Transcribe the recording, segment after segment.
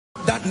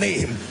that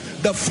name,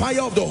 the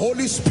fire of the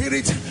Holy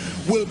Spirit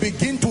will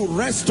begin to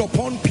rest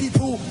upon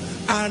people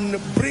and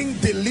bring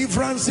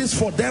deliverances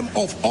for them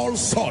of all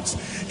sorts.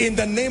 In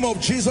the name of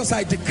Jesus,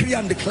 I decree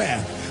and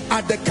declare,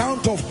 at the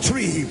count of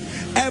 3,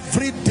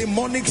 every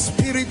demonic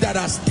spirit that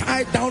has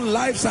tied down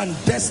lives and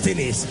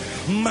destinies,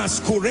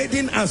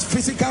 masquerading as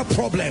physical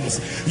problems,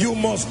 you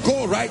must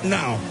go right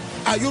now.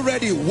 Are you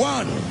ready?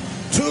 1,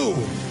 2,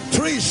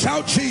 3.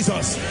 Shout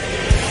Jesus.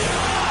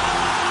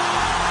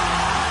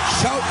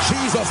 Shout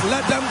Jesus.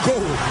 Let them go.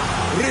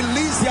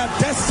 Release their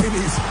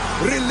destinies.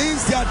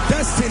 Release their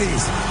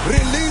destinies.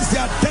 Release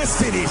their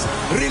destinies.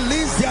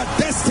 Release their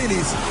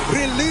destinies.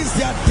 Release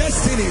their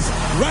destinies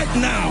right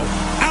now.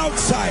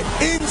 Outside,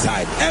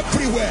 inside,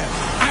 everywhere.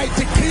 I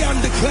decree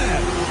and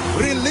declare,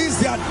 release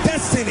their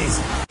destinies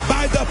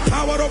by the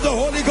power of the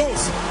Holy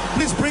Ghost.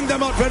 Please bring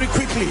them out very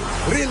quickly.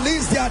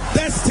 Release their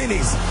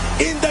destinies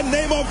in the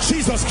name of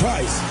Jesus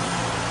Christ.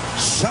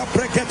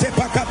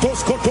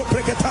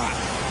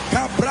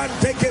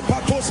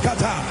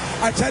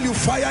 I tell you,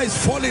 fire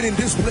is falling in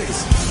this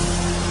place.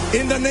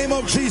 In the name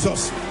of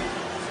Jesus.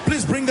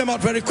 Please bring them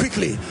out very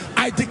quickly.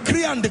 I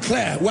decree and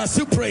declare, we are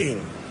still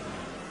praying.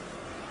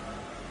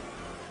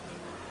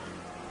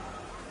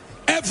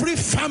 Every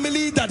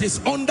family that is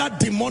under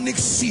demonic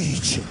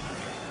siege,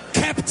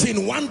 kept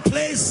in one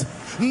place,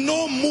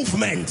 no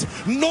movement,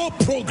 no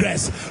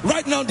progress.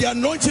 Right now, the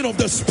anointing of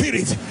the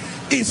Spirit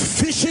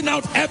is fishing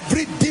out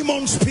every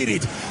demon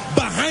spirit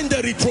behind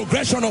the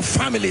retrogression of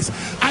families.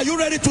 Are you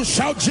ready to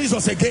shout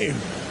Jesus again?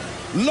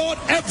 Lord,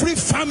 every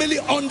family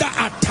under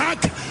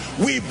attack,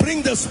 we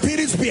bring the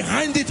spirits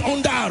behind it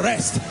under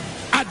arrest.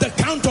 At the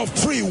count of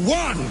 3,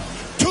 1,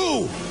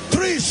 2,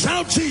 3,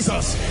 shout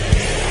Jesus.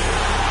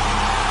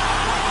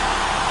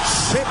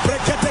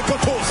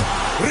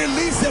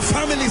 Release the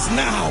families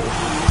now.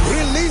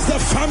 Release the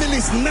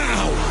families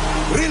now.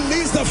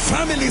 Release the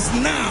families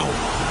now.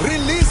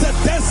 Release the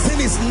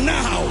destinies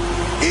now.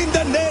 In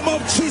the name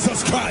of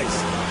Jesus Christ.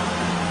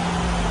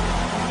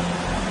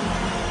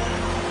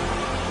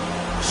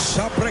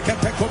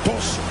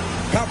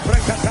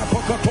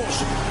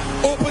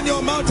 Open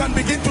your mouth and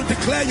begin to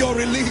declare your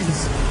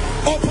release.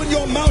 Open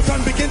your mouth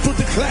and begin to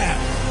declare,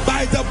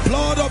 by the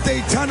blood of the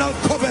eternal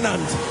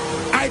covenant,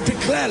 I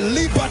declare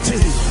liberty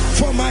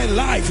for my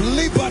life,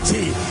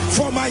 liberty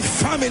for my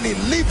family,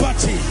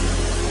 liberty.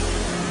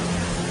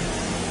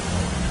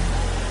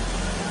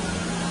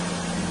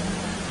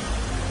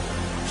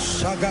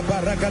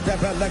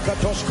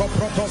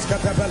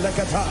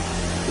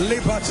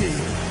 Liberty,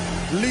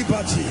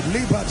 liberty,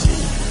 liberty.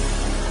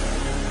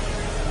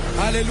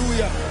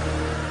 Hallelujah.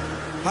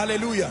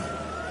 Hallelujah.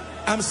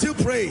 I'm still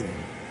praying.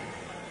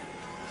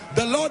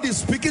 The Lord is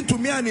speaking to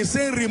me and he's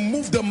saying,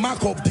 remove the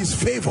mark of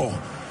disfavor.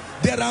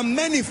 There are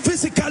many,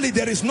 physically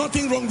there is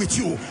nothing wrong with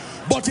you,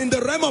 but in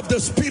the realm of the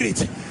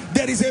spirit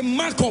there is a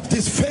mark of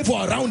disfavor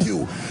around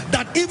you,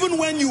 that even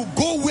when you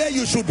go where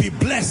you should be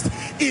blessed,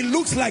 it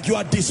looks like you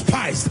are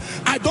despised.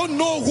 I don't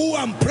know who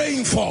I'm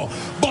praying for,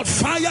 but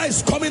fire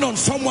is coming on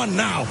someone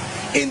now.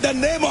 In the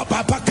name of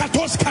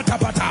Apakatos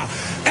Katapata,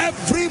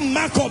 every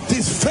mark of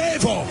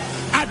disfavor,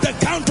 at the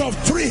count of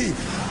 3,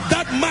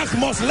 that mark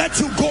must let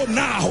you go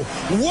now.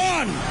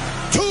 1,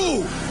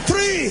 2,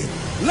 3.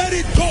 Let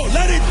it go,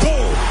 let it go,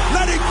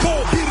 let it go.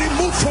 Be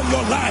removed from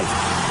your life.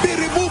 Be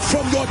removed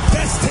from your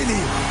destiny.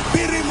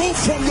 Be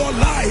removed from your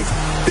life.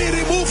 Be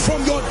removed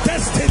from your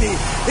destiny.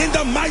 In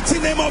the mighty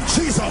name of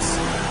Jesus.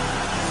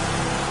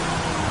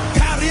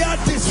 Career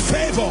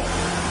disfavor,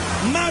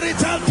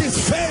 marital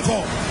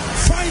disfavor,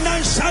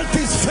 financial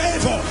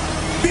disfavor,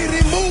 be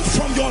removed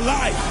from your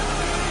life.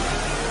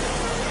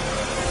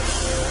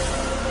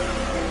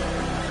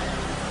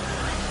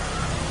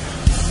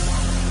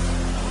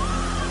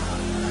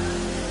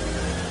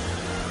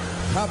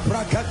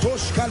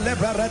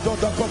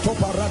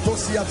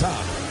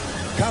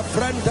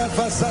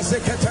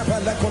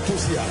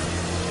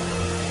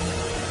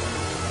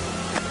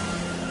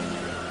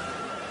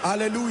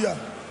 Hallelujah.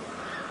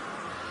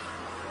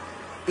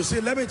 You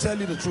see, let me tell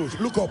you the truth.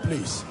 Look up,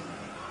 please.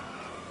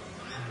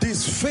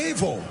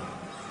 Disfavor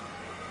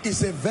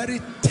is a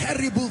very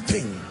terrible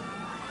thing.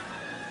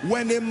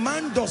 When a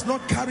man does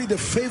not carry the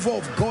favor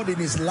of God in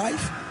his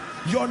life,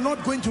 you're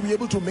not going to be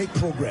able to make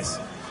progress.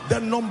 The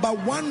number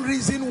one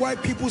reason why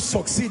people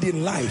succeed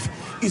in life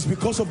is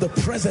because of the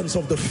presence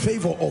of the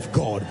favor of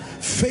God.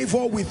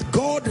 Favor with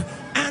God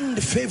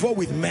and favor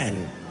with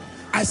men.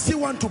 I still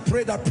want to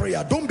pray that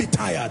prayer. Don't be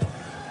tired,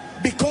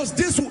 because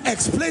this will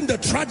explain the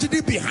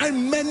tragedy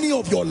behind many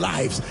of your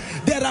lives.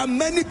 There are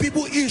many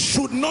people, it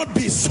should not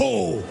be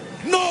so.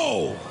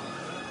 No.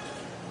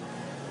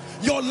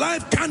 Your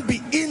life can't be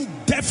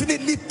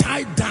indefinitely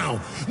tied down.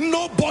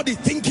 Nobody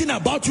thinking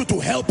about you to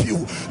help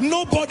you.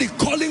 Nobody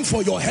calling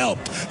for your help.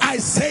 I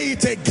say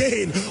it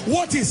again.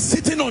 What is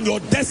sitting on your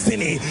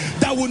destiny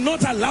that will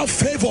not allow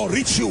favor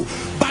reach you?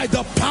 By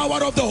the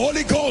power of the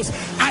Holy Ghost,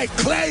 I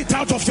clear it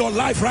out of your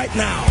life right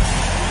now.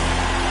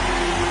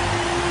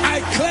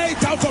 I clear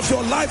it out of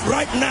your life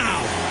right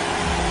now.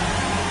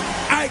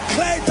 I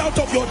clear it out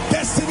of your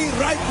destiny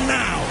right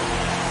now.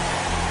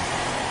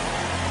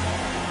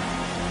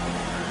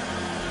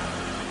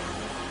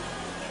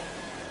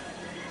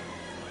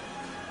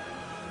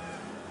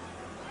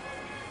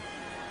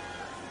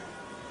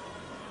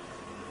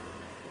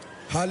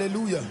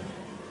 Hallelujah.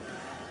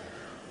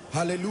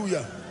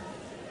 Hallelujah.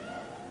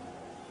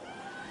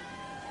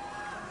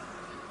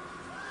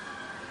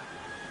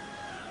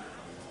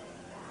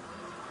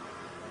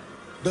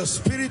 The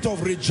spirit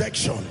of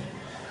rejection.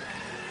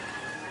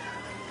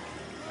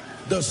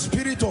 The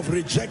spirit of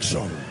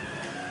rejection.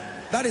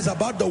 That is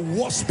about the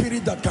worst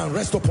spirit that can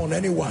rest upon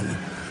anyone.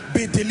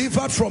 Be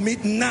delivered from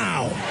it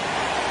now.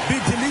 Be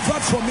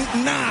delivered from it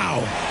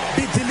now.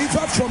 Be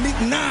delivered from it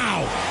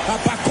now.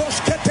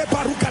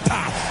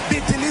 Be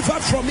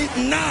delivered from it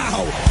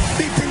now.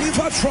 Be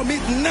delivered from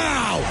it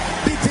now.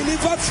 Be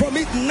delivered from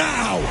it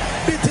now.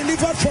 Be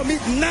delivered from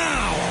it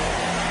now.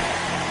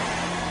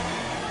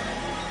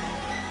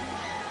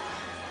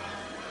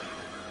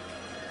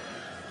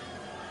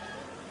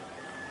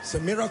 It's a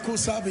miracle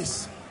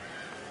service.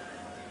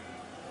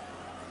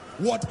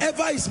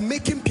 Whatever is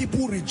making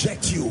people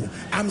reject you,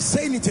 I'm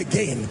saying it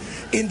again,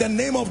 in the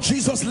name of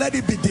Jesus, let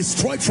it be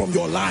destroyed from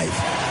your life.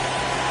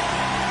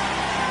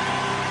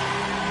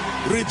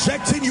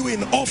 Rejecting you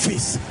in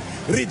office,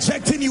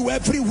 rejecting you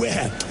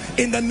everywhere,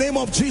 in the name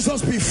of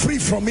Jesus, be free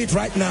from it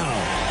right now.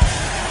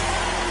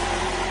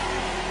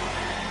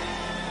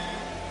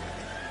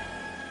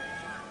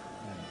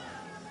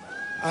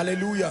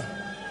 Hallelujah.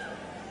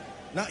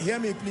 Now hear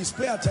me, please,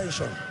 pay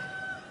attention.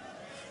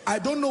 I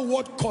don't know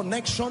what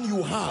connection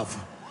you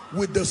have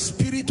with the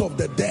spirit of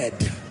the dead,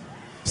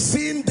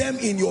 seeing them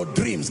in your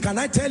dreams. Can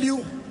I tell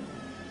you,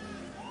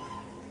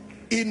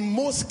 in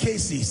most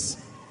cases,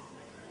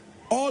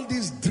 all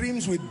these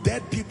dreams with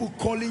dead people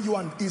calling you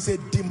and is a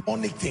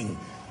demonic thing.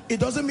 It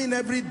doesn't mean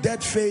every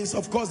dead face.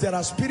 Of course, there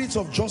are spirits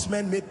of just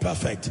men made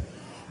perfect,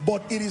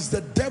 but it is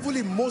the devil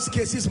in most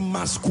cases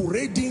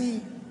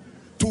masquerading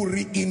to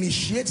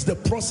reinitiate the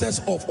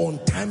process of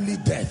untimely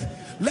death.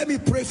 Let me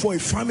pray for a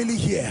family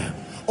here,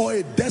 or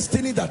a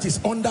destiny that is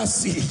under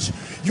siege.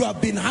 You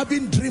have been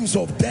having dreams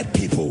of dead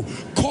people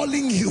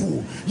calling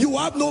you. You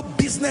have no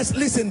business.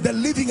 Listen, the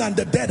living and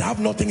the dead have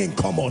nothing in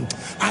common.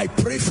 I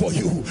pray for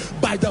you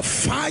by the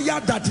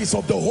fire that is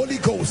of the Holy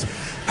Ghost.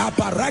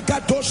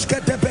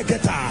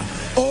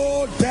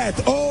 Oh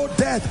death, oh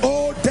death,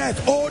 oh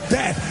death, oh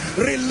death.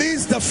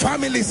 Release the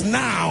families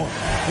now.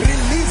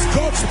 Release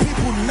God's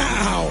people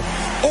now.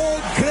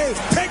 Oh grave,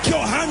 take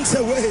your hands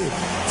away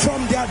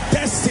from their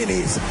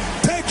destinies.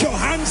 Take your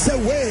hands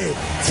away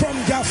from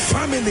their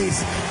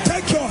families.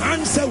 Take your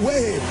hands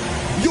away.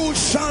 You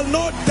shall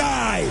not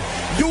die.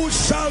 You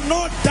shall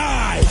not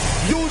die.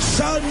 You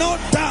shall not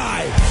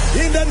die.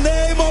 In the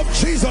name of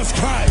Jesus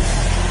Christ.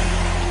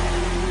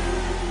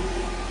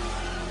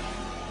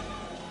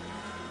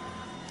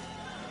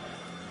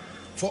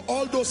 For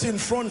all those in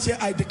front here,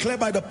 I declare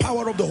by the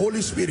power of the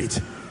Holy Spirit,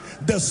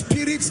 the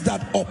spirits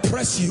that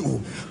oppress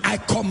you, I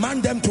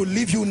command them to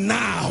leave you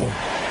now.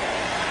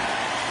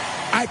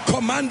 I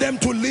command them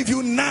to leave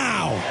you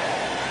now.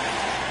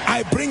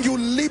 I bring you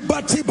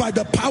liberty by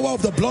the power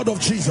of the blood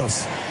of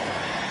Jesus.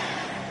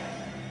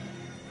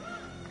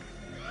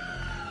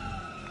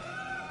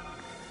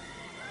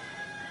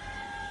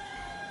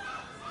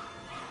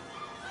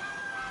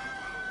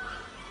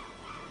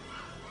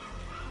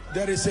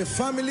 There is a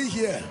family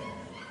here.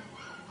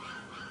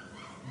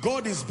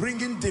 God is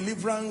bringing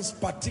deliverance,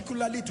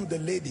 particularly to the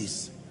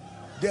ladies.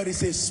 There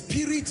is a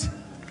spirit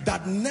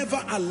that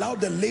never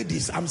allowed the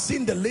ladies, I'm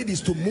seeing the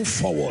ladies, to move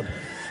forward.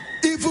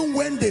 Even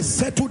when they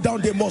settle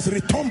down, they must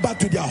return back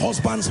to their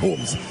husbands'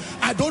 homes.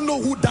 I don't know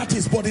who that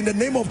is, but in the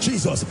name of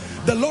Jesus,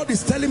 the Lord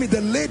is telling me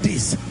the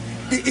ladies,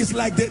 it is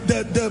like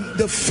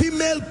the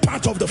female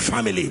part of the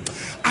family.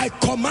 I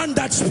command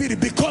that spirit,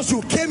 because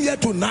you came here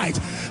tonight.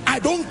 I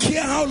don't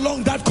care how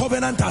long that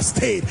covenant has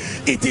stayed.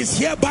 It is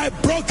hereby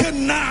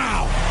broken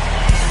now.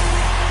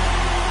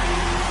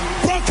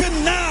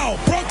 Broken now.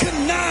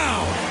 Broken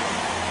now.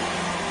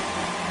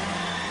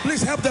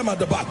 Please help them at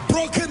the back.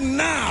 Broken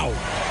now.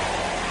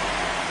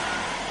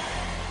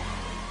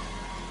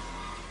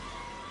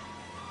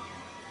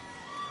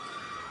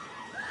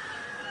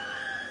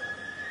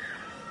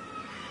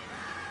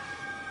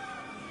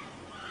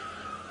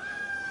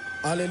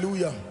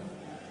 Hallelujah.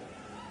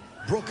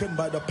 Broken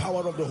by the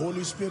power of the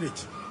Holy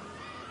Spirit.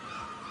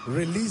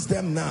 Release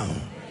them now.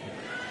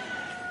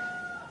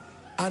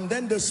 And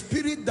then the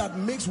spirit that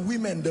makes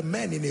women the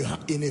men in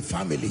a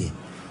family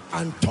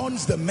and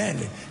turns the men,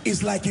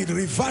 is like it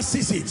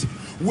reverses it.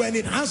 When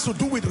it has to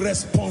do with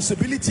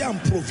responsibility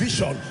and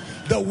provision,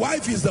 the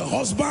wife is the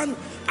husband,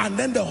 and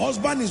then the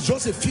husband is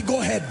just a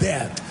figurehead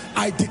there.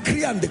 I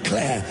decree and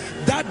declare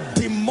that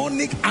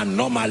demonic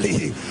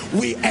anomaly,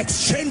 we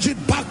exchange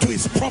it back to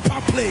its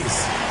proper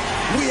place.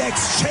 We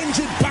exchange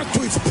it back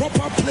to its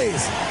proper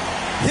place.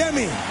 Hear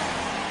me.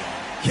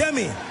 Hear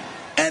me.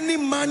 Any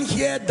man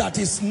here that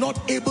is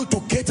not able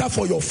to cater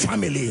for your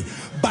family,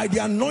 by the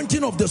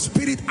anointing of the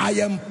Spirit, I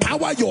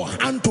empower your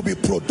hand to be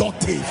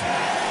productive.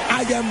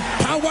 I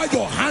empower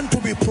your hand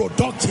to be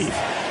productive.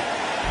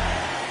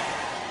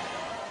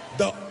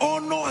 The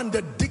honor and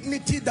the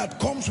dignity that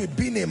comes with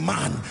being a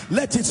man,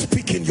 let it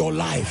speak in your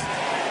life.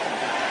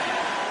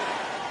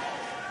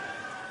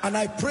 And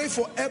I pray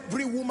for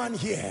every woman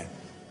here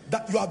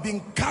that you have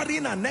been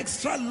carrying an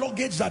extra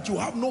luggage that you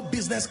have no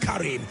business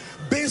carrying,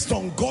 based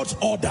on God's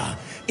order,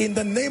 in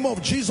the name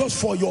of Jesus,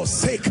 for your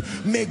sake,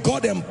 may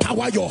God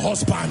empower your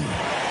husband.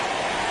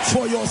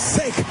 For your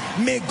sake,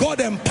 may God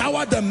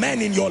empower the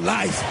men in your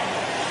life.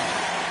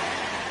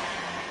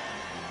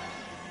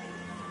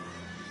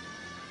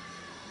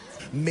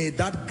 May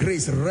that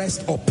grace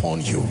rest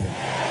upon you.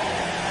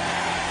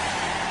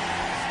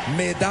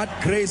 May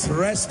that grace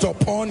rest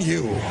upon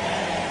you.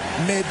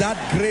 May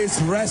that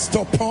grace rest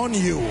upon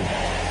you.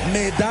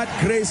 May that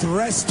grace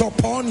rest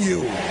upon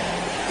you.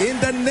 In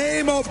the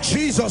name of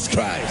Jesus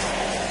Christ.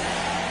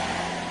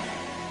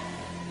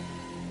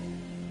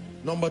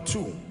 Number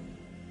 2.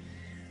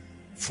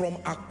 From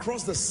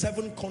across the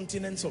 7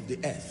 continents of the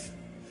earth,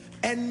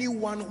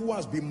 anyone who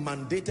has been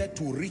mandated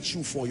to reach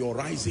you for your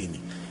rising,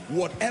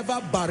 whatever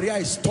barrier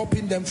is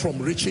stopping them from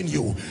reaching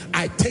you,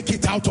 I take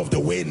it out of the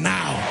way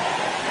now.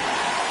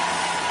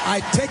 I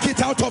take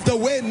it out of the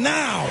way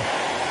now.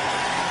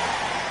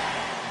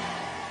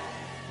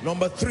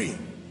 Number 3,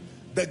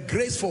 the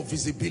grace for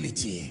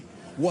visibility.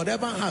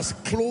 Whatever has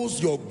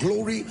closed your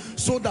glory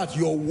so that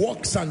your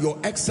works and your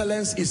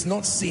excellence is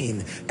not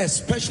seen,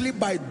 especially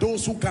by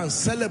those who can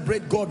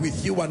celebrate God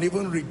with you and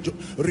even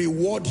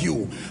reward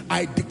you,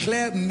 I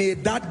declare, may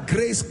that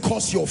grace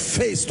cause your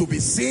face to be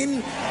seen.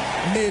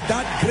 May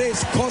that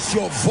grace cause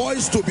your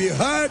voice to be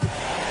heard,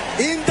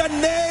 in the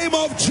name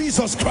of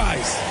Jesus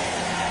Christ.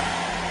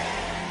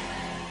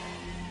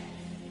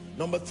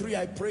 Number 3,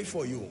 I pray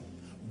for you,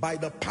 by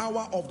the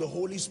power of the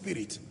Holy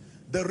Spirit,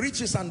 the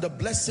riches and the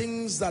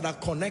blessings that are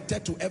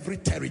connected to every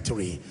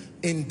territory,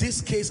 in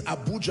this case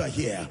Abuja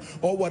here,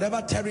 or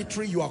whatever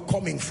territory you are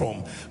coming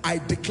from, I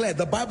declare,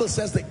 the Bible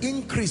says the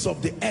increase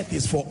of the earth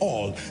is for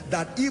all,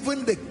 that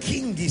even the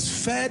king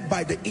is fed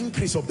by the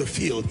increase of the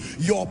field.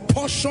 Your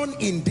portion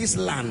in this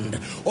land,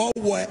 or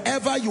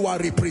wherever you are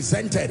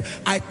represented,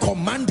 I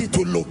command it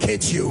to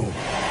locate you.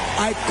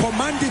 I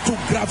command it to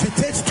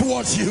gravitate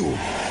towards you,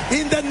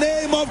 in the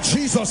name of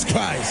Jesus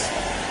Christ.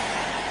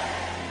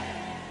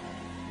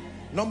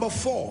 Number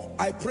 4,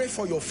 I pray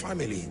for your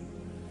family.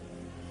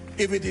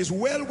 If it is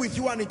well with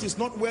you and it is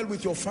not well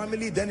with your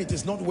family, then it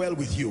is not well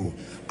with you.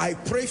 I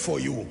pray for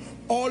you,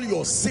 all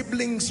your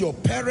siblings, your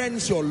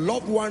parents, your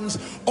loved ones,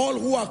 all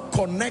who are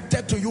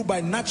connected to you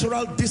by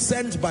natural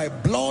descent, by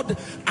blood,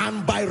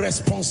 and by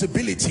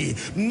responsibility.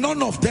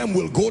 None of them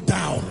will go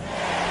down.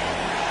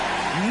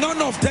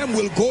 None of them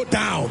will go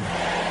down.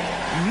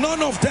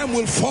 None of them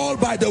will fall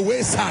by the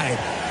wayside,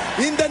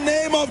 in the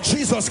name of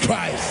Jesus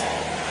Christ.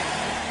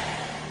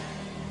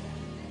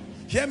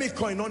 Hear me,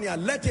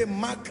 koinonia. Let a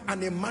mark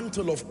and a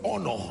mantle of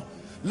honor,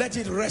 let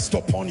it rest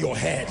upon your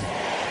head.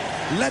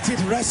 Let it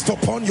rest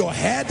upon your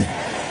head.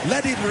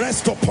 Let it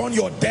rest upon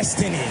your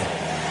destiny.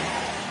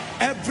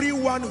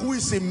 Everyone who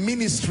is in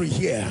ministry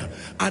here,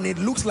 and it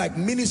looks like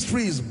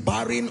ministry is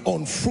barren,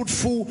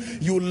 unfruitful,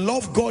 you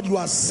love God, you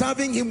are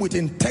serving him with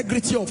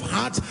integrity of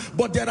heart,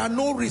 but there are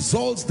no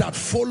results that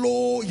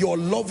follow your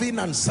loving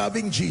and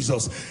serving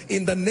Jesus.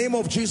 In the name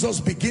of Jesus,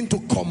 begin to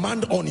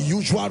command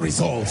unusual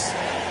results.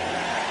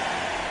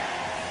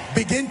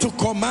 Begin to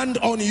command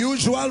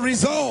unusual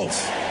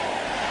results.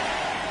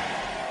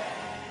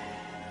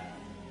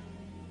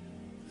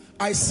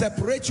 I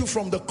separate you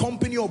from the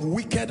company of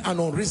wicked and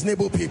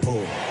unreasonable people,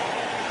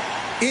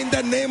 in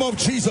the name of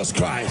Jesus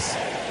Christ.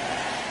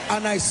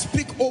 And I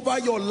speak over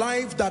your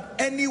life that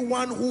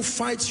anyone who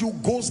fights you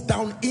goes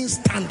down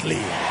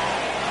instantly,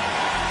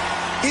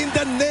 in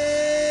the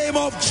name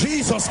of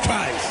Jesus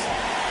Christ.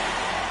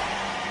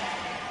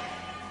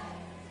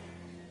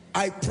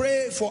 I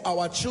pray for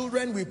our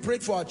children. We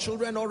prayed for our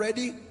children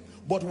already,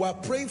 but we are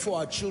praying for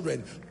our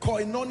children.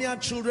 Koinonia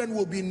children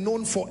will be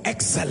known for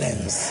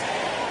excellence.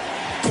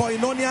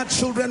 Koinonia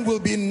children will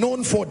be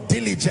known for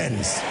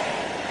diligence.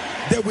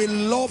 They will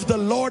love the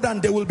Lord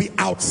and they will be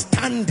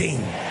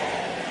outstanding.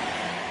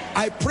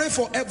 I pray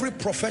for every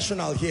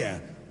professional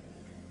here.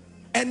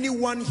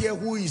 Anyone here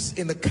who is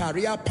in the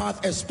career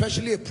path,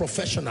 especially a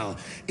professional,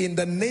 in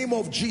the name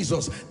of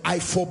Jesus, I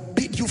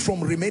forbid you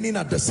from remaining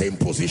at the same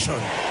position.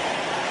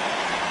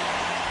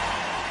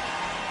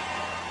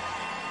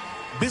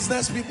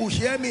 Business people,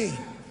 hear me.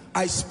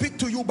 I speak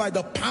to you by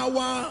the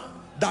power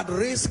that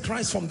raised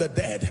Christ from the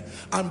dead,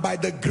 and by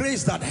the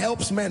grace that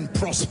helps men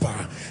prosper.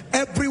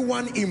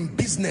 Everyone in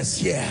business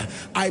here,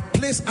 I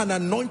place an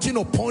anointing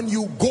upon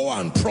you. Go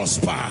and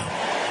prosper.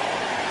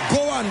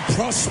 Go and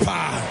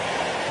prosper.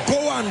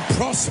 Go and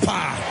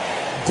prosper.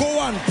 Go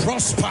and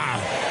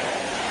prosper.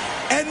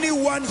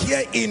 Anyone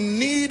here in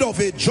need of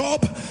a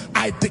job,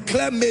 I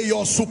declare, may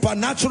your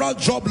supernatural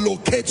job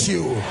locate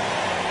you.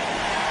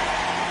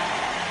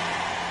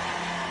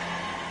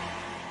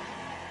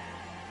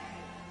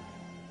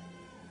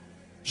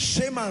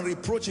 Shame and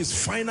reproach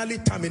is finally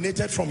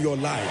terminated from your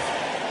life.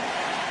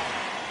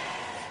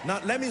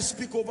 Now let me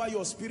speak over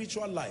your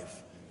spiritual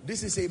life.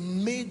 This is a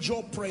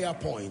major prayer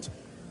point.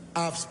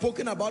 I've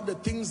spoken about the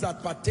things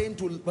that pertain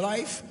to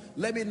life.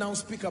 Let me now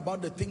speak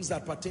about the things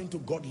that pertain to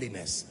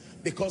godliness,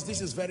 because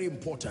this is very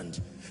important.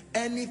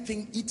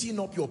 Anything eating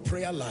up your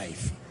prayer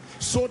life,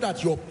 so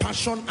that your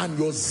passion and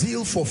your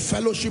zeal for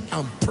fellowship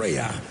and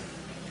prayer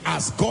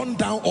has gone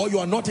down, or you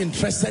are not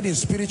interested in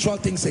spiritual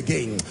things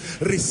again,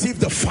 receive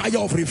the fire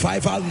of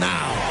revival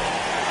now.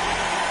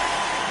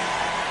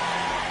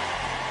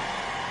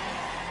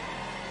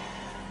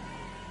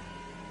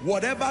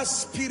 Whatever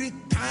spirit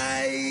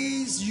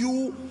ties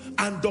you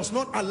and does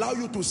not allow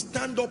you to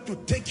stand up to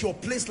take your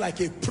place like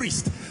a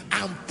priest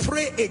and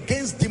pray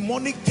against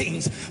demonic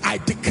things, I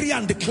decree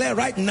and declare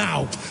right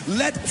now,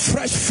 let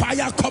fresh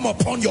fire come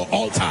upon your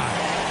altar.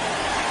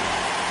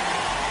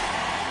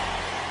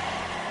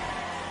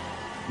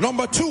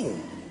 Number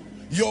two,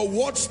 your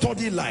word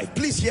study life.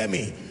 Please hear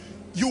me.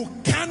 You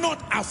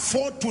cannot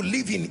afford to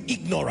live in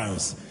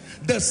ignorance.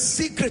 The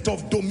secret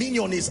of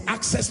dominion is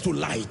access to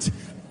light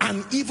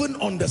and even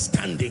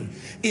understanding.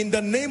 In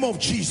the name of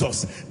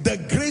Jesus, the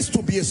grace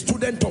to be a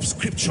student of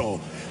scripture,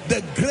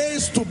 the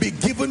grace to be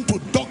given to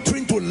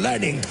doctrine, to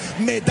learning,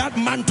 may that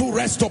mantle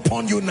rest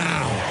upon you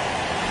now.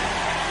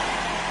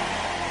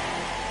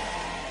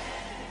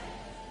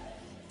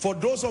 For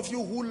those of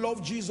you who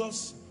love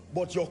Jesus,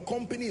 but your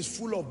company is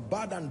full of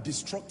bad and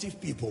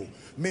destructive people,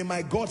 may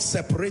my God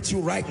separate you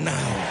right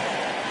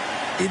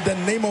now in the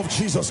name of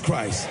Jesus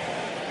Christ.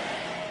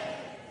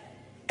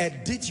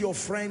 Edit your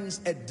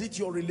friends, edit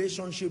your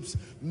relationships,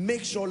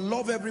 make sure,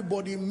 love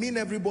everybody, mean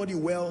everybody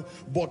well,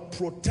 but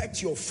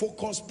protect your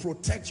focus,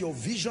 protect your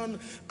vision,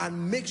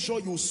 and make sure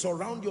you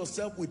surround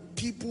yourself with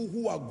people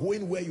who are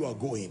going where you are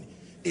going.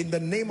 In the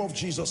name of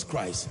Jesus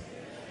Christ.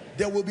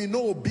 There will be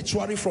no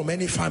obituary from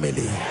any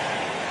family.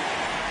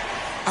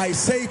 I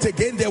say it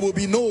again, there will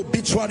be no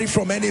obituary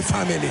from any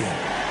family.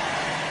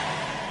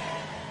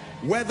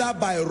 Whether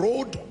by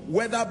road,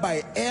 whether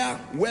by air,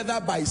 whether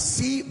by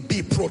sea,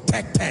 be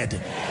protected.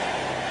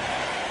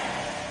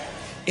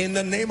 In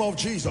the name of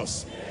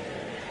Jesus.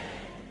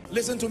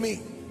 Listen to me.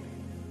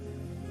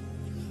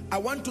 I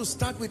want to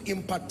start with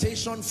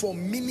impartation for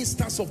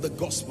ministers of the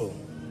gospel.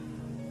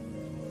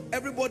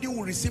 Everybody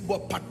will receive,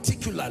 but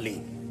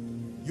particularly,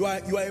 you are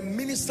a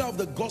minister of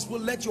the gospel,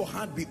 let your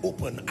heart be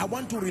open. I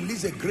want to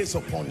release a grace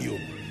upon you.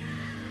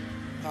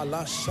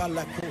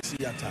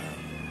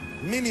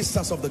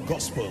 Ministers of the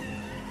gospel,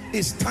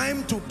 it's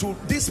time to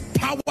this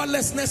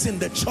powerlessness in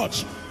the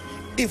church,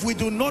 if we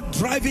do not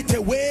drive it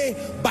away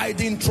by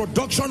the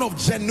introduction of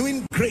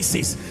genuine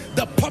graces,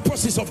 the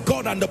purposes of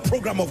God and the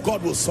program of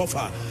God will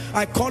suffer.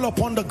 I call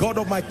upon the God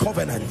of my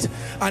covenant,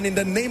 and in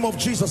the name of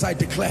Jesus I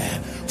declare,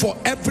 for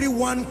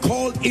everyone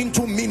called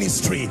into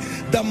ministry,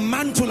 the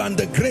mantle and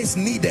the grace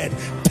needed,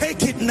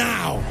 take it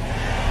now.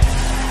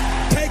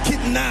 Take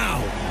it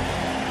now.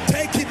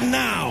 Take it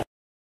now.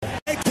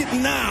 Take it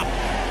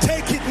now.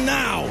 Take it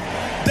now.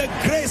 The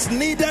grace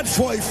needed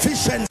for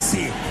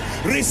efficiency,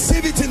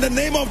 receive it in the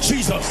name of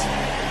Jesus.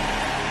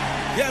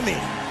 Hear me.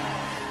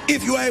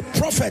 If you are a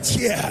prophet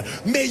here,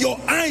 may your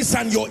eyes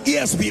and your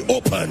ears be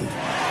opened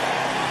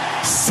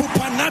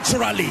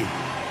supernaturally.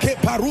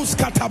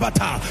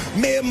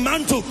 May a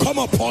mantle come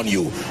upon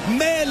you,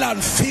 male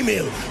and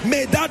female.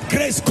 May that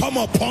grace come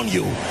upon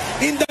you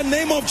in the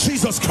name of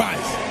Jesus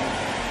Christ.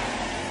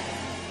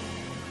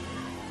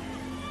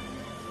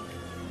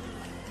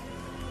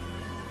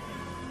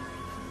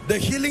 The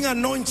healing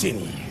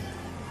anointing.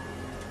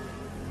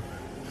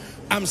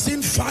 I'm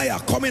seeing fire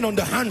coming on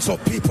the hands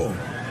of people.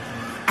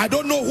 I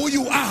don't know who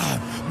you are,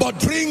 but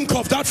drink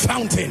of that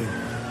fountain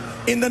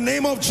in the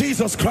name of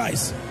Jesus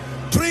Christ.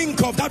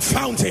 Drink of that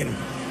fountain.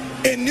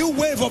 A new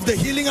wave of the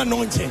healing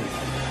anointing.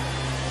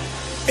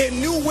 A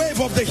new wave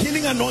of the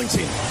healing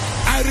anointing.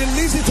 I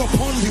release it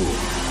upon you.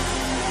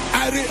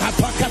 I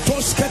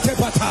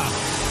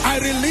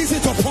release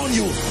it upon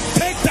you.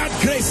 Take that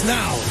grace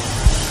now.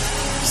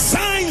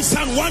 Signs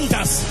and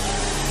wonders.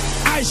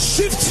 I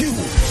shift you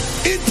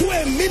into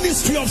a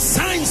ministry of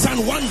signs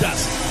and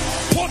wonders.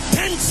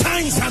 Potent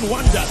signs and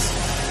wonders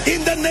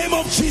in the name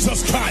of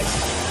Jesus Christ.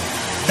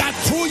 That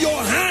through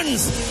your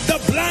hands the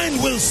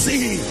blind will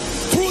see,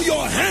 through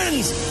your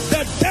hands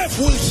the deaf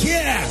will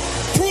hear,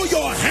 through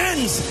your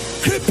hands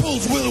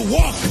cripples will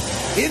walk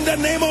in the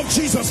name of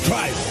Jesus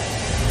Christ.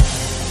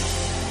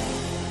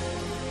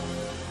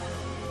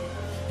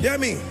 Hear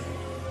me.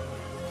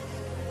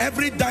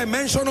 Every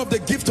dimension of the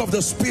gift of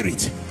the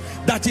Spirit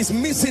that is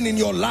missing in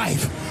your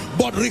life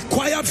but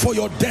required for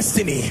your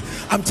destiny,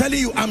 I'm telling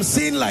you, I'm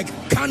seeing like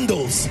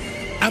candles.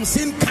 I'm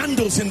seeing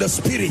candles in the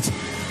Spirit,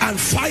 and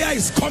fire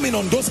is coming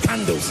on those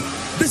candles.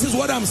 This is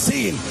what I'm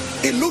seeing.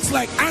 It looks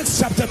like Acts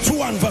chapter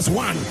 2 and verse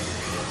 1.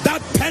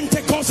 That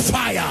Pentecost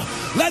fire,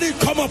 let it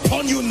come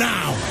upon you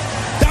now.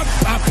 That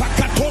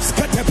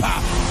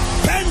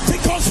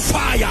Pentecost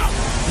fire,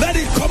 let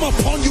it come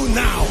upon you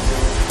now.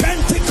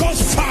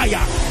 Pentecost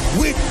fire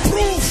with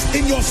proof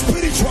in your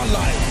spiritual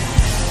life.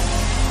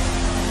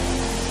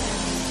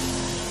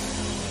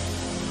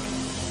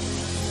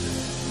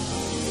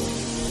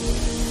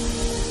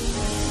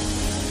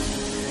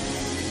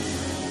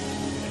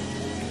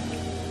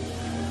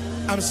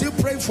 I'm still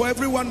praying for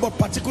everyone, but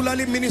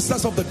particularly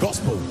ministers of the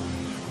gospel.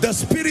 The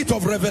spirit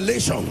of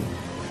revelation,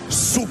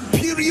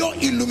 superior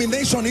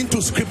illumination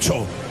into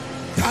scripture.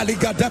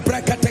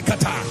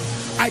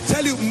 I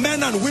tell you,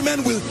 men and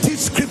women will teach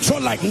scripture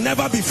like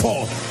never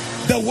before.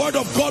 The word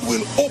of God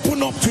will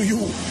open up to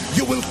you.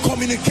 You will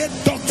communicate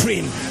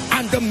doctrine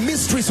and the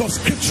mysteries of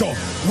scripture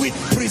with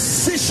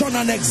precision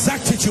and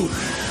exactitude.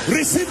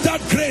 Receive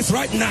that grace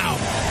right now.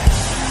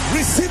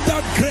 Receive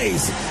that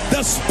grace,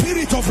 the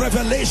spirit of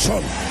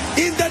revelation,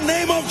 in the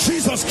name of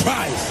Jesus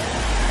Christ.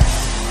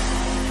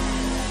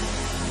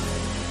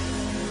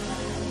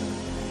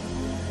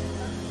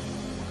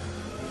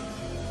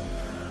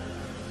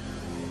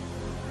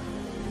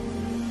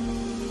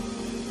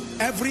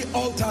 Every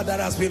altar that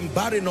has been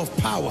barren of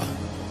power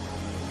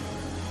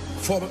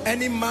from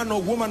any man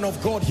or woman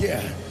of God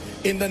here,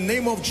 in the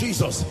name of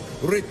Jesus,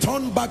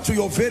 return back to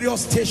your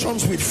various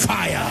stations with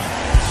fire.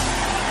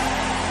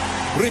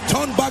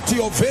 Return back to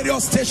your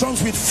various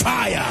stations with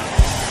fire,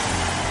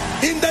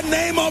 in the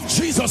name of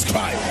Jesus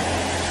Christ.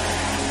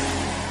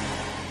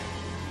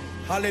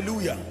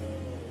 Hallelujah.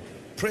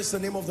 Praise the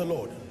name of the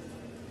Lord.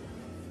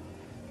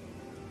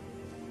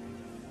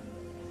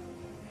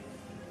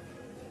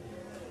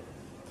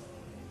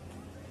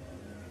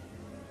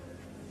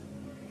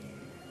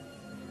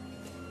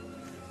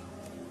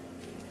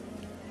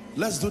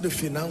 Let's do the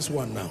finance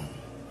one now.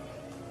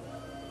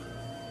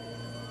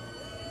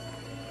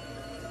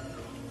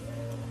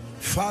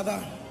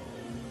 Father,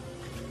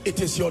 it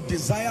is your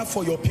desire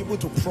for your people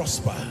to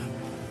prosper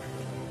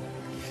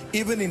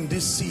even in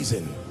this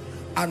season,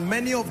 and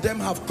many of them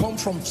have come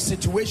from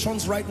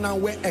situations right now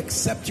where,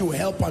 except you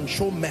help and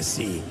show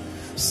mercy,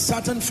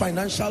 certain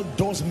financial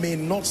doors may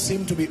not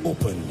seem to be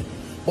opened.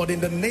 But in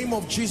the name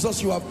of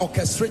Jesus, you have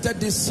orchestrated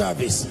this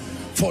service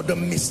for the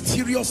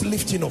mysterious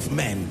lifting of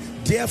men.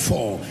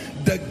 Therefore,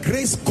 the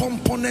grace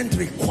component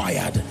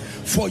required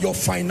for your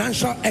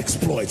financial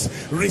exploits,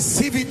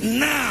 receive it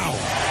now.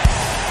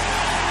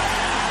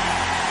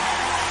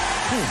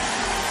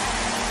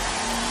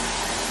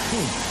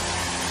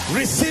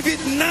 Receive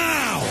it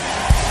now.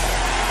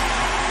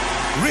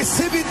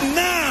 Receive it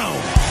now.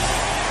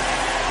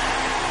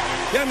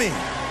 Hear me.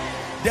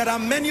 There are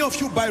many of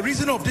you, by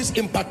reason of this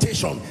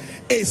impartation,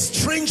 a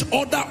strange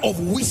order of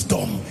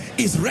wisdom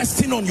is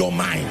resting on your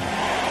mind.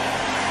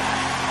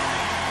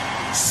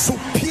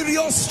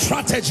 Superior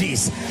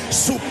strategies,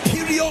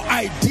 superior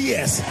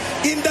ideas,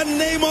 in the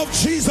name of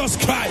Jesus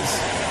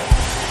Christ.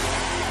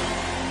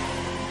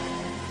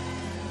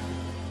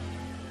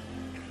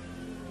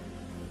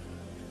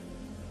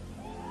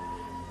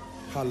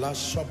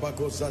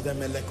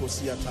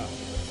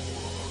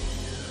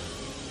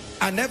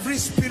 And every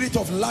spirit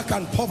of lack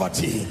and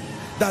poverty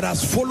that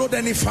has followed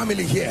any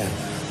family here,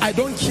 I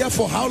don't care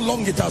for how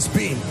long it has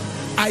been,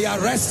 I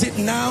arrest it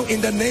now in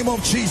the name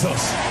of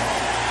Jesus.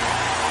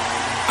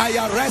 I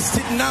arrest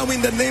it now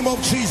in the name of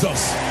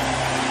Jesus.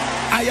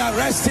 I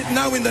arrest it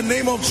now in the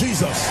name of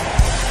Jesus.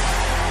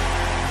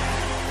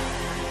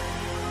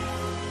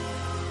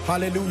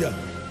 Hallelujah.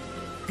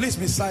 Please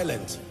be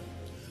silent.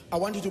 I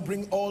want you to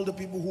bring all the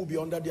people who will be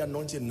under the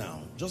anointing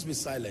now. Just be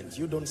silent.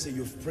 You don't say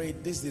you've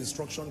prayed. This is the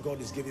instruction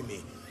God is giving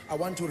me. I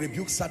want to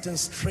rebuke certain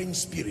strange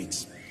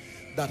spirits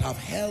that have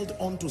held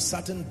on to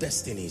certain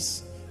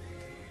destinies.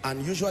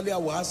 And usually I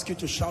will ask you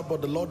to shout,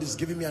 but the Lord is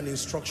giving me an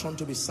instruction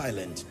to be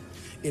silent.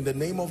 In the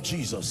name of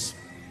Jesus,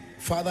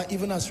 Father,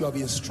 even as you have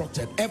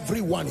instructed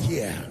everyone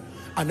here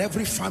and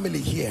every family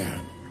here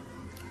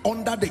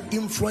under the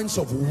influence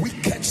of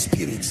wicked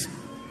spirits,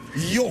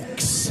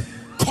 yokes,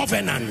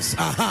 covenants,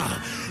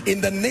 in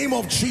the name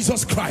of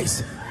Jesus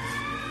Christ,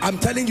 I'm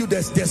telling you,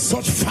 there's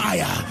such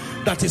fire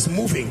that is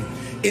moving.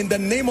 In the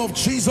name of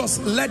Jesus,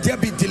 let there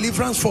be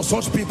deliverance for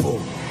such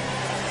people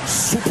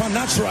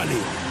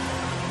supernaturally.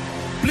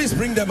 Please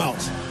bring them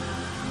out.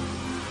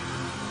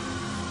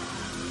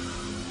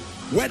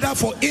 Whether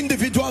for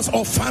individuals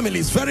or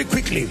families, very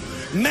quickly,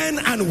 men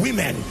and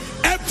women,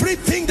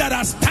 everything that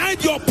has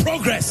tied your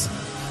progress,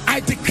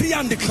 I decree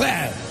and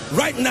declare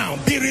right now,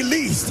 be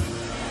released.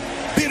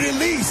 Be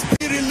released.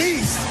 Be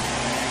released.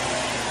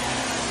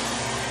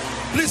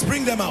 Please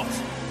bring them out.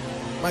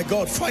 My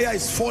God, fire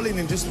is falling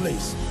in this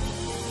place.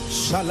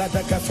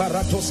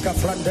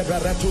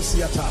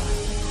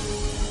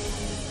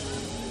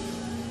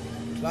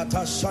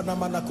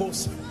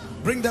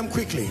 Bring them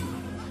quickly.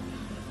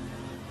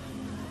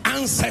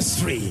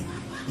 Ancestry,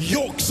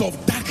 yokes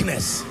of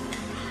darkness.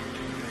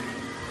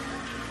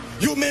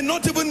 You may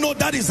not even know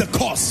that is the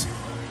cause.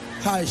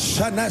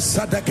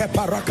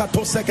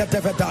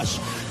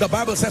 The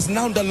Bible says,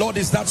 now the Lord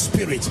is that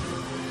spirit.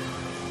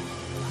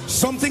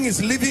 Something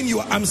is leaving you.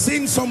 I'm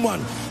seeing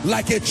someone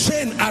like a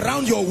chain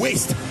around your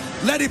waist.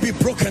 Let it be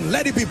broken.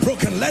 Let it be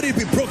broken. Let it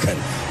be broken.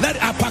 Let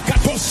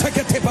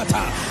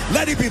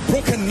it be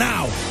broken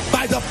now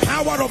by the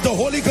power of the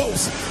Holy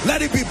Ghost.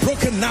 Let it be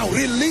broken now.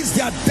 Release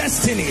their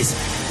destinies.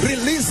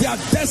 Release their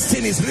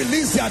destinies.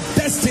 Release their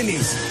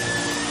destinies.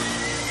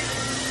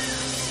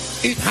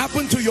 It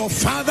happened to your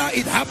father.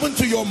 It happened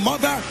to your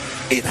mother.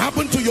 It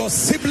happened to your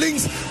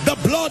siblings. The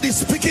blood is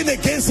speaking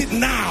against it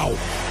now.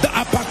 The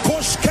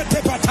apakosh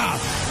ketepata.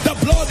 The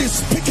blood is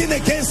speaking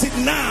against it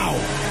now.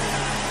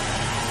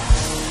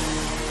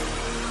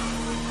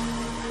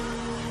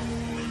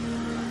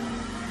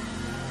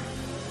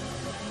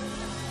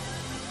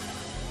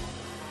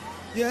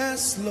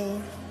 Yes,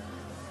 Lord.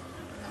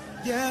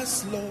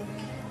 Yes, Lord.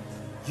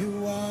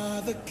 You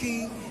are the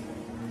King.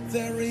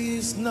 There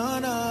is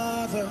none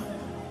other.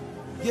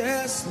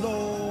 Yes,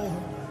 Lord.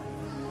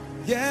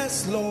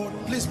 Yes, Lord.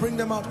 Please bring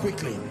them out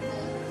quickly.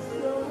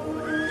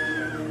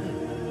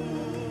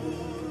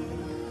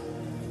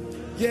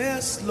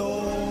 Yes,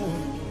 Lord.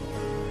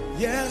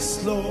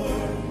 Yes, Lord.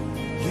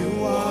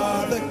 You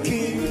are the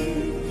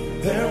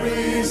King. There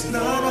is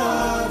none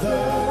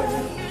other.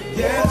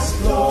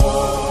 Yes,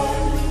 Lord.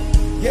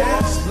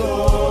 Yes,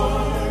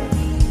 Lord.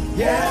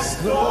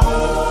 Yes, Lord.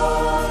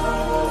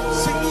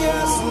 Sing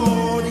yes,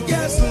 Lord.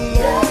 Yes,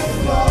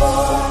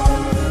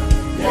 Lord.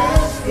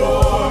 Yes,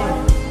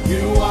 Lord.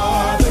 You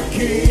are the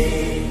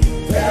King.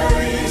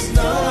 There is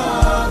none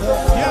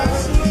other.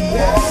 Yes,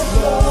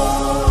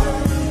 Lord.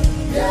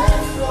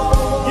 Yes,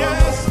 Lord.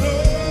 Yes,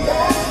 Lord.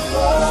 Yes,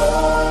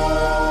 Lord.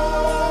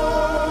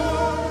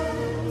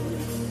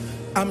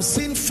 I'm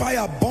seeing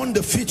fire burn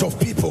the feet of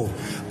people,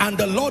 and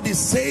the Lord is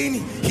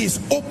saying he's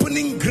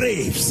opening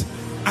graves.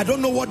 I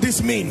don't know what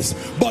this means,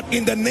 but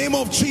in the name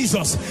of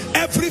Jesus,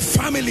 every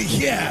family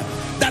here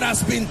that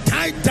has been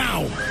tied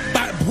down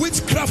by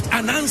witchcraft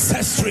and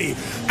ancestry,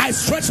 I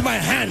stretch my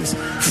hands.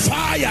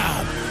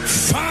 Fire,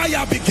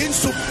 fire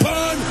begins to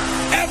burn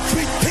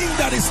everything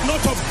that is not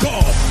of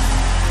God.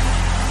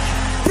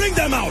 Bring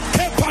them out.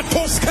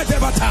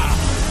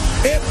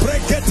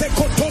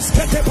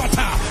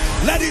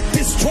 Let it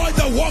destroy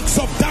the works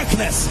of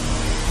darkness.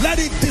 Let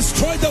it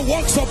destroy the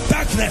works of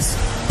darkness.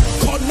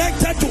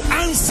 Connected to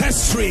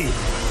ancestry,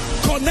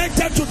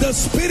 connected to the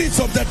spirits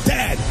of the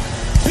dead,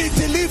 be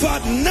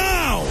delivered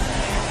now.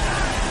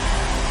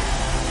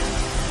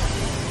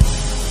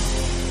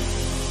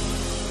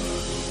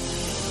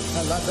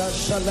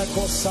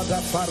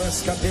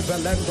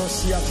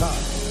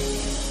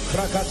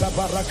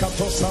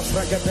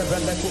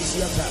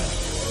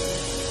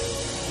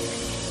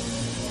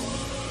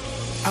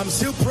 I'm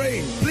still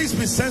praying. Please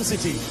be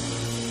sensitive.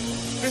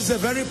 This is a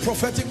very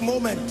prophetic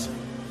moment.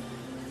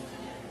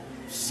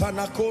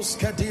 Sanakos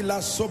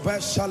kedila sobe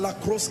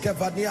shalakros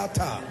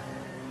kevaniata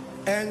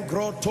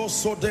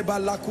engrotoso de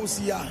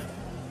balakusia.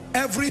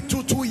 Every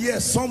 2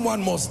 years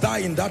someone must die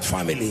in that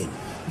family.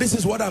 This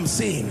is what I'm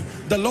saying.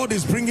 The Lord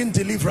is bringing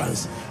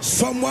deliverance.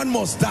 Someone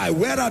must die.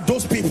 Where are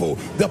those people?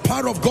 The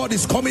power of God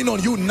is coming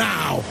on you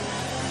now.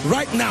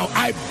 Right now,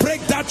 I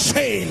break that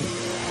chain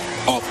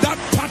of that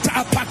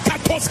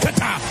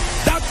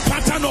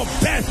pattern of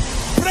death.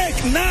 Break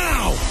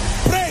now.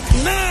 Break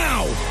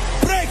now.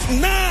 Break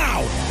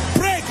now.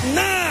 Break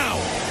now.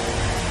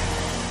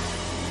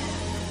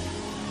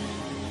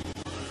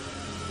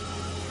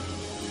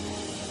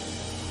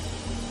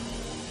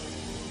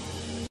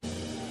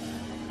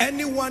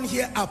 Anyone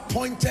here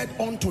appointed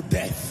unto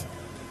death,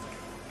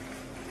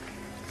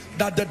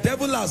 that the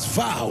devil has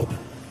vowed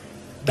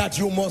that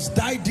you must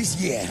die this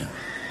year,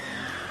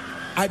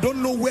 I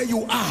don't know where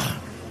you are,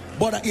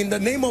 but in the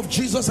name of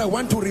Jesus, I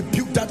want to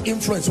rebuke that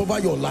influence over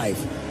your life.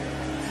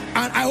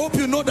 And I hope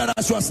you know that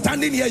as you are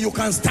standing here, you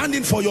can stand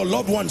in for your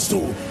loved ones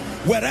too,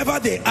 wherever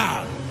they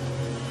are.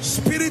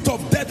 Spirit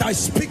of death, I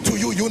speak to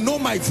you. You know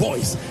my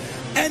voice.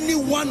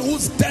 Anyone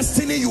whose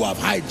destiny you have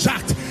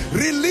hijacked,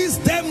 release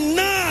them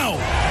now.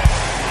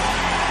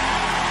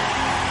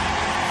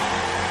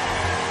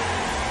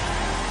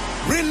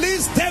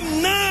 Release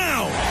them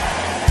now.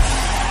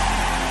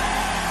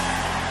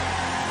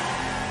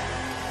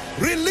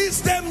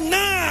 Release them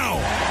now.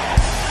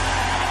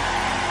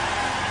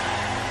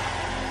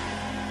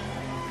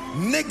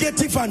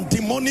 Negative and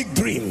demonic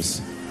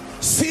dreams,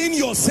 seeing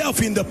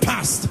yourself in the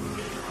past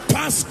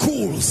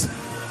schools,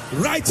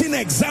 writing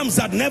exams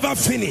that never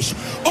finish,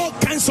 all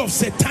kinds of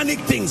satanic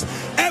things,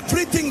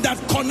 everything that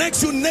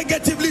connects you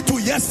negatively to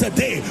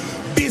yesterday,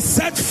 be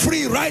set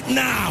free right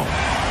now.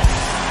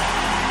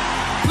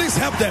 Please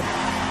help them.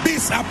 Be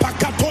set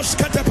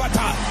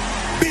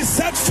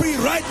free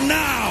right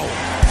now.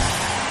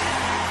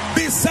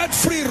 Be set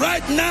free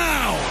right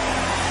now.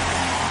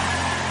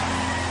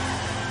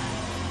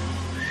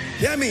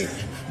 Hear me.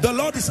 The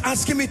Lord is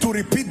asking me to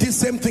repeat this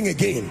same thing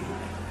again.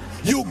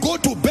 You go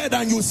to bed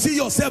and you see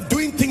yourself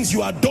doing things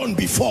you have done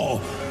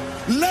before,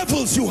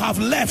 levels you have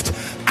left.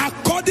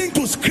 According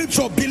to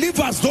scripture,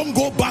 believers don't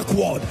go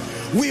backward,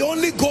 we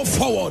only go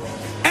forward.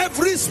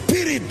 Every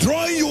spirit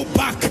drawing you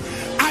back,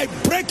 I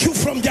break you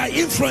from their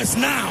influence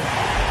now.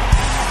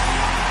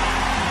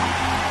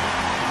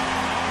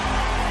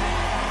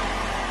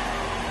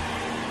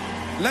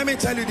 Let me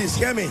tell you this,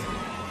 hear me.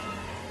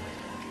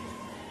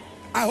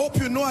 I hope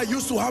you know I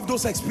used to have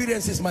those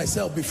experiences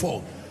myself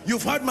before.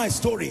 You've heard my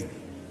story.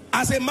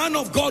 As a man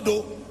of God,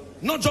 though,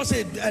 not just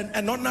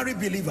an ordinary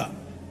believer,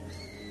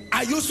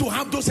 I used to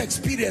have those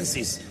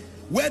experiences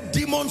where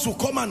demons will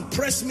come and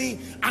press me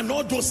and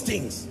all those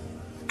things.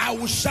 I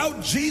will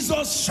shout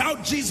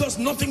Jesus,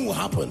 nothing will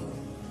happen.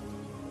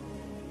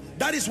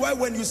 That is why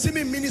when you see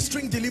me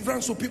ministering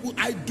deliverance to people,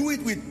 I do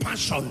it with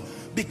passion,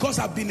 because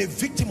I've been a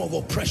victim of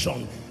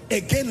oppression.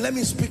 Again, let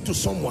me speak to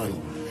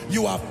someone.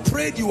 You have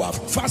prayed, you have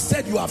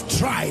fasted, you have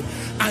tried,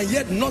 and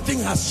yet nothing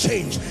has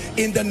changed.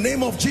 In the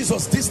name of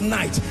Jesus, this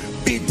night,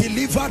 be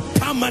delivered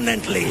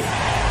permanently.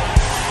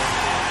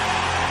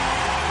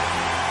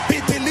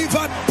 Be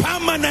delivered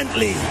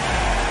permanently.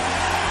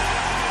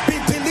 Be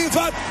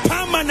delivered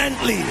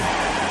permanently.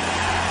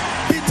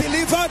 Be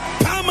delivered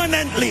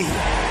permanently.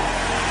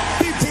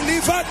 Be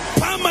delivered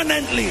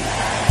permanently.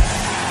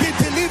 Be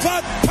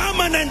delivered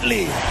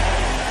permanently.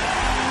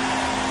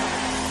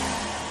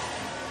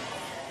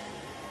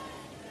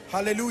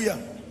 Hallelujah.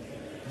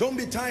 Don't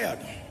be tired.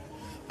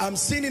 I'm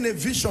seeing in a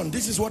vision,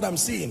 this is what I'm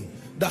seeing.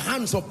 The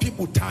hands of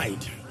people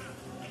tied.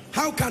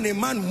 How can a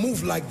man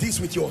move like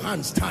this with your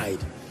hands tied?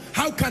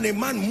 How can a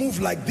man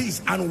move like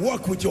this and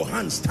walk with your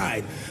hands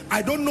tied?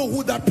 I don't know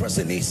who that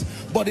person is,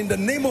 but in the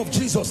name of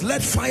Jesus,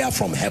 let fire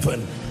from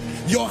heaven.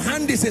 Your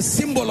hand is a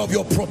symbol of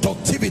your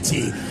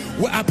productivity.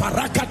 You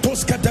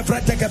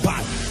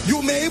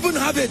may even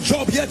have a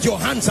job, yet your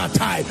hands are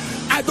tied.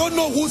 I don't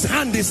know whose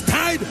hand is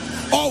tied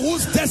or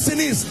whose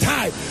destiny is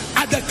tied.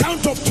 At the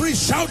count of 3,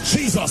 shout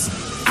Jesus,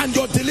 and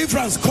your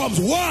deliverance comes.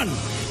 1,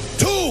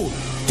 2,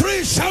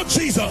 3, shout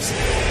Jesus.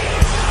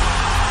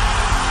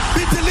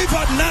 Be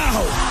delivered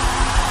now.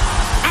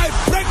 I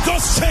break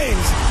those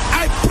chains.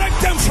 I break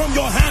them from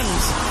your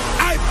hands.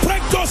 I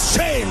break those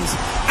chains.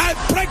 I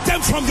break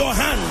them from your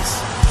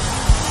hands.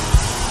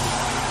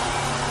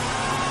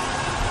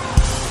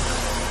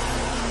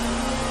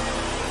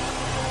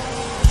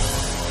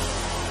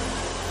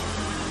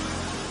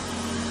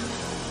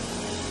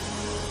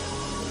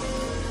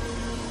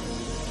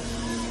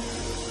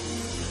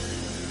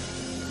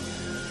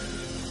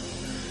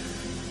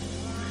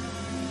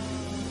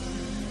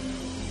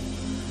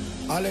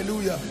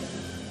 Hallelujah.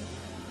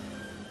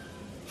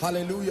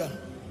 Hallelujah.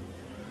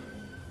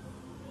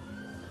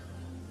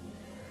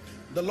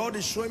 The Lord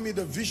is showing me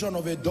the vision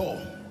of a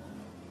door,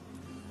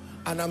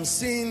 and I'm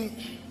seeing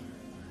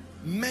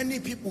many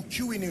people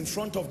queuing in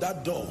front of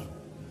that door,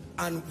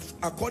 and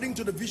according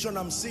to the vision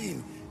I'm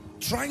seeing,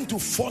 trying to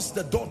force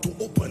the door to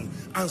open,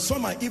 and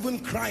some are even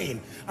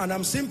crying, and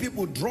I'm seeing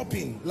people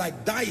dropping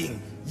like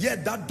dying,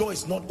 yet that door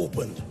is not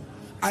opened.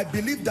 I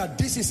believe that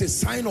this is a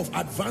sign of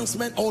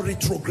advancement or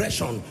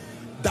retrogression.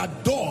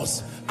 That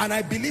doors, and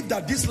I believe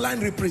that this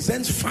line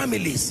represents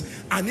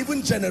families and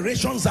even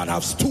generations that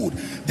have stood.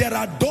 There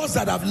are doors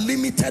that have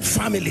limited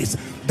families,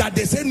 that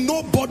they say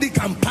nobody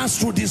can pass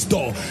through this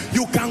door.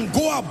 You can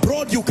go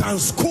abroad, you can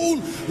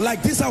school,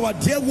 like this our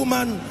dear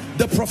woman,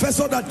 the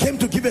professor that came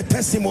to give a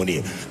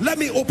testimony. Let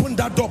me open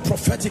that door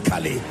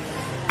prophetically.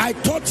 I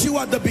taught you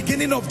at the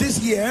beginning of this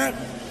year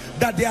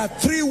that there are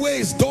 3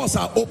 ways doors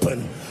are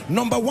open.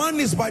 Number 1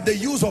 is by the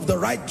use of the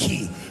right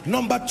key.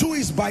 Number 2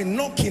 is by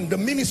knocking, the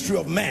ministry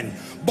of men.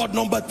 But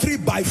number 3,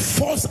 by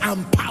force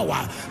and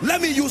power. Let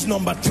me use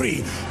number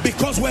 3,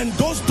 because when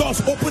those doors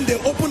open, they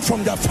open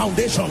from their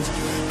foundations.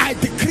 I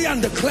decree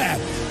and declare,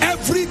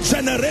 every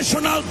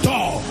generational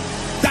door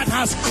that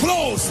has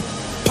closed,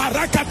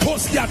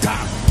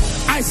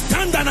 I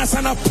stand as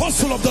an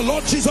apostle of the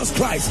Lord Jesus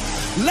Christ.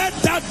 Let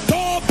that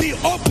door be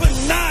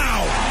open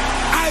now.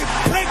 I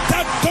break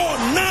that door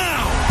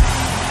now.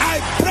 I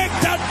break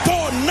that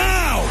door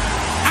now.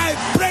 I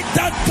break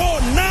that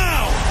door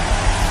now.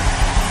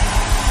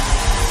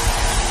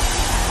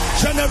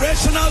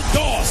 Generational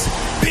doors,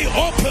 be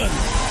open,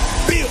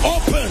 be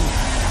open,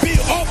 be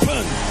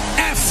open.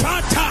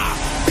 Ephata,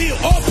 be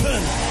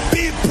open,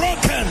 be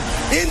broken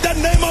in the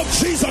name of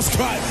Jesus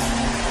Christ.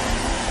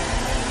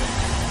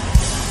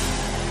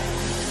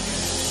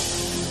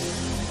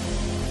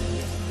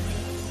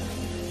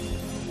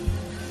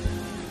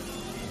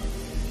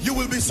 You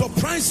will be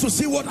surprised to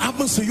see what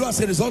happens to you as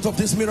a result of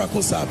this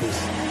miracle service.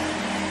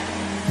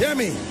 Hear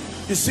me.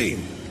 You see,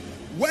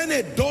 when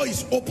a door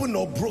is open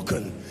or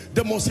broken,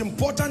 the most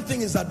important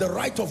thing is that the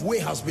right of way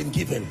has been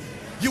given.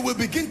 You will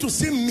begin to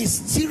see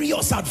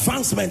mysterious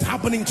advancement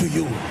happening to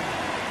you.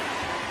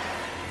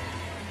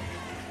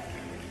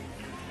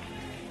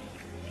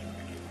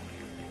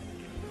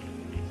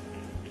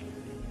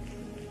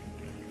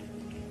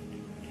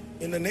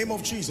 In the name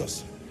of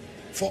Jesus.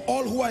 For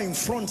all who are in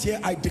front here,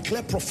 I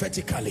declare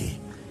prophetically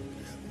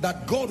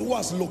that God who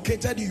has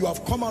located you, you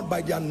have come out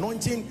by the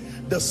anointing.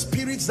 The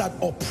spirits that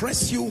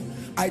oppress you,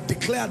 I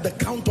declare at the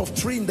count of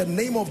 3 in the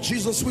name of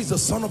Jesus, who is the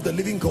Son of the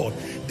living God,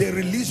 they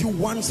release you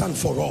once and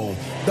for all.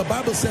 The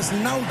Bible says,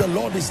 now the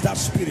Lord is that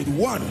spirit.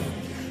 1,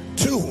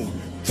 2,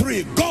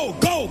 3, go,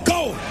 go,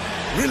 go.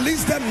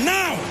 Release them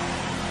now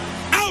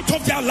out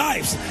of their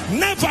lives,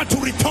 never to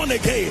return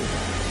again.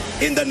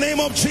 In the name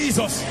of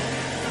Jesus.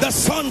 The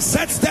Son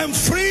sets them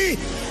free,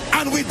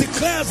 and we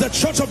declare as the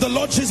church of the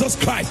Lord Jesus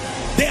Christ,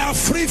 they are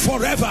free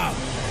forever.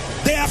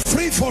 They are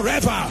free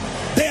forever.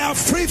 They are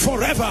free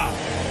forever.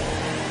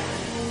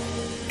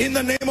 In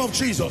the name of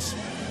Jesus.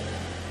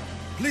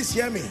 Please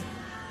hear me.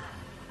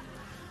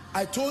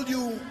 I told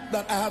you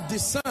that I have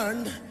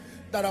discerned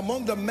that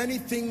among the many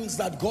things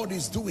that God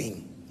is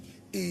doing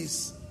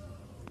is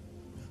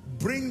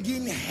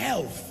bringing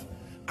health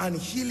and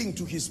healing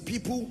to his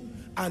people,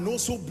 and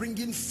also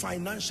bringing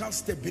financial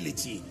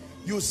stability.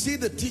 You see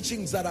the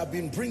teachings that I've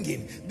been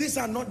bringing. These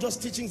are not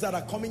just teachings that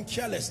are coming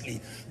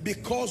carelessly,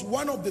 because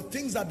one of the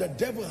things that the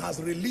devil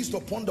has released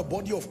upon the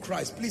body of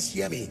Christ, please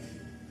hear me,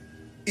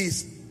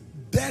 is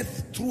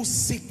death through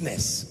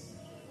sickness.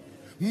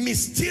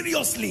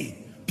 Mysteriously,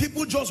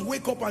 people just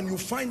wake up and you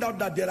find out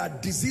that there are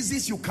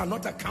diseases you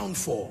cannot account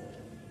for.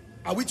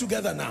 Are we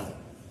together now?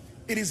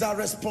 It is our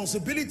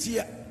responsibility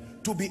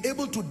to be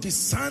able to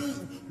discern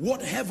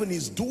what heaven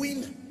is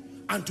doing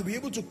and to be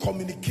able to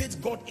communicate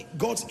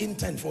God's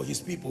intent for his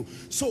people.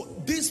 So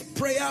this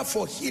prayer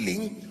for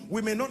healing,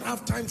 we may not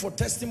have time for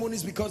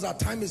testimonies because our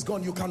time is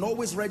gone. You can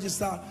always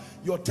register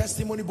your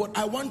testimony, but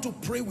I want to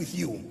pray with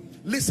you.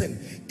 Listen,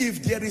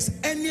 if there is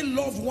any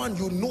loved one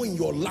you know in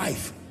your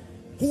life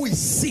who is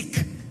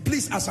sick,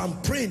 please, as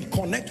I'm praying,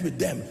 connect with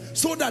them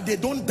so that they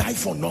don't die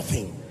for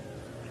nothing.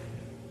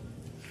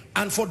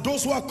 And for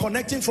those who are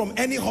connecting from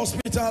any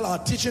hospital, our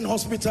teaching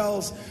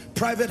hospitals,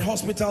 private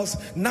hospitals,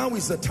 now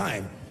is the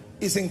time.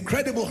 It's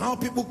incredible how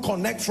people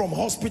connect from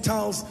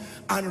hospitals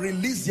and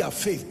release their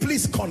faith.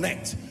 Please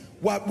connect.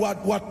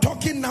 We're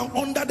talking now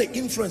under the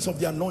influence of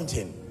the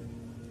anointing.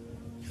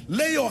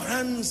 Lay your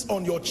hands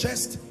on your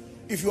chest.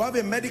 If you have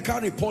a medical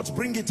report,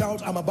 bring it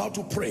out. I'm about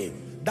to pray.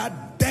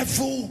 That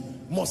devil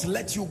must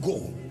let you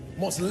go.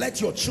 Must let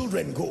your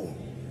children go.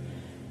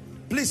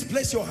 Please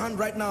place your hand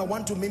right now. I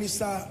want to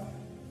minister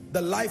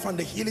the life and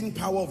the healing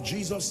power of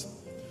Jesus.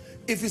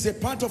 If it's a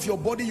part of your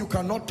body you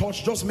cannot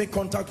touch, just make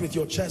contact with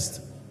your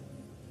chest.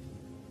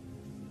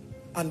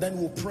 And then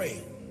we'll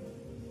pray.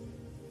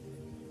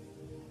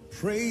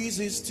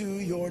 Praises to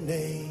your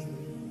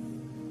name,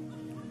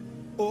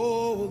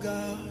 oh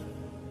God,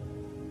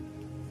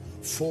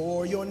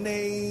 for your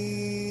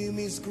name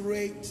is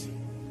great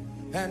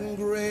and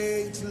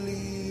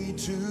greatly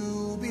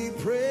to be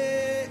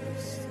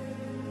praised.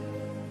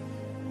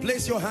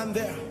 Place your hand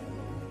there.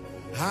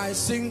 I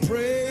sing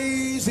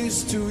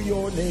praises to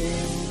your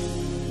name,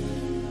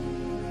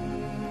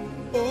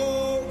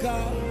 oh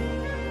God.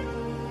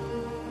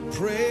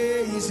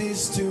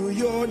 Praises to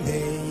your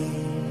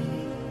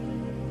name,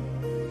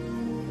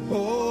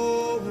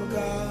 oh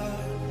God,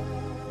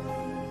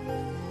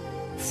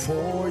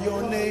 for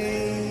your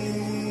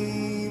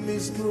name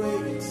is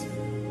great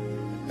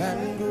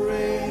and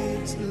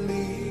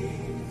greatly.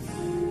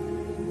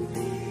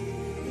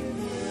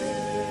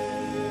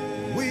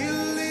 We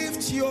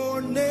lift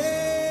your name.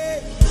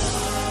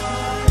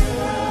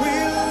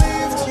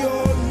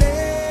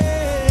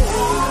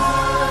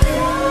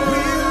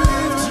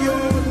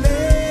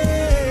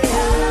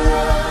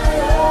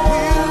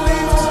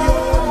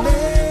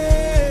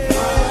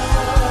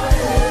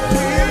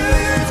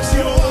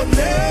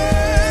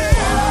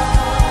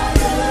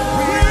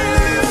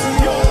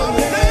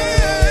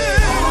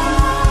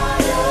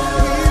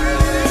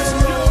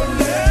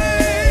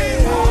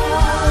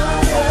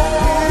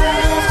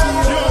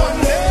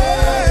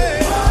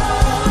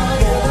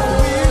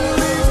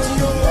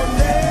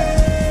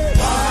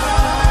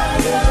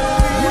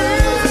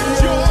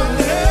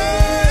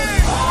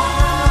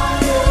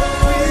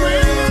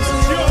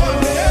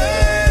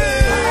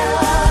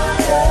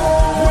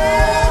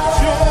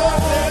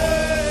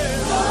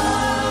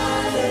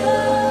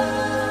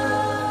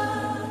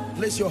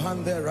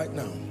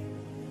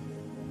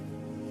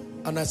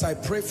 And as I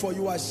pray for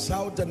you, I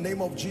shout the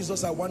name of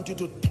Jesus. I want you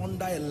to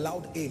thunder a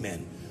loud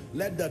amen.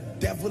 Let the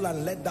devil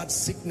and let that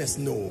sickness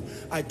know.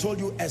 I told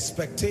you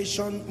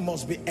expectation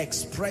must be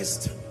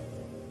expressed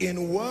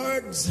in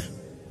words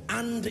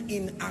and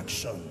in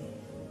action.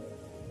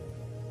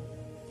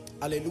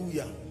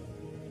 Hallelujah.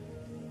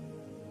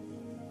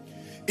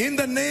 In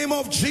the name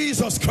of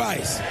Jesus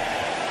Christ.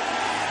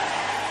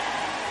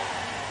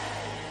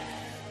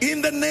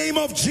 In the name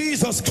of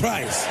Jesus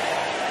Christ.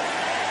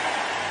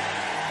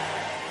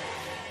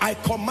 I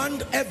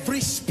command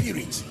every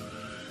spirit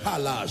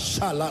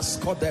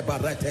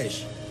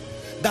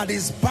that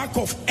is back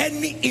of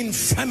any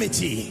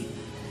infirmity,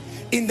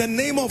 in the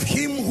name of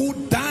him who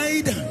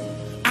died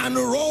and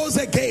rose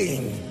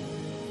again.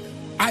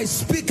 I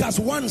speak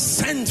as one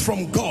sent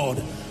from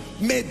God.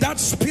 May that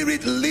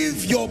spirit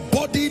leave your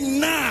body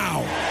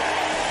now.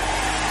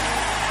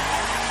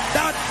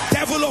 That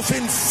devil of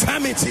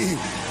infirmity,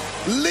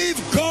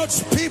 leave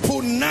God's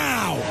people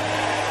now.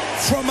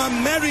 From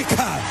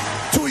America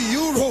to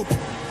Europe,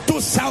 to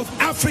South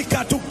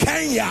Africa, to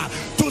Kenya,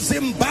 to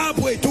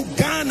Zimbabwe, to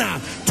Ghana,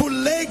 to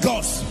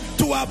Lagos,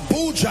 to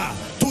Abuja,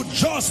 to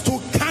Jos, to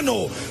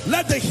Kano.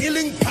 Let the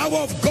healing power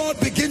of God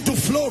begin to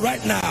flow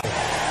right now.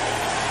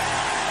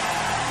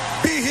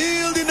 Be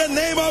healed in the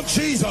name of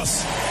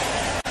Jesus.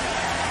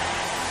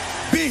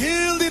 Be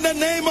healed in the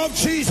name of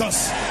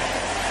Jesus.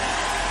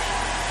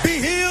 Be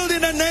healed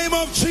in the name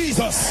of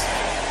Jesus.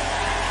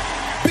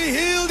 Be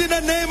healed in the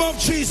name of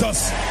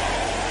Jesus.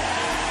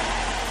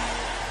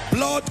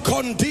 Blood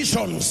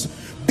conditions,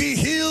 be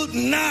healed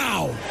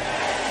now.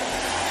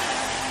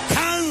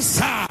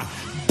 Cancer,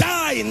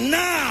 die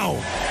now.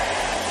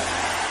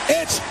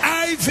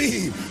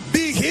 HIV,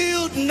 be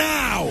healed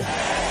now.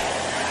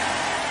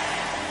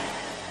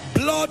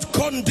 blood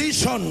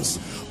conditions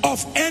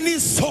of any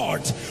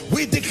sort,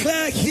 we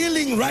declare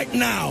healing right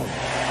now.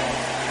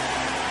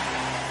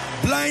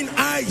 Blind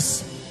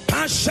eyes,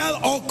 partial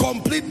or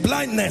complete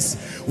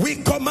blindness, we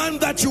command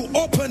that you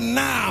open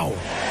now.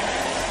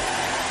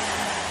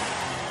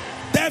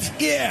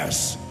 Deaf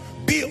ears,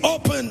 be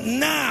open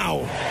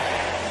now.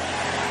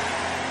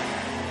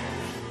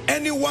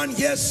 Anyone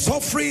here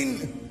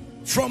suffering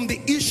from the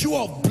issue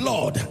of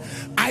blood,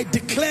 I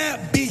declare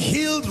be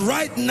healed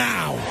right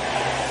now.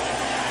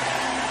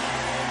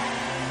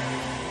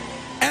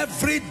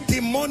 Every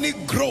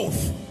demonic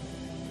growth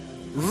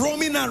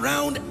roaming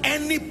around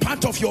any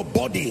part of your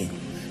body,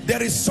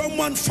 there is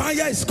someone,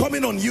 fire is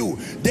coming on you,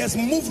 there's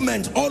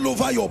movement all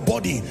over your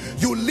body,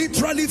 you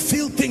literally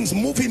feel things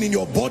moving in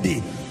your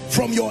body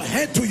from your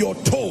head to your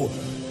toe,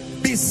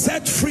 be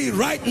set free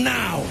right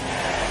now.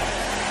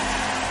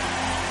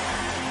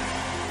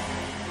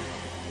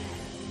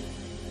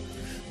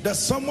 There's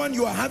someone,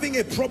 you are having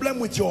a problem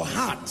with your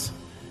heart,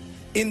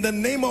 in the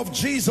name of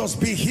Jesus,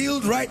 be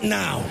healed right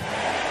now.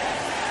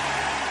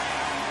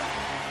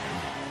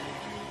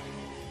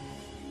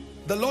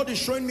 The Lord is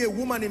showing me a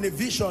woman in a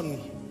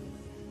vision.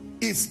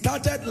 It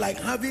started like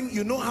having,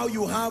 you know how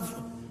you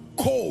have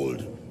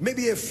cold,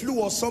 maybe a flu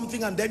or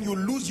something, and then you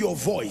lose your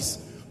voice,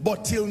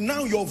 but till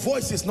now your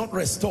voice is not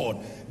restored.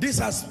 This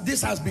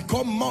has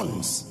become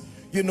months.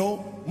 You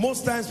know,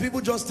 most times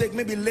people just take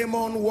maybe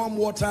lemon, warm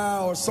water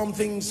or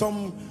something,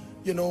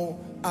 you know,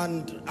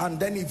 and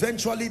then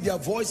eventually their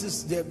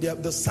voices,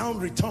 the sound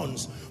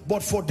returns.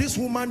 But for this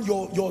woman,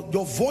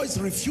 your voice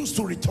refused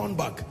to return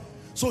back.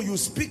 So you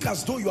speak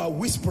as though you are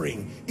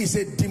whispering. It's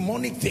a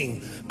demonic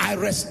thing. I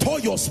restore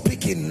your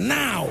speaking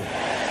now.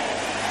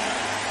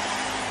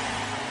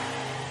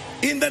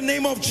 In the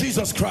name of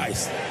Jesus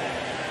Christ.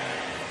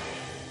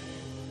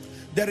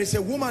 There is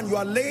a woman, you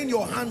are laying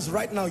your hands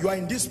right now, you are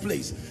in this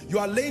place, you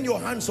are laying your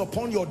hands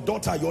upon your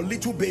daughter, your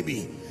little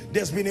baby.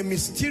 There's been a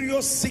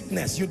mysterious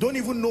sickness, you don't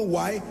even know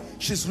why.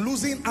 She's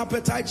losing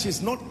appetite,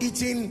 she's not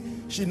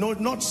eating, she's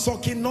not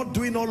sucking, not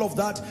doing all of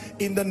that.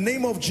 In the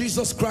name of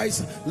Jesus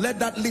Christ, let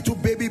that little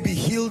baby be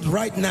healed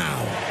right now.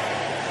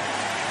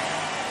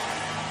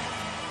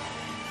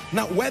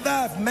 Now, whether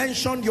I've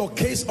mentioned your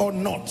case or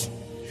not,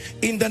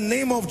 in the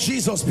name of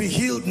Jesus, be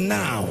healed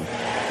now.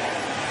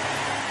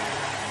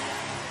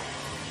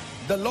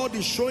 The Lord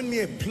is showing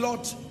me a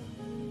plot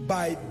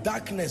by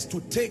darkness to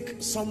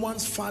take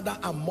someone's father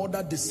and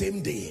mother the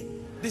same day.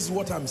 This is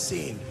what I'm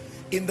saying.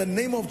 In the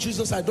name of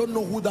Jesus, I don't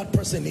know who that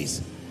person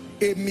is.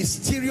 A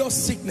mysterious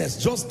sickness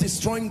just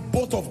destroying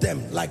both of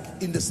them, like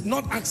in this,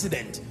 not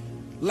accident,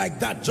 like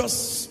that,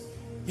 just,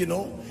 you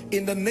know.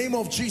 In the name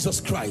of Jesus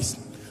Christ,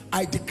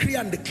 I decree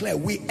and declare,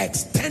 we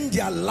extend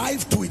their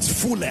life to its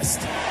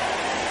fullest.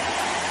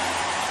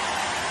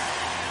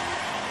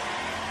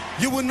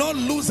 You will not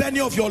lose any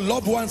of your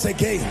loved ones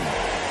again.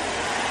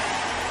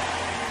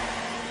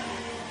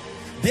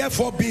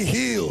 Therefore, be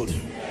healed,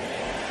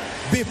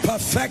 be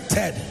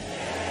perfected.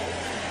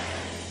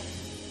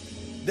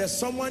 There's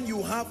someone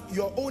you have,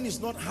 your own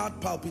is not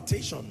heart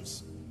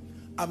palpitations.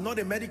 I'm not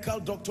a medical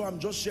doctor, I'm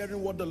just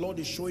sharing what the Lord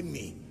is showing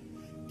me.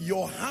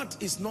 Your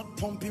heart is not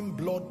pumping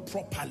blood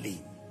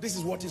properly. This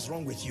is what is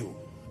wrong with you.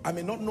 I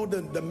may not know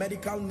the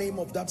medical name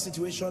of that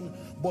situation,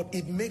 but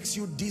it makes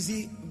you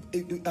dizzy.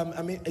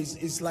 I mean,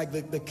 it's like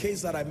the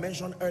case that I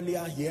mentioned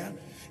earlier here.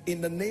 In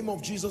the name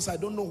of Jesus, I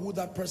don't know who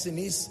that person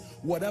is.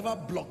 Whatever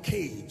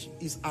blockage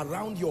is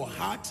around your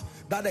heart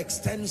that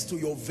extends to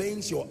your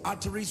veins, your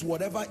arteries,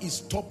 whatever is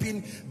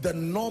stopping the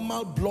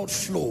normal blood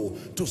flow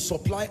to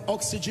supply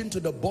oxygen to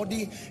the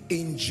body,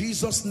 in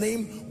Jesus'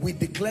 name, we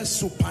declare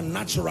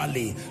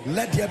supernaturally,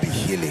 let there be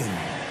healing.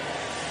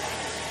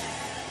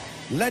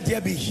 Let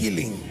there be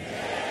healing.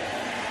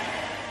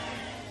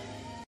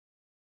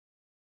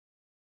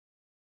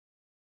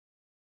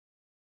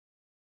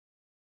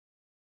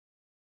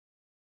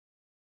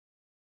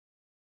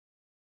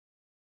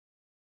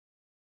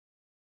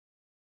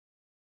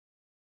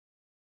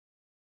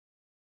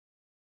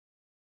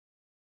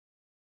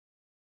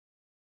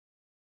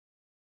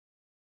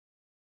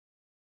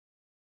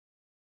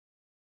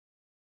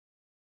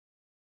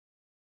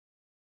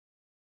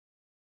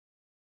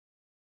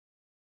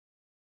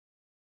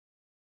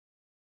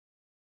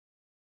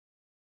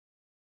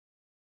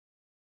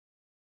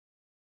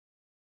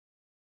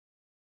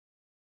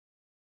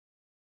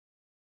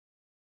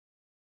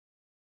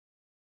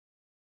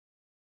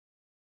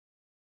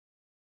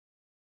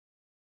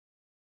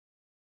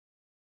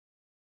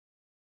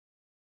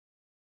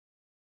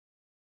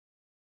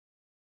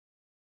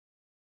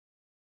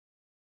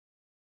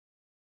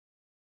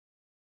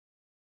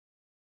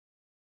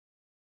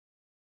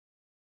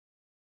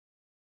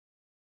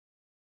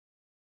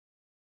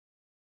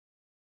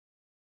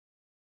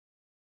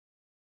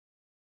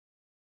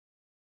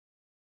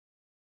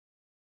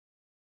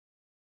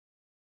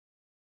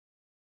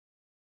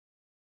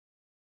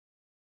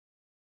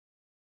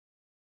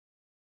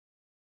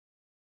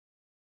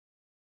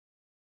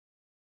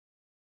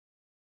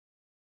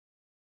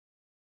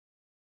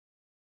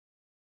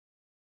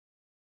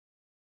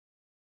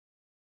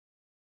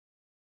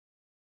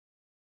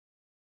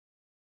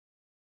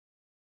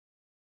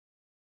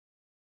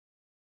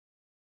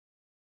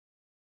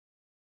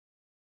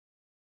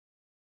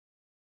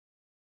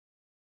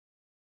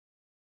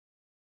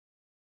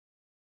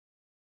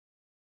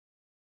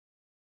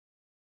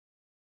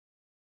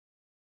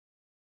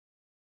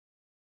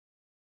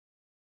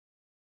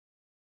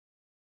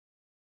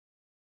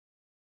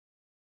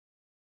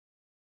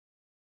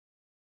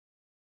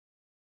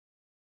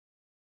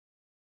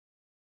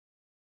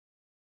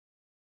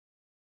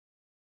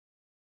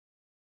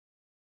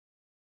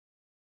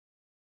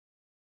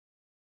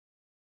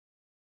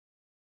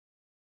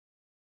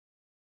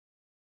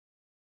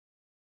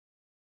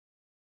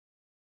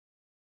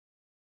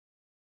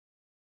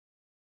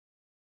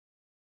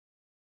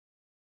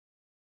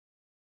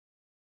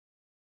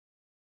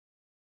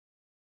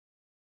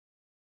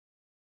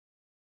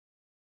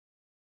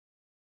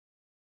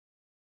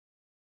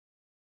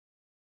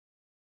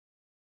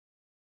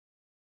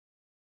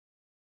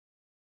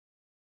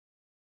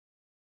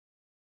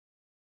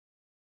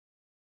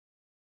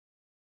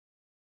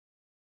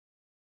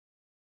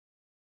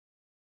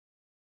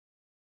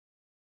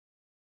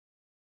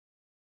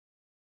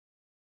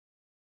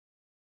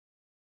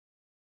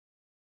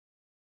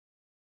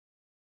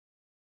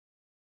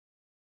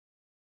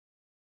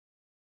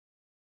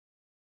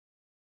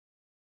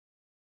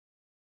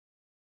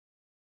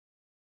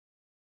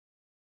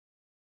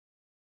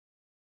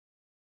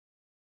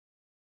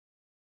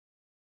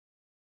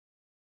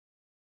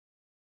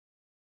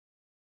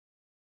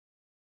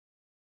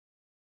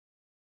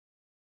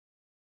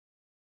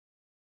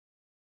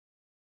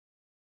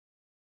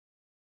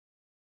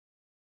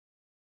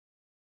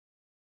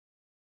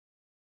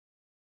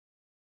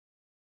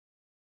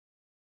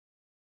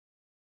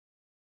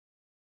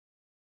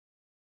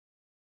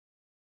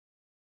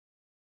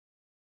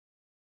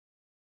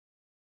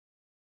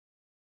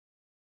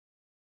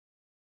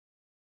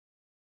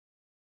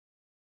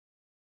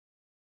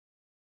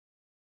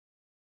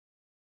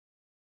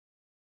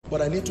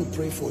 but I need to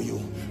pray for you.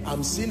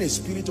 I'm seeing a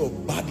spirit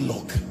of bad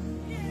luck.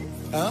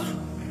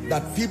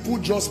 That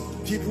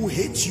people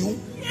hate you,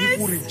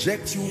 people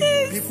reject you,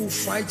 people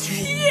fight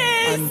you,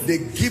 and they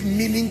give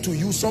meaning to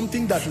you,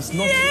 something that is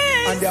not.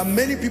 And there are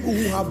many people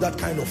who have that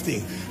kind of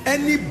thing.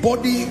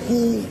 Anybody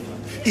who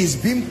is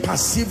being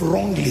perceived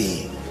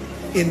wrongly,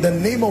 in the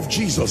name of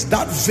Jesus,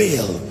 that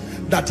veil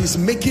that is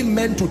making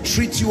men to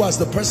treat you as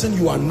the person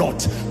you are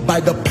not, by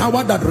the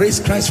power that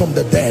raised Christ from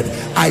the dead,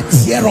 I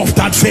tear off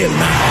that veil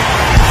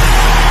now.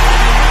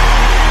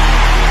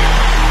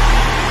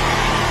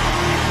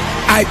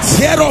 I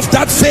tear off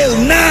that veil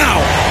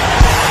now.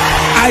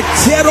 I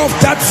tear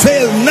off that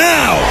veil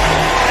now.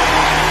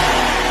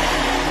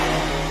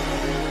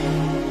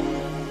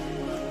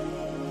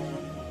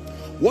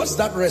 What's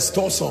that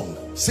restore song?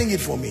 Sing it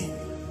for me.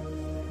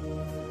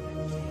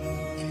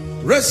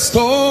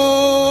 Restore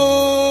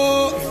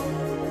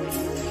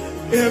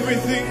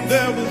everything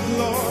that was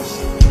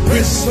lost.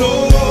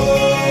 Restore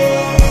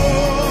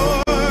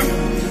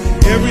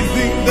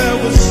everything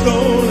that was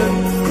stolen.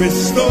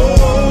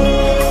 Restore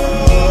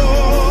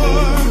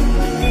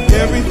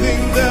everything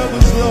that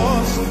was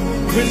lost.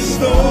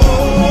 Restore.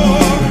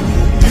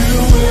 You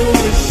will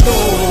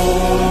restore.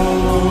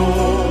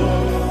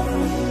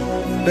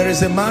 There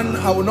is a man,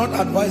 I will not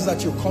advise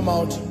that you come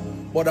out,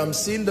 but I'm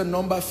seeing the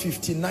number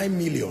 59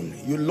 million.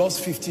 You lost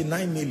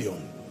 59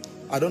 million.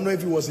 I don't know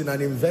if it was in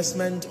an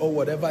investment or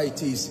whatever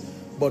it is,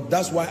 but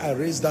that's why I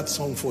raised that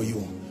song for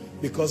you,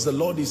 because the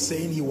Lord is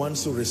saying he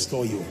wants to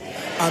restore you.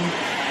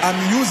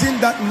 I'm using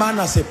that man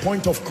as a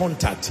point of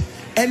contact.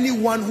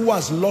 Anyone who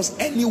has lost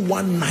any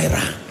 1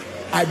 naira,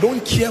 I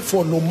don't care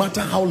for no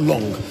matter how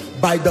long,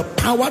 by the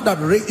power that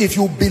if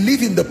you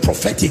believe in the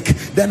prophetic,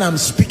 then I'm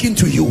speaking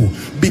to you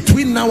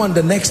between now and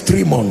the next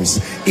 3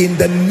 months, in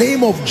the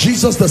name of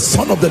Jesus, the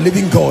Son of the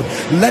living God,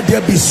 let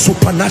there be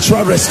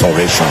supernatural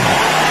restoration.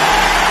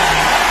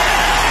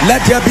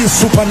 Let there be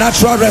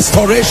supernatural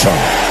restoration.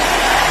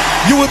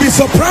 You will be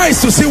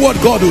surprised to see what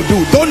God will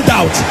do. Don't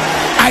doubt.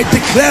 I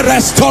declare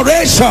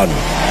restoration.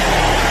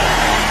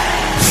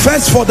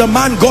 First for the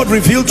man God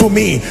revealed to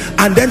me,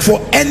 and then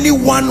for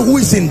anyone who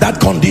is in that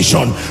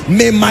condition,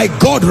 may my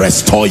God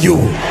restore you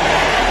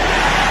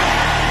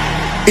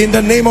in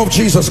the name of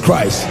Jesus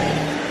Christ.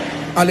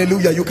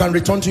 Hallelujah. You can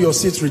return to your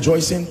seats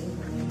rejoicing.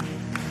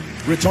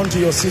 Return to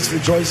your seats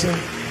rejoicing.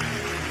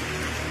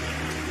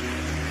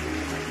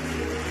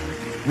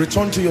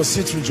 Return to your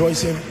seats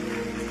rejoicing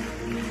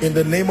in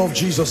the name of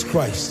Jesus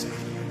Christ.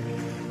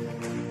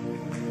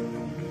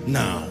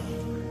 Now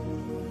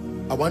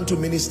I want to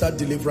minister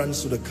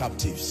deliverance to the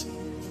captives.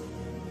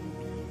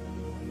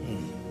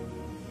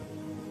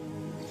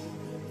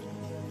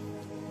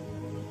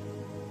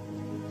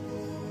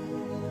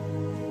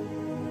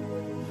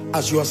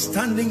 As you are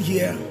standing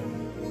here,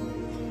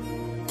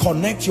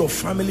 connect your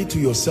family to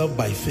yourself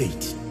by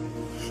faith,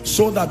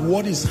 so that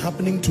what is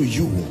happening to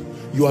you,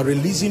 you are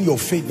releasing your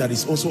faith that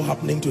is also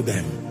happening to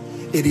them.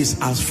 It is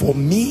as for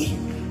me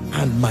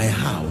and my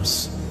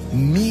house,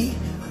 me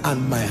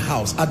and my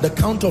house. At the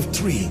count of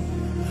 3,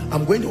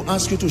 I'm going to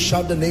ask you to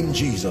shout the name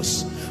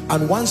Jesus.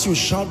 And once you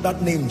shout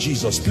that name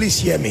Jesus, please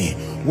hear me.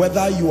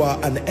 Whether you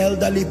are an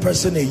elderly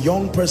person, a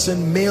young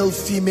person, male,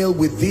 female,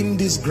 within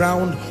this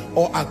ground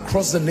or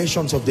across the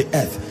nations of the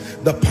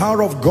earth, the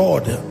power of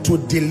God to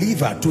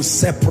deliver, to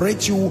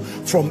separate you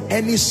from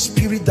any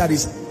spirit that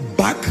is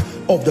back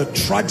of the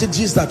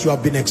tragedies that you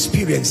have been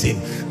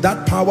experiencing,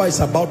 that power is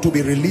about to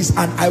be released,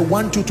 and I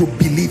want you to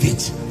believe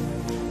it.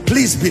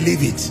 Please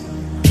believe it.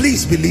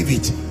 Please believe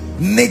it.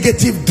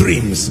 Negative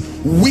dreams,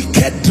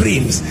 wicked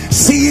dreams,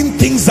 seeing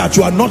things that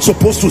you are not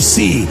supposed to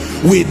see,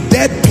 with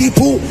dead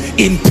people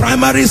in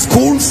primary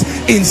schools,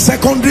 in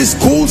secondary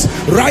schools,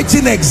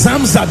 writing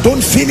exams that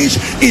don't finish.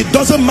 It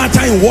doesn't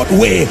matter in what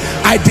way.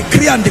 I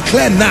decree and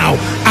declare now,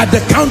 at the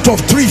count of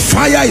 3,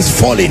 fire is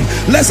falling.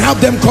 Let's have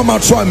them come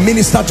out so I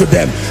minister to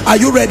them. Are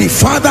you ready?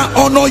 Father,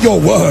 honor your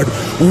word.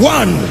 1,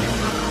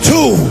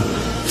 2,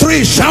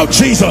 3. Shout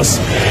Jesus.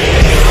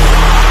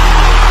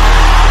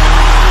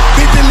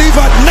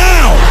 Delivered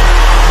now.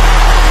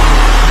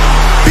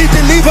 Be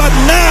delivered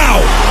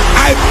now.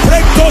 I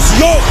break those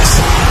yokes.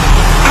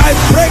 I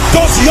break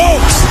those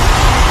yokes.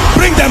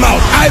 Bring them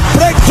out. I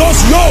break those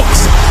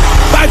yokes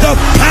by the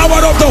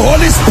power of the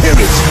Holy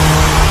Spirit.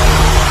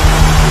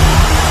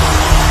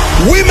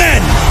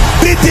 Women,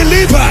 be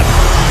delivered.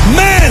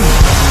 Men,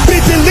 be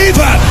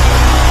delivered.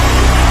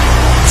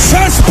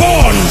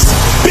 Firstborns,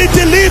 be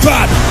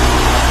delivered.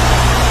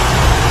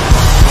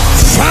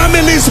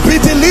 Families, be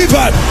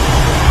delivered.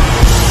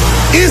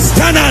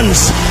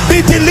 Easterners,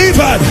 be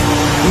delivered.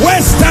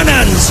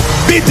 Westerners,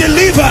 be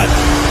delivered.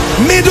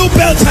 Middle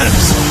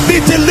Belters, be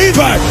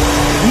delivered.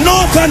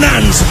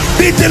 Northerners,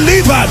 be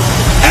delivered.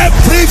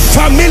 Every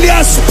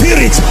familiar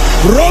spirit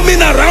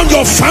roaming around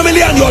your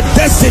family and your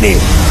destiny,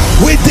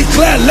 we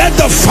declare, let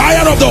the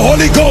fire of the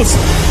Holy Ghost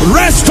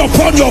rest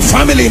upon your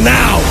family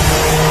now.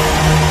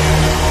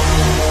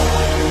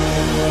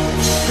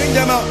 Bring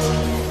them out.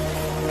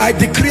 I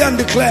decree and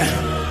declare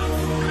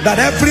that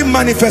every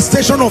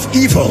manifestation of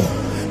evil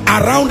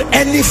around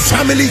any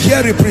family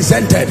here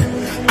represented,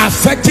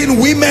 affecting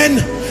women,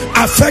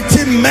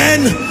 affecting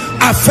men,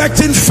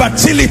 affecting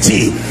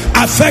fertility,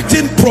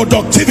 affecting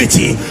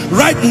productivity.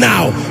 Right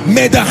now,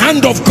 may the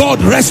hand of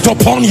God rest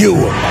upon you.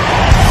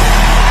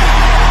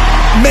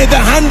 May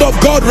the hand of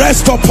God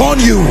rest upon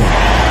you.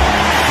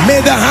 May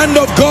the hand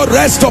of God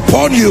rest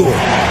upon you.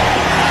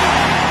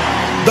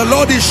 The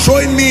Lord is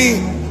showing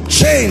me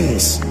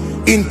chains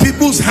in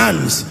people's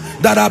hands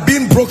that are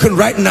being broken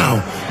right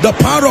now. The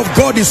power of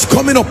God is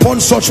coming upon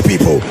such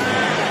people.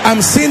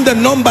 I'm seeing the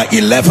number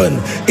 11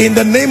 in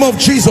the name of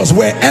Jesus.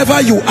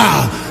 Wherever you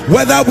are,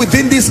 whether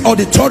within this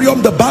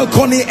auditorium, the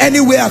balcony,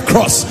 anywhere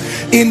across,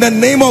 in the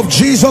name of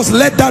Jesus,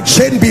 let that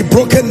chain be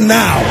broken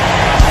now.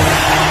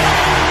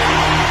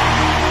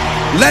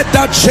 Let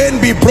that chain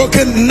be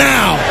broken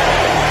now.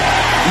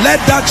 Let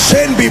that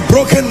chain be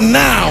broken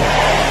now.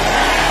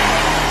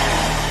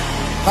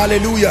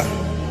 Hallelujah.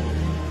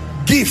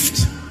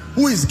 Gift.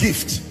 Who is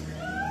Gift?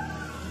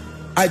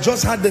 I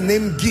just had the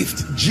name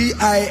Gift.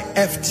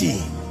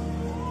 G-I-F-T.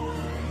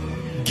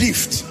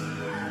 Gift.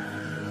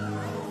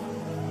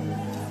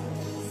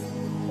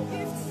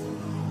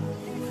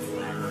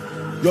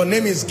 Your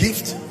name is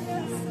Gift.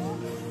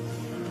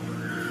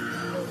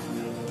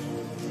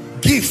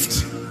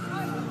 Gift.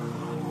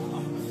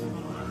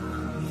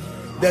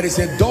 There is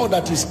a door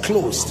that is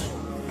closed,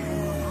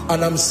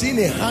 and I'm seeing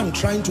a hand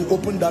trying to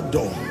open that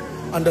door,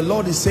 and the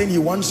Lord is saying he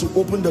wants to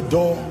open the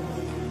door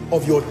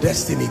of your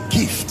destiny.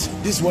 Gift.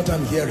 This is what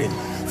I'm hearing.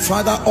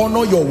 Father,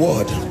 honor your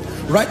word.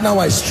 Right now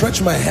I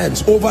stretch my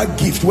hands over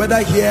Gift,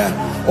 whether here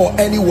or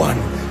anyone,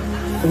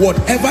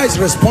 whatever is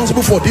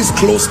responsible for this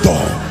closed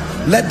door,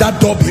 let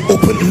that door be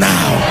opened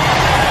now.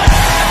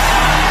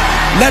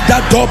 Let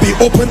that door be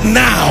opened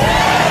now.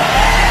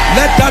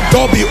 Let that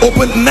door be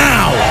opened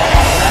now.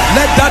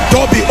 Let that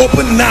door be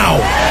opened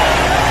now.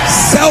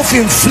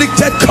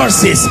 Self-inflicted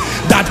curses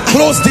that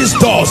close these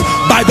doors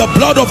by the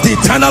blood of the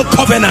eternal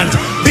covenant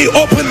be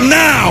opened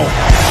now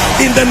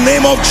in the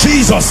name of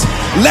Jesus.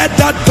 Let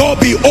that door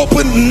be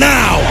opened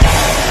now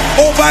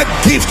over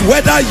Gift,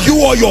 whether you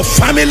or your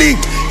family,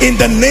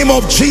 in the name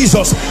of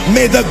Jesus.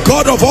 May the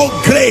God of all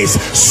grace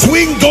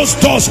swing those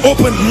doors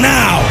open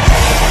now.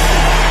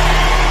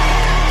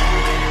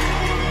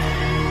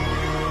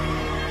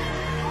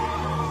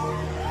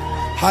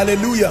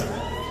 Hallelujah.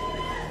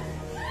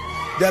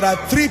 There are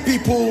 3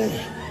 people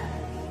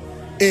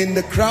in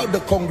the crowd, the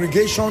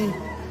congregation.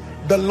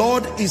 The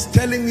Lord is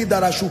telling me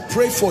that I should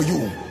pray for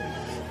you.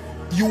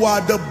 You are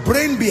the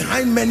brain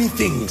behind many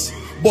things,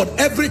 but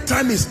every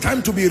time it's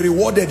time to be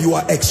rewarded, you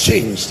are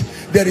exchanged.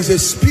 There is a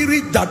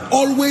spirit that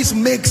always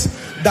makes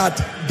that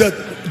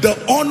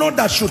the honor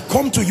that should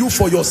come to you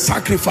for your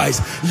sacrifice,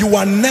 you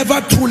are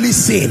never truly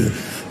seen.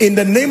 In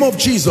the name of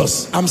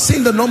Jesus, I'm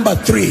seeing the number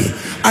 3.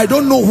 I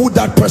don't know who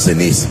that person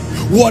is.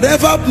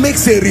 Whatever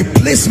makes a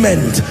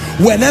replacement,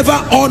 whenever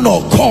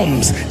honor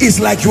comes, it's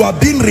like you are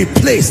being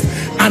replaced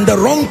and the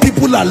wrong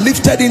people are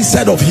lifted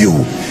instead of you.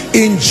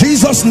 In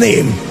Jesus'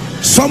 name,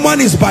 someone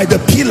is by the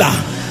pillar.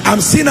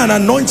 I'm seeing an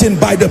anointing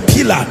by the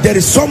pillar. There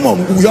is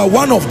someone, you are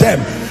one of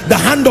them. The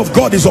hand of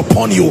God is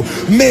upon you.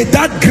 May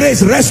that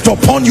grace rest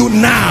upon you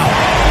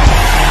now.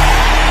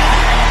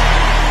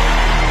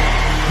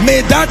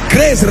 May that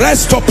grace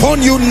rest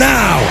upon you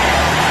now,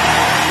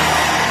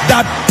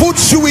 that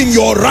puts you in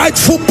your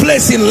rightful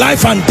place in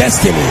life and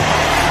destiny,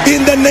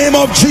 in the name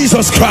of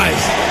Jesus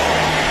Christ.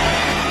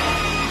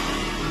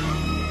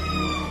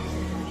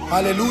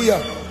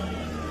 Hallelujah.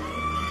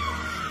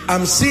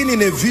 I'm seeing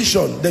in a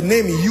vision the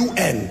name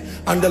UN,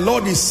 and the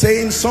Lord is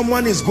saying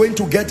someone is going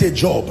to get a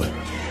job.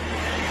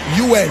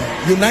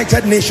 UN,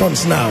 United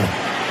Nations. Now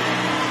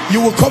you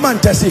will come and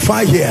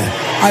testify here.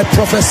 I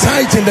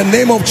prophesy it in the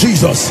name of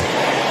Jesus.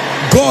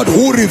 God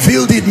who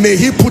revealed it, may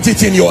he put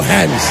it in your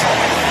hands.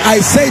 I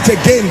say it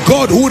again,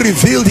 God who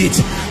revealed it.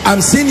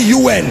 I'm seeing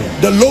UN,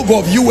 the logo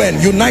of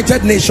UN,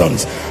 United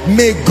Nations.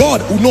 May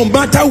God, no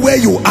matter where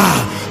you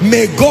are,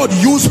 may God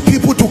use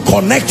people to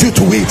connect you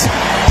to it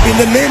in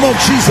the name of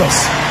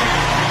Jesus.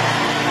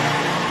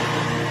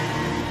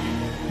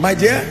 My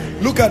dear,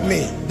 look at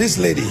me. This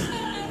lady,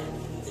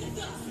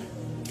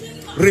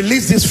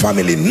 release this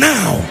family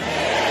now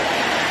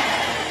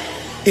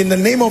in the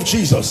name of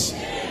Jesus.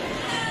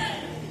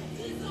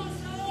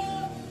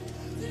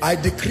 I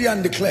decree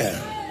and declare,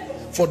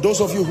 for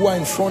those of you who are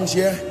in front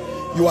here,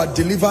 you are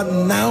delivered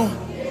now.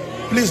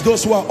 Please,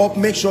 those who are up,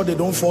 make sure they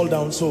don't fall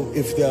down. So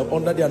if they are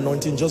under the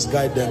anointing, just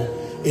guide them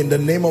in the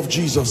name of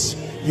Jesus.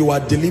 You are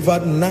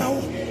delivered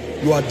now.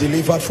 You are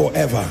delivered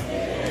forever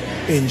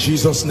in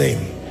Jesus' name.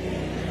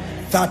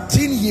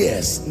 13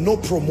 years, no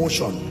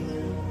promotion.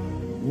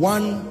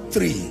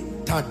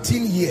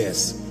 13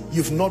 years,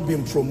 you've not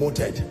been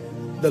promoted.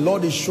 The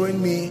Lord is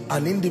showing me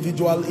an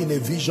individual in a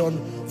vision.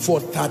 For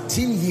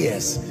 13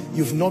 years,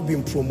 you've not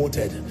been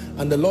promoted.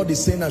 And the Lord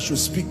is saying I should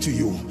speak to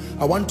you.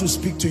 I want to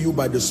speak to you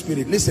by the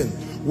Spirit. Listen,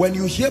 when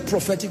you hear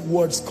prophetic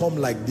words come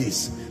like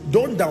this,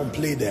 don't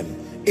downplay them.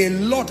 A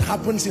lot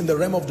happens in the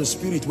realm of the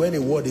Spirit when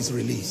a word is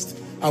released.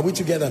 Are we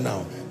together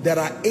now? There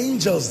are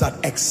angels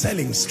that excel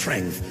in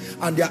strength,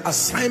 and their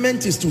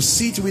assignment is to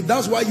sit with.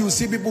 That's why you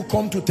see people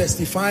come to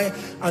testify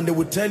and they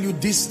will tell you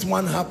this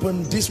one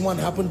happened, this one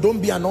happened.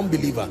 Don't be an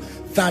unbeliever.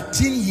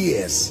 13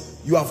 years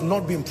you have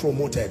not been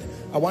promoted.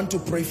 I want to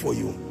pray for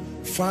you.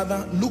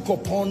 Father, look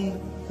upon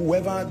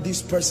whoever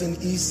this person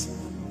is.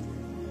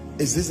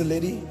 Is this a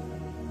lady?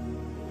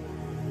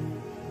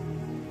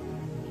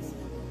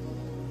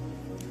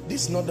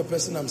 This is not the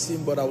person I'm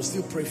seeing, but I will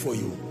still pray for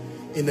you.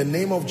 In the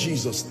name of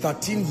Jesus,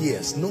 13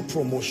 years, no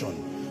promotion.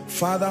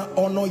 Father,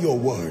 honor your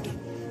word.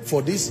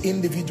 For this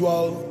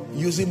individual,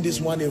 using this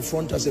one in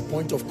front as a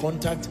point of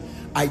contact,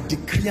 I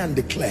decree and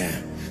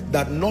declare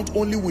that not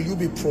only will you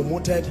be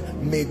promoted,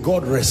 may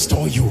God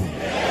restore you.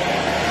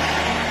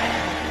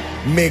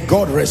 May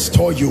God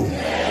restore you.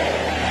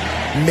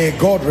 May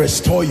God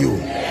restore you.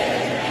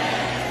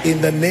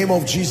 In the name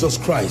of Jesus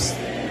Christ,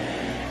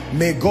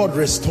 may God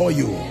restore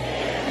you.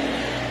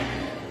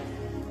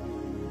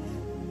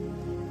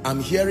 I'm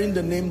hearing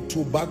the name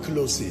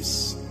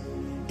tuberculosis.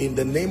 In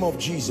the name of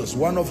Jesus,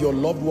 one of your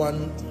loved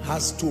ones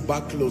has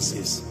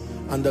tuberculosis,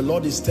 and the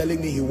Lord is telling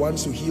me he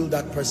wants to heal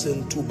that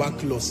person.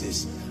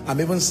 Tuberculosis.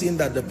 I'm even seeing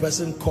that the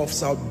person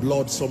coughs out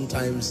blood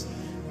sometimes,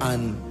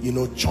 and you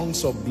know,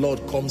 chunks of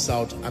blood comes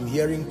out. I'm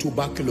hearing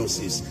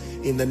tuberculosis.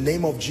 In the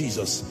name of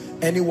Jesus,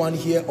 anyone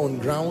here on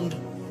ground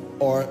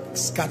or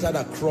scattered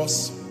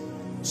across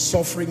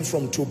suffering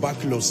from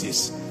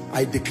tuberculosis,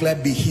 I declare,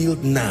 be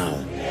healed now.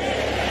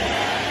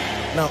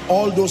 Now,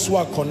 all those who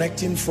are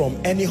connecting from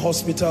any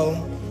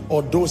hospital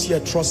or those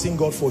here trusting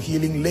God for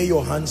healing, lay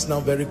your hands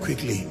now very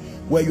quickly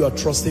where you are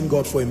trusting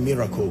God for a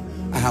miracle.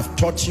 I have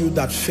taught you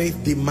that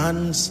faith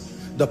demands,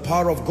 the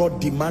power of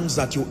God demands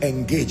that you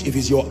engage. If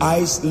it's your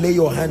eyes, lay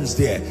your hands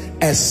there,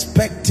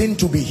 expecting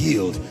to be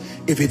healed.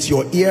 If it's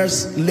your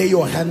ears, lay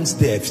your hands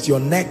there. If it's your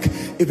neck,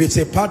 if it's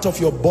a part of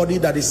your body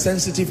that is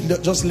sensitive,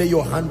 just lay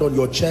your hand on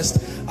your chest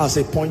as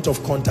a point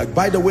of contact.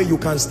 By the way, you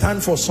can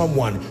stand for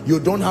someone. You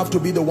don't have to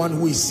be the one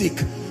who is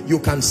sick. You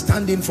can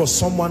stand in for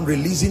someone,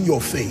 releasing your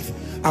faith.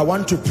 I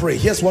want to pray.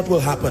 Here's what will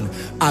happen.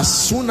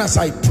 As soon as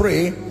I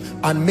pray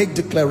and make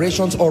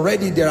declarations,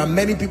 already there are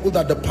many people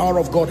that the power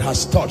of God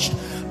has touched.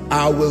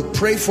 I will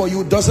pray for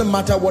you. Doesn't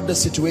matter what the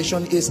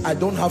situation is. I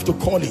don't have to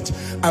call it.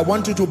 I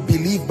want you to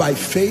believe by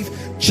faith.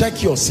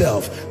 Check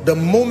yourself. The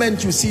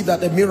moment you see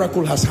that a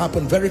miracle has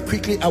happened, very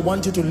quickly I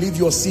want you to leave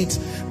your seat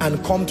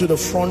and come to the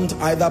front,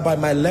 either by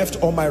my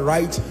left or my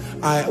right.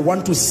 I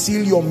want to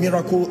seal your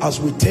miracle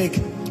as we take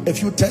a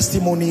few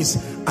testimonies,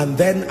 and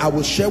then I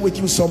will share with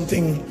you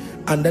something,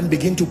 and then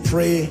begin to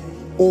pray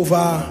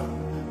over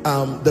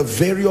the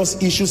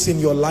various issues in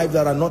your life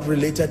that are not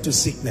related to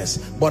sickness.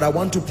 But I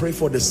want to pray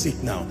for the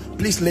sick now.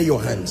 Please lay your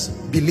hands.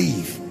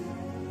 Believe.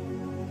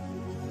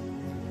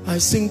 I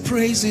sing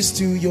praises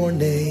to your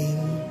name,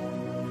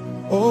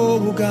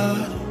 oh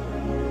God.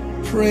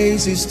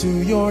 Praises to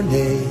your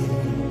name,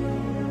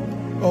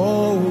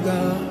 oh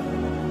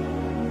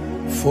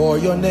God. For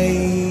your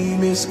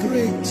name is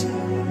great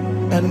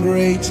and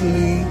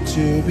greatly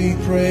to be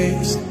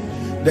praised.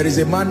 There is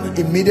a man,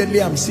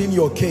 immediately I'm seeing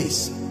your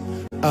case.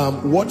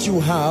 What you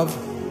have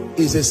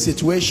is a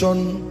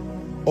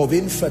situation of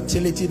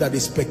infertility that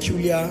is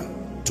peculiar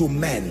to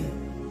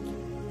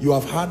men. You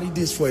have had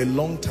this for a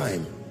long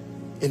time.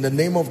 In the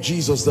name of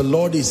Jesus, the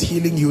Lord is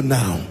healing you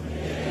now.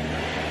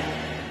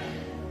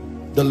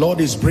 The Lord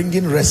is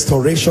bringing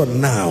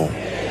restoration now.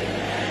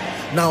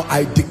 Now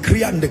I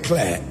decree and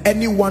declare,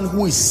 anyone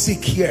who is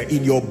sick here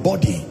in your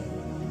body,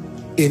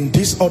 in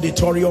this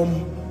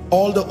auditorium,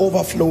 all the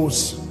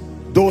overflows,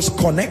 those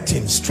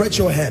connecting, stretch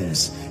your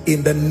hands.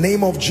 In the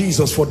name of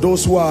Jesus, for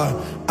those who are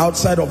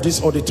outside of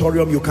this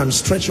auditorium, you can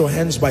stretch your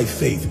hands by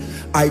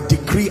faith. I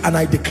decree and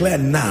I declare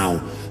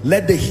now,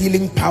 let the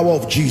healing power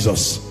of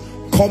Jesus,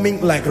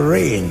 coming like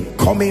rain,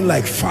 coming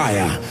like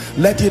fire,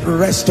 let it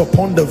rest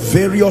upon the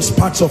various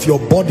parts of your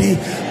body,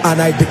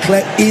 and I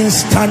declare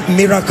instant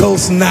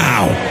miracles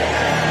now.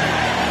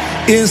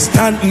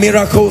 Instant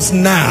miracles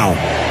now.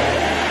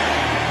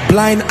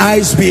 Blind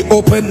eyes be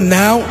opened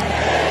now.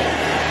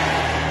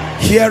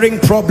 Hearing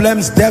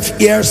problems,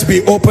 deaf ears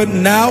be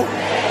opened now.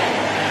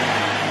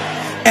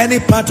 Any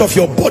part of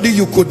your body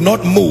you could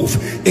not move,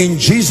 in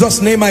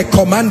Jesus' name I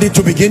command it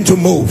to begin to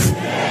move.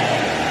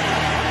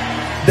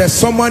 There's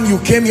someone, you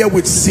came here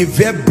with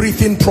severe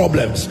breathing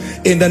problems.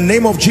 In the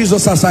name of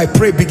Jesus, as I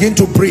pray, begin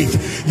to breathe.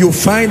 You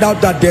find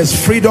out that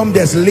there's freedom,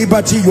 there's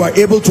liberty, you are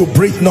able to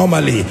breathe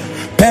normally.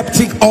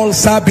 Peptic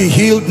ulcer be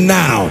healed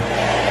now.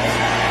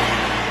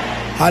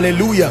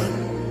 Hallelujah.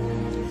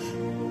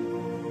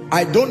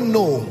 I don't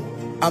know,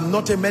 I'm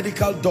not a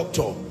medical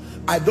doctor.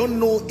 I don't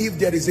know if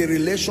there is a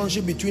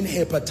relationship between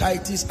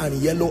hepatitis and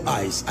yellow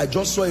eyes. I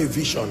just saw a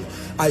vision.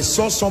 I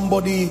saw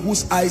somebody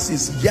whose eyes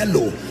is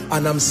yellow,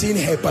 and I'm seeing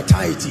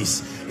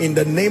hepatitis. In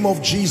the name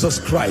of Jesus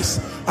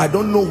Christ, I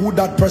don't know who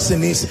that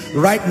person is.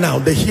 Right now,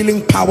 the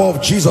healing power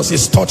of Jesus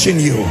is touching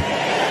you.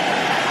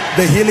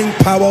 The healing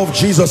power of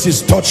Jesus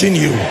is touching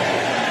you.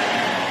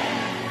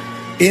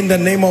 In the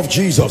name of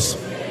Jesus.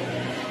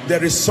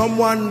 There is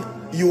someone,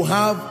 you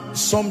have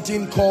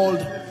something called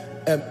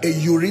a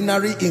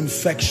urinary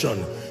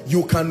infection.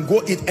 You can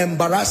go, it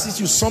embarrasses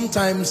you.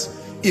 Sometimes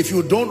if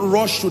you don't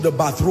rush to the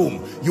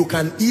bathroom, you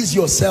can ease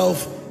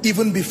yourself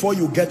even before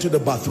you get to the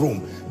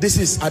bathroom. This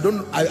is, I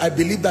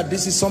believe that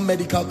this is some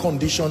medical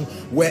condition.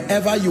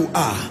 Wherever you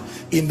are,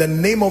 in the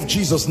name of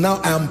Jesus, now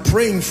I am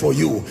praying for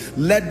you.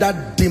 Let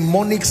that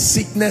demonic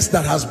sickness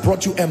that has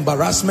brought you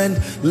embarrassment,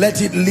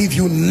 let it leave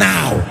you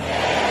now.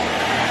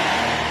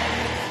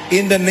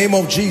 In the name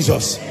of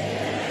Jesus.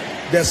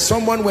 There's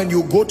someone, when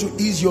you go to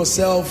ease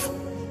yourself,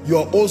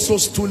 you're also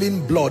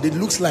stooling blood. It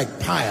looks like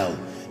pile.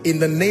 In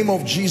the name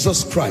of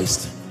Jesus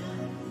Christ,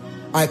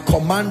 I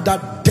command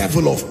that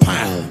devil of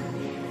pile,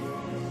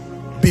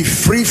 be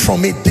free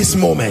from it this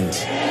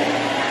moment.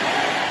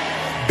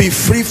 Be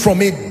free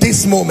from it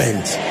this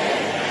moment.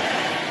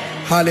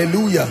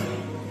 Hallelujah.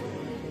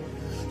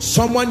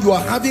 Someone, you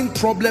are having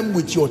problem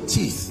with your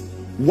teeth.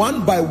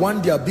 One by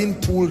one they are being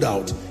pulled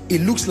out.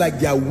 It looks like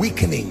they are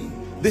weakening.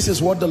 This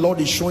is what the Lord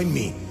is showing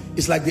me.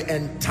 It's like your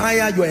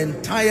entire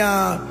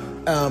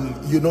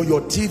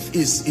your teeth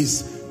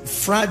is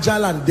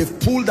fragile, and they've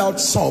pulled out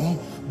some,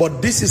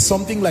 but this is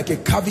something like a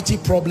cavity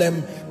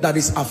problem that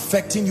is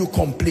affecting you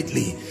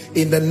completely.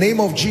 In the name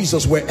of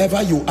Jesus,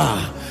 wherever you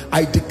are,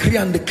 I decree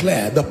and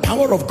declare the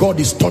power of God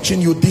is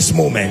touching you this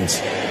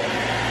moment.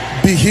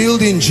 Be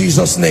healed in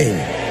Jesus' name.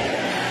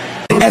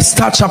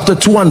 Esther chapter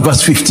 2 and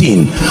verse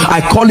 15.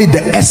 I call it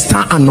the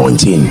Esther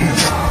anointing.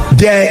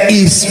 There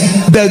is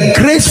the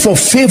grace for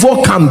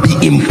favor can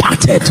be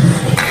imparted.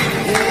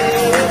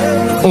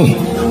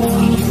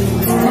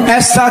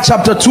 Esther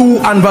chapter 2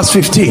 and verse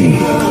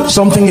 15.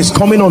 Something is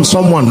coming on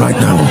someone right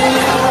now.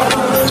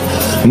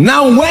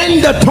 Now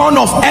when the turn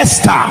of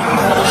Esther,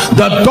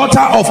 the daughter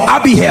of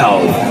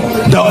Abihail,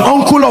 the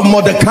uncle of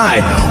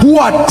Mordecai, who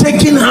had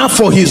taken her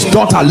for his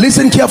daughter,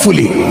 listen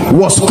carefully,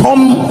 was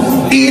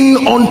come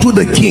in unto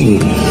the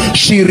king,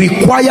 she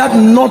required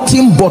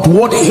nothing but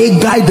what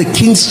Haggai the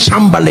king's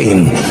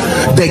chamberlain,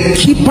 the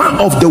keeper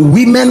of the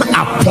women,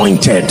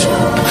 appointed.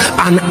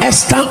 And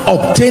Esther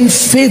obtained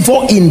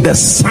favor in the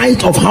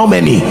sight of how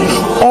many?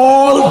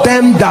 All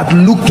them that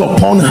looked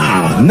upon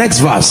her.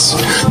 Next verse.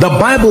 The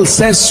Bible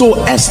says,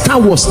 so Esther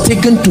was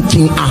taken to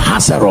King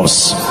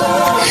Ahasuerus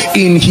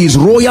in his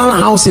royal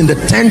house in the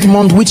 10th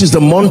month, which is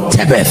the month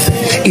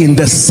Tebeth, in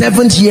the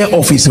 7th year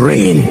of his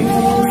reign.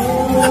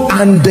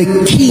 And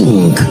the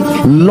king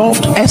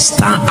loved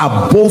Esther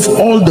above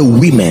all the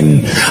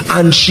women,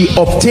 and she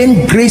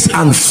obtained grace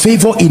and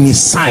favor in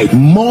his sight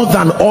more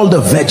than all the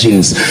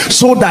virgins,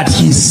 so that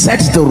he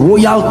set the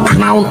royal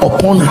crown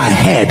upon her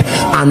head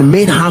and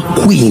made her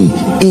queen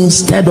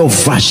instead of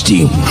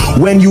Vashti.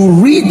 When you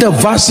read the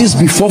verses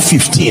before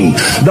 15,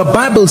 the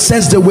Bible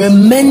says there were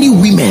many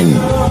women,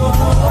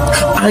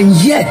 and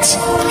yet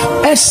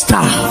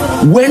Esther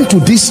went to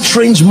this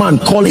strange man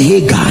called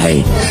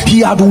Haggai. He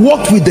had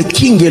worked with the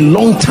king a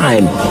long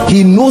time.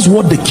 He knows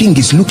what the king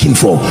is looking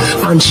for.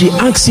 And she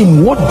asked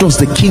him, what does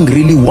the king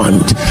really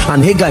want?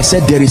 And Haggai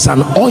said, there is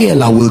an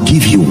oil I will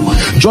give you.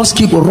 Just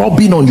keep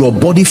rubbing on your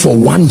body for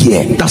 1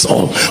 year. That's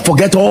all.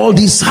 Forget all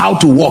this how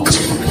to walk.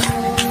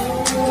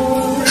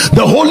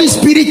 The Holy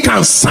Spirit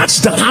can search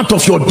the heart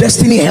of your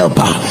destiny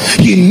helper.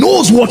 He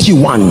knows what he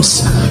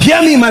wants.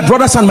 Hear me, my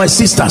brothers and my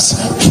sisters.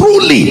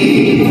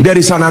 Truly, there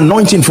is an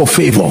anointing for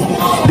favor.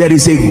 There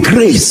is a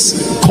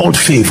grace called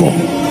favor.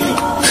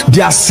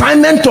 The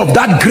assignment of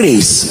that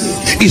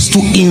grace is to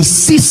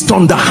insist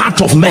on the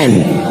heart of men.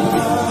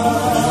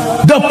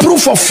 The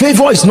proof of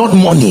favor is not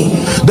money.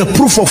 The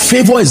proof of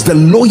favor is the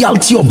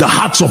loyalty of the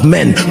hearts of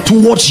men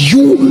towards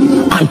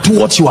you and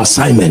towards your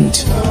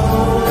assignment.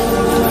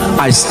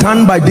 I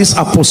stand by this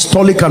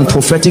apostolic and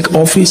prophetic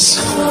office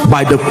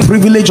by the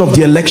privilege of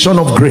the election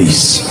of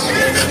grace,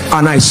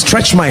 and I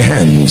stretch my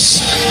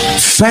hands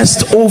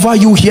first over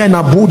you here in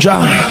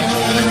Abuja,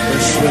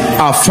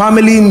 our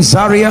family in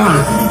Zaria,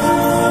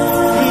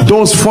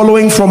 those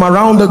following from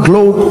around the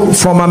globe,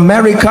 from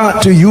America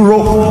to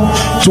Europe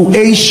to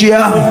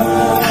Asia,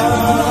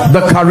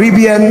 the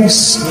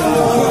Caribbeans,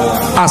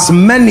 as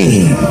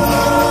many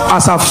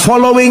as are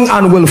following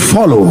and will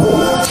follow.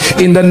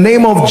 In the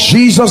name of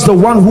Jesus, the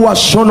one who has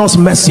shown us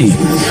mercy,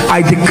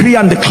 I decree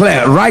and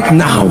declare right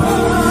now,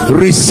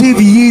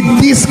 receive ye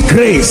this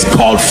grace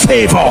called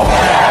favor.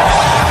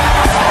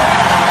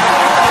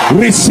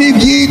 Receive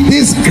ye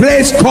this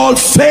grace called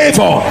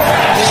favor.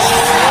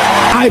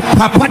 I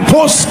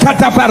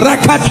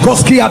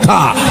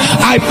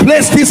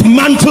place this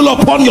mantle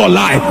upon your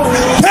life.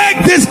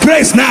 Take this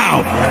grace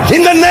now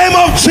in the name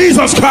of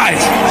Jesus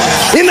Christ.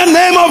 In the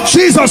name of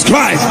Jesus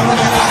Christ.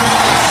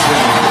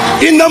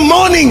 In the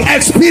morning,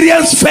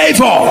 experience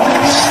favor.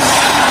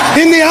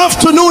 In the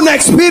afternoon,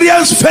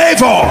 experience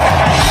favor.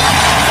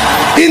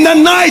 In the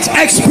night,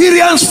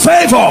 experience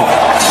favor.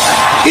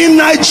 In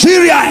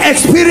Nigeria,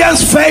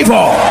 experience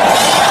favor.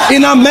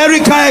 In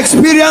America,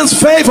 experience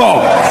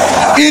favor.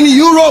 In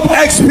Europe,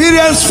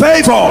 experience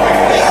favor.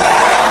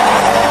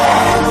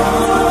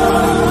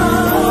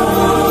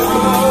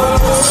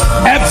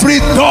 Every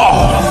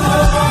door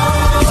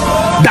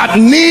that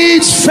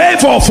needs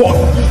favor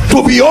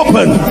to be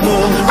open,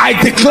 I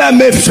declare,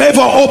 may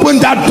favor open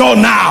that door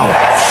now.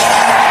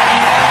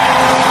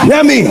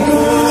 Hear me.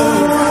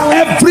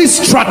 Every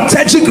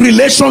strategic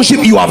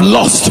relationship you have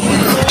lost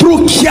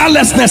through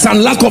carelessness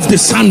and lack of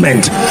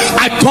discernment,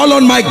 I call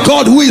on my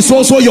God, who is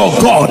also your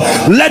God.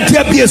 Let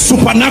there be a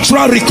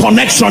supernatural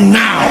reconnection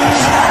now.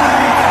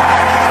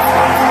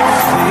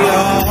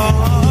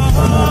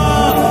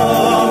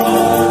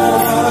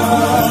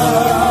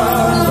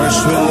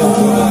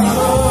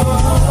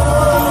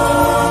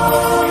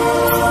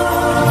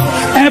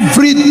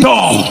 Every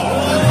door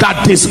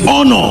that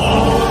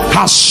dishonor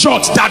has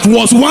shut, that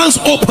was once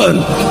open,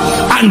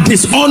 and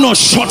dishonor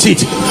shut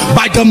it,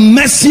 by the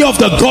mercy of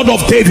the God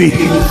of David,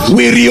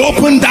 we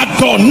reopen that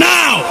door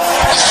now.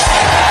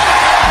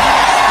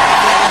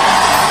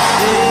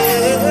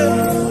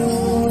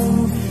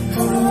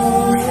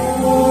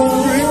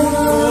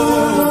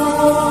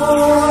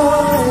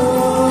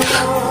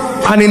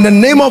 And in the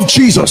name of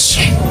Jesus,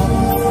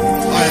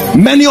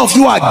 many of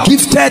you are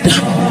gifted,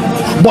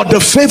 but the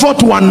favor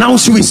to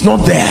announce you is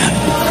not there.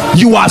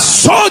 You are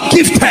so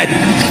gifted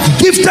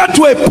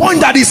to a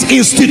point that is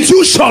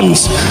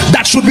institutions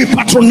that should be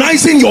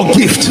patronizing your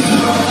gift.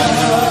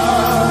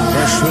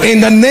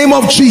 In the name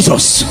of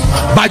Jesus,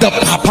 by the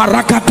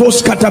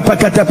parakatos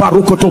katapakate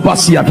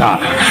parukotobasiata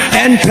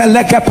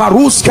enteleke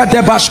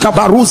paruskate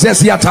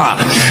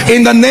bashkabaruzesiata,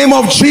 in the name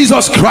of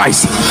Jesus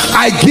Christ,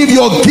 I give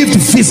your gift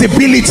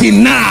visibility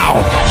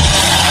now.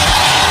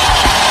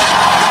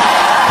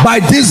 By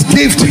this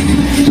gift,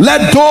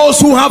 let those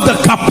who have the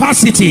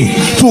capacity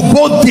to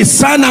both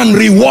discern and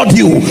reward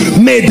you,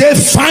 may they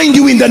find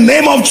you in the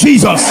name of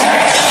Jesus.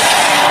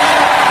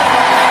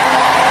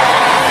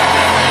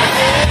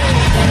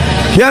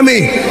 Hear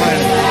me.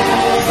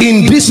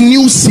 In this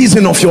new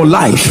season of your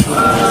life,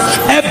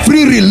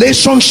 every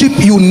relationship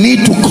you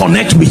need to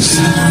connect with,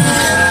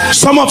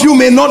 some of you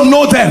may not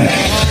know them,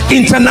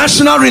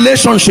 international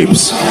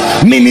relationships,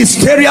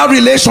 ministerial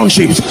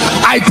relationships,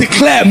 I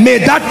declare, may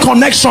that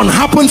connection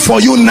happen for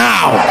you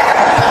now.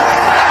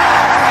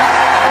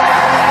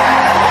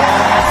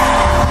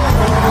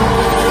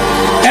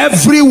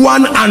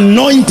 Everyone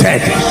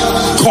anointed,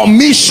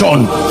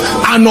 commissioned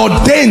and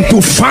ordained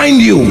to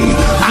find you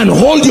and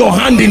hold your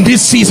hand in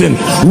this season,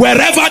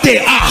 wherever they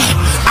are,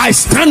 I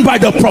stand by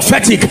the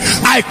prophetic.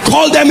 I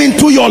call them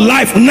into your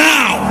life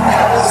now.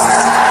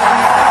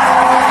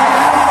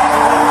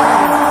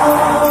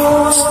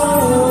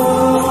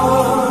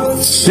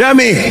 Hear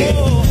me.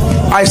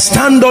 I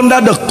stand under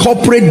the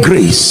corporate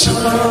grace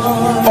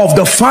of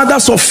the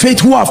fathers of faith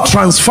who have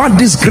transferred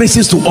these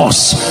graces to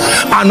us,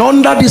 and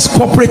under this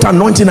corporate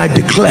anointing, I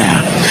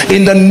declare,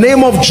 in the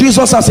name of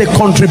Jesus, as a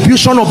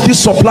contribution of this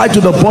supply to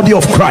the body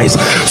of Christ,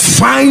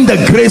 find the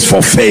grace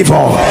for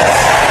favor.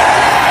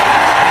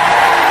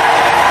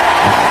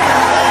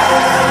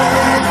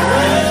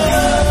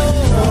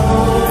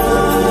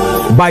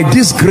 By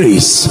this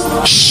grace,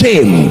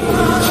 shame,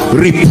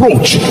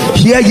 reproach,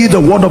 hear ye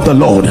the word of the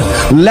Lord.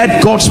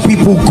 Let God's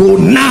people go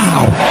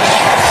now.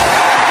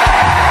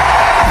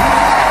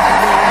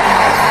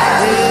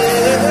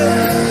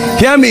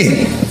 Hear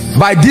me.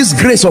 By this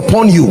grace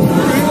upon you,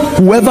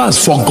 whoever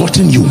has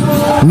forgotten you,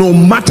 no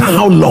matter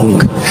how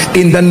long,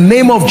 in the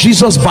name of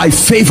Jesus, by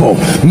favor,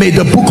 may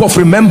the book of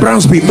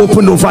remembrance be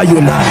opened over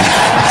you now.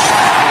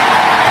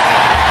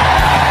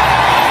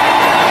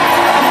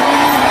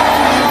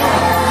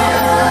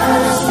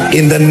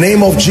 In the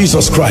name of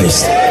Jesus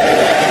Christ.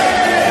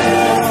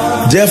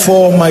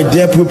 Therefore, my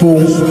dear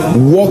people,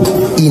 walk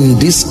in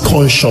this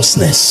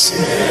consciousness.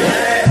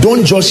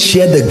 Don't just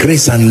share the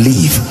grace and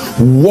leave.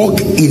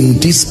 Walk in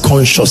this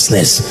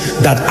consciousness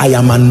that I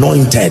am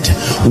anointed.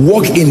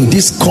 Walk in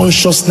this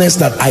consciousness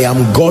that I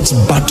am God's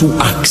battle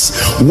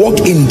axe. Walk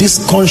in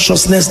this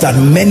consciousness that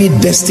many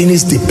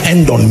destinies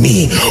depend on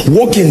me.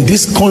 Walk in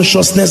this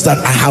consciousness that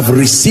I have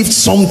received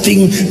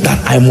something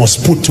that I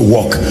must put to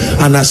work.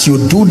 And as you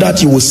do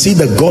that, you will see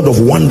the God of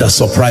wonder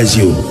surprise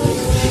you.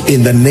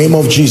 In the name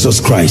of Jesus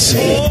Christ.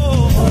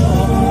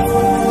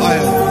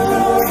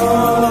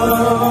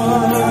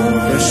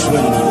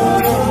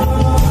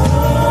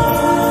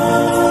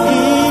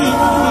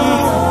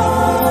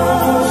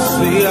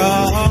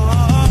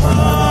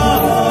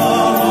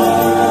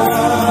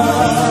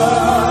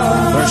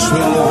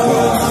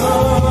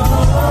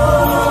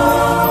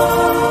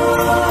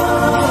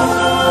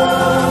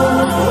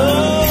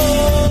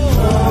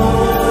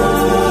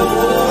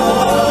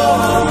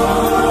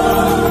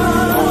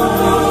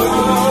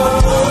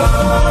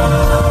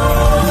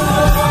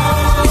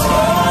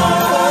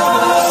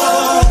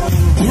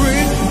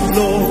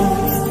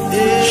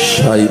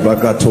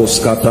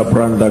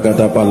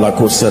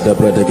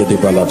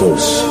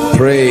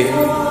 Pray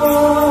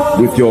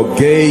with your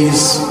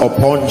gaze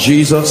upon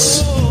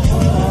Jesus.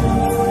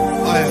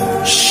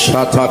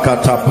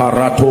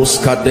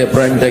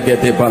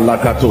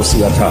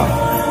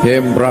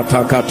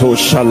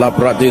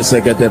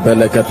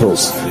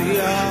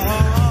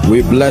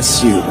 We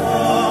bless you.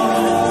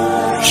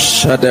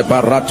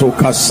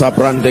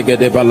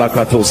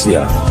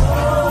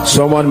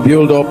 Someone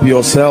build up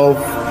yourself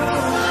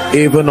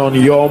even on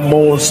your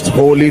most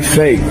holy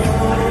faith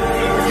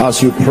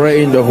as you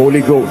pray in the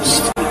Holy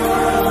Ghost.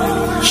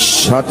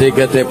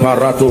 Shategete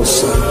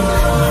paratos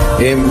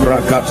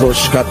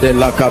imbrakatos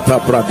katela kata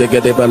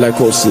prategede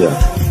balakosia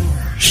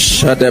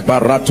shade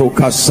barato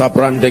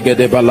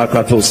kasabrandegede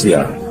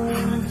balakatosia.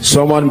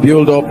 Someone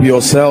build up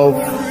yourself.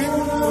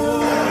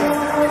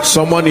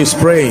 Someone is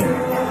praying.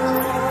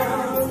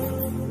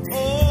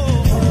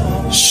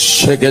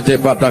 Shegede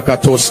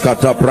batakatos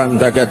kata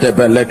brandegede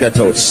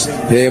beleketos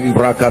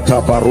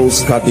imbrakata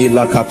barus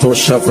kadila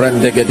katosha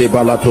brandegede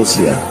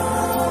balatosia.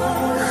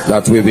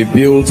 That will be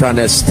built and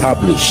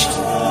established,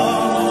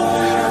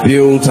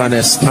 built and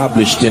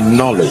established in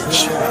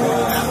knowledge,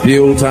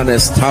 built and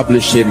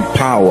established in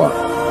power,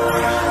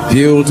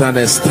 built and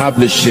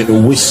established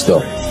in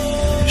wisdom.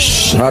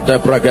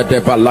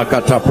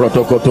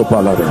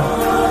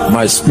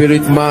 My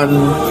spirit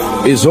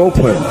man is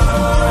open,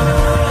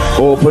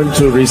 open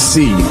to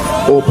receive,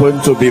 open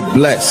to be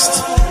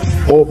blessed,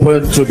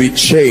 open to be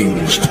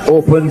changed,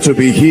 open to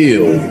be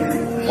healed,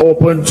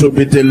 open to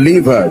be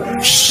delivered.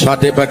 It's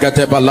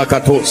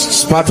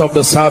part of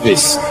the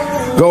service.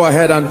 Go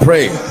ahead and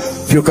pray.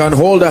 If you can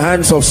hold the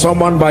hands of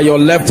someone by your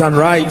left and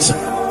right.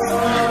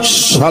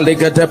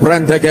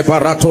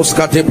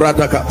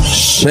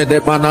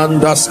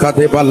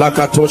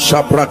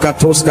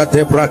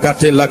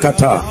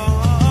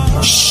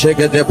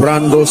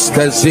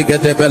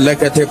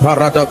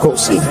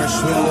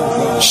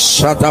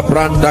 Shata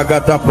branda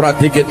gata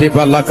pratikete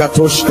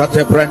balakatosh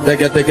kate branda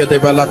gete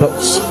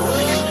balados.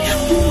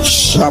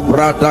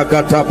 Shabrata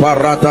gata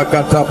parata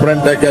gata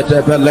branda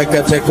gete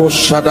belekete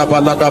kushada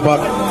baladaba.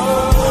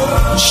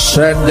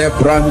 Shende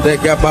brande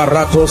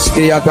gabaratos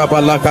kiata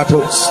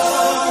balakatos.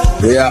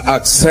 We are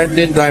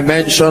ascending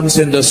dimensions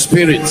in the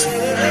spirit,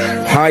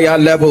 higher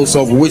levels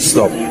of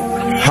wisdom,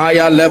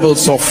 higher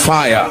levels of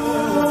fire.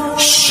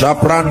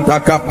 Shabranda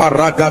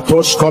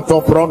kaparagatos koto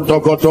pronto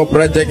koto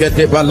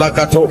predegete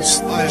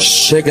balakatos.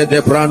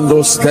 Shegede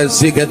brandos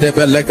kezigede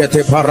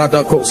belekete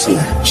paradakos.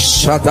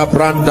 Shata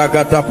branda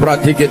gata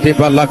pratigete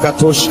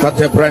balakatos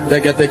kate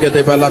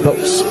brandegete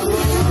balados.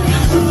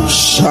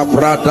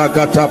 Shabrata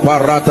gata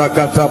parata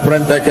gata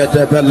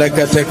brandegete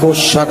belekete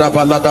kushada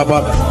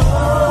baladaba.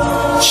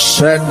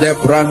 Shende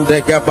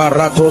brandege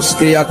baratos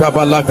kiata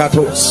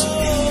balakatos.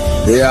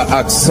 They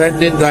are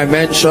ascending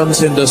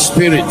dimensions in the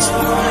spirit,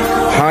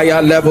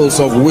 higher levels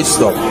of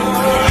wisdom,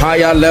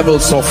 higher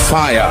levels of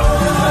fire.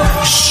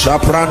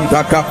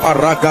 Shapranda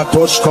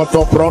kaparagatos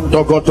koto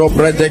pronto koto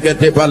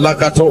predegete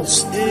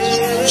balakatos.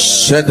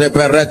 Shede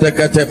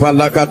beredegete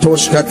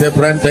balakatos kate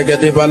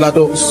brandegete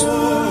balados.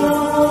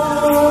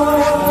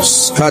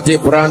 Skati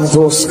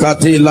brandos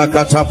kati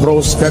lakata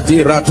pros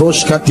kati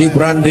ratos kati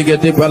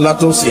brandigete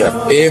balatosia.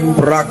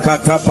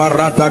 Imbrakata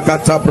parata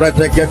kata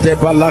predegete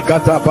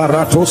balakata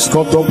paratos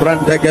koto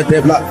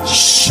brandegete bla.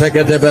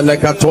 Shegede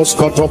belekatos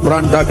koto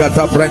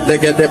brandagata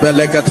brandegete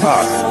belekata.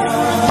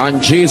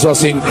 And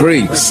Jesus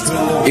increased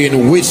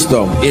in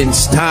wisdom, in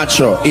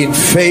stature, in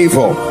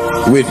favor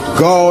with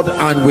God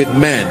and with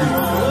men.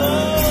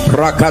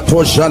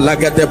 Prakatosha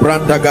lagete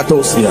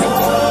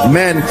brandagatosia.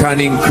 Men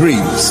can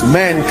increase,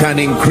 men can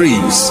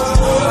increase.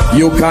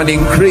 You can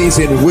increase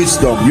in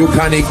wisdom, you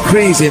can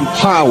increase in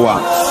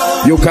power,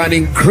 you can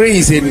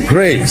increase in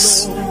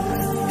grace.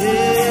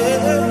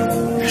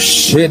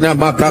 Shena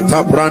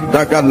makata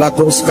branda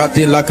galatos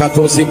katila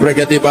katosi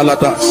bregedi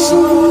balatas.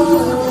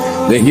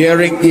 The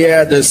hearing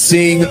ear, the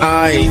seeing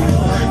eye,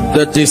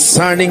 the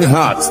discerning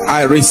heart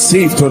I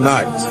receive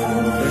tonight.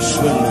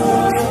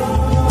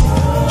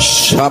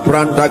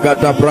 Shabranda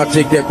gata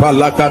pratike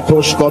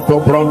palakatosh koto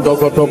brondo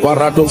koto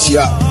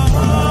paradosia.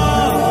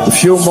 A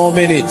few more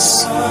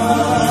minutes.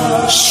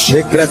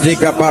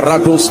 Shekretika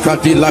parados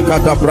katila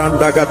kata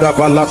branda gata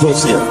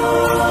palatosia.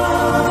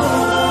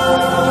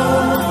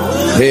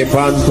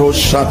 Epanto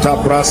shata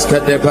praske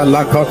de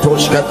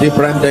balakatos kati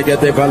brande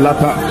gete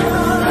balata.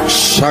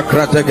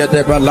 Shakrate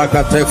gete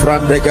balakate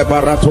frande ge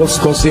baratos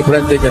kosi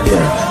brande gete.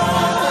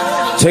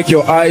 Take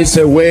your eyes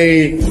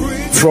away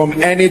from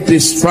any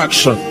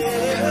distraction.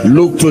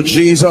 Look to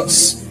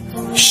Jesus.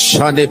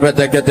 Shani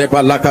bedegede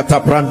balakata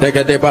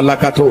brandegede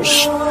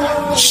balakatosh.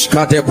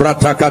 Shkate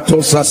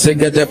bratakatosa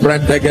segede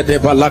brandegede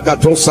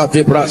balakatosa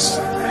tibras.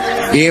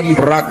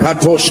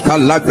 Imbrakatosh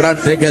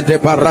kalagrandegede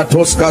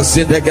baratos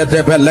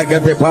kazidegede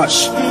belegede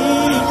bash.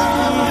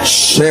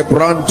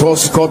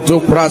 Shebrantos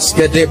kotu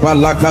praskede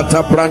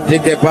balakata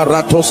brandege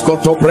baratos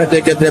koto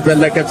bredegede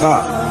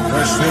belegeta.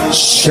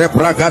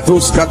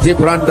 Shebragatus kati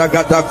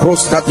brandagata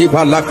kros kati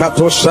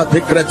balakatos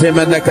shatikrete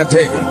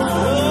menekate.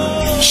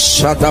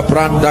 Shata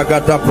branda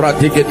gata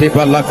pratikete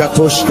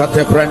balakatos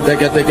kate brande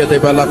gete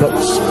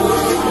balatos.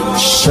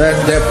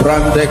 Shende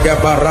brande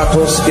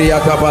gabaratos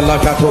kiata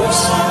balakatos.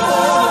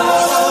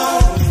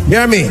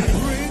 Hear me.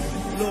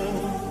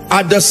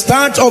 At the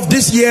start of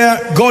this year,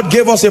 God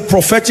gave us a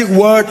prophetic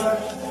word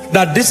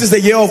that this is the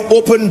year of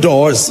open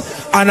doors.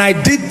 And I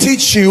did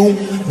teach you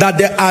that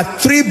there are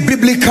 3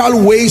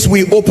 biblical ways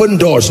we open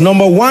doors.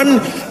 Number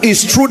 1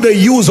 is through the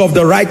use of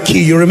the right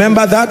key. You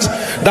remember that?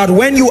 That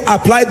when you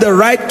apply the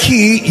right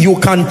key, you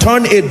can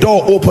turn a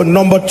door open.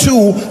 Number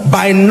 2,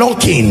 by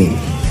knocking.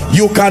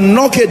 You can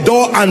knock a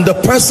door and the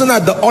person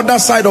at the other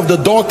side of the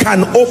door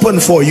can open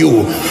for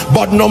you.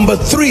 But number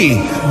 3,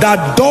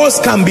 that doors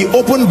can be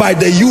opened by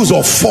the use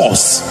of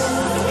force.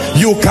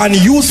 You can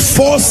use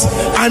force,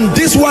 and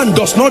this one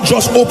does not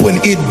just open,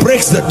 it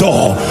breaks the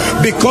door.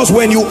 Because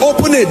when you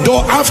open a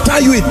door,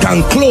 after you it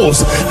can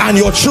close and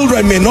your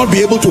children may not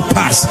be able to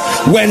pass.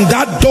 When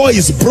that door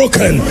is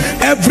broken,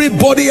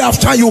 everybody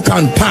after you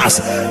can pass.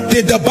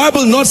 Did the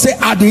Bible not say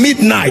at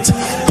midnight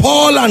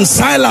Paul and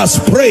Silas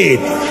prayed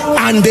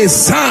and they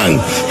sang,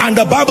 and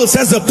the Bible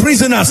says the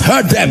prisoners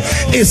heard them?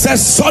 It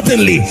says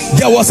suddenly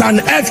there was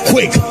an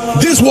earthquake.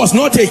 This was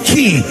not a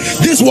key,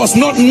 this was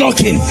not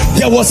knocking,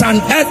 there was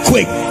an earthquake.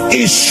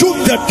 It shook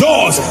the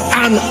doors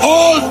and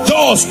all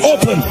doors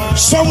open.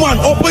 Someone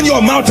open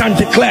your mouth and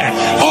declare,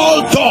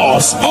 all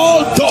doors,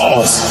 all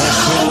doors,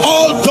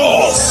 all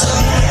doors,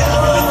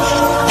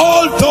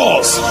 all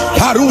doors.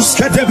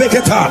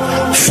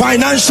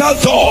 Financial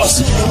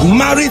doors,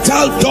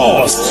 marital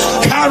doors,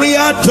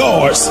 career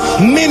doors,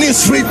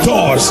 ministry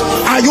doors.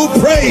 Are you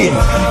praying?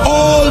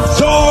 All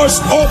doors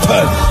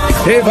open.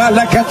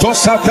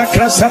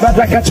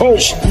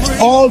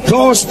 All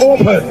doors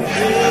open.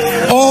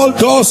 All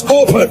doors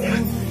open.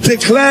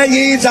 Declare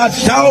ye that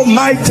thou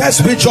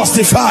mightest be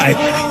justified.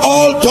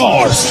 All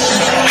doors,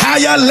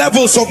 higher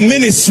levels of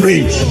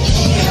ministry,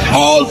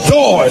 all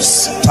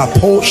doors.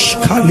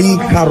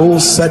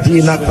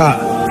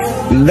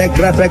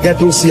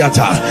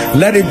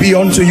 Let it be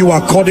unto you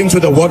according to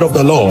the word of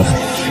the Lord.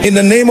 In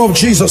the name of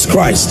Jesus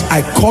Christ,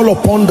 I call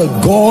upon the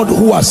God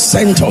who has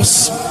sent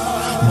us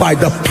by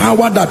the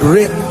power that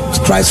raised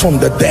Christ from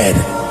the dead.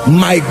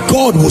 My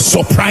God will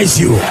surprise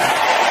you.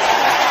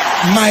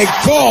 My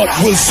God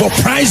will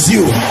surprise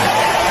you.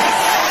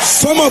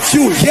 Some of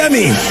you, hear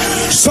me,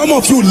 some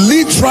of you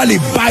literally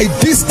by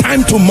this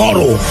time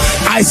tomorrow,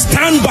 I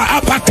stand by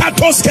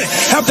Apakatoske,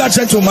 help that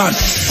gentleman,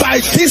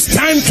 by this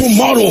time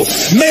tomorrow,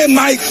 may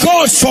my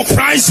God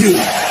surprise you.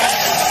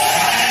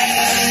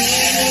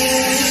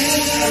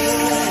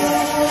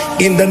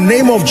 In the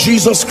name of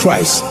Jesus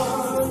Christ,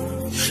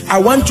 I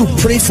want to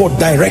pray for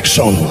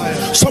direction.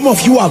 Some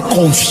of you are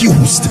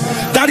confused.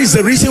 That is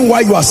the reason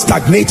why you are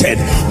stagnated.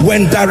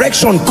 When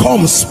direction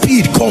comes,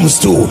 speed comes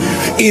too.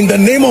 In the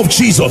name of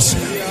Jesus,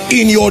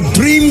 in your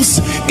dreams,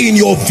 in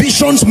your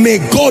visions, may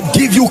God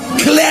give you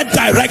clear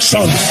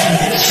directions.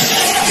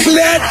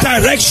 Clear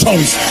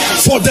directions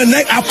for the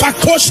next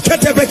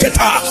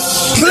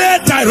clear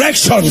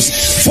directions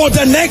for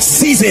the next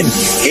season.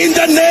 In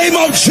the name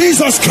of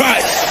Jesus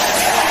Christ.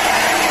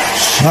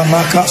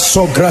 Shamaka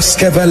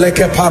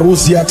sograskebeleke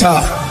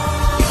paruziata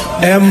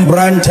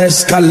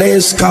embrantes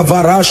kales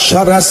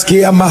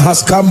kavarasharaskia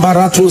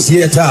mahaskambaratus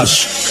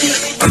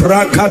yetash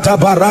krakata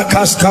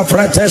barakas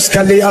kafretes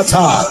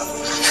kaliata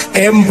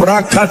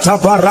embrakata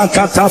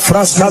barakata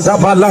fraskata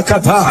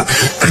balakata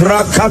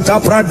krakata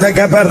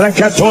prandega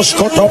bereketos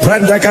koto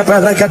prandega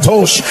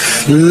bereketos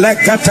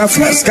lekata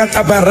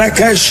fraskata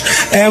berekesh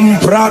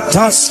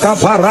embratas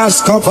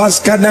kaparasko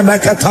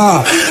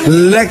vaskenemekata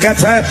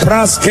lekate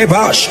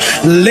praskebash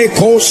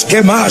lekos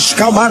kemash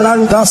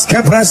kamarandas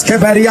kepreske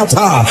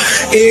beriata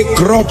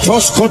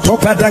ikrotos koto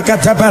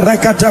pedekate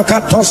berekate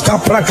katos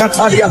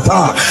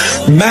kaprakatariata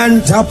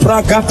menta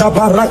prakata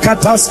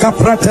barakatas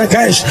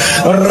kapratekesh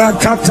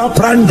rakata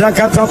pranda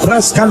kata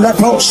preska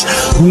lepos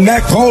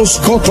nekos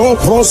koto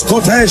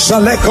proskotesh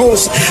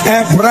lekos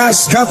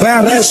ebraska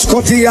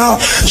bereskotia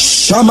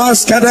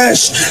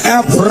shamaskadesh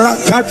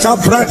ebrakata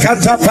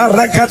prakata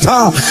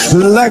parakata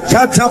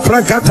lekata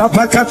prakata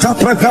pakata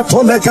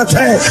prakato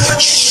lekate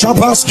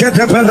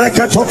shabaskete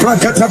berekato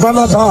prakata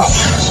balada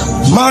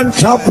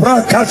manta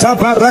prakata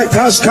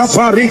barakas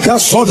kaparika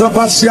soda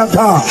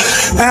basiata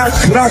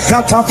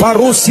ekrakata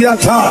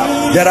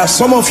parusiata. There are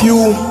some of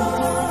you,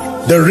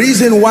 the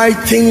reason why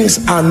things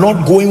are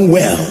not going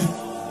well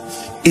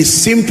is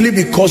simply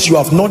because you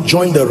have not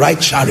joined the right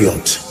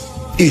chariot.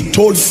 He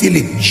told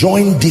Philip,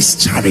 join this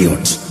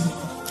chariot.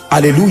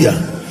 Hallelujah.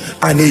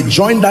 And he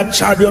joined that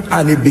chariot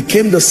and it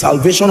became the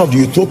salvation of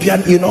the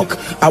Ethiopian eunuch.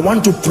 I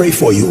want to pray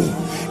for you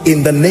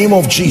in the name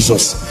of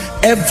Jesus.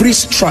 Every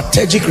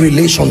strategic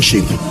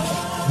relationship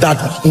that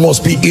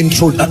must be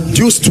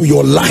introduced to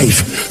your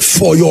life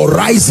for your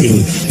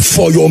rising,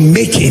 for your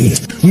making,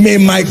 may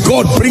my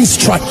God bring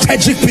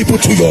strategic people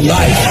to your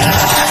life.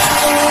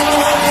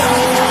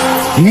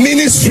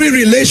 Ministry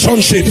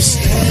relationships,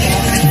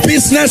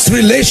 business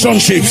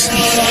relationships,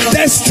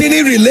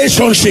 destiny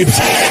relationships,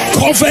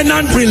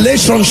 covenant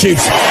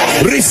relationships,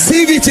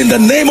 receive it in the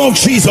name of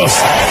Jesus.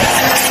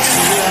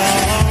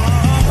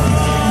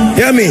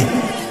 Hear me.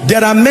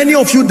 There are many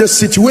of you, the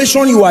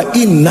situation you are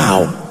in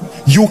now,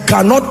 You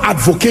cannot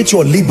advocate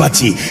your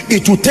liberty.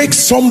 It will take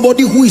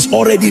somebody who is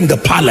already in the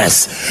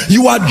palace.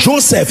 You are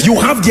Joseph. You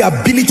have the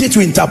ability to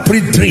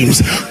interpret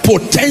dreams,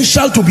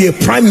 potential to be a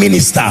prime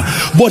minister,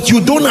 but you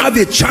don't have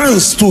a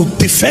chance to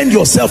defend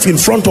yourself in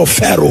front of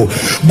Pharaoh.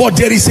 But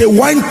there is a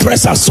wine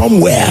presser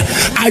somewhere.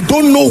 I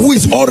don't know who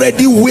is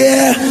already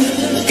where,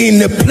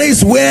 in a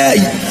place where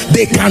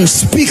they can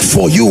speak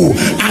for you,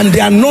 and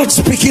they are not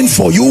speaking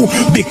for you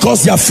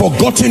because they have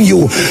forgotten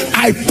you.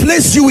 I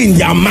place you in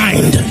their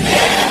mind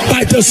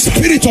by the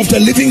Spirit of the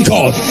living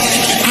God.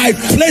 I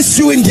place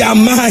you in their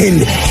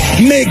mind.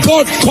 May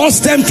God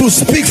cause them to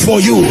speak for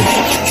you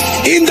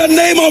in the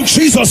name of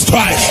Jesus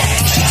Christ.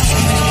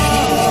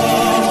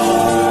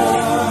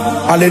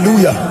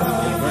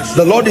 Hallelujah.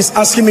 The Lord is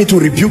asking me to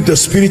rebuke the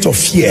spirit of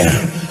fear.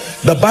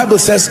 The Bible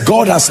says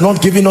God has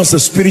not given us the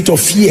spirit of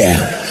fear,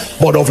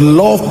 but of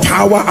love,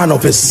 power, and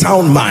of a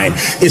sound mind.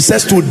 It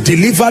says to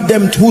deliver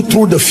them who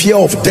through the fear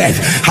of death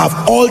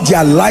have all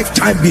their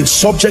lifetime been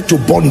subject to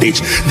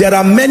bondage. There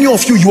are many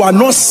of you, you are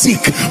not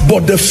sick,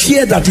 but the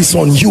fear that is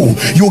on you,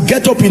 you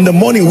get up in the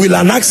morning, will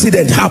an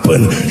accident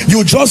happen?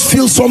 You just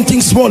feel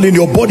something small in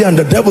your body and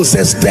the devil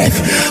says death.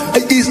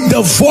 It is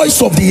the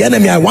voice of the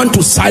enemy. I want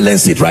to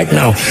silence it right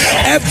now.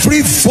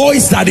 Every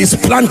voice that is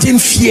planting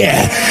fear,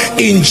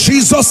 in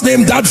Jesus' name,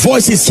 that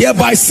voice is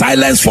hereby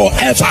silenced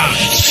forever.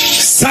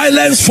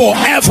 Silence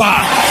forever.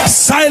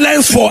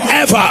 Silence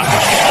forever.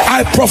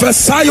 I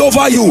prophesy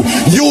over you,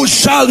 you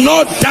shall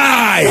not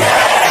die.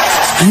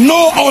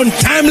 No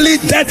untimely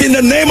death in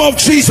the name of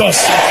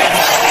Jesus.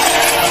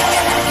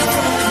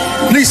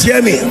 Please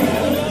hear me.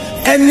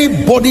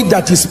 Anybody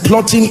that is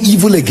plotting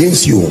evil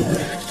against you,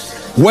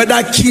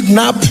 whether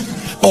kidnap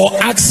or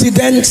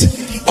accident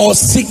or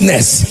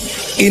sickness,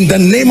 in the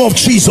name of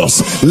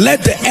Jesus,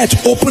 let the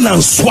earth open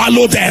and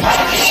swallow them.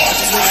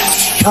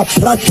 Let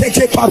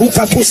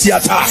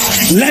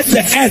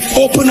the earth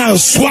open and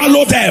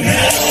swallow them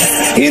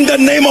in the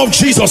name of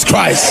Jesus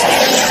Christ.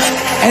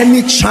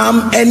 Any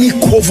charm, any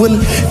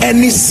coven,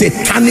 any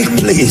satanic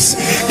place,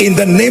 in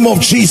the name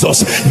of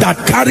Jesus, that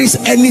carries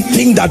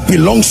anything that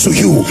belongs to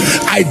you,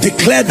 I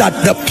declare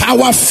that the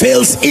power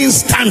fails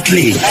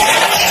instantly.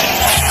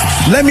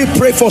 Let me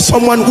pray for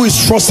someone who is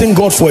trusting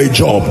God for a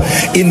job.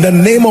 In the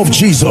name of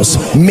Jesus,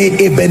 may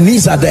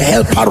Ebenezer, the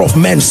helper of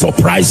men,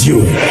 surprise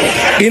you.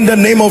 In the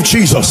name of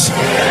Jesus.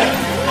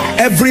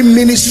 Every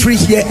ministry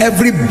here,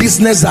 every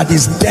business that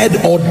is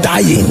dead or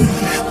dying,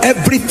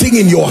 everything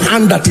in your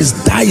hand that is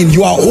dying,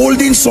 you are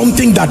holding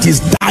something that is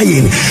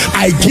dying.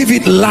 I give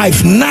it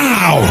life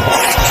now.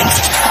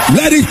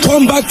 Let it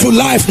come back to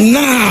life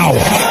now.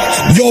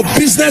 Your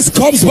business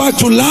comes back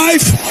to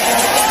life.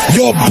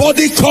 Your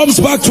body comes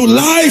back to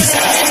life.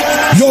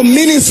 Your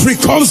ministry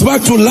comes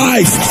back to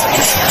life.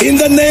 In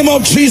the name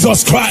of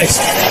Jesus Christ.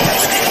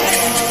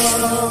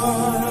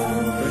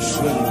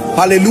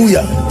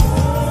 Hallelujah.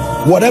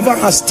 Whatever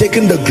has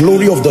taken the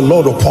glory of the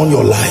Lord upon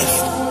your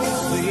life.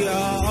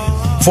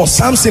 For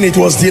Samson, it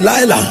was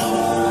Delilah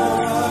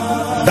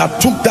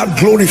that took that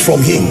glory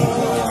from him.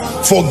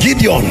 For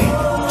Gideon,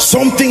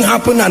 something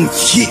happened and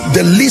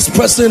the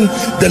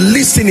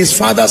least in his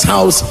father's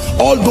house,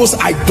 all those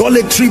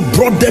idolatry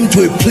brought them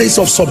to a place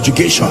of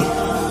subjugation.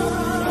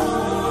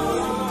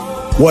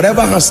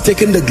 Whatever has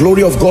taken the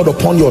glory of God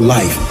upon your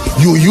life,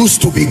 you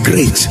used to be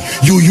great,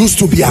 you used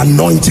to be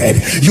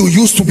anointed, you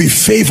used to be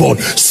favored.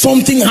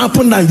 Something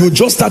happened and you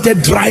just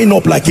started drying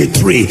up like a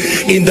tree.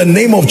 In the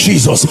name of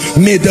Jesus,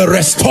 may the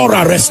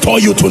restorer restore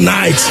you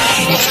tonight.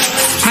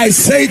 I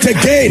say it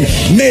again,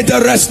 may the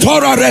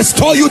restorer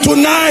restore you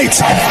tonight.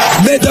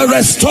 May the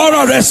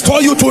restorer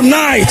restore you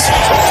tonight.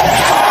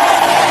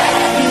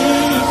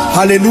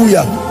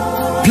 Hallelujah.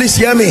 Please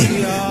hear me.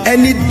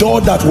 Any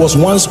door that was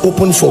once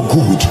open for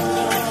good,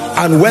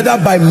 and whether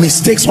by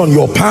mistakes on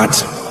your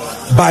part,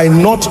 by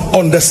not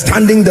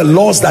understanding the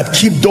laws that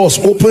keep doors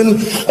open,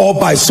 or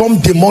by some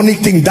demonic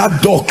thing,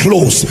 that door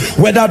closed,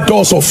 whether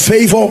doors of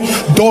favor,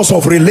 doors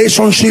of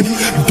relationship,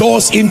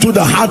 doors into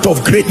the heart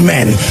of great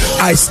men,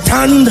 I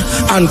stand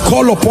and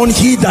call upon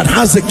he that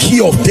has the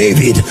key of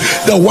David,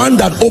 the one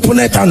that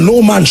openeth and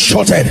no man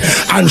shutteth,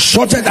 and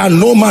shutteth and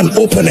no man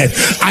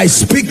openeth. I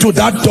speak to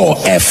that door,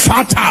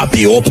 Ephata,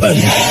 be open,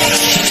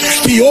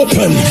 be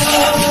open,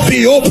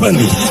 be open.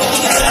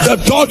 The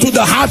door to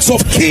the hearts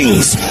of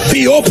kings,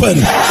 be open.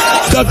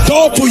 The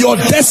door to your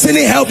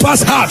destiny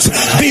helpers' hearts,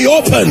 be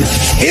open.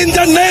 In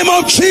the name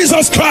of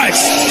Jesus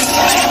Christ.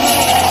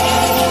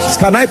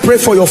 Can I pray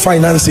for your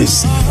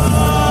finances?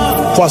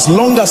 For as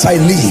long as I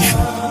live,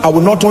 I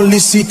will not only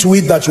see to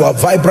it that you are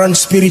vibrant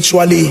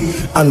spiritually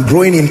and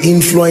growing in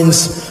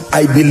influence.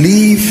 I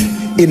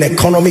believe in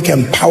economic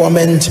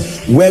empowerment,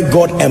 where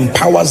God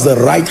empowers the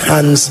right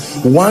hands.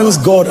 Once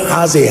God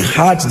has a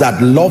heart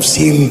that loves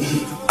him,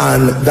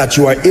 and that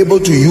you are able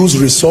to use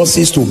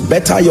resources to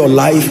better your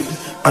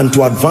life and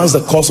to advance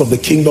the cause of the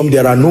kingdom,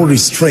 there are no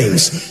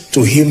restraints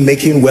to him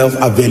making wealth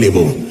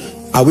available.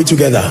 Are we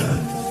together?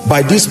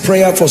 By this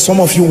prayer, for some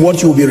of you,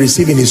 what you will be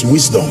receiving is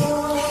wisdom.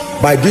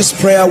 By this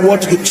prayer,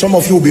 what some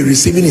of you will be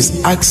receiving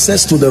is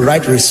access to the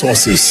right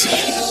resources.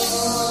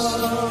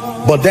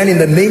 But then in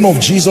the name of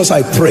Jesus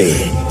I pray.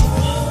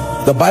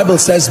 The Bible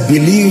says,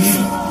 believe.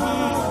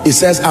 It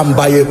says, and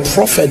by a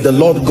prophet the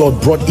Lord God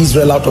brought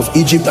Israel out of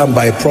Egypt, and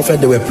by a prophet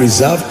they were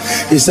preserved.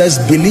 It says,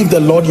 believe the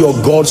Lord your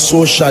God,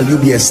 so shall you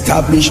be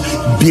established.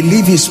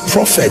 Believe his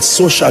prophets,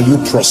 so shall you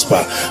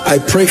prosper. I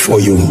pray for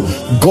you,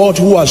 God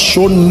who has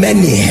shown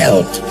many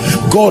help,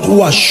 God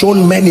who has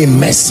shown many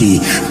mercy,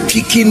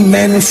 picking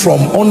men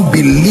from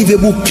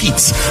unbelievable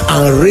pits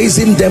and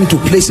raising them to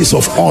places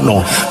of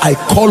honor. I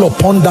call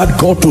upon that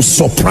God to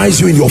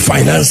surprise you in your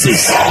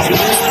finances.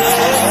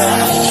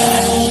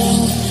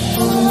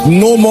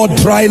 No more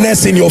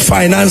dryness in your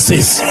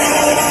finances.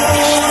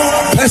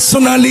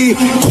 Personally,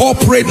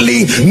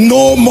 corporately,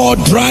 no more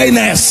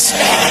dryness.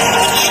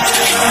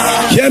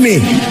 Hear me.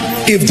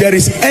 If there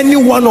is any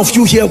one of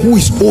you here who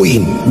is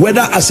owing,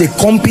 whether as a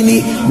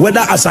company,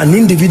 whether as an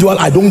individual,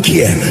 I don't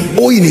care.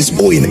 Owing is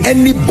owing.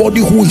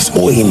 Anybody who is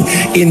owing,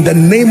 in the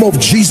name of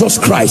Jesus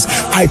Christ,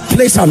 I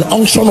place an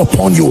unction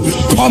upon you.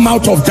 Come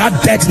out of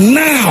that debt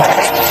now.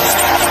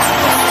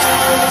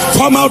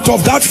 Come out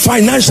of that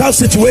financial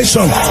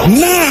situation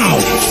now,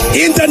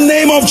 in the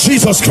name of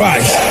Jesus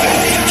Christ.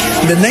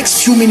 In the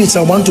next few minutes,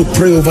 I want to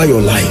pray over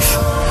your life.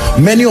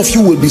 Many of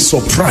you will be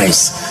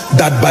surprised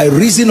that by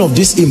reason of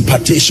this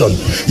impartation,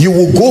 you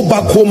will go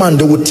back home and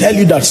they will tell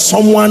you that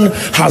someone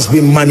has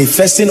been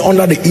manifesting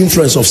under the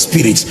influence of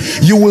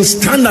spirits. You will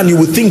stand and you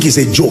will think it's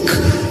a joke.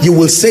 You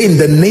will say, in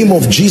the name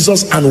of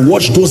Jesus, and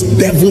watch those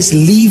devils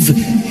leave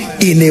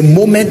in a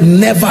moment,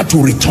 never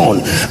to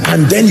return.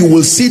 And then you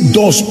will see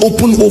doors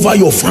open over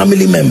your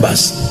family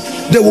members.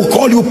 They will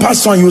call you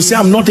pastor and you say,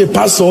 I'm not a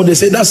pastor. They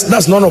say,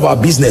 that's none of our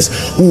business.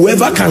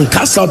 Whoever can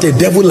cast out a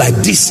devil like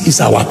this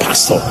is our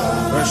pastor.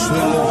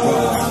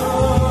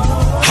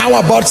 How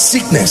about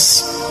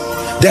sickness?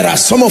 There are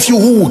some of you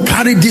who will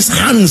carry these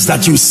hands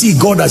that you see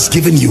God has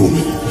given you.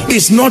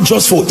 It's not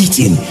just for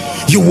eating.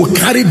 You will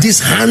carry these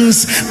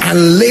hands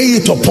and lay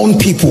it upon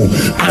people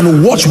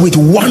and watch with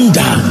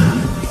wonder.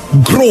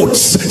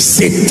 Growths,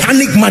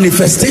 satanic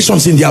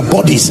manifestations in their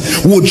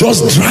bodies will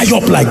just dry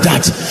up like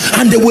that,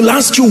 and they will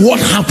ask you what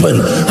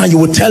happened, and you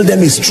will tell them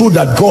it's true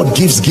that God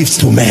gives gifts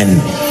to men.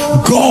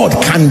 God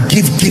can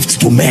give gifts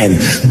to men.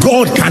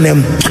 God can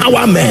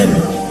empower men.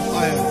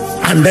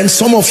 And then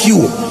some of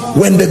you,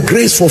 when the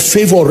grace for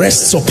favor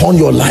rests upon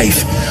your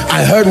life,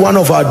 I heard one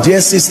of our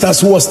dear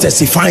sisters who was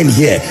testifying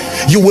here,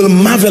 you will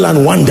marvel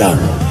and wonder.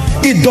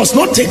 It does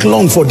not take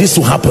long for this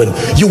to happen.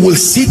 You will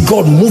see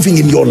God moving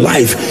in your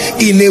life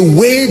in a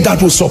way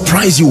that will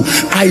surprise you.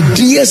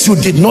 Ideas you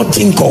did not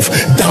think of,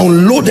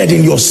 downloaded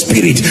in your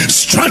spirit.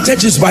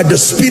 Strategies by the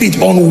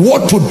spirit on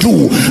what to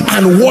do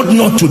and what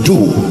not to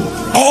do.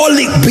 All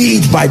it be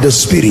it by the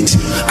spirit.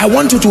 I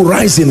want you to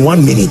rise in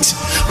 1 minute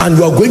and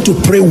we are going to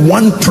pray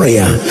one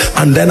prayer,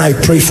 and then I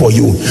pray for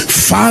you.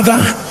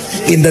 Father,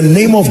 in the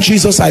name of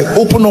Jesus, I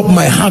open up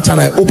my heart and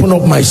I open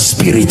up my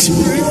spirit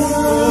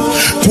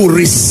to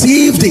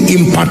receive the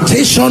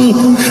impartation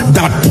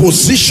that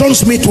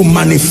positions me to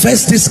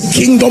manifest this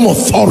kingdom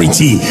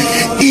authority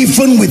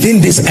even within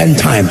this end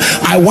time.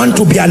 I want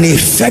to be an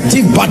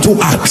effective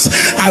battle axe.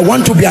 I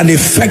want to be an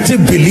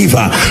effective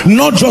believer,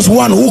 not just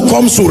one who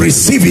comes to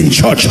receive in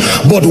church,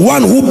 but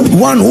one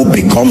who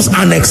becomes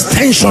an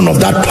extension of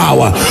that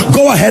power.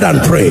 Go ahead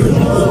and pray.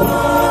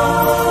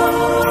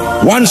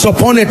 Once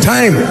upon a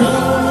time,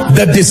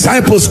 the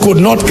disciples could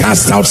not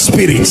cast out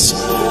spirits.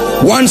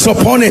 Once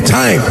upon a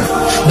time,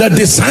 the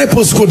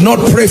disciples could not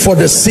pray for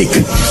the sick.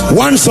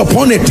 Once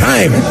upon a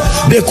time,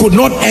 they could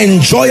not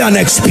enjoy and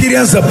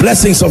experience the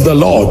blessings of the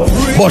Lord,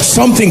 but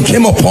something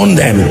came upon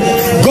them.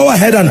 Go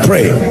ahead and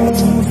pray.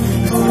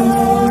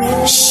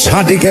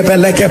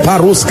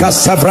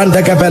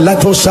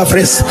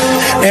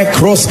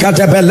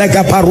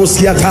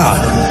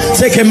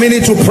 Take a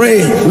minute to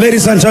pray,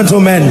 ladies and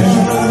gentlemen.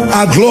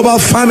 Our global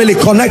family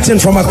connecting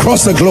from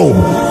across the globe.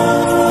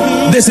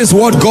 This is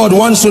what God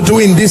wants to do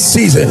in this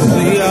season.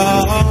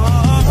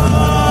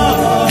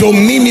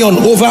 Dominion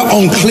over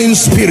unclean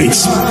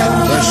spirits,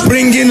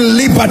 bringing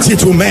liberty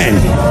to men,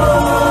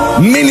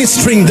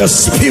 ministering the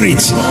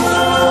spirit,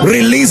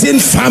 releasing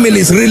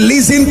families,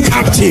 releasing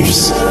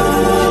captives.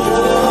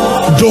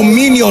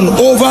 Dominion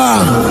over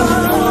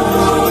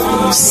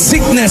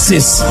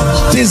sicknesses,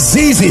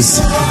 diseases,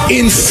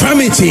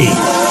 infirmity,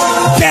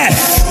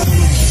 death.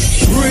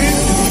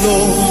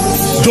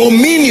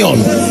 Dominion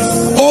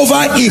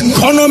over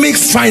economic,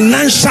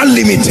 financial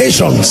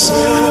limitations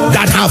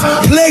that have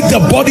plagued the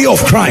body of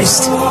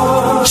Christ.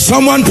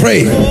 Someone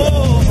pray.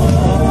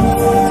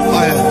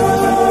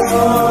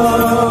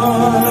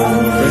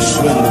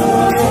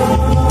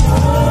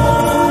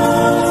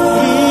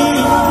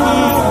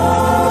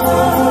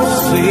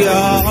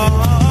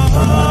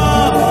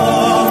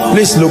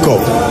 Please look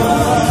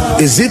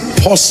up. Is it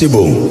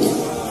possible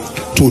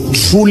to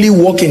truly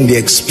walk in the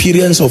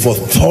experience of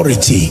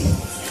authority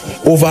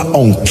over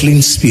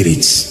unclean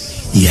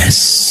spirits?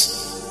 Yes.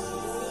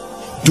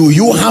 Do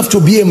you have to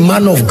be a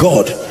man of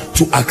God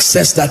to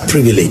access that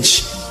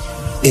privilege?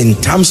 In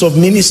terms of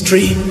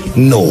ministry,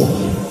 no.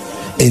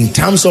 In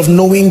terms of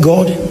knowing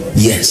God,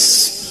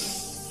 yes.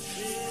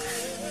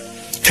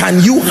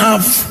 Can you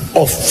have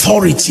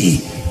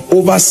authority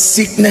over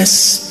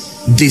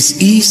sickness,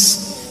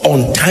 disease,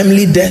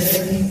 untimely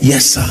death?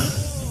 Yes, sir.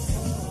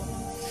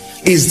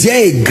 Is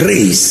there a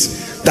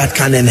grace that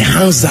can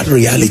enhance that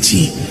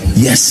reality?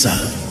 Yes,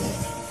 sir.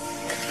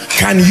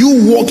 Can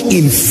you walk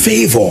in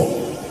favor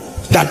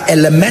that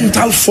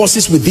elemental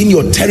forces within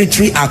your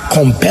territory are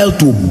compelled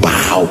to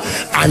bow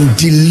and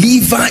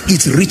deliver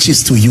its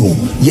riches to you?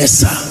 Yes,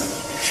 sir.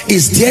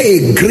 Is there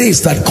a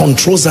grace that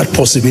controls that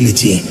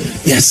possibility?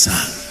 Yes,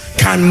 sir.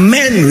 Can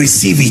men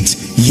receive it?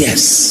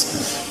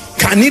 Yes.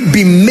 Can it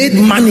be made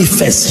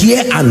manifest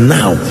here and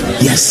now?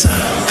 Yes,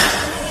 sir.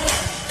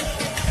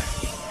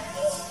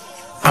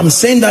 I'm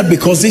saying that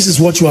because this is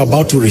what you are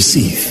about to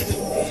receive.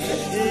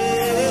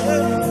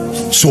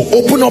 So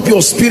open up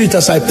your spirit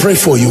as I pray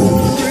for you.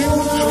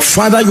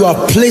 Father, you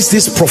have placed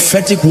this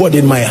prophetic word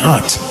in my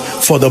heart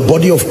for the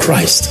body of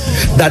Christ,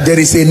 that there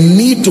is a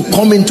need to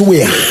come into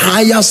a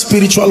higher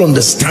spiritual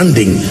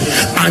understanding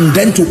and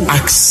then to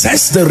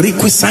access the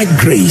requisite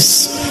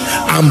grace.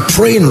 I'm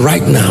praying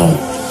right now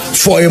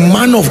for a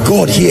man of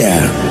God here.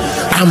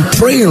 I'm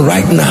praying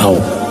right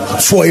now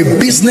for a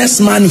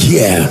businessman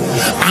here.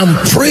 I'm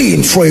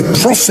praying for a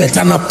prophet,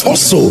 an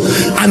apostle,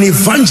 an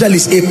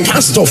evangelist, a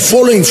pastor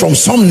following from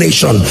some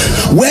nation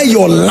where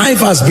your life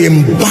has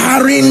been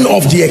barren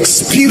of the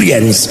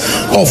experience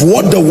of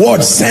what the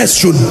word says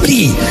should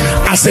be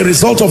as a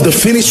result of the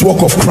finished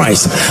work of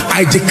Christ.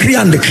 I decree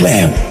and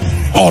declare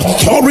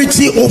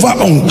authority over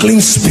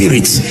unclean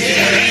spirits.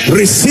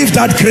 Receive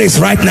that grace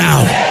right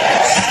now.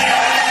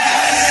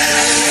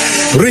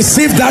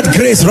 Receive that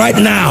grace right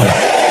now.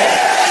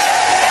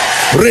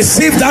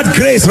 Receive that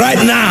grace right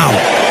now.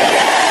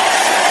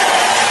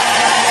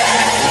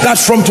 That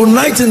from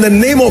tonight, in the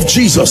name of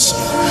Jesus,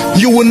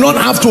 you will not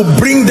have to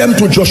bring them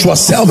to Joshua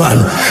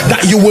Selman.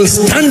 That you will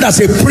stand as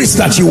a priest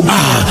that you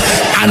are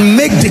and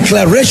make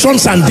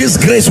declarations, and this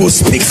grace will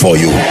speak for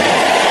you.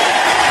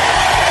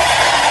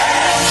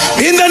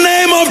 In the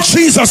name of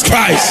Jesus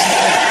Christ.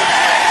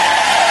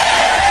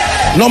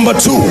 Number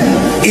two,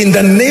 in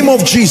the name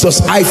of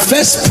Jesus, I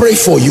first pray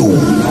for you.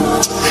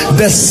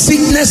 The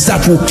sickness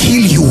that will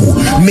kill you,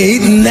 may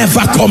it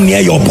never come near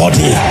your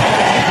body.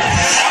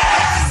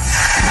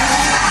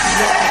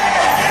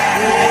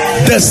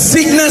 The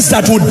sickness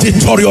that will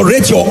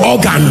deteriorate your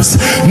organs,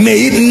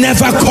 may it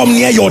never come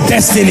near your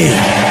destiny.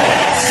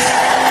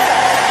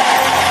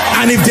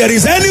 And if there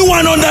is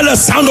anyone under the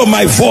sound of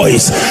my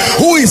voice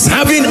who is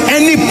having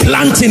any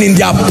planting in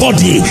their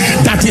body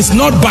that is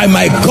not by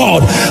my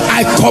God,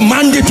 I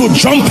command it to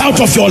jump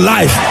out of your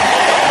life.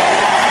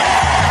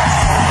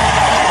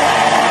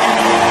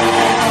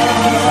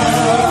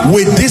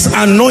 With these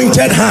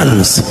anointed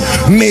hands,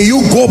 may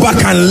you go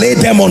back and lay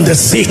them on the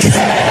sick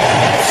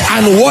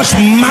and watch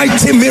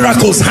mighty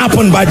miracles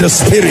happen by the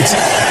Spirit.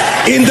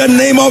 In the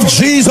name of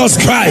Jesus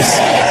Christ.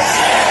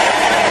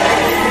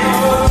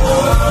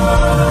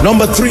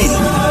 Number three,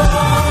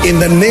 in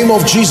the name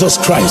of Jesus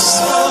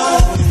Christ,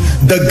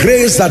 the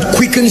grace that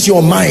quickens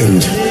your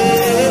mind,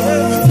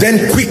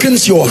 then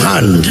quickens your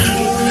hand,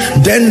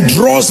 then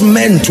draws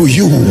men to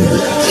you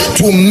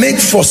to make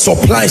for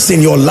supplies in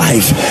your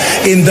life.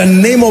 In the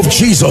name of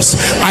Jesus,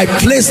 I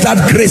place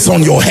that grace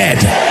on your head.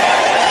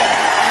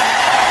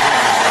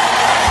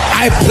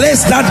 I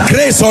place that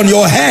grace on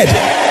your head.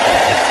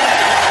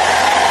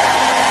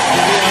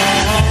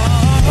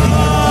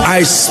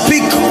 I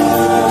speak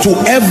to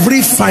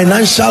every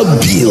financial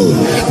bill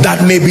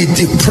that may be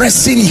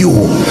depressing you,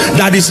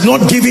 that is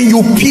not giving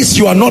you peace.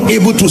 You are not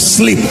able to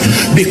sleep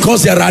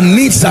because there are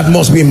needs that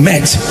must be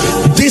met.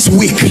 This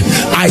week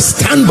I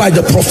stand by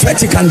the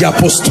prophetic and the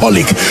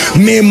apostolic.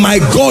 May my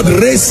God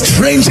raise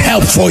strange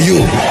help for you.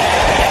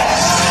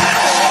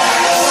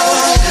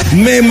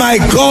 May my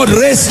God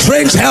raise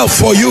strange help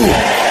for you.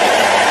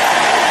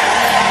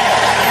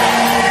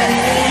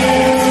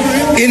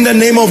 In the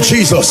name of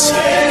Jesus.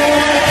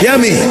 Hear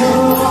me.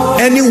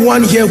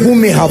 Anyone here who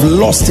may have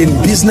lost in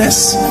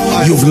business,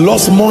 you've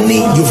lost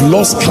money, you've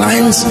lost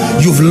clients,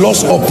 you've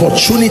lost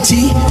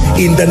opportunity,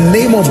 in the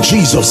name of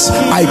Jesus,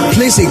 I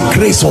place a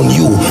grace on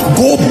you.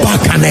 Go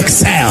back and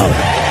excel.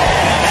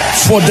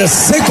 For the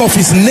sake of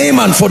his name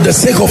and for the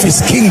sake of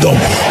his kingdom,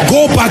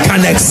 go back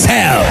and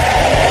excel.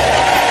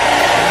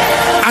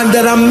 And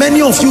there are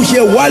many of you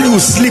here, while you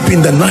sleep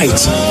in the night,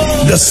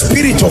 the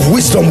spirit of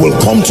wisdom will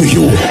come to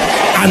you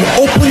and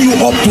open you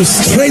up to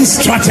strange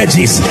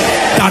strategies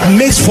that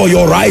makes for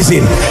your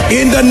rising.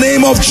 In the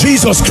name of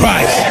Jesus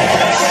Christ.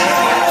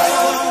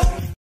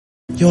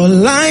 Your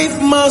life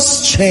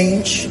must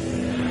change.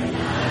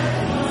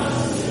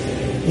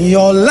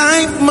 Your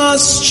life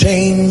must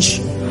change.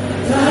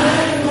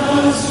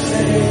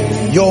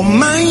 Your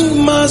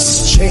mind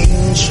must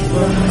change.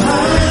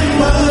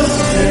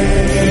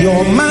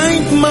 Your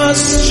mind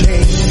must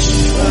change.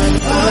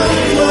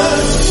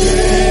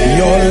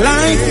 Your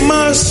life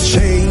must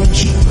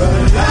change.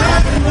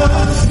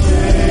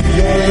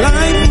 Your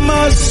life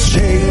must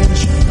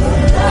change.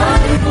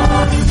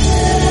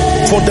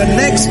 For the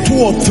next 2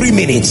 or 3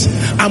 minutes,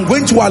 I'm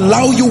going to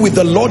allow you with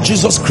the Lord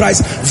Jesus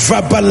Christ,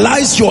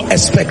 verbalize your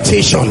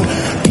expectation.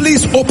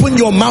 Please open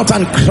your mouth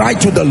and cry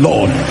to the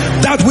Lord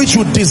that which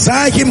you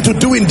desire him to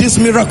do in this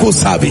miracle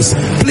service.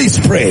 Please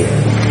pray.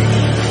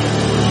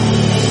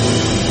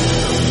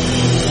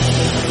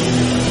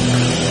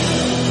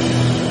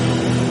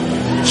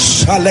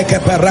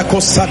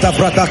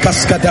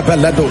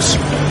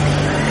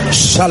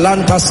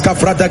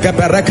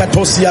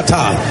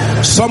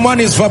 Someone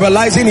is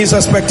verbalizing his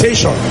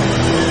expectation.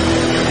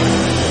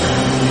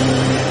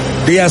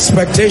 The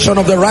expectation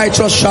of the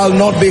righteous shall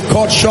not be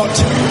cut short.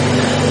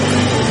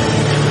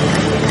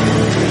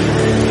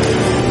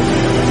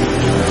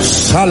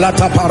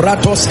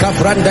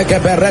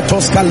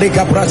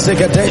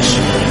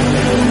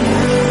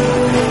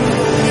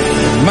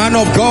 Man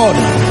of God,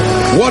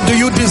 what do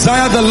you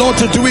desire the Lord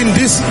to do in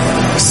this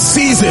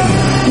season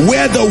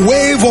where the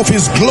wave of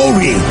his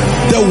glory,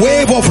 the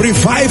wave of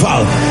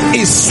revival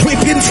is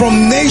sweeping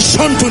from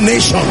nation to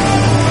nation?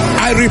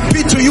 I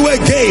repeat to you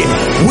again,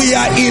 we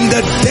are in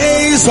the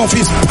days of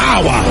his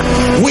power.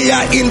 We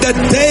are in the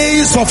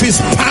days of his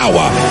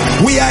power.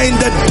 We are in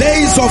the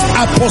days of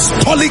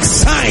apostolic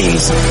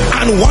signs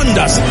and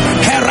wonders,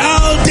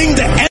 heralding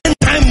the end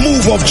time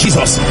move of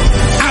Jesus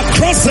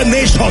across the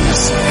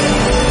nations.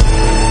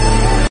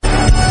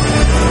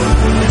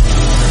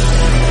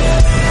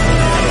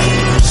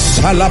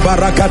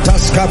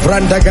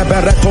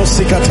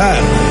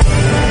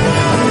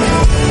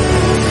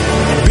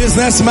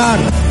 Businessman,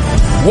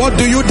 what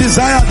do you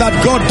desire that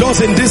God does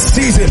in this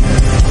season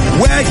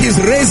where he's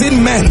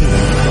raising men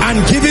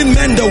and giving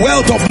men the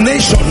wealth of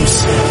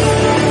nations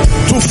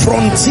to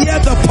frontier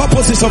the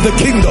purposes of the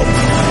kingdom?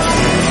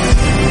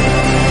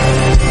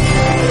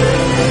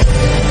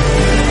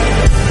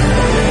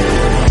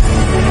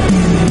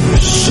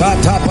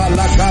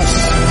 Shatabalakas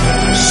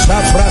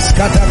Safras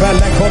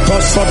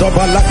Katabalakotos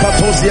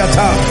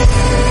Sodobalakatosiata.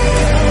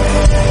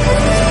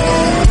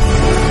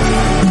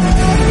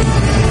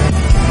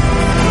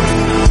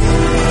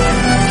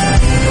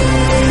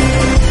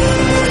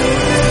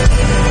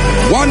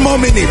 One more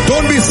minute,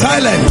 don't be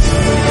silent.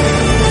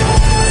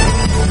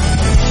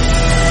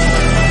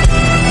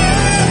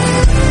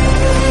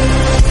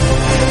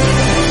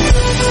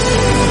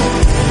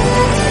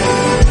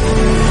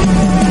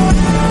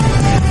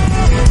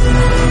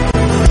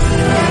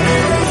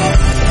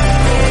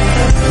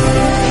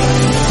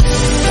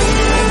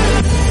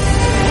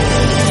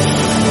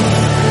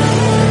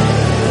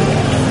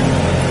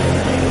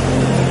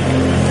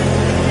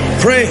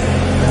 Pray.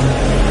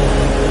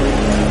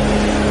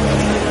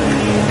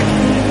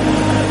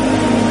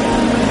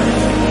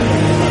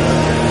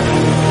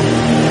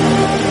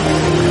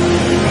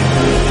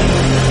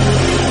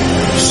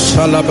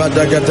 You're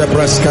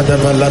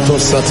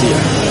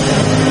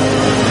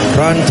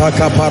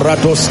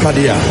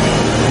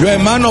a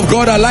man of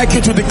God. I like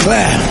you to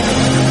declare,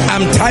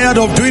 I'm tired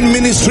of doing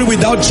ministry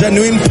without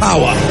genuine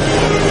power.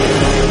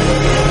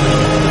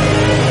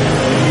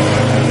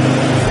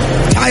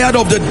 Tired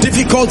of the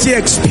difficulty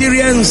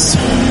experienced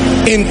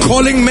in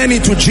calling many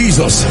to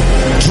Jesus,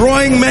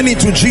 drawing many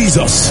to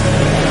Jesus.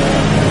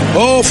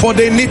 Oh, for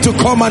they need to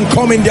come and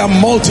come in their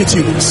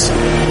multitudes.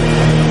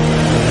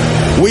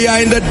 We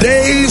are in the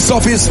days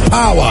of his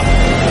power.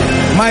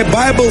 My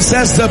Bible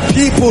says the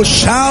people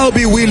shall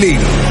be willing.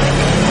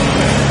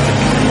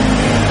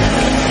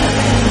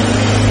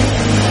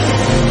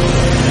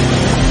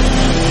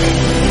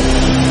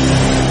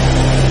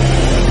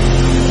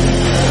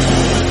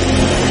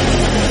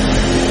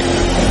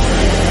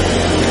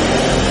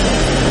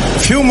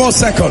 Few more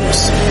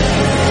seconds.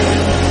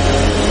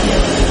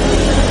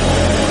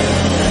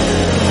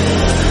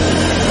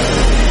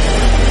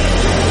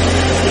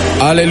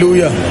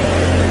 Hallelujah.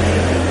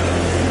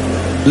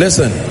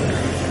 Listen.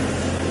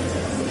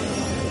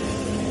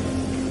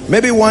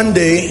 Maybe one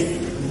day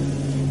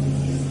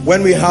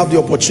when we have the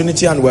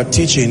opportunity and we're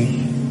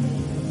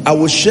teaching, I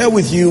will share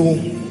with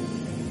you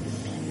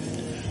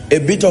a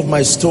bit of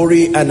my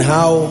story and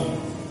how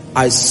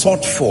I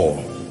sought for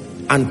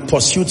and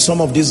pursued some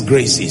of these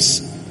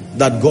graces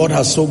that God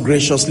has so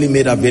graciously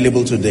made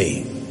available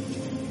today.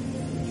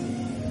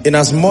 In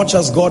as much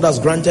as God has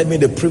granted me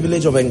the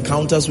privilege of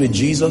encounters with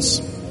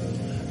Jesus,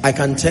 I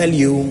can tell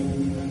you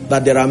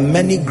that there are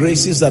many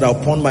graces that are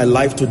upon my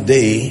life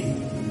today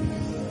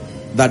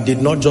that did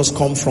not just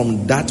come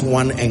from that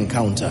one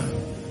encounter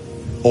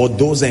or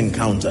those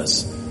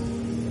encounters.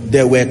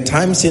 There were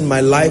times in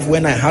my life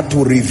when I had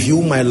to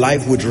review my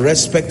life with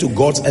respect to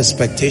God's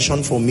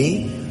expectation for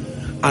me,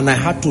 and I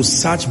had to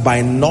search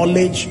by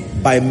knowledge,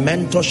 by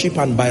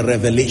mentorship, and by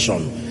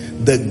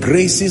revelation the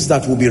graces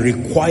that will be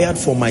required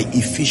for my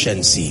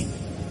efficiency.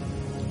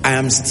 I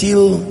am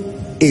still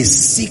a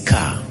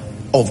seeker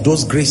of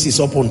those graces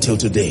up until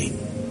today.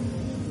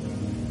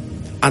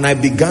 And I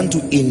began to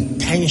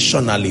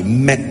intentionally,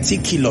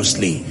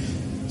 meticulously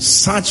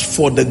search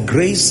for the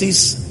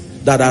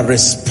graces that are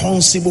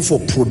responsible for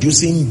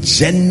producing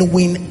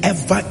genuine,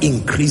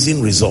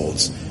 ever-increasing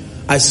results.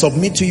 I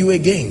submit to you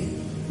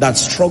again that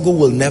struggle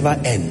will never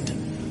end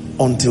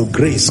until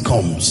grace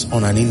comes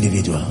on an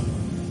individual.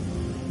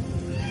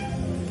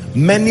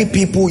 Many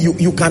people,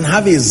 you can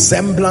have a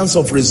semblance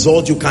of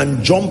result, you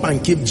can jump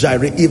and keep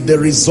gyrating. If the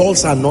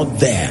results are not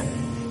there,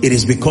 it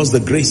is because the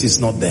grace is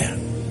not there.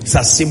 It's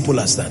as simple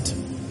as that.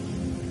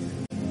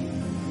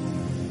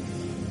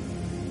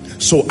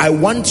 So I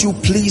want you,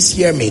 please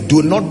hear me,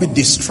 do not be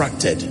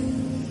distracted,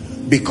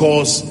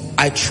 because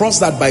I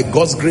trust that by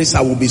God's grace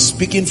I will be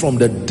speaking from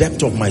the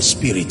depth of my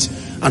spirit.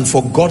 And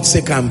for God's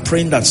sake, I'm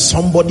praying that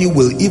somebody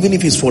will, even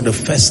if it's for the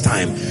first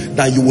time,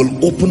 that you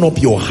will open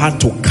up your heart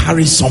to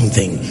carry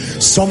something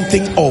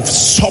of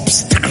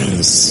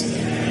substance.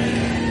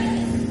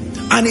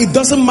 And it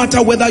doesn't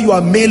matter whether you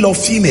are male or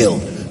female,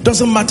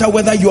 doesn't matter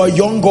whether you are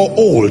young or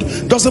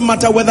old, doesn't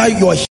matter whether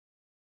you are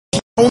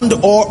sound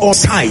or on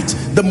sight.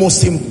 The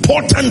most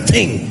important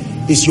thing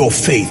is your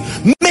faith.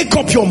 Make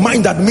up your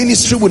mind that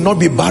ministry will not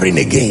be barren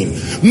again.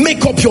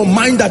 Make up your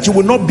mind that you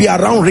will not be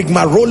around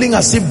rigmaroling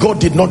as if God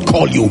did not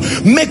call you.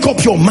 Make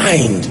up your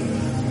mind.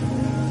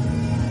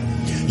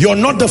 You're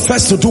not the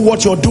first to do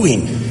what you're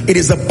doing. It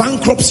is the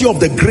bankruptcy of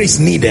the grace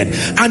needed.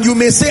 And you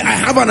may say, I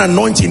have an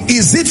anointing.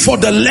 Is it for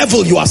the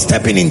level you are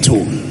stepping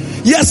into?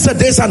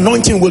 Yesterday's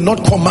anointing will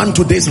not command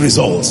today's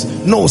results.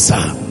 No,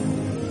 sir.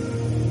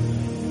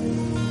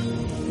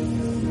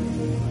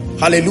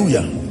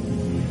 Hallelujah.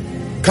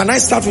 Can I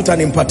start with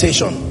an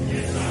impartation?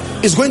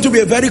 It's going to be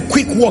a very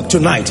quick walk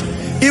tonight.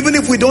 Even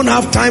if we don't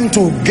have time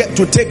to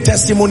take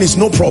testimonies,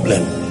 no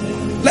problem.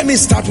 Let me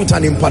start with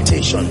an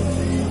impartation.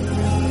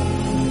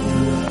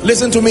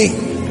 Listen to me.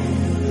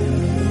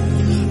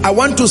 I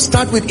want to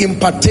start with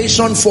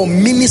impartation for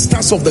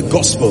ministers of the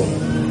gospel.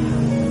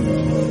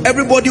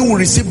 Everybody will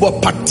receive,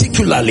 but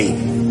particularly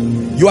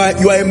you are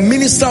a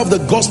minister of the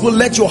gospel.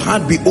 Let your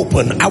heart be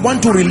open. I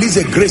want to release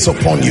a grace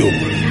upon you.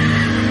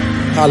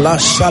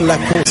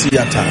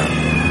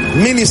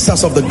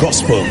 Ministers of the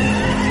gospel,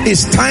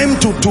 it's time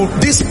to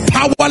this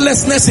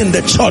powerlessness in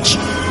the church.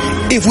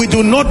 If we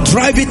do not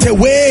drive it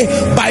away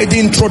by the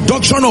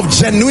introduction of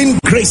genuine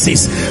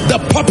graces, the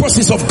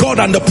purposes of God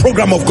and the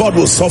program of God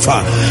will suffer.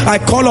 I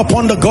call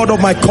upon the God of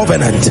my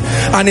covenant,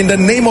 and in the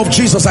name of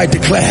Jesus I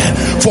declare,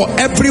 for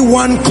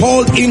everyone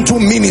called into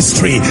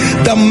ministry,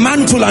 the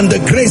mantle and the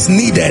grace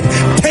needed,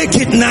 take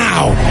it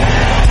now.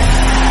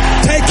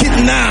 Take it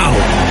now.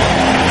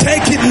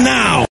 Take it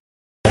now.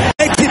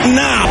 Take it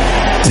now.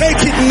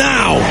 Take it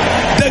now.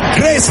 The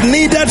grace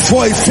needed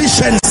for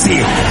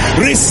efficiency,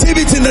 receive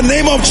it in the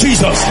name of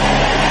Jesus.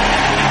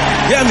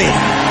 Hear me.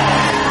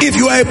 If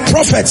you are a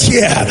prophet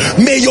here,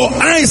 may your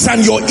eyes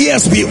and your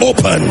ears be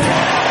opened.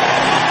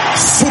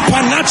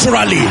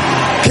 Supernaturally,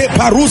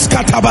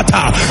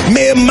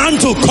 may a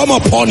mantle come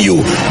upon you,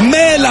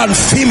 male and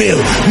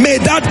female. May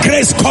that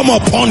grace come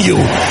upon you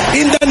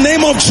in the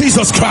name of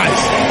Jesus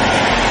Christ.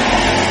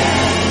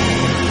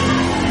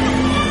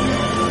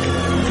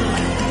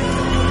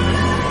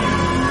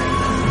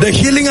 The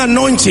healing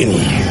anointing.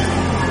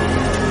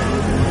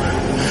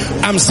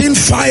 I'm seeing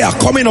fire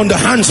coming on the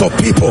hands of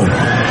people.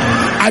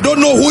 I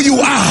don't know who you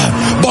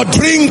are, but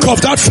drink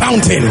of that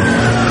fountain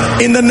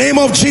in the name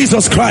of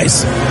Jesus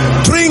Christ.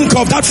 Drink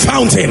of that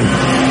fountain.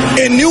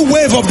 A new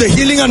wave of the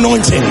healing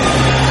anointing.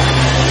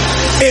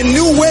 A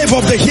new wave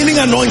of the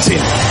healing anointing.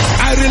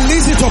 I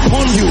release it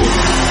upon you.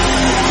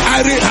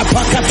 I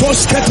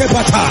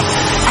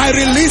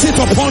release it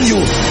upon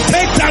you.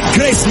 Take that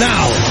grace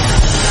now.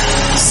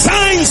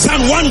 Signs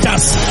and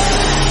wonders.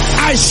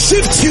 I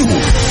shift you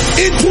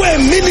into a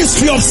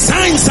ministry of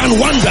signs and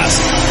wonders.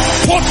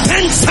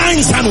 Potent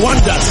signs and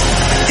wonders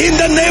in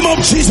the name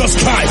of Jesus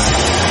Christ.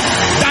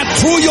 That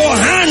through your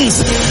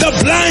hands the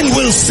blind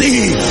will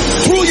see,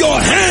 through your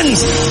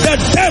hands the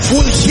deaf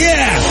will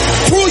hear,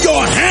 through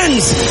your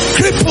hands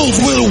cripples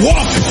will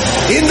walk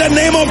in the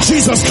name of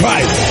Jesus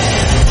Christ.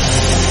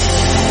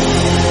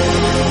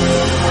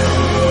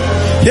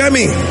 Hear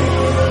me.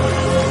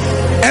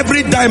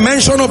 Every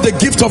dimension of the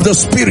gift of the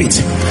Spirit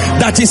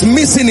that is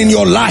missing in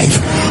your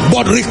life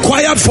but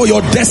required for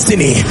your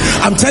destiny,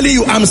 I'm telling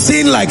you, I'm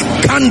seeing like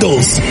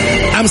candles.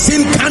 I'm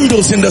seeing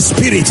candles in the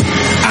Spirit,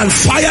 and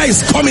fire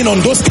is coming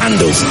on those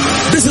candles.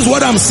 This is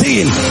what I'm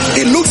seeing.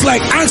 It looks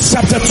like Acts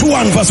chapter 2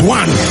 and verse 1.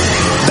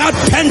 That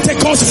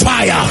Pentecost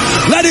fire,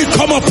 let it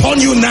come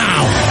upon you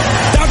now.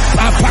 That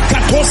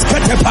Pentecost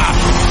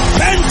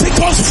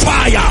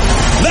fire,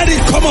 let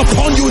it come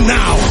upon you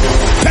now.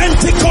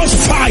 Pentecost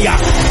fire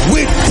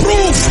with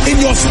proof in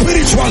your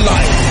spiritual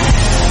life.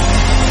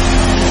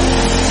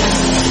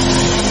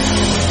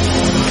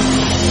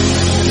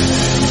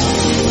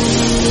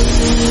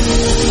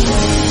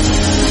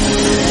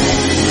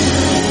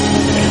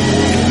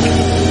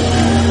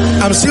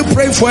 I'm still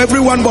praying for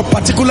everyone, but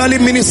particularly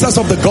ministers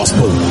of the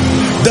gospel.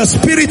 The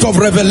spirit of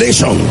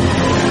revelation,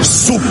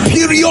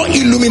 superior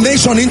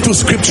illumination into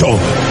scripture.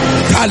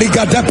 I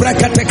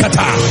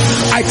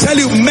tell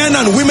you, men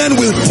and women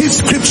will teach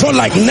scripture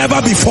like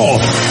never before.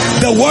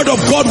 The word of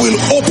God will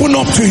open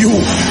up to you.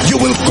 You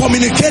will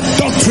communicate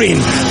doctrine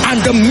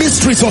and the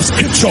mysteries of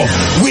scripture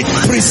with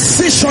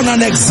precision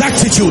and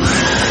exactitude.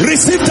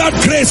 Receive that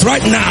grace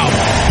right now.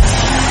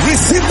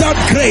 Receive that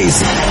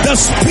grace, the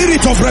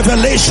spirit of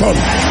revelation,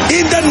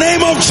 in the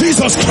name of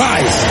Jesus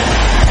Christ.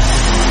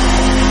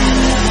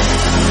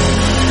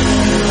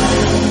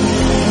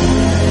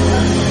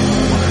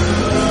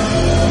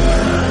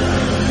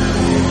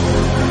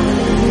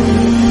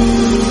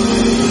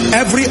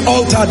 Every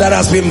altar that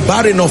has been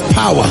barren of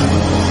power,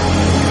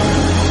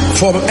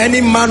 from any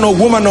man or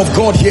woman of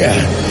God here,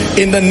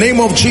 in the name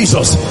of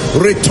Jesus,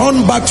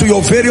 return back to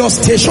your various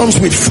stations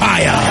with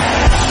fire.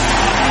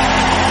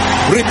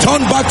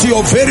 Return back to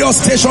your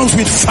various stations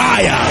with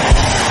fire.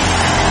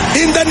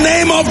 In the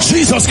name of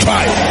Jesus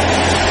Christ.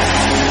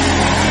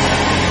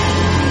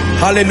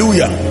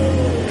 Hallelujah.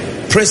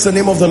 Praise the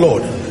name of the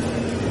Lord.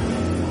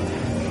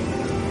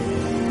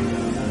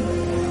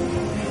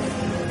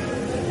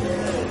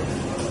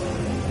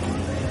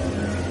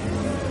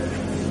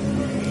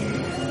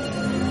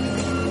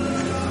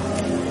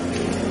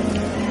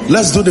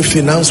 Let's do the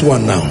finance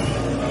one now.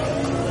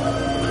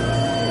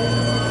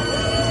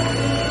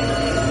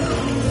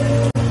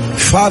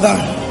 Father,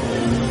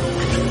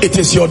 it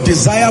is your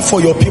desire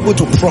for your people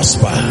to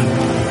prosper,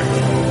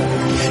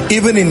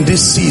 even in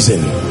this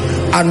season.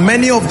 And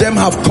many of them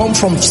have come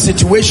from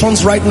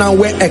situations right now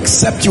where,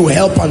 except you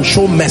help and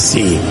show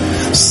mercy,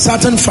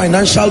 certain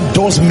financial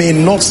doors may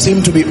not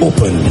seem to be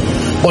opened.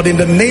 But in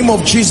the name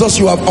of Jesus,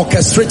 you have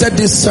orchestrated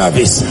this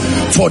service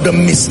for the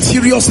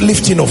mysterious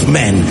lifting of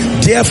men.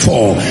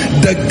 Therefore,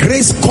 the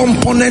grace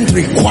component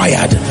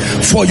required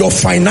for your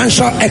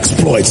financial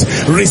exploits,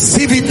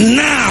 receive it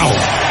now.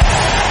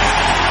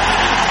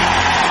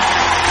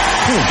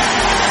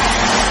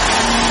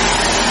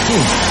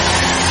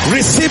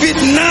 Receive it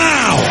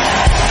now.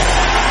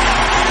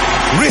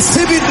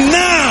 Receive it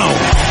now.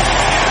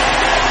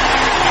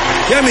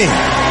 Hear me.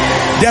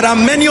 There are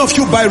many of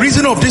you, by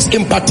reason of this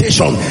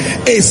impartation,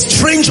 a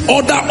strange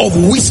order of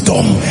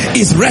wisdom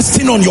is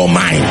resting on your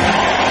mind.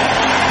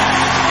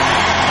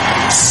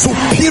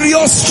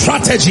 Superior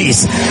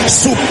strategies,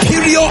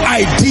 superior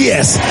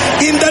ideas,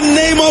 in the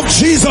name of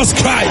Jesus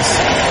Christ.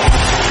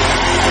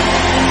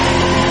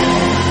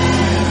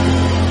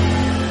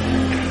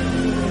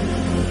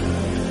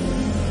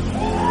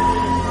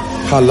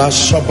 And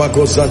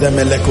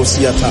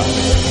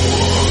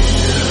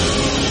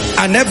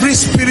every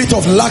spirit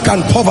of lack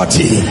and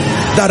poverty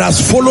that has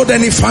followed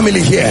any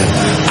family here,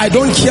 I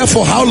don't care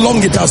for how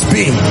long it has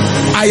been,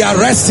 I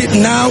arrest it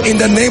now in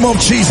the name of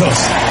Jesus.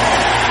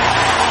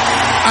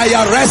 I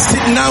arrest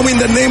it now in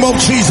the name of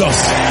Jesus.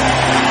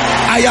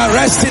 I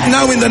arrest it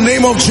now in the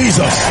name of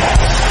Jesus.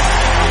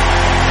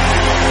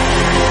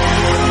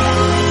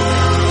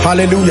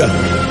 Hallelujah.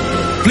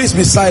 Please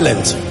be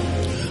silent.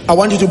 I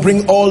want you to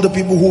bring all the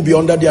people who will be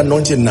under the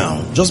anointing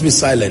now. Just be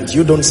silent.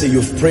 You don't say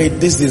you've prayed.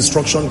 This is the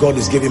instruction God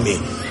is giving me.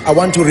 I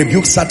want to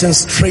rebuke certain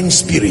strange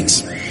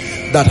spirits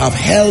that have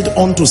held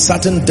on to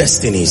certain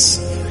destinies.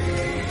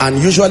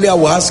 And usually I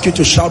will ask you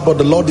to shout, but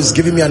the Lord is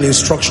giving me an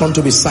instruction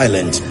to be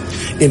silent.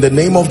 In the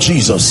name of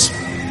Jesus,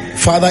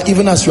 Father,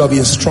 even as you have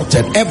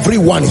instructed,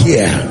 everyone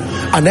here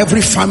and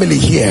every family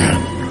here,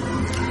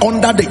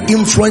 under the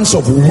influence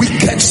of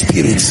wicked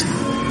spirits,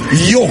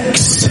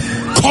 yokes,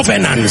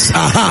 covenants,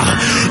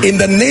 in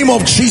the name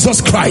of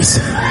Jesus Christ,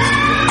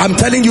 I'm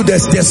telling you,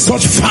 there's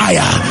such fire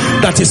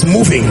that is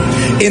moving.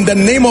 In the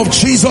name of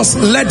Jesus,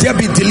 let there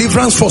be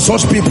deliverance for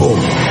such people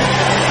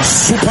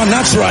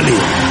supernaturally.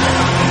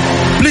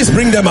 Please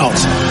bring them out.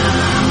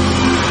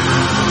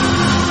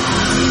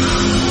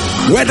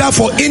 Whether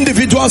for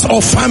individuals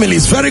or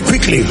families, very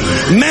quickly,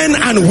 men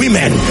and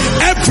women,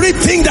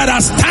 everything that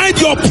has tied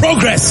your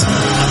progress,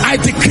 I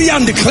decree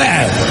and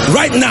declare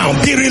right now,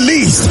 be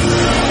released.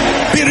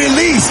 Be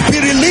released. Be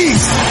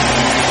released.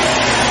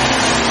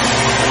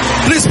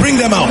 Please bring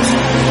them out.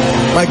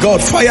 My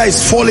God, fire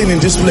is falling in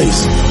this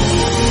place.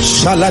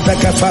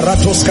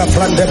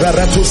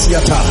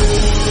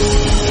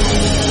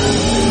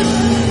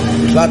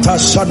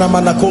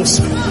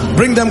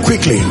 Bring them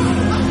quickly.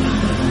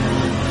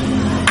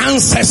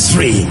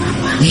 Ancestry,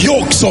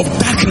 yokes of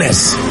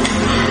darkness.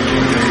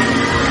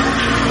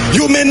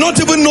 You may not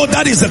even know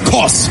that is the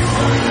cause.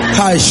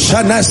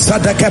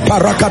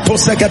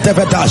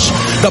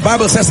 The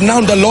Bible says,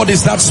 now the Lord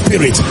is that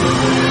spirit.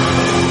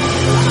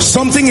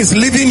 Something is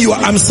leaving you.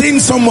 I'm seeing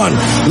someone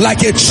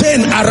like a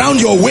chain around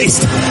your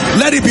waist.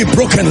 Let it be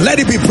broken. Let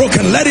it be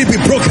broken. Let it be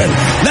broken.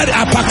 Let it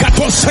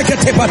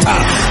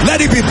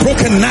be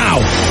broken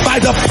now by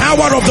the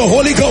power of the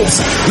Holy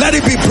Ghost. Let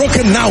it be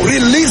broken now.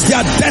 Release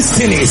their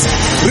destinies.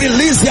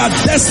 Release their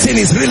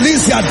destinies.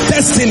 Release their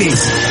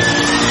destinies.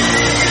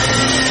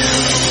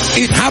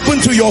 It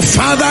happened to your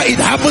father, it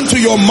happened to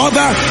your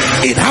mother,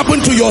 it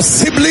happened to your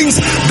siblings.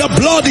 The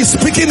blood is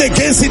speaking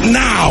against it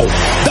now.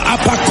 The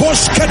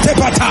apakosh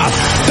ketepata,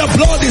 the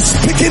blood is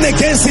speaking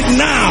against it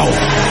now.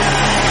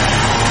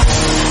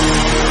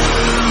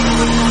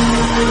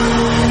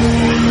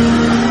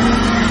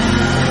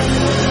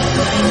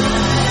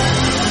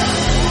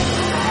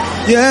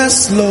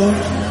 Yes, Lord.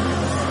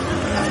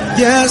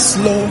 Yes,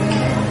 Lord.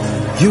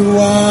 You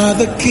are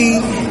the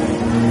King.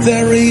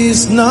 There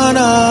is none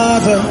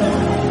other.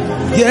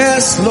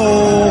 Yes,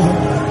 Lord.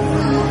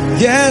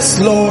 Yes,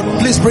 Lord.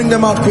 Please bring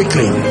them out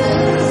quickly.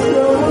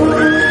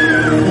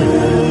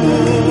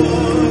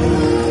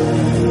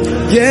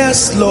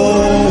 Yes,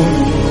 Lord.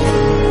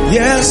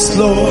 Yes,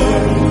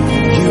 Lord.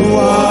 You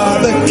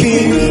are the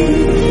King.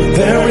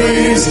 There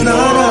is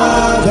none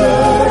other.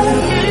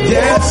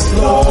 Yes, Yes,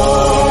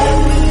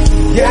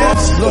 Lord.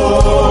 Yes,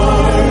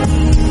 Lord.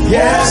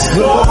 Yes,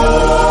 Lord.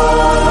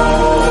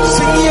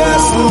 Sing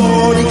yes,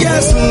 Lord.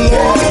 Yes,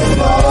 Lord.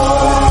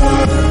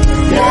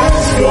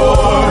 Yes,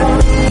 Lord.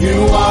 You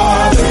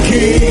are the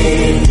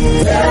King.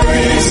 There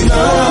is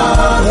none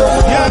other.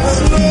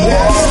 Yes, Lord.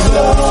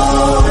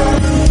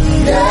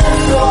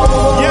 Yes,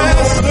 Lord.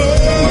 Yes,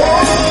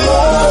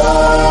 Lord.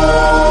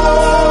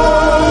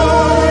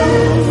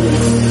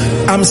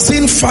 I'm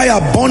seeing fire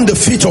burn the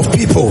feet of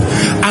people,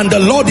 and the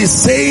Lord is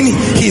saying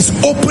he's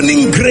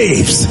opening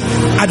graves.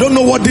 I don't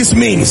know what this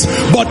means,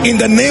 but in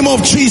the name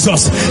of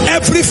Jesus,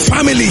 every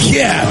family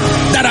here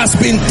that has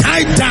been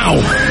tied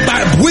down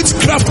by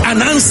witchcraft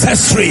and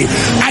ancestry,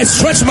 I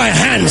stretch my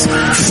hands.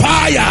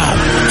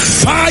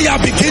 Fire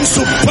begins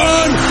to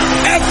burn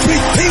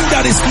everything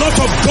that is not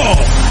of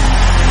God.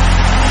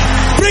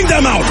 Bring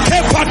them out.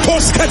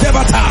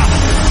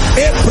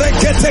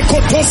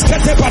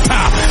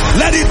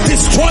 Let it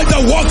destroy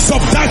the works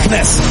of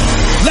darkness.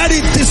 Let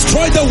it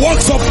destroy the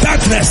works of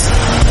darkness.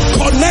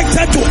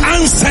 Connected to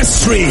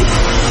ancestry,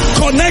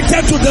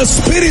 connected to the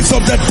spirits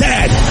of the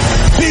dead,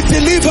 be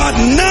delivered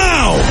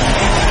now.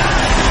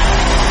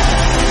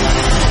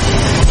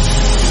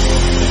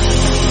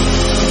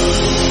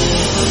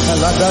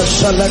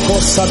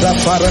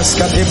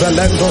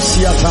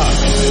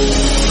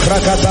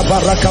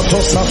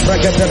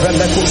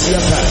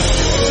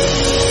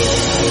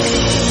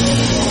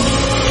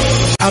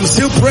 I'm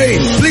still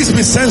praying. Please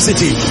be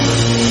sensitive.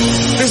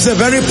 This is a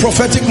very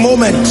prophetic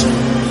moment.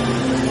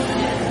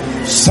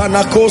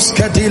 Sanakos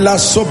kedila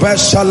sobe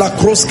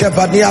shalakros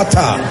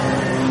kevaniata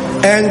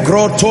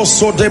engroto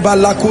sodeba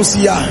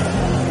lakusia.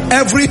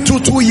 Every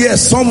 2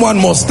 years, someone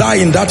must die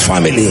in that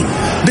family.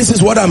 This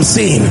is what I'm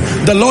seeing.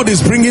 The Lord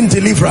is bringing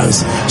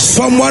deliverance.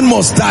 Someone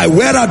must die.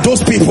 Where are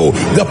those people?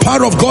 The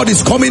power of God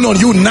is coming on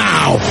you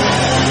now.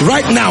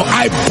 Right now,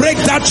 I break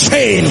that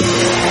chain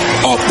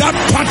of that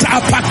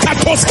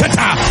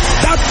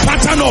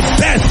pattern of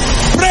death.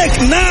 Break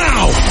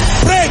now.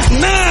 Break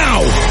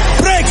now.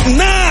 Break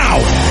now.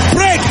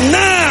 Break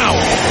now.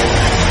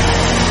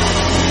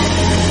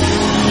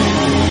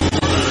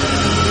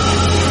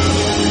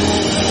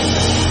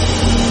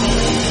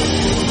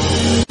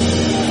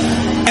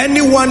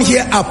 Anyone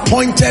here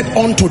appointed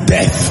unto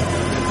death,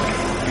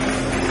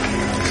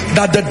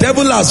 that the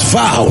devil has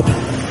vowed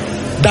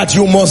that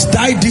you must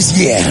die this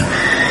year.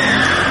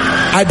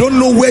 I don't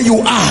know where you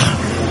are,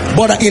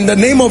 but in the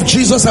name of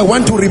Jesus, I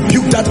want to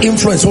rebuke that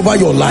influence over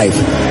your life.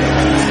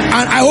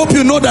 And I hope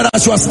you know that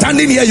as you are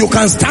standing here, you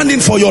can stand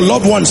in for your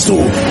loved ones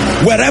too,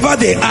 wherever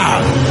they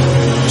are.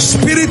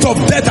 Spirit of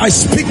death, I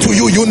speak to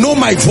you. You know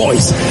my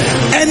voice.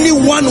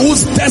 Anyone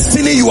whose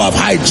destiny you have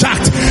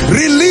hijacked,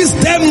 release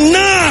them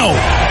now.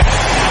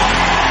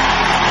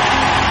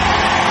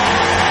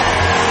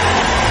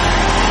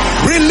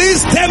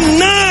 Release them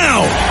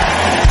now.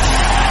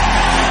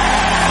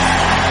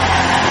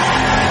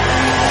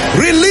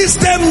 Release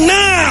them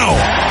now.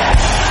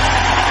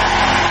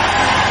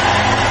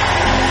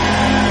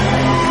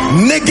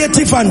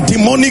 Negative and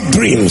demonic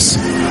dreams,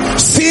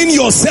 seeing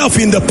yourself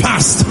in the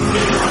past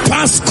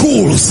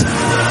schools,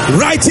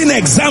 writing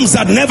exams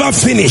that never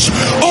finish,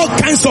 all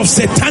kinds of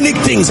satanic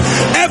things,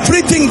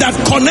 everything that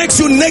connects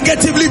you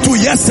negatively to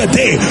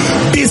yesterday,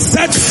 be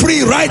set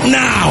free right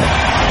now.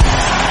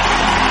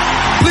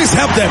 Please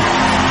help them.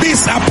 Be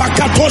set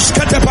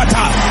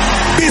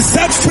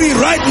free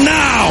right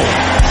now.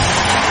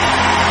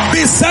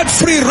 Be set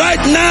free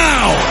right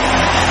now.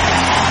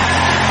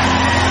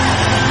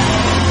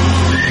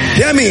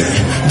 Hear me.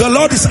 The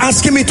Lord is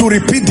asking me to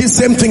repeat this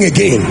same thing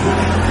again.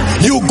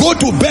 You go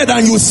to bed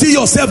and you see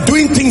yourself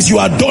doing things you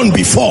had done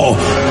before,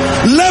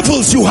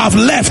 levels you have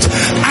left.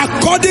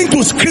 According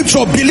to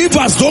scripture,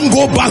 believers don't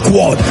go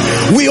backward,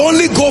 we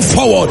only go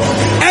forward.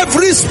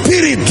 Every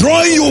spirit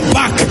drawing you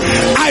back,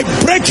 I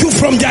break you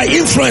from their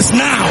influence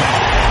now.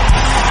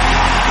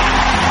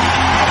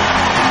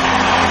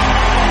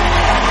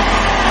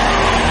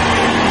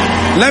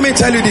 Let me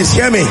tell you this,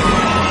 hear me.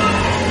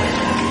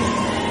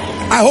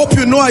 I hope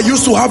you know I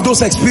used to have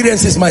those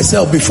experiences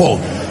myself before.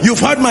 You've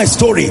heard my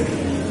story.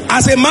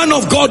 As a man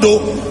of God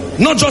though,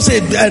 not just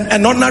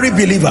an ordinary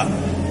believer,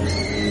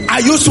 I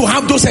used to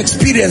have those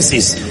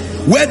experiences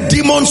where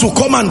demons will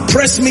come and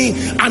press me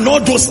and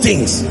all those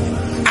things.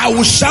 I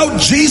will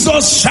shout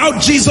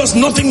Jesus,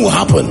 nothing will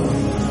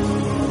happen.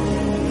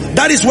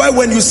 That is why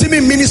when you see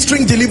me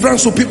ministering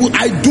deliverance to people,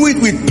 I do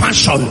it with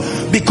passion,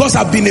 because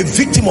I've been a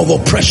victim of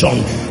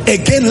oppression.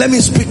 Again, let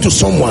me speak to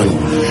someone.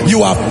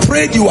 You have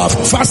prayed, you have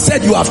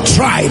fasted, you have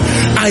tried,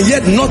 and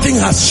yet nothing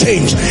has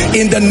changed.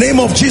 In the name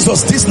of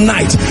Jesus, this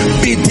night,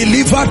 be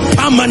delivered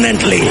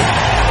permanently.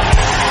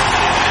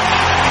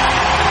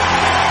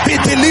 Be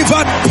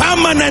delivered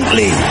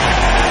permanently.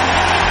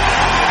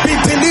 Be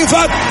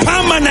delivered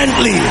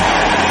permanently.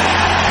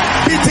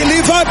 Be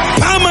delivered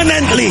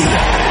permanently.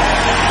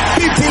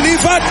 Be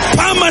delivered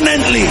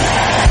permanently.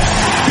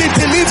 Be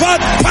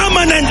delivered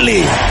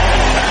permanently.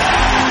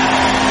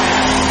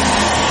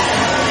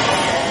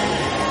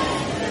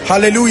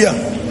 Hallelujah.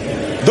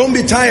 Don't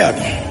be tired.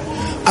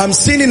 I'm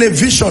seeing in a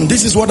vision,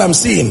 this is what I'm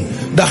seeing,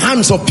 the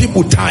hands of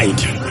people tied.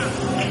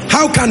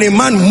 How can a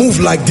man move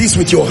like this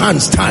with your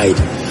hands tied?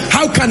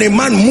 How can a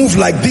man move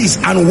like this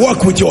and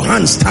walk with your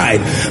hands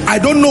tied? I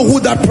don't know who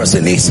that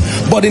person is,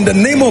 but in the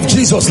name of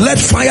Jesus, let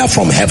fire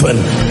from heaven.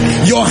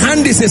 Your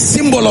hand is a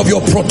symbol of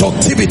your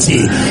productivity.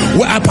 You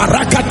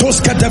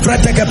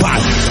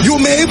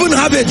may even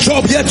have a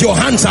job, yet your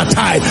hands are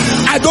tied.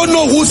 I don't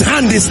know whose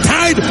hand is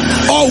tied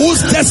or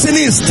whose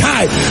destiny is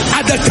tied.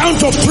 At the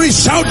count of 3,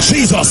 shout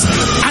Jesus,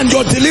 and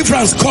your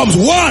deliverance comes.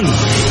 1,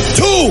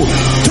 2,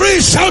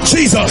 3, shout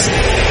Jesus.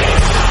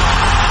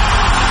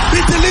 Be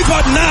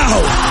delivered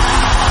now.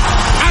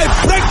 I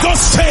break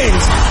those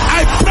chains.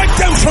 I break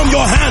them from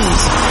your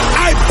hands.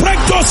 I break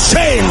those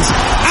chains.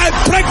 I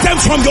break them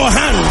from your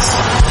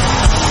hands.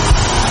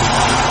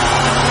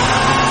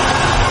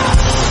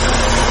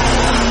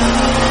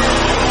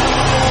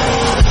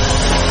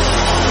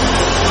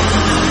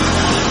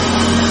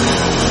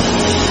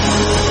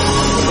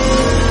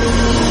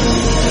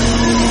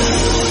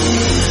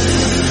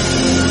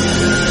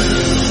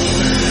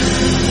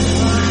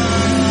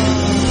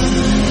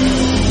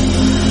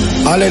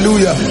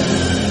 Hallelujah.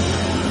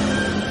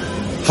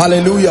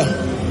 Hallelujah.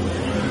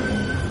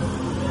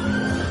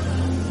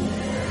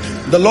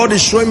 The Lord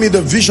is showing me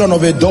the vision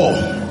of a door,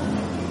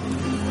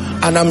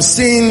 and I'm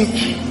seeing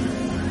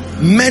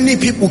many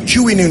people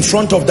queuing in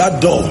front of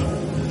that door,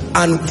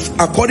 and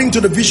according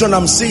to the vision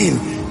I'm seeing,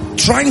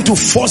 trying to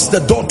force the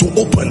door to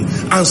open,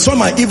 and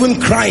some are even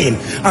crying,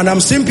 and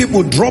I'm seeing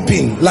people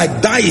dropping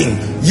like dying,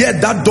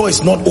 yet that door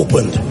is not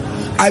opened.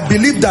 I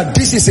believe that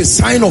this is a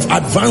sign of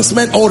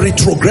advancement or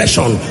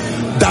retrogression.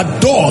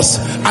 That doors,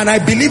 and I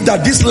believe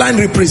that this line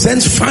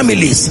represents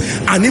families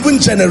and even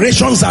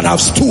generations that have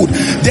stood.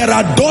 There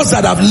are doors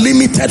that have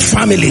limited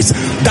families,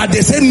 that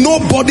they say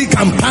nobody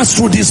can pass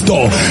through this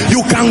door.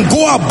 You can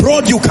go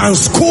abroad, you can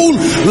school,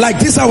 like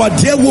this our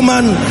dear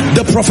woman,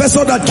 the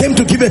professor that came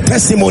to give a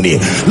testimony.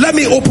 Let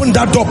me open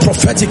that door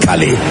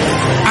prophetically.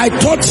 I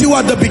taught you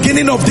at the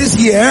beginning of this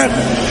year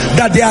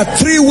that there are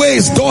 3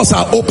 ways doors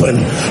are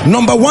open.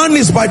 Number 1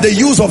 is by the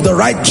use of the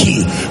right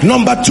key.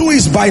 Number 2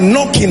 is by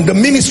knocking, the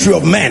ministry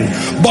of men.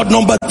 But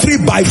number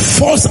 3, by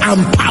force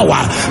and power.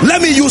 Let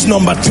me use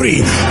number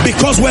 3,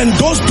 because when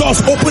those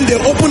doors open,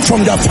 they open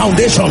from their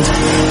foundations.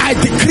 I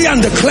decree and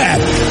declare,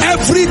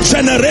 every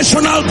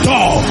generational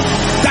door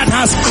that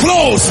has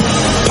closed,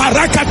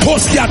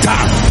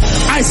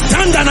 I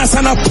stand as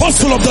an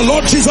apostle of the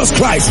Lord Jesus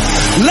Christ.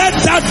 Let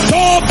that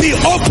door be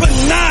open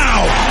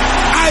now.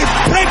 I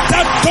break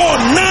that door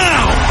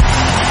now.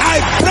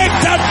 I break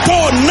that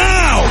door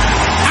now.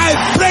 I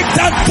break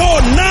that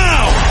door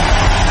now.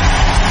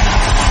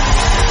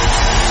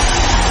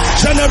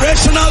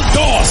 Generational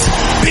doors,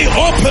 be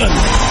open,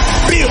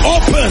 be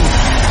open,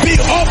 be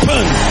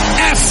open.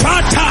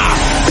 Ephata,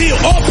 be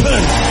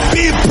open,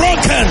 be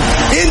broken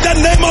in the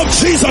name of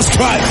Jesus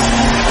Christ.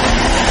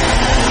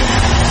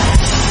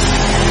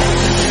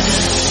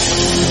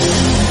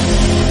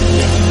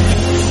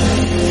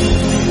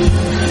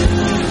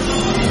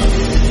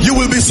 You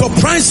will be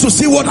surprised to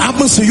see what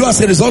happens to you as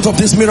a result of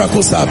this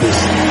miracle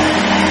service.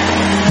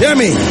 Hear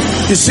me?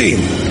 You see,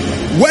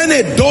 when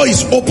a door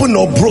is open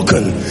or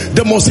broken,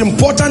 the most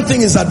important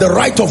thing is that the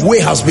right of way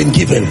has been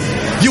given.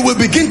 You will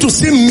begin to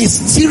see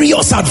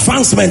mysterious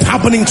advancement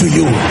happening to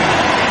you.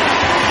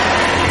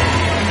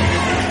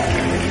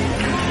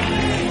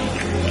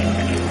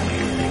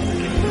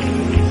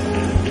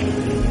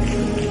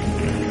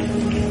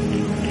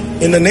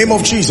 In the name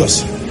of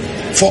Jesus,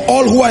 for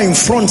all who are in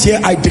front here,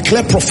 I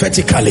declare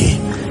prophetically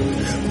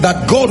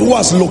that God who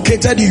has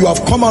located you, you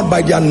have come out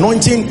by the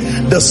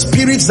anointing. The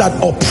spirits that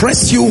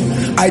oppress you,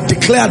 I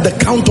declare at the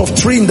count of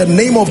 3 in the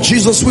name of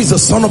Jesus, who is the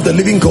Son of the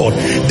living God,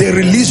 they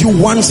release you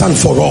once and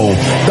for all.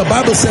 The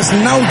Bible says,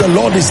 now the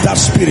Lord is that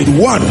spirit. 1,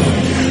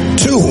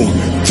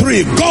 2,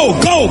 3, go,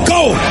 go,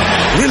 go.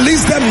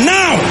 Release them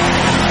now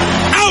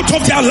out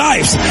of their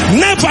lives,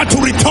 never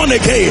to return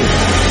again.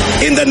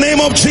 In the name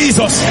of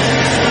Jesus,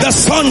 the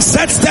Son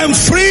sets them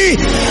free,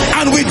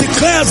 and we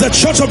declare as the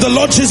church of the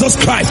Lord Jesus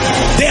Christ,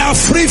 they are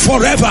free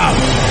forever.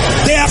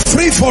 They are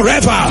free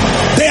forever.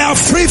 They are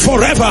free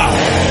forever.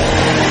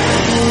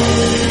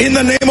 In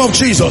the name of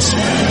Jesus.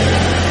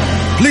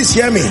 Please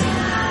hear me.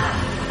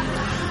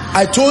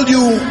 I told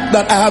you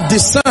that I have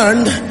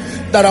discerned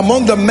that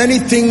among the many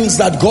things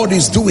that God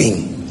is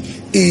doing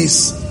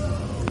is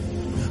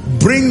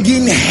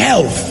bringing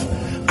health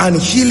and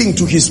healing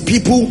to his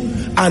people,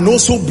 and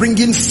also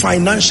bringing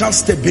financial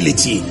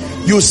stability.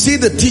 You see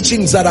the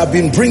teachings that I've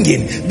been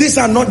bringing. These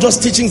are not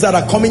just teachings that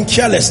are coming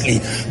carelessly,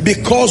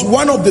 because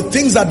one of the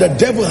things that the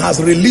devil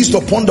has released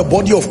upon the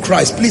body of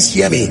Christ, please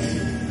hear me,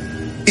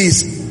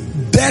 is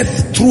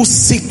death through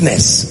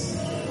sickness.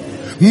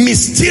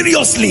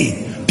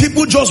 Mysteriously,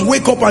 people just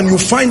wake up and you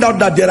find out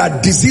that there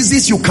are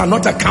diseases you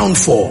cannot account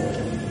for.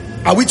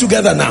 Are we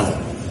together now?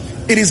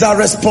 It is our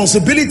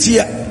responsibility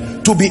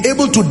to be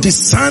able to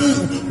discern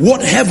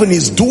what heaven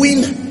is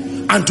doing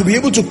and to be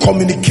able to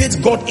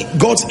communicate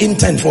God's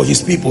intent for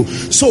his people.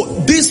 So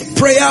this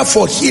prayer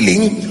for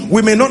healing,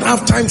 we may not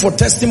have time for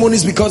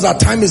testimonies because our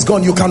time is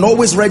gone. You can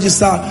always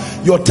register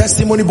your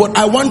testimony, but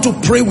I want to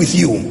pray with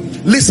you.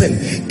 Listen,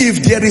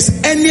 if there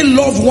is any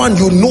loved one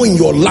you know in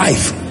your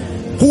life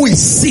who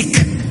is sick,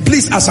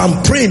 please, as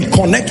I'm praying,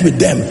 connect with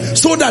them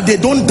so that they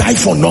don't die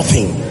for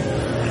nothing.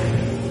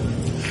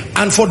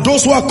 And for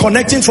those who are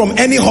connecting from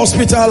any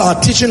hospital, our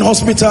teaching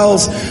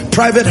hospitals,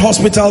 private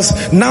hospitals,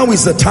 now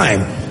is the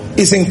time.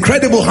 It's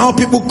incredible how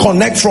people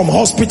connect from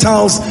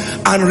hospitals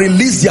and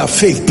release their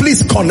faith.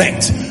 Please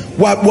connect.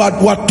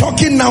 We're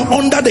talking now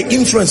under the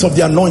influence of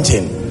the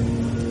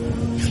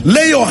anointing.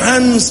 Lay your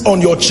hands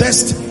on your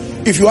chest.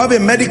 If you have a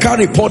medical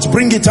report,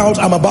 bring it out.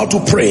 I'm about to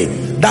pray.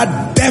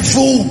 That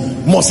devil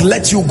must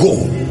let you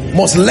go,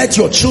 must let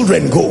your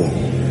children go.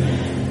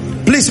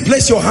 Please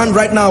place your hand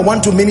right now. I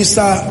want to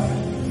minister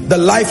the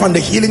life and the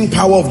healing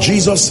power of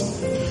Jesus.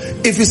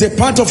 If it's a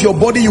part of your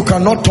body you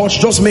cannot touch,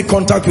 just make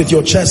contact with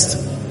your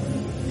chest,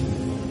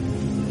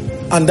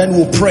 and then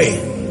we'll pray.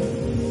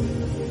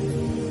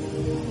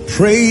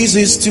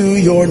 Praises to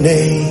your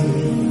name,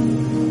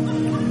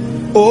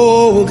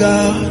 oh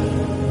God,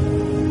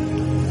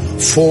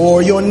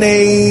 for your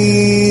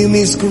name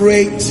is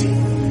great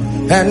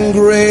and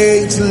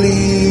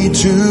greatly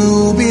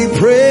to be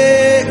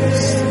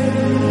praised.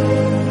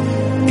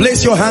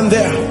 Place your hand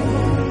there.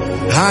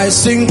 I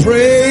sing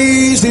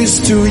praises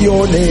to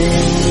your name,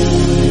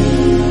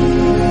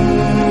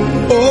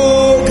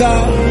 oh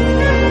God,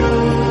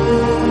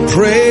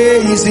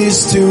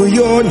 praises to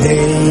your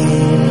name,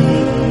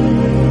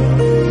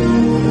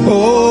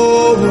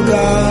 oh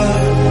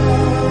God,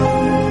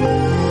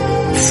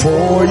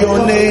 for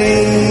your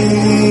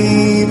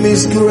name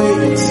is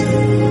great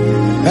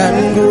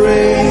and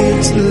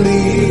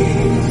greatly.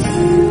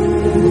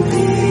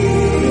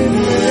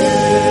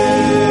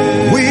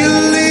 We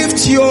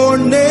lift your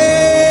name.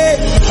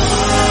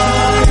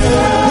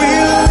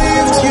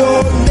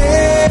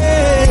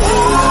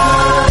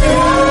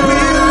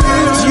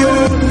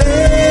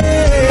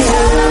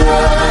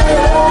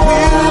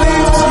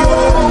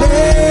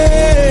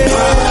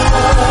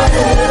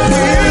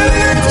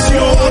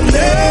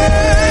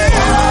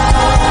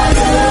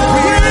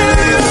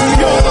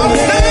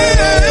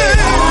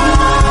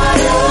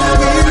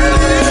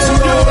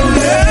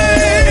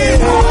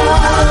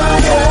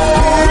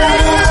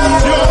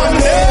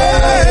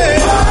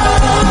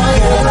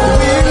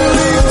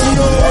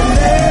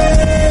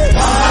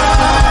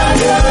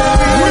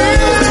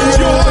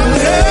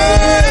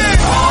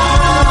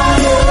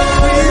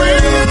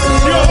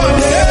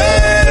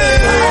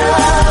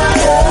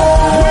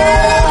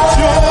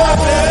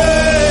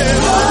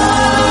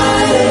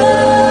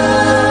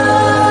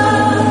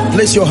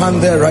 Place your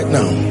hand there right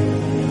now.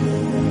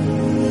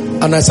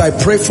 And as I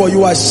pray for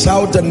you, I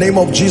shout the name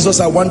of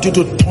Jesus. I want you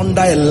to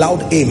thunder a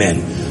loud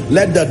amen.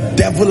 Let the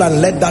devil and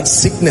let that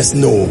sickness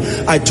know.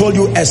 I told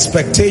you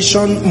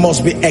expectation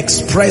must be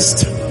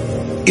expressed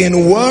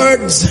in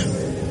words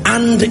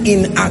and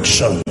in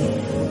action.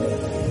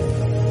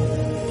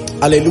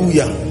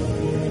 Hallelujah.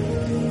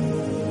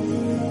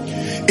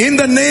 In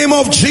the name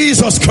of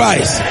Jesus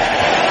Christ.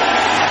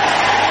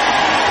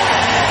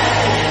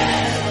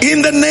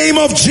 In the name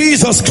of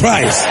Jesus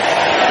Christ,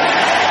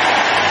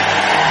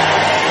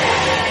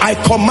 I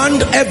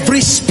command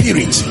every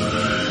spirit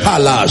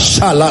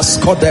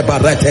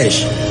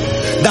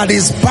that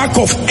is back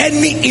of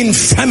any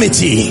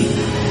infirmity,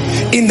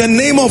 in the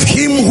name of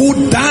him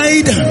who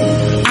died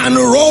and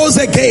rose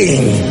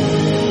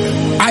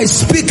again, I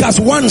speak as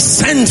one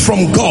sent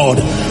from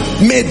God.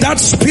 May that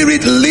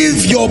spirit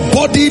leave your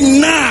body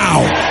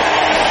now.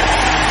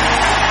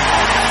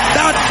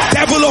 That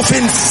devil of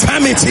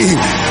infirmity,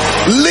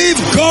 leave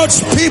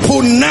God's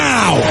people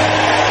now.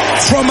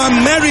 From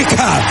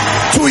America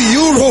to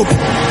Europe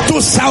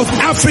to South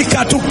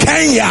Africa to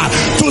Kenya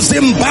to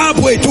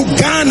Zimbabwe to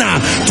Ghana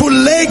to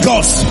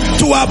Lagos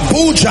to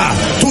Abuja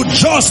to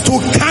Jos to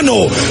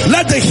Kano,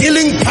 let the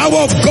healing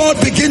power of God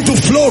begin to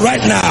flow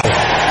right now.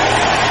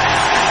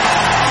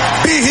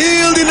 Be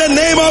healed in the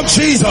name of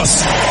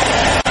Jesus.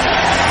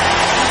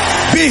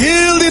 Be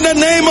healed in the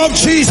name of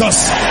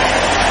Jesus.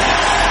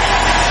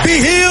 Be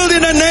healed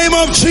in the name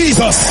of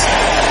Jesus.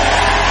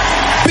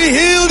 Be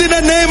healed in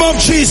the name of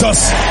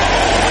Jesus.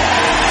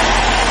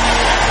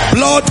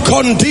 Blood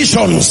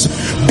conditions,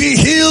 be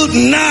healed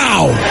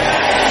now.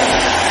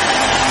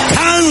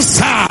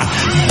 Cancer,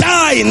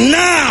 die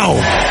now.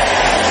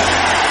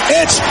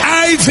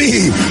 HIV,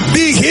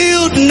 be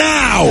healed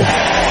now.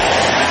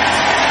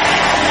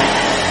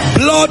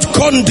 Blood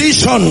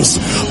conditions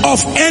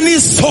of any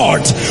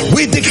sort,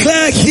 we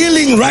declare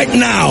healing right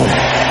now.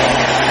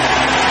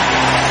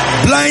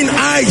 Blind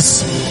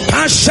eyes,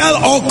 partial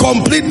or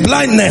complete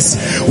blindness,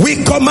 we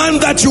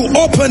command that you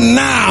open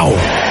now.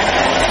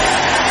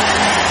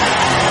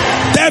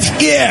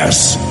 Deaf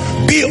ears,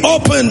 be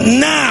open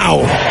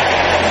now.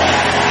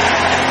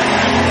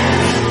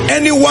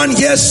 Anyone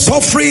here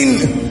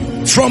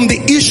suffering from the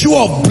issue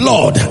of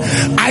blood,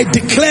 I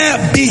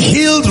declare be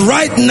healed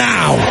right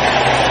now.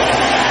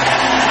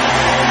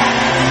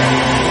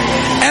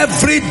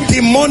 every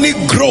demonic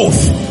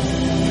growth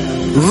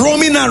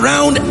roaming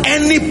around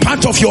any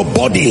part of your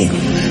body.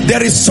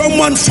 There is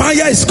someone,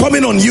 fire is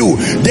coming on you.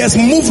 There's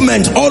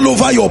movement all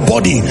over your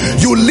body.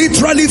 You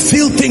literally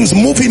feel things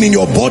moving in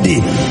your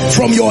body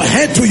from your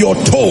head to your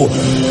toe.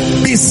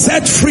 Be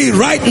set free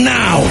right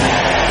now.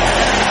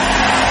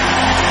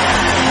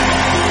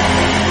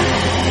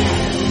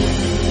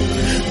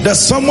 There's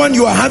someone,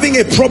 you are having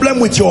a problem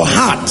with your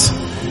heart.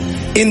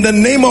 In the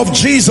name of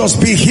Jesus,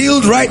 be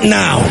healed right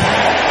now.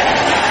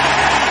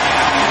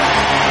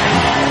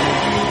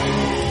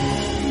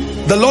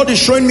 The Lord is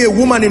showing me a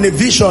woman in a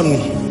vision.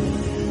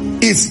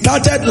 It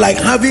started like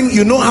having,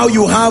 you know how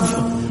you have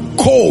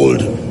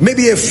cold,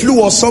 maybe a flu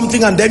or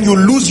something, and then you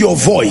lose your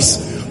voice.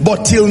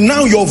 But till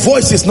now your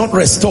voice is not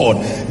restored.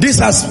 This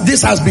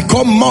has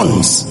become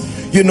months.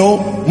 You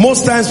know,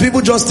 most times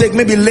people just take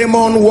maybe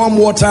lemon, warm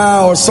water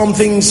or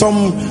something,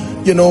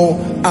 you know,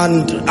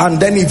 and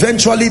then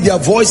eventually their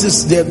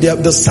voices,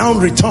 the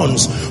sound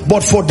returns.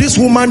 But for this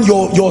woman,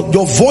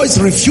 your voice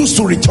refused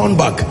to return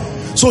back.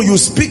 So you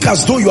speak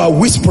as though you are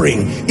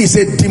whispering. It's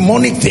a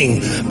demonic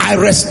thing. I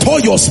restore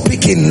your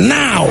speaking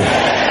now.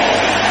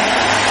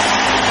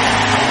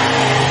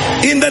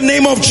 In the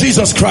name of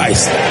Jesus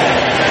Christ.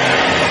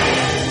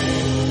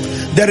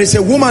 There is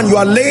a woman, you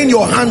are laying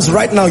your hands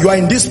right now. You are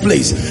in this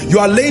place. You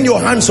are laying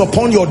your hands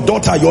upon your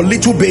daughter, your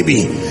little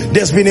baby.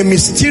 There's been a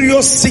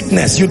mysterious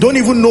sickness. You don't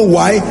even know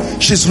why.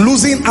 She's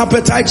losing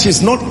appetite.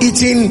 She's not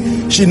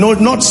eating. She's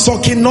not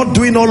sucking, not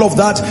doing all of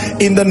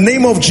that. In the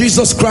name of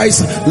Jesus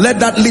Christ, let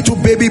that little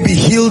baby be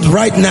healed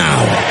right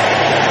now.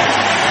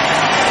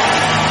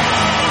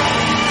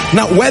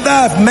 Now, whether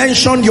I've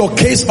mentioned your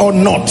case or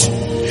not,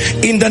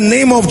 in the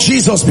name of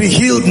Jesus, be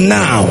healed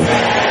now.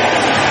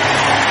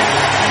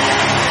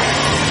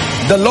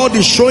 The Lord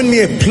is showing me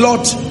a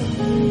plot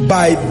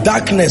by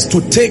darkness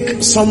to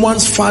take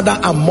someone's father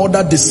and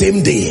mother the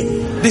same day.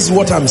 This is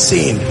what I'm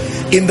saying.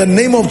 In the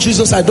name of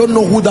Jesus, I don't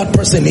know who that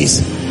person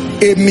is.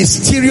 A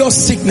mysterious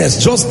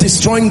sickness just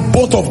destroying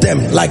both of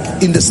them,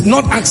 like in this,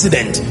 not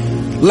accident,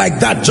 like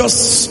that,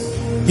 just,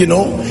 you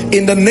know,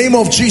 in the name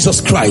of Jesus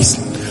Christ,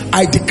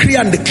 I decree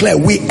and declare,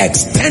 we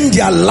extend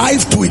their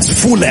life to its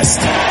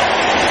fullest.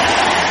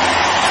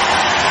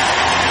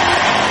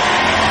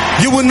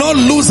 You will not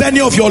lose any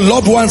of your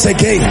loved ones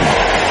again.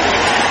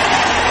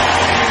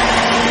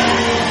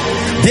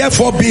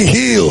 Therefore, be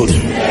healed.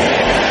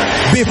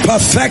 Be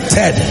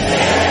perfected.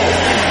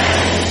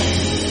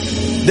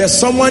 There's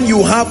someone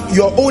you have,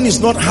 your own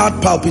is not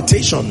heart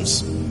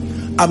palpitations.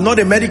 I'm not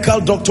a medical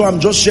doctor. I'm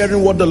just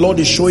sharing what the Lord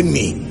is showing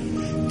me.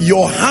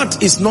 Your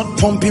heart is not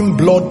pumping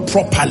blood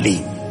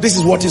properly. This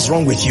is what is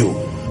wrong with you.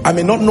 I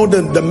may not know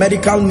the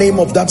medical name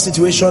of that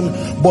situation,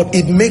 but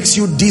it makes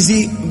you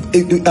dizzy.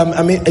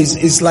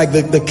 It's like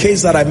the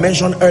case that I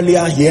mentioned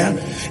earlier here.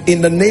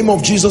 In the name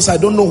of Jesus, I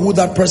don't know who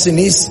that person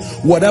is.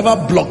 Whatever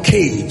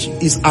blockage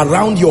is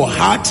around your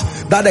heart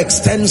that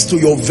extends to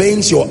your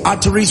veins, your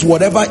arteries,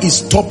 whatever is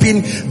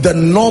stopping the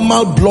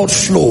normal blood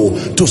flow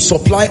to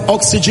supply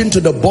oxygen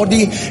to the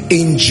body,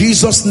 in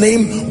Jesus'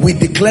 name, we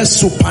declare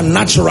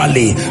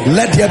supernaturally,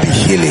 let there be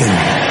healing.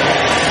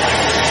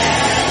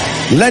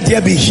 Let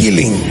there be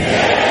healing.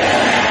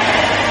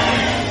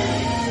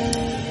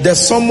 There's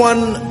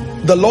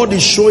someone, the Lord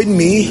is showing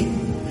me,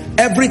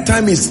 every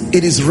time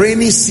it is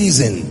rainy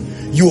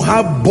season, you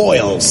have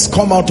boils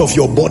come out of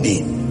your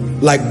body,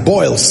 like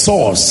boils,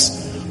 sores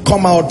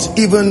come out,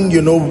 even,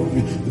 you know,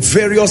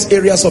 various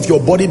areas of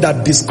your body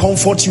that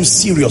discomfort you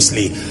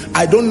seriously.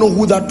 I don't know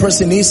who that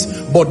person is,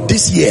 but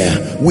this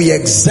year we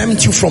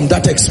exempt you from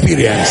that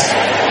experience.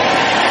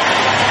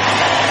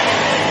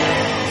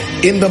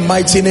 In the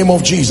mighty name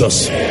of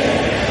Jesus.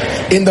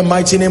 In the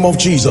mighty name of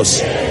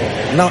Jesus.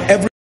 Now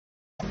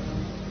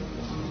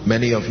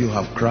many of you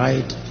have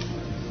cried.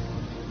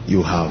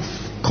 You have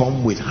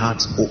come with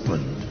hearts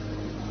open.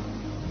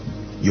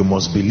 You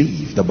must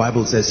believe. The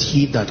Bible says,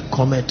 he that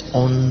cometh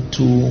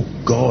unto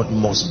God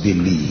must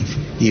believe.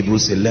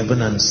 Hebrews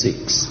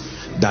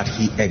 11:6. That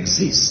he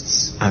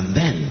exists, and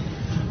then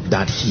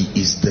that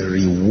he is the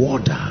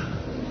rewarder,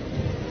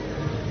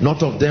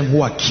 not of them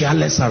who are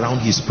careless around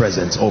his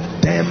presence, of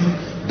them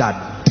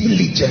that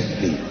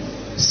diligently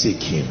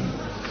seek him.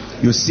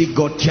 You seek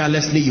God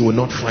carelessly, you will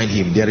not find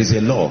him. There is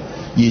a law.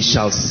 Ye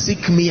shall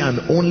seek me and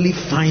only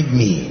find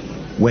me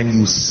when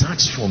you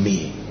search for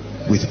me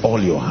with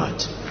all your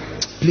heart.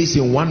 Please,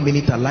 in 1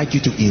 minute, I'd like you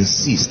to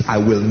insist, I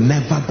will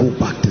never go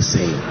back the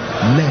same.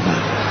 Never,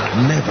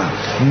 never.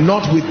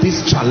 Not with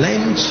this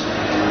challenge.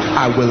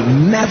 I will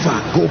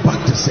never go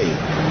back the same.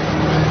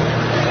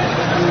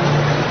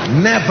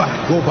 Never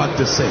go back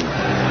the same.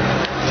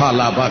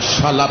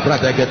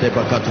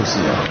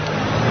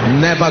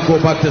 Never go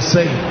back the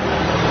same.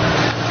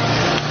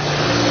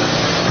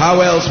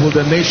 How else will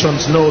the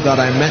nations know that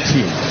I met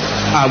him?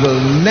 I will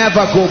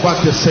never go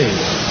back the same.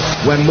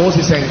 When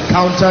Moses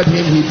encountered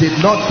him, he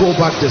did not go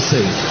back the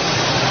same.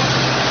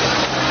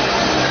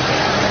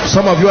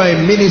 Some of you are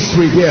in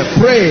ministry here.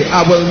 Pray,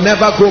 I will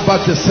never go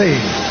back the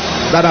same.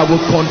 That I will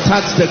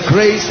contact the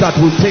grace that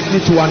will take me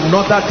to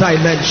another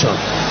dimension.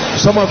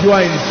 Some of you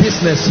are in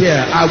business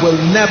here. I will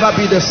never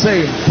be the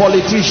same.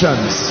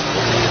 Politicians,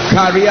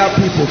 career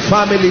people,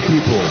 family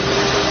people.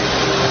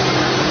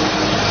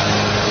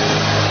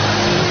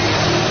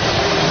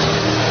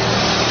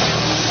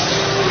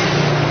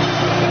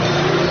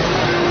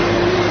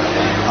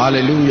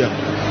 Hallelujah.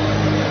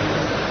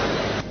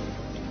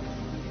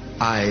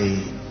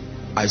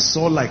 I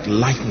saw like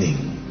lightning,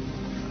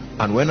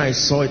 and when I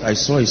saw it, I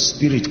saw a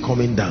spirit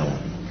coming down,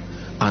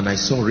 and I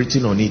saw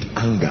written on it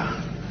anger.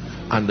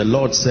 And the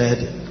Lord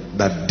said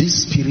that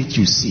this spirit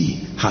you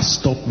see has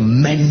stopped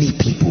many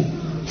people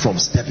from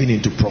stepping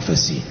into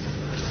prophecy.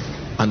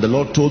 And the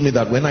Lord told me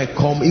that when I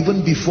come,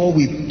 even before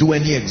we do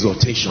any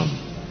exhortation,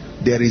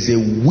 there is a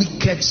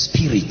wicked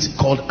spirit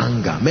called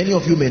anger. Many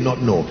of you may not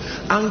know.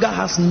 Anger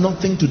has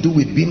nothing to do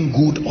with being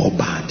good or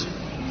bad,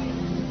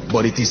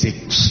 but it is a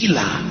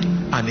killer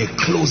and a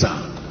closer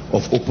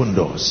of open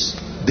doors.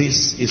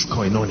 This is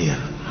koinonia.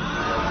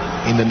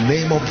 In the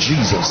name of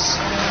Jesus,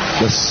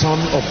 the Son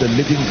of the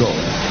living God,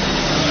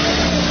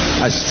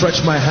 I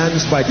stretch my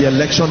hands by the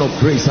election of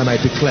grace, and I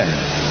declare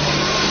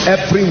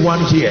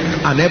everyone here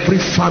and every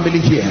family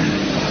here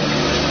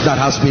that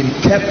has been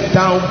kept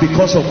down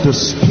because of the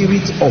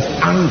spirit of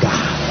anger,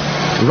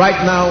 right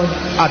now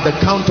at the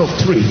count of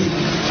 3,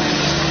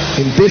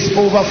 in this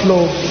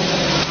overflow,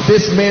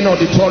 this main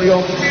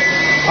auditorium,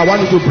 I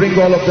want you to bring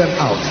all of them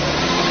out.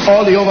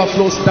 All the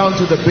overflows down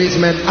to the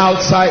basement,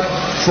 outside,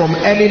 from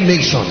any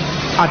nation.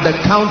 At the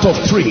count of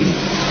 3,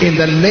 in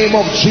the name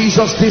of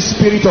Jesus, this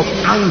spirit of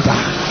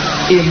anger,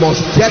 it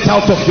must get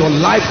out of your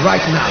life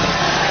right now.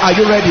 Are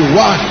you ready? 1,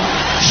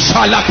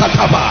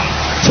 Shalakataba.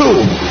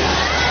 2,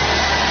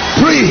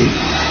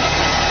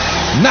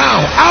 3.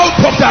 Now,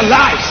 out of their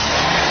lives,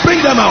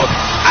 bring them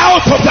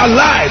out of their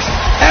lives.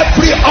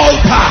 Every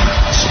altar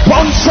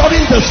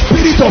sponsoring the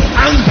spirit of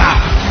anger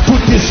to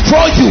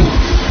destroy you.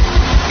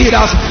 It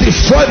has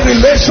destroyed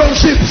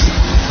relationships,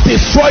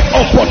 destroyed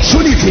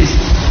opportunities.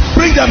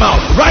 Bring them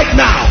out right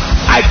now.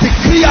 I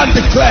decree and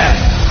declare,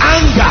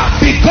 anger,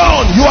 be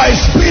gone. You are a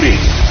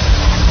spirit.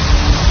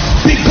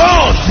 Be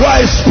gone. You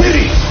are a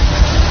spirit.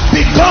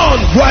 Be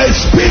gone. You are a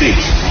spirit.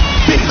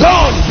 Be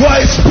gone. You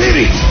are a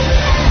spirit.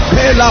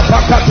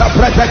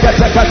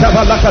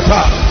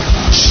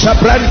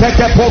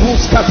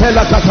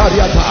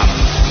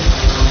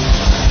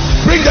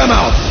 Bring them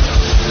out.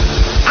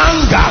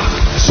 Anger.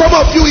 Some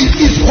of you,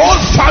 his whole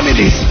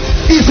families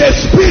is a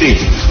spirit.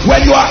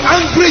 When you are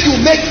angry, you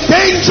make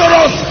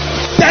dangerous,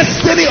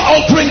 destiny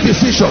altering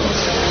decisions.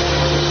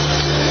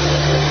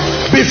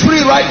 Be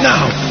free right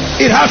now.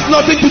 It has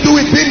nothing to do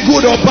with being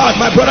good or bad,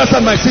 my brothers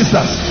and my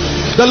sisters.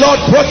 The Lord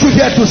brought you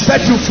here to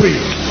set you free.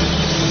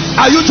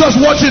 Are you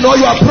just watching or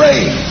you are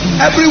praying?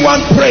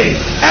 Everyone pray.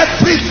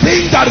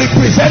 Everything that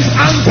represents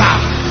anger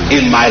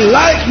in my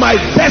life, my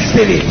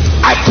destiny,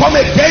 I come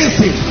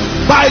against it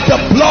by the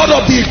blood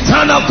of the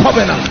eternal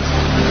covenant.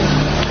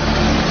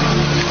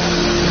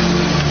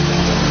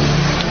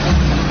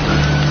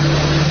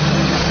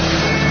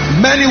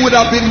 Many would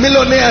have been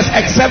millionaires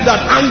except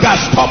that anger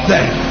stopped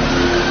them.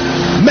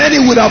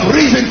 Many would have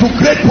risen to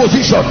great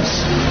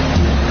positions.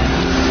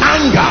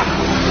 Anger,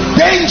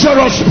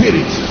 dangerous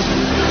spirit.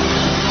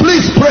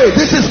 Please pray.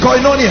 This is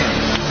koinonia.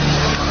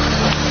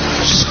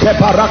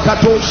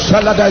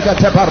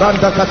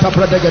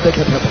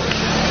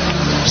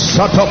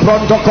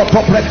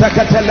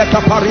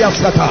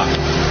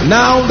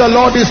 Now the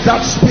Lord is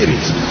that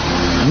spirit.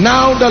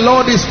 Now the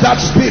Lord is that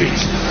spirit.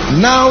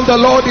 Now the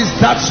Lord is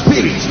that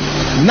spirit.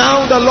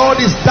 Now the Lord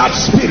is that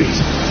spirit.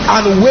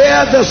 And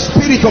where the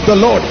spirit of the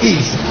Lord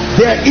is,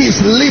 there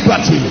is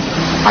liberty.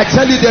 I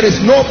tell you, there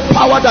is no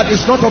power that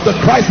is not of the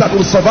Christ that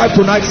will survive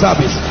tonight's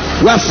service.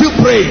 We are still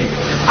praying.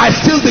 I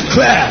still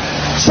declare,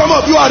 some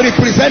of you are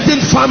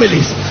representing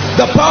families.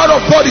 The power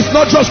of God is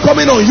not just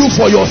coming on you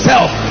for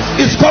yourself,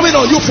 it's coming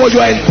on you for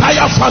your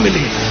entire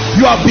family.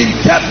 You have been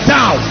kept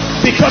down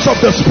because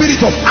of the spirit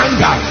of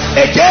anger.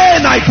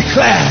 Again I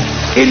declare,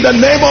 in the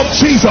name of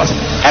Jesus,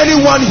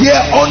 anyone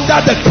here under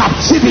the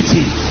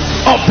captivity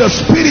of the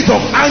spirit of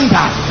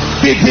anger,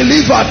 be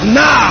delivered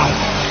now.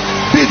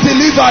 Be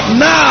delivered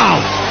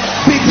now.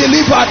 Be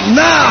delivered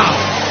now.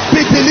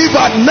 Be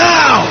delivered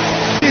now.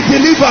 Be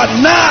delivered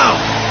now.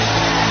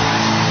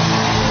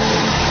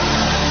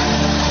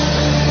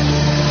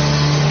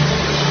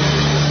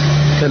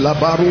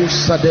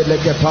 Elabarusa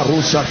delege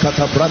parusa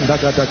katabranda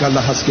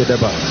gadagala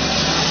haskedeba.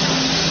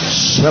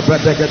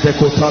 Shabadege de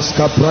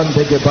kotaska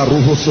brandege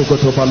baruhu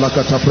sukoto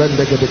balakata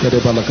brandege de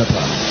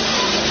balakata.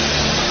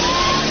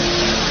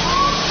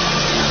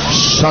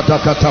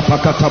 Shadakata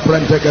pakata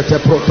brandege de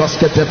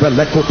protaske de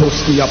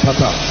belekotoski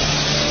apata.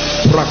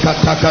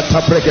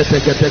 Prakata bregete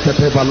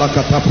de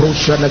balakata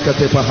proshaneke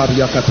de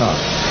bahariakata.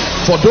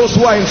 For those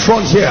who are in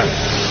front here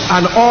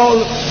and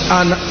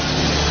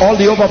all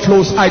the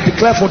overflows, I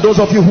declare for those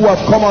of you who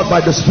have come out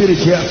by the spirit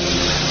here,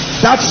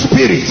 that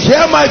spirit,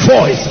 hear my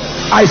voice.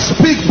 I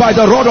speak by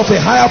the rod of a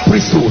higher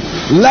priesthood.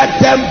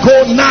 Let them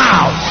go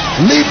now.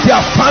 Leave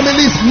their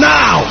families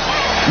now.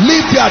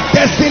 Leave their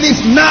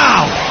destinies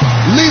now.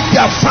 Leave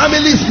their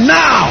families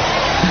now.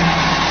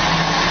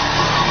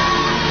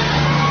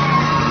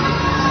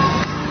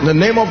 In the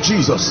name of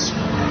Jesus.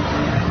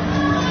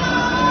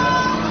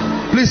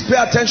 Please pay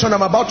attention.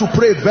 I'm about to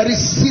pray a very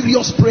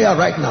serious prayer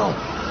right now.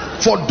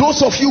 For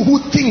those of you who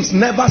things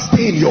never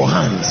stay in your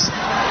hands,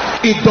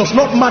 it does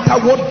not matter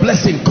what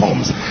blessing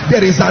comes.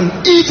 There is an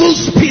evil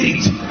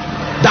spirit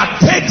that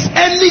takes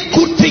any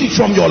good thing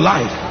from your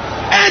life.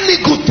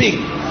 Any good thing.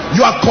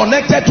 You are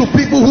connected to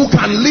people who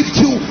can lift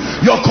you.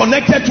 You're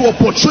connected to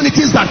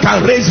opportunities that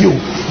can raise you.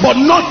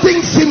 But nothing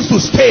seems to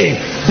stay.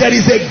 There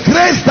is a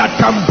grace that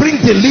can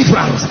bring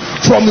deliverance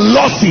from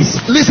losses.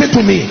 Listen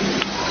to me.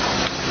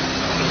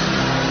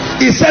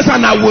 It says,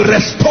 and I will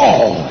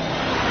restore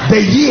the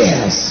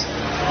years.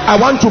 I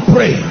want to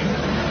pray.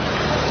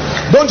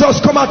 Don't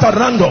just come out at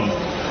random.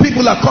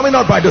 People are coming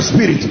out by the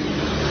Spirit.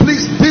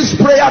 Please, this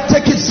prayer,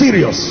 take it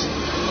serious.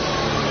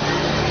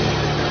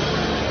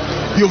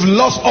 You've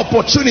lost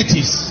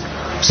opportunities.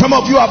 Some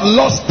of you have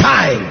lost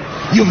time.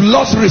 You've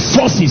lost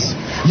resources.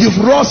 You've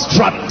lost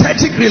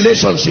strategic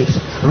relationships.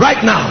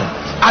 Right now,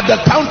 at the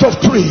count of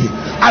 3,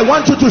 I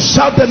want you to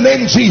shout the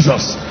name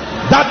Jesus.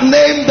 That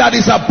name that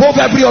is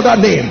above every other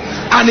name.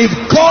 And if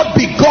God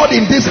be God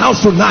in this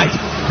house tonight,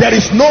 there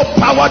is no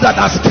power that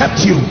has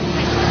kept you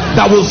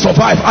that will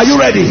survive. Are you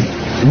ready?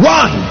 1,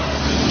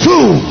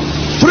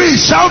 2, 3.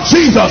 Shout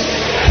Jesus.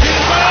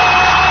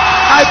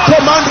 I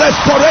command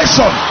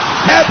restoration.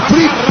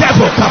 Every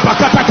devil,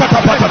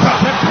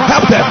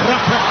 help them,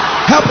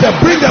 help them,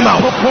 bring them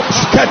out.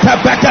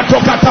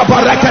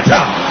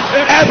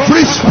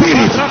 Every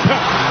spirit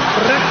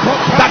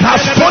that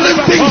has stolen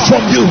things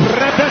from you,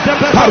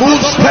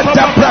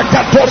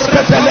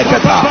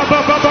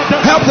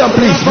 help them,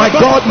 please. My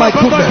God, my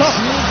goodness.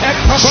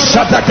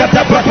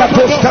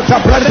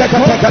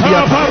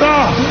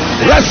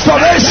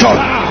 Restoration,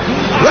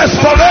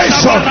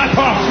 restoration,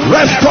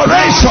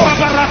 restoration,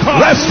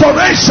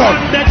 restoration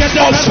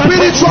of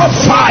spiritual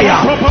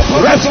fire,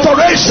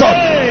 restoration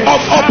of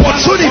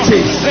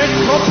opportunities.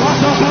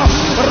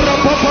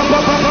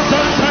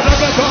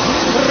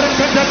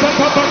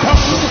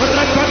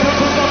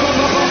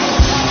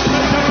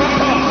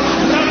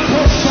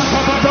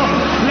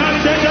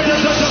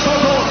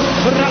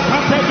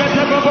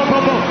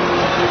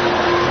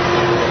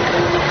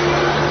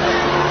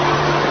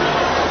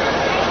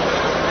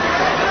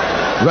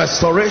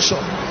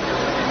 Restoration.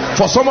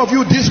 For some of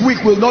you, this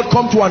week will not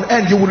come to an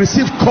end. You will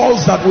receive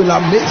calls that will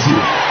amaze you.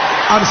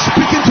 I'm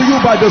speaking to you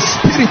by the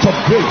Spirit of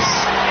grace.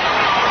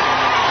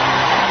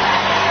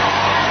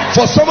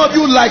 For some of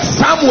you, like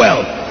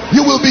Samuel,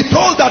 you will be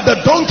told that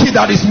the donkey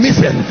that is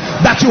missing,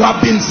 that you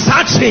have been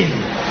searching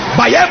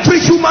by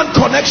every human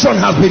connection,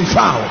 has been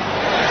found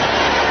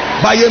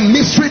by a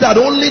mystery that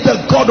only the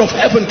God of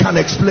heaven can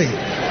explain.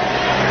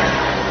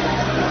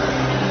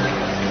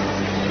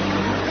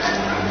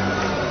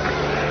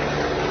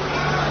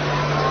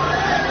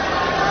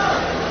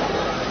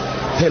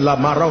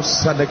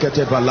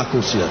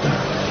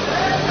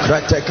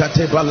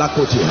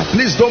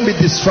 Please don't be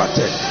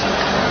distracted.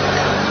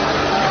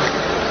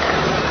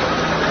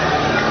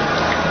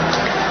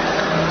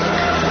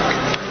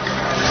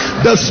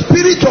 The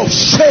spirit of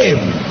shame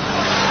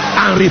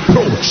and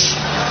reproach.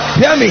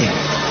 Hear me.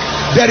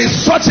 There is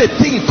such a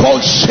thing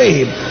called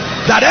shame,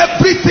 that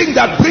everything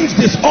that brings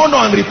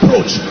dishonor and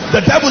reproach, the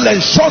devil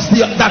ensures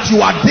that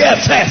you are there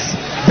first,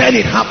 then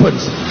it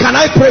happens. Can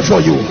I pray for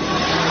you?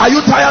 Are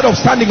you tired of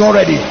standing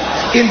already?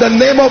 In the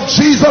name of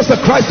Jesus,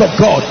 the Christ of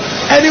God,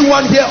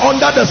 anyone here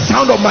under the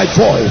sound of my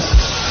voice,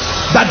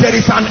 that there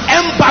is an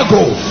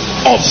embargo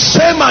of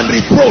shame and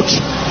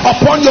reproach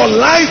upon your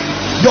life,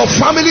 your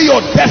family,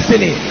 your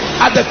destiny.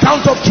 At the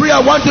count of 3,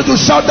 I want you to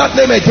shout that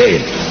name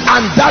again,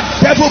 and that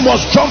devil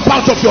must jump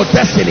out of your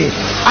destiny.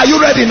 Are you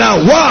ready now?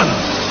 1,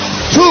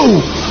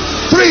 2,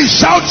 3.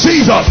 Shout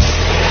Jesus.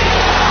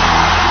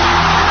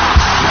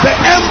 The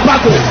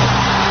embargo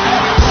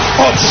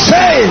of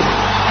shame,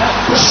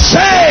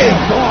 shame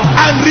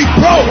and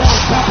reproach.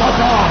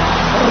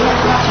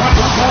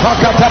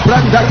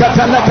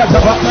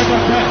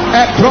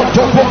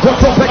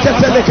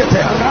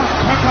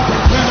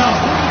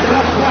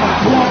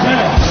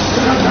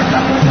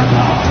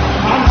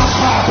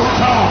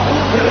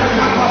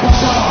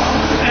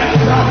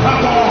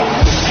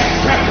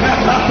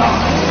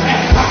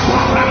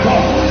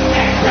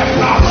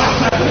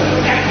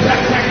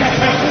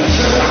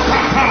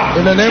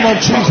 In the name of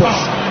Jesus.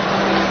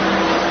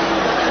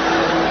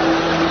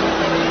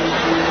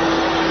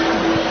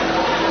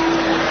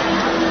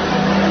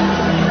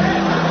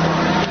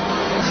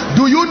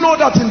 Do you know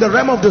that in the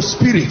realm of the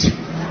spirit,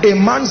 a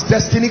man's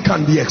destiny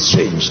can be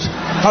exchanged?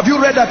 Have you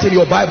read that in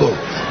your Bible?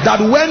 That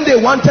when they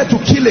wanted to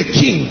kill a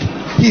king,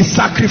 he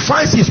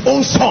sacrificed his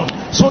own son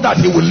so that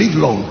he will live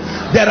long.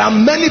 There are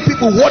many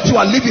people, what you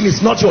are living is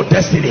not your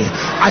destiny.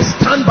 I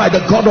stand by the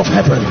God of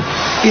heaven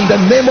in the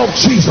name of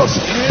Jesus,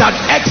 that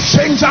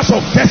exchangers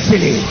of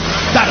destiny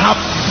that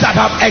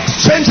have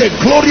exchanged a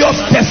glorious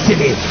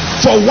destiny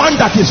for one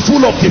that is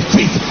full of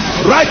defeat,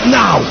 right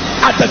now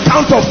at the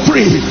count of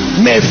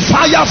 3, may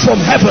fire from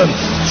heaven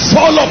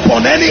fall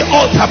upon any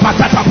altar. 1,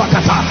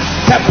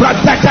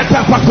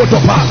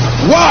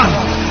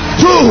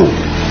 2,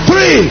 3.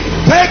 3.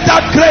 Take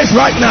that grace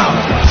right now.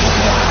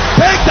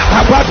 Take that.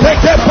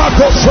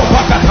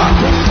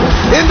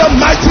 In the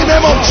mighty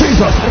name of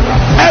Jesus,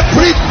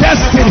 every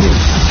destiny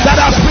that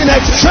has been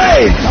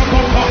exchanged,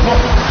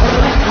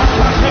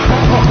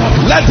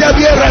 let there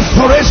be a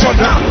restoration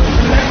now.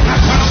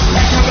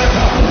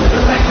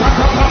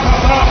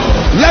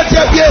 Let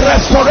there be a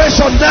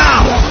restoration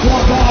now.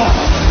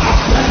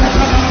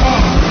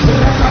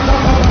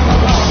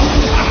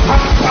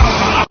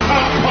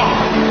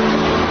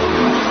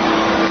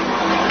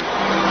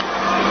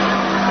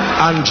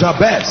 And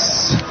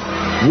Jabez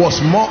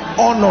was more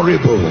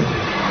honorable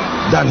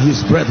than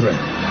his brethren.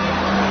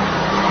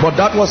 But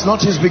that was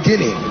not his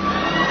beginning.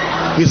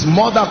 His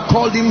mother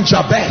called him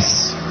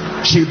Jabez.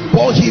 She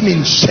bore him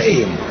in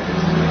shame.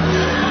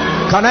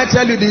 Can I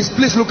tell you this?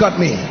 Please look at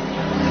me.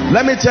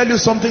 Let me tell you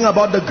something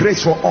about the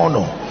grace for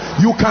honor.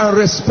 You can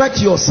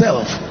respect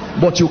yourself,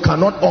 but you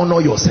cannot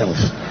honor yourself.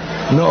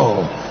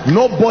 No,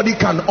 nobody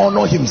can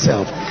honor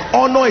himself.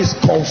 Honor is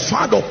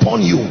conferred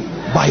upon you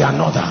by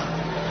another.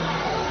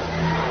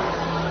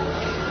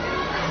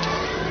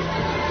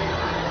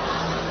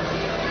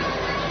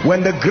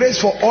 When the grace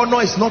for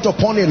honor is not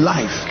upon a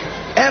life,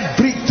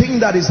 everything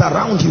that is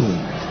around you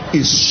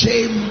is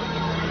shame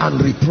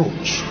and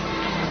reproach.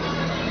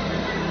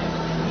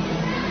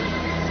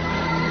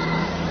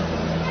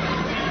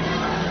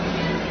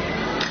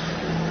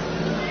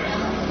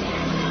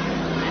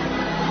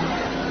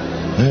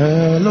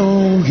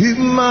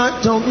 Elohim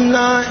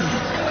Adonai,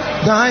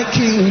 thy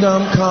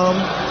kingdom come,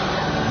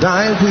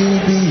 thy will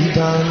be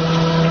done.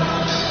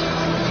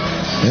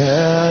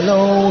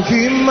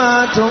 Elohim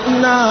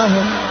Adonai,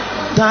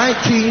 thy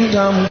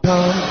kingdom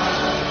come.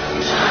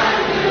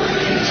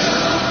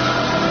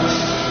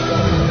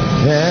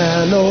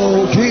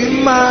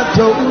 Elohim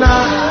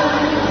Adonai,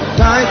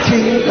 thy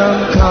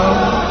kingdom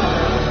come.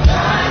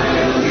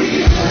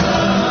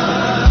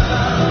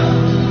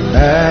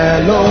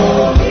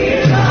 Elohim.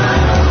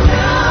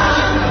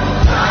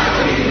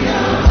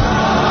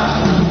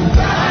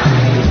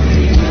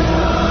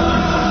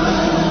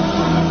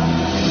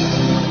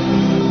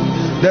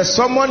 There's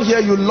someone here,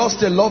 you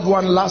lost a loved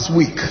one last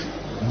week,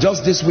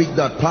 just this week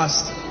that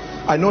passed.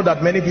 I know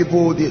that many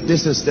people,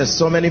 there's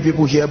so many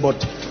people here,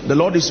 but the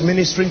Lord is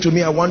ministering to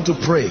me. I want to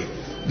pray.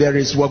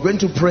 We're going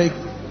to pray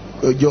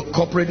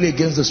corporately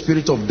against the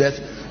spirit of death,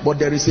 but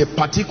there is a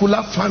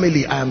particular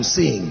family I am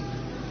seeing.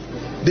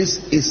 This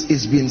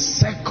is been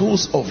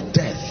circles of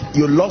death.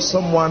 You lost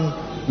someone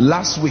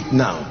last week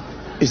now.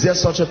 Is there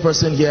such a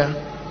person here?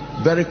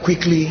 Very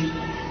quickly,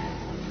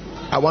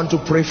 I want to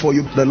pray for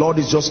you. The Lord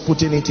is just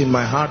putting it in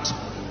my heart,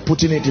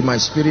 putting it in my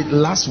spirit.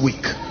 Last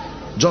week,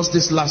 just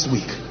this last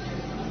week,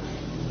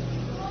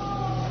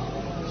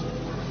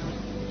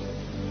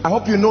 I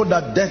hope you know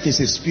that death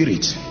is a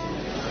spirit.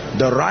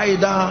 The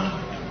rider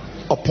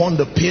upon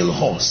the pale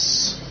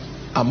horse,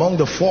 among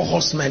the 4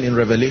 horsemen in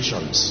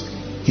Revelations,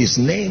 his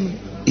name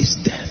is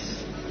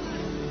death.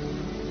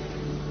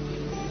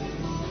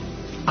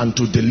 And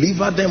to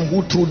deliver them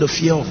who through the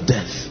fear of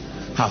death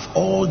have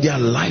all their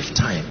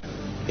lifetime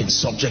in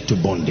subject to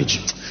bondage.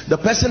 The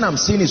person I'm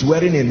seeing is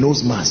wearing a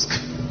nose mask.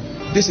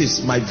 This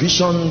is my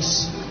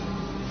visions.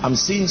 I'm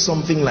seeing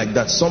something like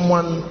that,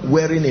 someone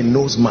wearing a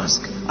nose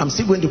mask. I'm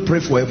still going to pray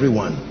for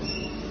everyone,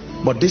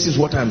 but this is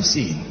what I'm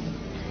seeing.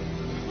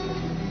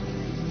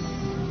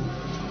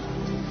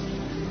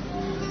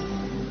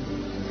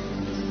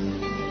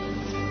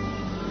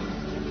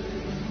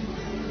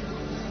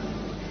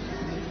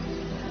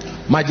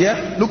 My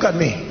dear, look at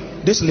me.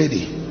 This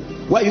lady,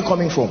 where are you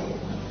coming from?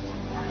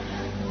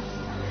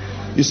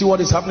 You see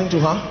what is happening to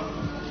her?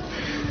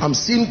 I'm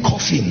seeing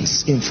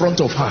coffins in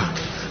front of her.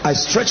 I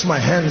stretch my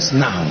hands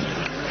now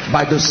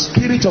by the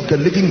Spirit of the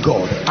living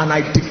God, and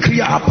I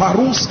decree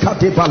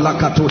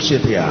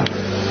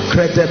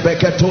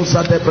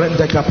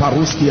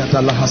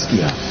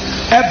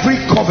every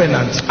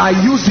covenant. I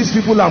use these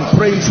people I'm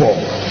praying for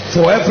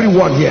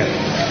everyone here.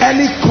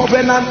 Any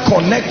covenant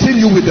connecting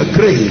you with the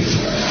grave.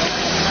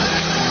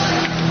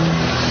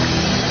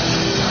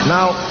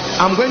 Now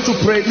I'm going to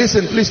pray.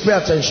 Listen, please pay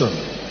attention.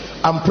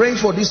 I'm praying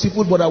for these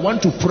people, but I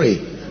want to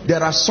pray.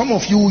 There are some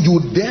of you,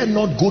 you dare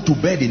not go to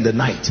bed in the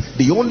night.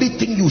 The only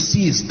thing you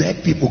see is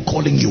dead people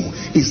calling you.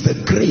 Is the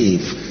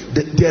grave.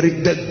 The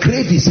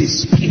grave is a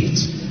spirit.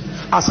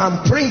 As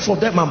I'm praying for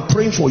them, I'm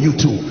praying for you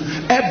too.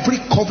 Every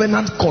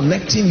covenant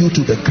connecting you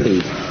to the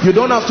grave. You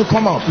don't have to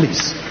come out,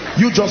 please.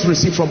 You just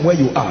receive from where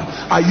you are.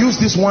 I use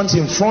these ones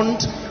in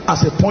front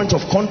as a point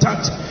of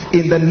contact.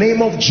 In the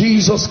name of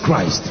Jesus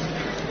Christ.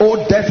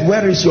 Oh death,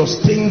 where is your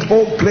sting?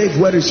 Oh grave,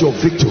 where is your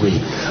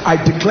victory? I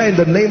declare in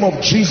the name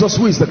of Jesus,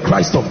 who is the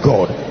Christ of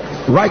God,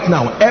 right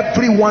now,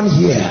 everyone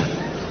here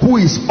who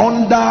is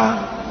under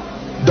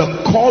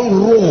the call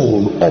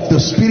roll of the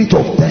spirit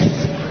of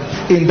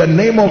death, in the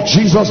name of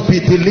Jesus, be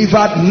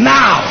delivered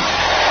now.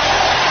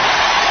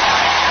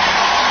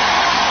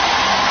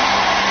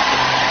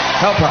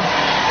 Help her.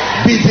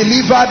 Be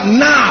delivered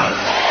now.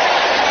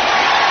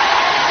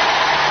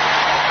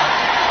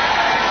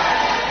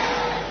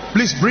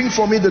 Please bring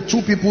for me the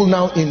 2 people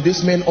now in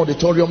this main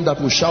auditorium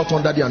that will shout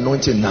under the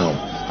anointing now.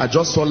 I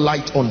just saw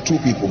light on 2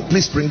 people.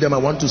 Please bring them. I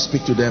want to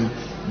speak to them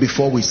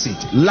before we sit.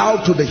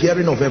 Loud to the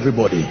hearing of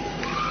everybody.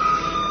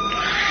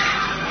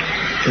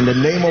 In the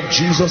name of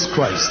Jesus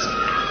Christ,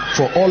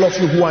 for all of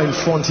you who are in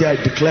front here, I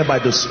declare by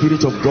the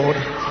Spirit of God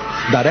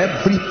that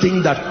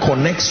everything that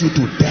connects you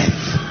to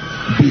death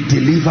be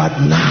delivered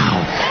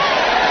now.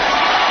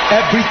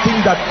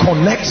 Everything that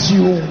connects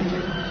you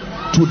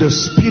to the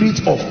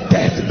spirit of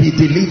death be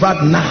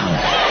delivered now.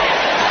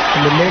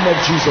 In the name of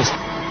Jesus.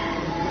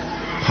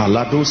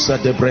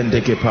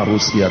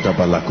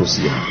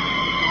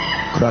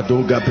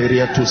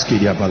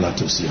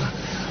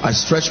 I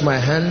stretch my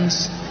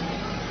hands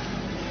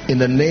in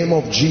the name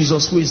of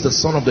Jesus, who is the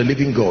Son of the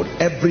living God.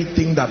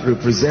 Everything that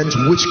represents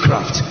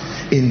witchcraft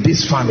in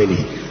this family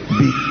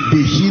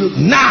be healed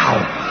now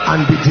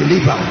and be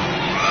delivered.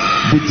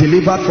 Be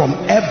delivered from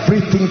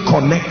everything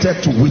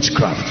connected to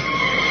witchcraft.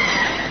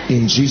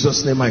 In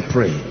Jesus' name I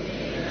pray.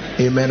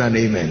 Amen and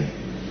amen.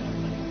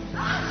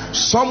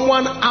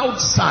 Someone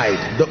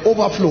outside, the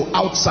overflow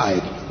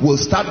outside, will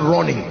start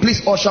running.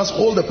 Please, ushers,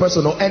 hold the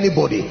person or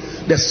anybody.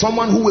 There's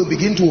someone who will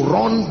begin to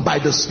run by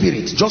the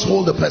Spirit. Just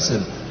hold the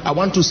person. I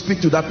want to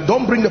speak to that.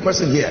 Don't bring the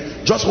person here.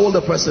 Just hold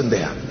the person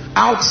there.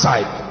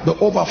 Outside, the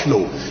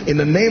overflow. In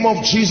the name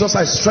of Jesus,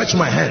 I stretch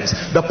my hands.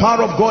 The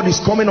power of God is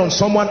coming on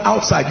someone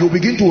outside. You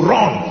begin to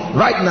run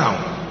right now.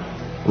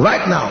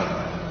 Right now.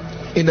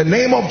 In the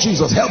name of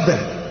Jesus, help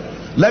them.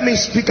 Let me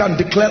speak and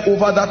declare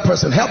over that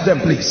person. Help them,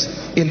 please.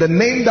 In the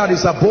name that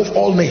is above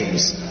all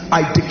names,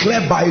 I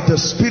declare by the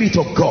Spirit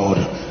of God,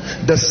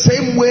 the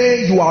same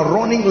way you are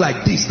running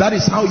like this, that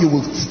is how you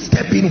will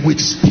step in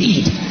with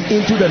speed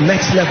into the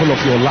next level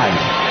of your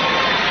life.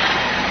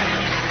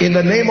 In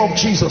the name of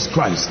Jesus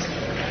Christ.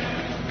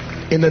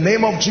 In the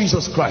name of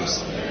Jesus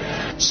Christ.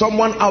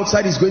 Someone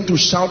outside is going to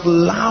shout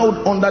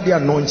loud under the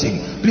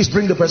anointing. Please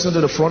bring the person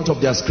to the front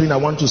of their screen. I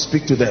want to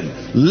speak to them.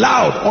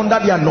 Loud under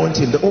the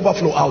anointing, the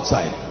overflow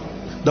outside.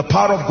 The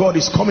power of God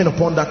is coming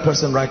upon that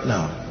person right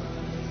now.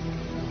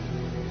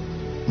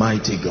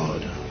 Mighty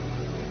God.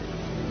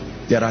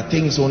 There are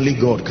things only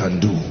God can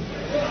do.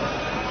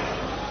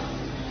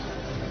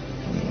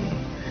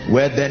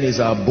 Where then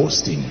is our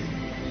boasting?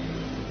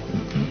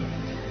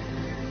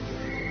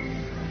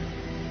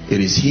 It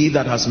is He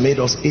that has made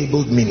us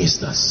able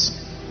ministers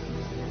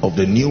of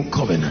the new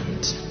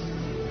covenant.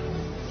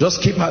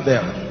 Just keep her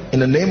there. In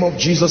the name of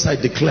Jesus, I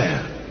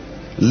declare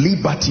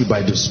liberty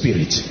by the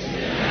Spirit.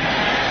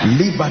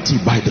 Liberty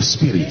by the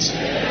Spirit.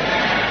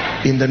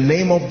 In the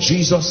name of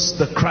Jesus,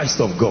 the Christ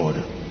of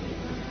God.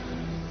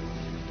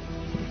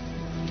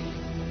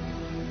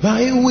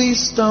 By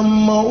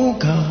wisdom, O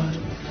God,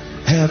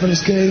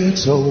 heaven's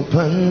gates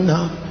open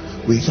up.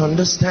 With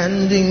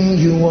understanding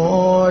you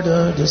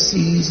order the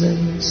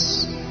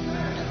seasons,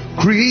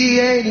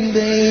 creating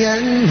day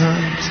and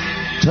night,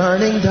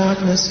 turning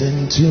darkness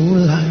into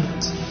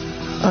light,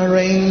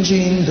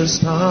 arranging the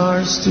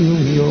stars to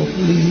your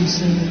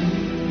pleasing.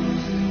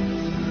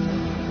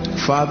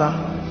 Father,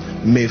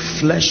 may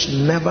flesh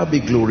never be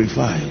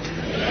glorified.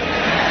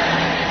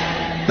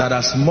 That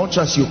as much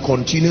as you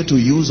continue to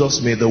use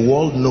us, may the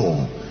world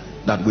know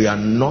that we are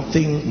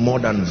nothing more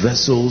than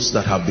vessels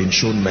that have been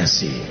shown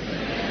mercy.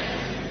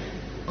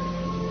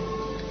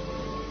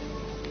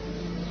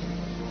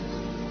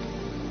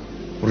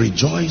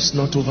 Rejoice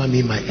not over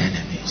me, my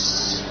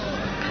enemies.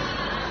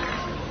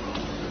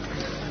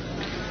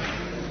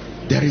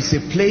 There is a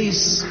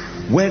place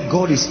where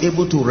God is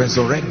able to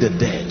resurrect the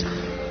dead.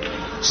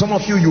 Some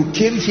of you, you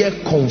came here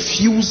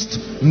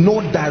confused, no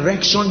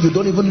direction, you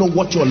don't even know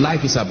what your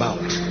life is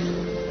about.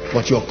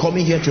 But you're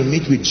coming here to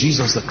meet with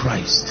Jesus the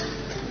Christ,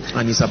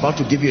 and He's about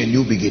to give you a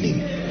new beginning.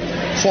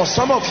 For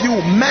some of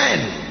you, men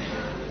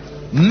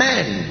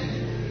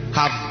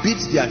have beat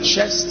their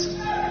chest,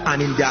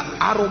 and in their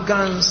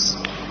arrogance,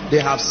 they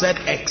have said,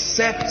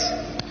 except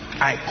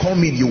I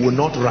come in, you will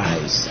not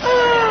rise.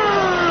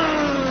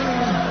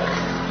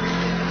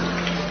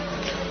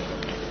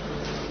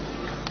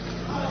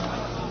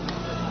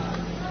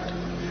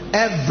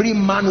 Every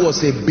man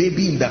was a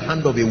baby in the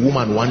hand of a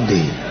woman one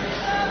day.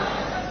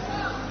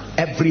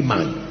 Every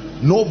man.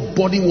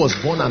 Nobody was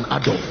born an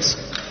adult.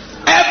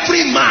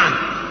 Every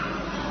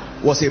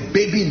man was a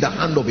baby in the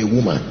hand of a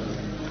woman.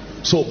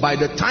 So by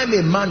the time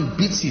a man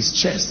beats his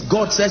chest,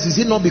 God says, is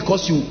it not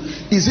because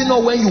is it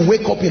not when you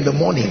wake up in the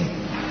morning,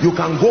 you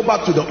can go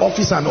back to the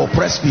office and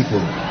oppress people?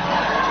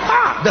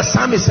 The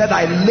psalmist said,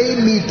 I lay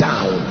me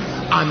down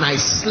and I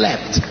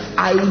slept.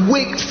 I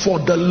waked, for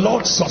the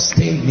Lord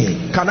sustained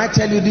me. Can I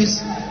tell you this?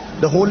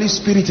 The Holy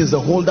Spirit is the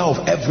holder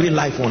of every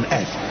life on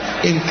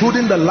earth,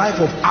 including the life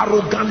of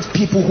arrogant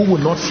people who will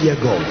not fear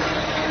God.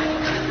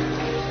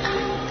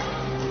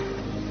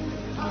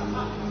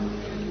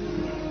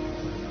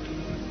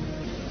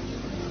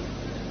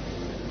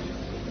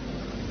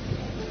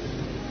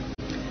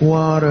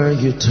 Water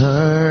you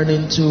turn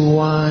into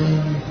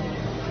wine.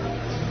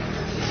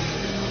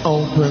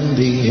 Open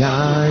the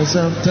eyes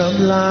of the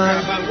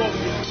blind.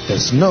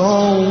 There's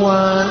no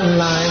one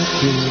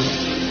like you.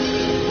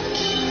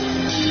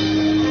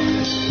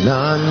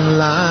 None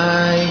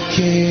like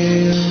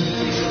you.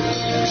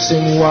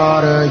 Sing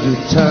water, you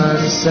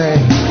turn, say.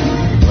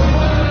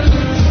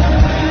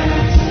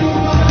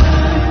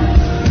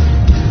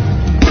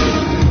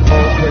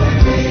 Open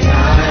the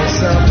eyes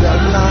of the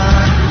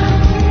blind.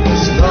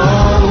 There's no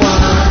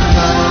one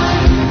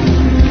like you.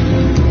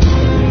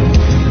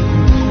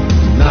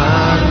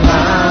 None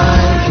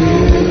like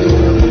you.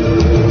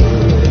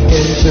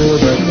 Into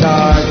the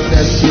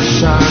darkness you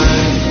shine.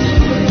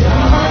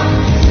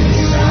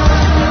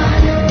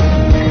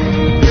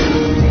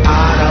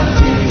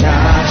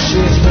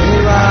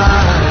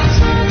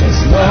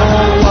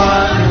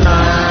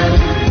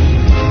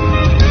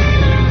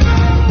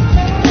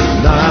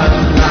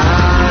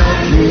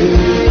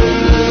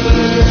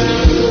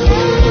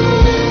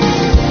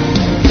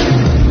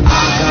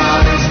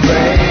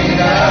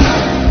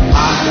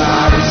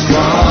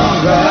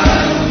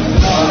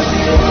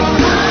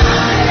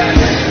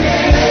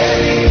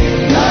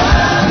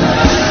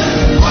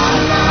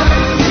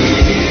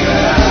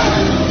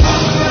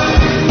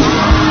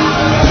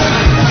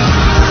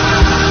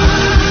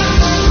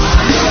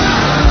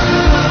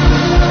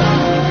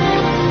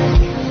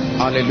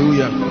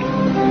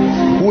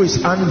 Who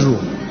is Andrew?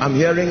 I'm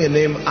hearing a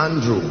name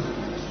Andrew.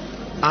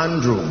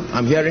 Andrew.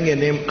 I'm hearing a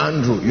name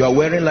Andrew. You are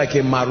wearing like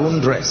a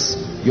maroon dress.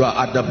 You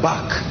are at the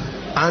back.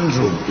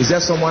 Andrew. Is there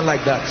someone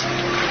like that?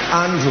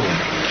 Andrew.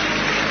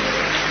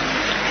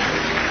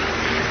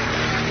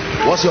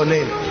 What's your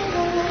name?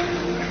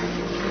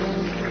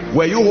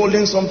 Were you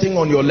holding something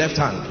on your left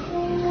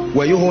hand?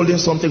 Were you holding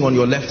something on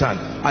your left hand?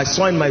 I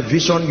saw in my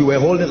vision you were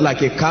holding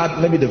like a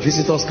card, maybe the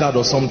visitor's card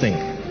or something.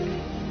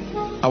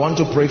 I want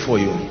to pray for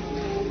you.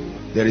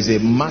 There is a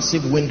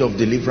massive wind of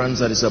deliverance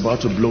that is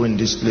about to blow in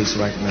this place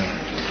right now.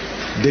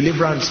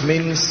 Deliverance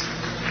means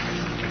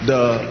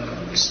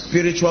the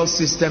spiritual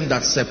system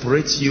that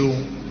separates you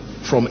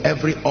from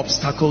every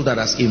obstacle that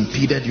has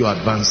impeded your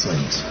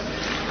advancement.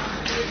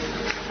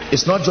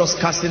 It's not just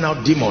casting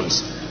out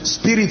demons.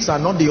 Spirits are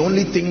not the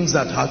only things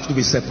that have to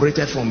be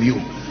separated from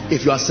you.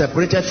 If you are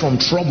separated from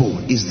trouble,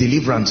 is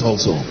deliverance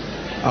also.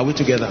 Are we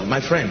together? My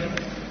friend,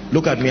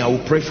 look at me. I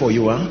will pray for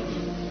you.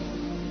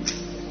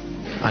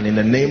 And in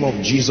the name of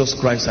Jesus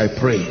Christ, I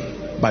pray,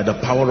 by the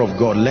power of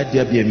God, let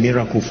there be a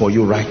miracle for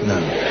you right now.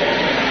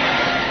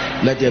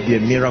 Let there be a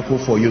miracle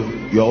for you.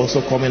 You're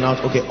also coming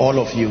out. Okay, all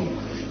of you,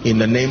 in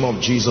the name of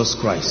Jesus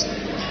Christ.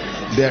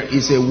 There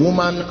is a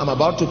woman, I'm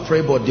about to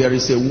pray, but there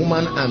is a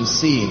woman I'm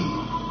seeing.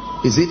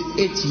 Is it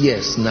 8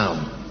 years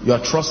now? You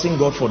are trusting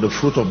God for the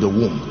fruit of the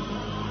womb.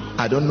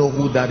 I don't know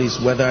who that is,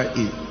 whether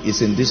it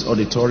is in this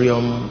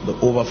auditorium, the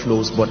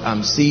overflows, but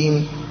I'm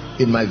seeing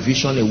in my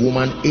vision a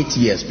woman 8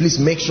 years. Please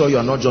make sure you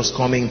are not just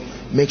coming.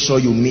 Make sure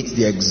you meet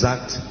the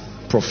exact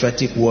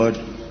prophetic word.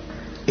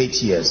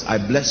 8 years. I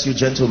bless you,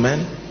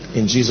 gentlemen,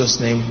 in Jesus'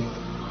 name.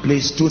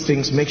 Please, 2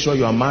 things. Make sure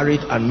you are married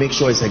and make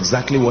sure it's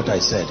exactly what I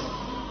said.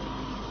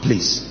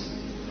 Please.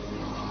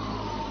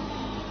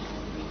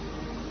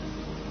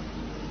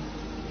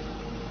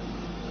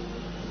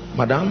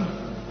 Madam,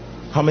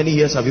 how many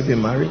years have you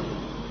been married?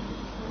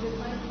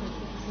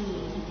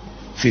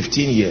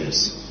 15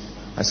 years.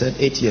 I said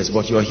 8 years,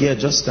 but you're here.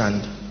 Just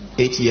stand.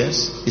 8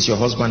 years. Is your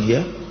husband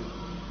here?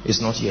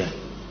 He's not here.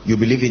 You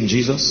believe in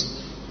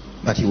Jesus,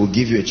 that he will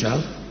give you a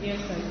child? Yes,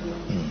 I do.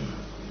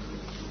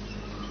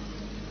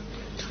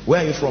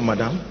 Where are you from,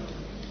 madam?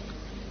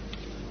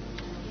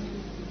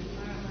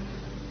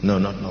 No,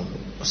 not no.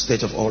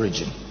 State of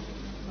origin.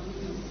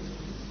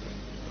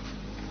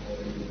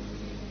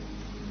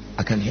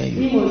 I can hear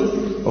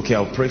you. Okay,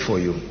 I'll pray for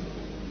you.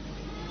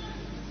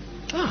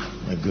 Ah,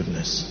 my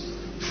goodness.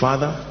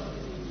 Father,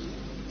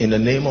 in the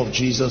name of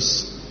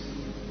Jesus,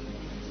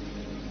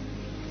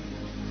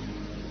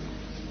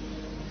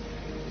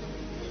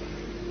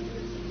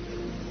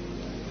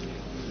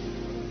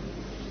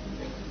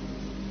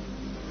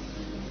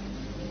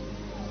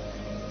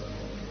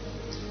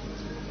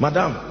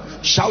 madam,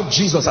 shout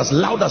Jesus as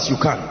loud as you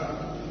can.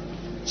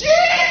 Jesus!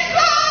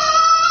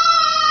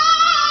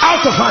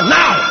 Out of her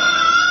now!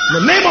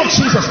 In the name of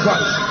Jesus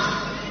Christ.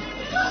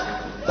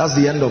 That's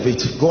the end of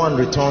it. Go and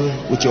return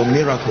with your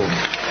miracle.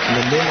 In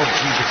the name of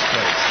Jesus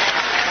Christ.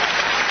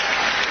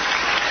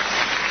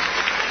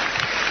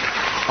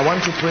 I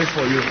want to pray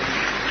for you.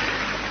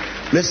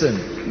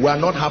 Listen, we are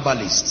not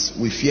herbalists.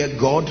 We fear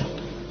God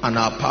and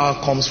our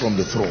power comes from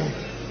the throne.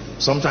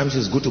 Sometimes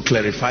it's good to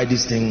clarify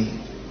this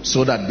thing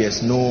so that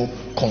there's no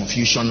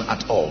confusion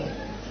at all.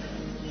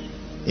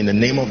 In the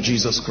name of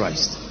Jesus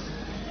Christ.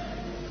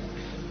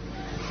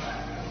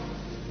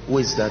 Who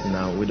is that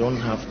now? We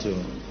don't have to.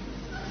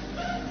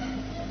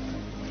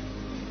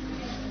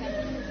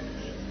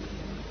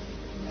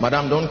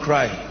 Madam, don't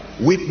cry.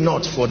 Weep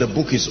not, for the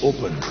book is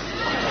open.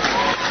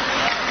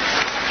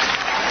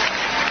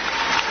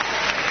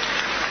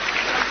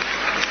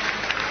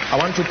 I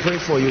want to pray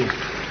for you.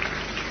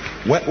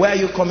 Where are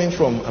you coming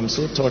from? I'm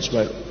so touched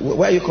by.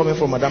 Where are you coming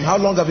from, madam? How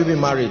long have you been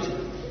married? 6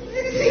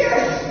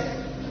 years.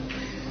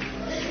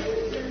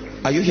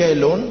 Are you here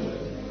alone?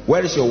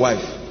 Where is your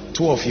wife?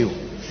 2 of you.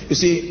 You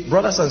see,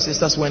 brothers and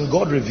sisters, when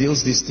God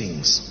reveals these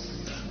things,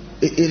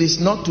 it is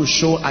not to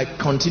show, I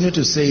continue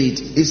to say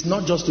it's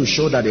not just to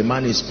show that a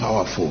man is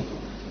powerful.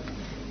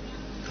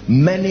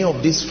 Many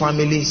of these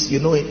families, you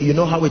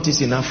know how it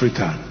is in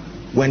Africa.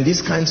 When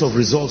these kinds of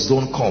results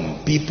don't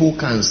come, people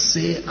can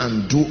say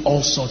and do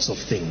all sorts of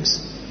things,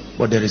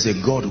 but there is a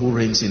God who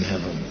reigns in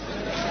heaven.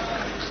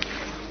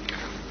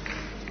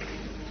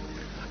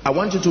 I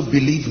want you to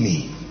believe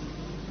me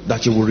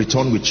that you will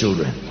return with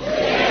children.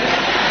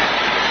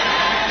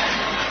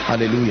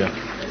 Hallelujah.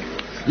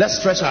 Let's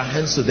stretch our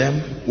hands to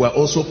them. We're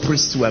also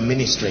priests who are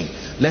ministering.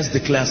 Let's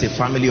declare as a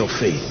family of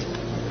faith.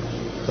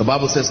 The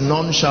Bible says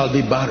none shall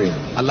be barren.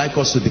 I'd like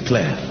us to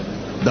declare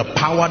the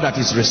power that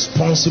is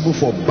responsible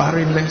for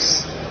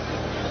barrenness,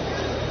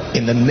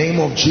 in the name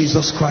of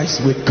Jesus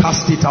Christ, we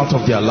cast it out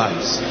of their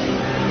lives.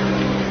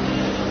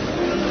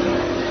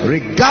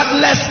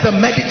 Regardless the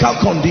medical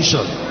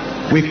condition,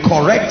 we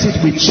correct it,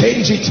 we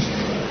change it.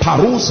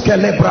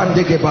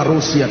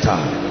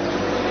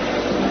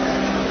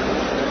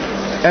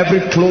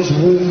 Every closed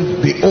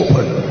womb be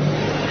open.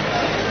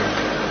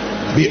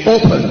 Be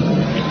open.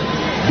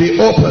 Be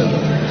open.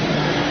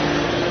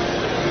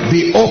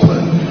 Be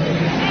open.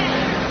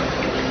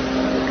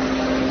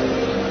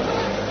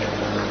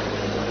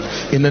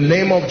 In the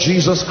name of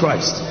Jesus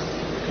Christ,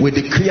 we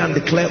decree and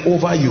declare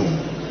over you.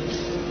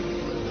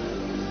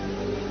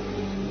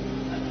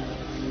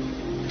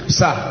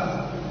 Sir,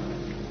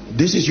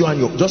 this is you and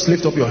your, just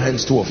lift up your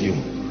hands, two of you.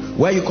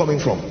 Where are you coming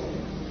from?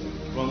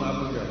 From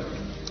Africa.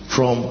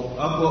 From?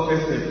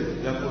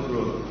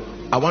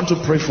 I want to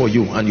pray for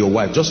you and your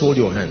wife. Just hold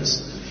your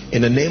hands.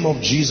 In the name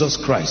of Jesus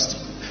Christ,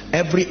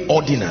 every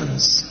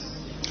ordinance,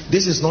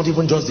 this is not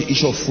even just the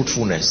issue of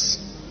fruitfulness,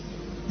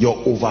 your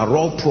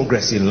overall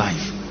progress in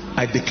life,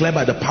 I declare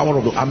by the power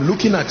of the, I'm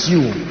looking at you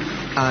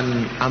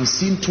and I'm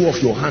seeing two of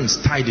your hands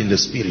tied in the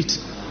spirit.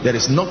 There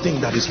is nothing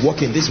that is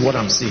working. This is what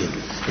I'm seeing.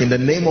 In the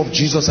name of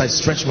Jesus, I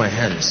stretch my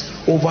hands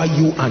over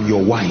you and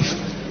your wife.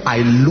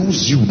 I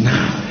lose you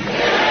now.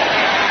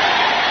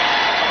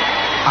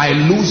 I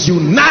lose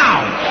you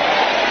now.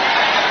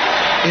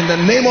 In the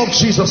name of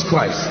Jesus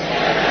Christ,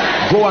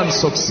 go and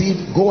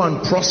succeed, go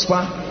and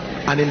prosper.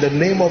 And in the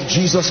name of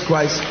Jesus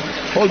Christ,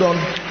 hold on.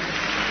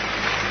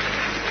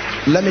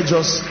 Let me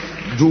just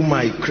do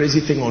my crazy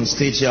thing on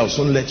stage here. I'll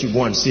soon let you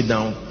go and sit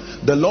down.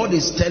 The Lord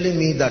is telling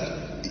me that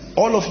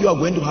all of you are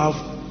going to have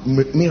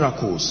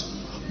miracles,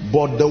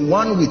 but the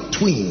one with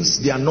twins,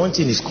 the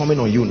anointing is coming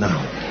on you now.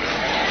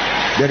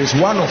 There is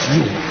one of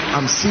you,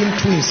 I'm seeing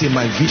twins in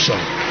my vision,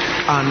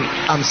 and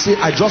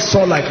I just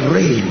saw like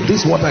rain.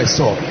 This is what I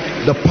saw,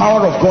 the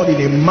power of God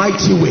in a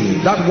mighty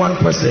way. That one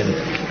person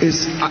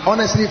is,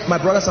 honestly, my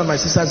brothers and my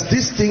sisters,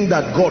 this thing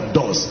that God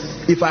does,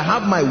 if I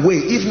have my way,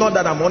 if not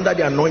that I'm under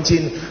the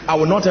anointing, I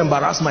will not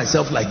embarrass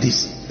myself like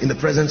this in the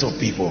presence of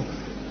people.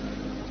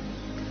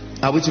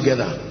 Are we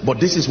together? But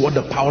this is what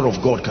the power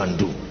of God can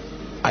do.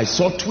 I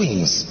saw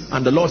twins,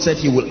 and the Lord said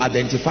he will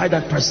identify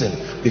that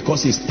person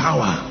because his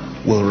power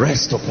will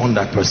rest upon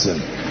that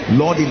person.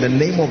 Lord, in the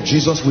name of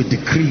Jesus, we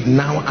decree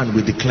now and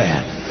we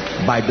declare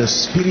by the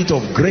Spirit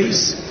of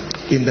grace,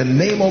 in the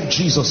name of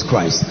Jesus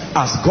Christ,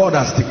 as God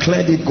has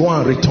declared it, go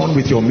and return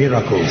with your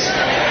miracles.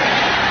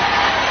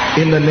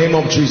 In the name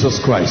of Jesus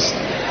Christ.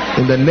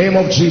 In the name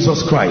of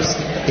Jesus Christ.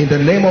 In the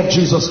name of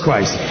Jesus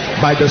Christ,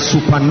 by the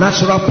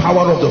supernatural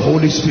power of the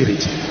Holy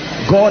Spirit,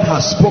 God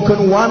has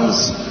spoken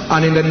once,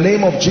 and in the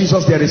name of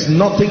Jesus, there is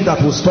nothing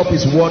that will stop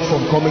his word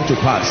from coming to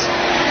pass.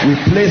 We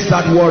place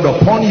that word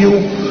upon you,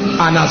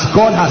 and as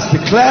God has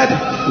declared,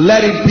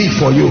 let it be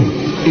for you.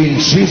 In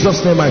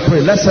Jesus' name I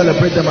pray. Let's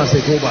celebrate them as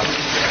they go back.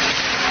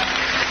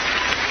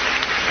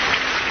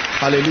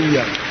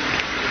 Hallelujah.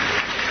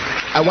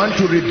 I want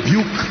to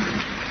rebuke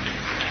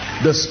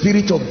the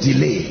spirit of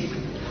delay.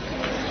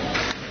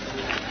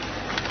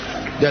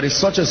 There is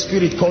such a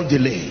spirit called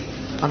delay,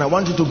 and I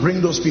want you to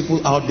bring those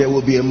people out. There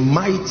will be a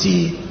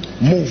mighty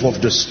move of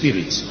the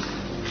spirit.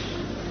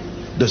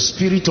 The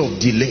spirit of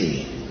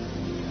delay.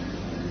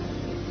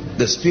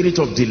 The spirit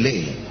of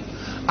delay.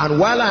 And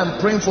while I'm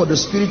praying for the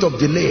spirit of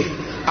delay,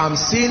 I'm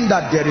seeing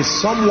that there is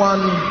someone,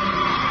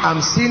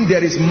 I'm seeing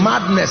there is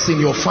madness in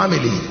your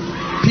family.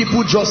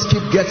 People just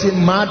keep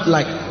getting mad,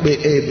 like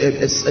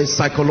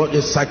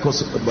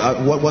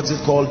what's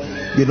it called?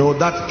 You know,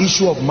 that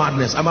issue of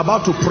madness. I'm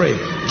about to pray.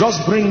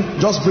 Just bring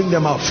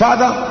them out.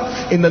 Father,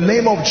 in the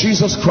name of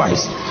Jesus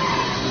Christ,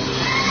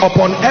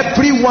 upon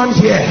everyone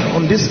here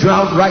on this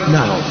ground right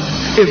now,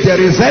 if there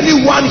is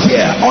anyone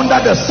here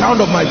under the sound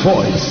of my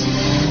voice,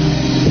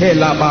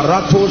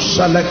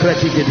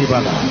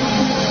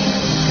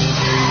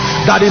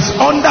 that is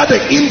under the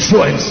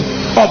influence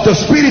of the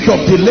spirit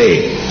of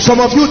delay.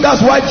 Some of you, that's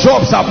why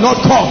jobs have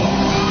not come.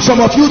 Some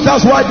of you,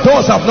 that's why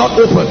doors have not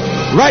opened.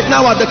 Right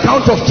now, at the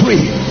count of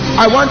 3,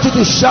 I want you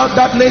to shout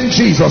that name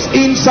Jesus,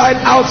 inside,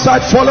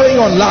 outside,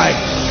 following online.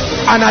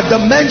 And at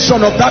the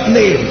mention of that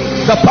name,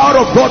 the power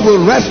of God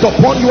will rest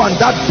upon you, and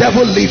that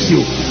devil leaves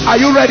you. Are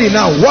you ready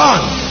now? 1,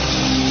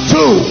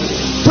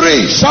 2,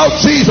 3. Shout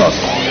Jesus.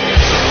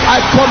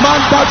 I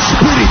command that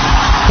spirit,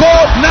 go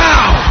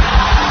now.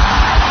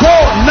 Go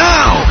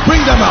now.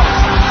 Bring them out.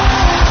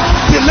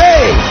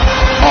 delay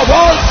of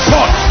all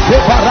sorts.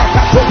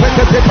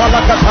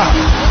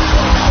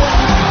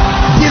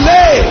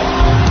 Delay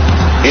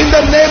in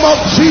the name of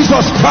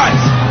Jesus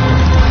Christ.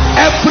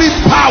 Every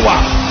power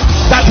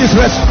that is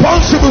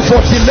responsible for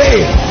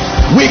delay,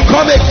 we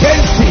come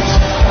against it.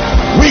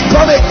 We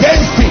come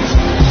against it.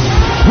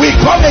 We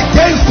come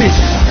against it.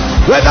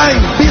 Whether in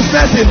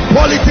business, in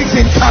politics,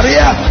 in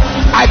career,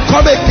 I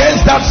come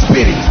against that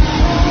spirit.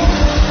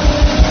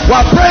 We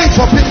are praying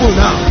for people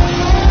now.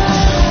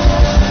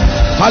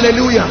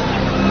 Hallelujah.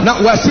 Now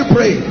we are still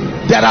praying.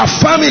 There are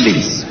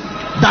families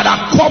that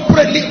are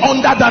corporately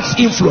under that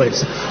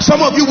influence.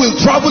 Some of you will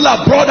travel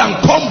abroad and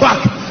come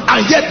back,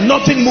 and yet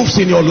nothing moves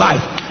in your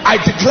life. I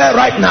declare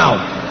right now,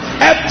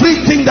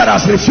 everything that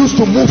has refused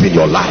to move in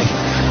your life,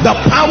 the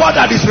power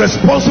that is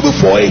responsible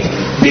for it,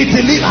 be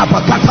delivered.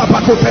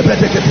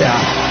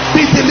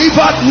 Be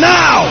delivered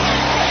now.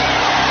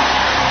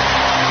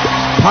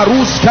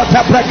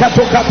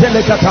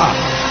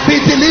 Be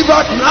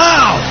delivered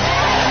now.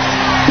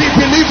 Be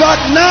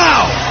delivered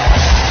now.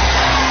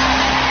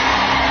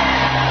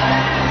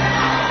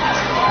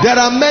 There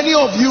are many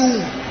of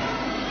you,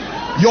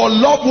 your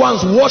loved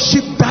ones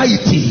worship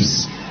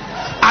deities,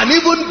 and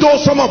even though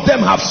some of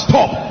them have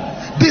stopped,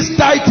 these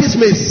deities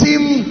may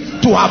seem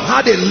to have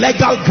had a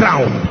legal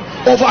ground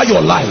over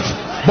your life,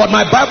 but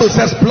my Bible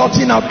says,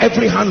 blotting out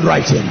every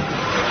handwriting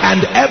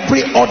and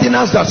every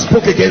ordinance that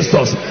spoke against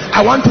us,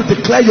 I want to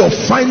declare your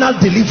final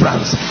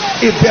deliverance.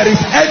 If there is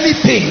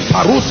anything,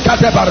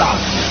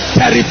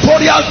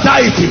 territorial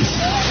deities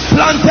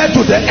planted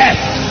to the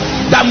earth,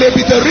 that may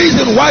be the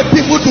reason why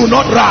people do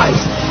not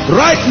rise,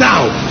 right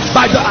now,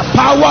 by the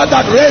power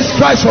that raised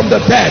Christ from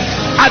the dead,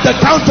 at the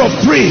count of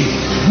 3,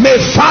 may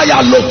fire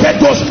locate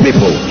those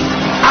people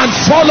and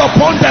fall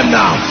upon them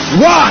now.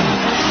 1,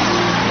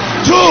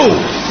 2,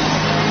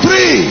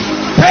 3.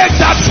 Take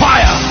that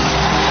fire.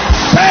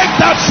 Take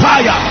that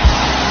fire.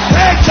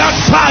 Take that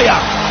fire.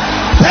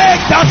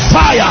 Take that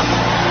fire.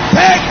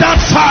 Take that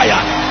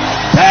fire.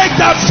 Take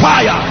that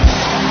fire.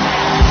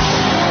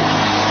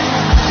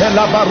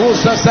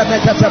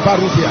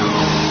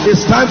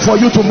 It's time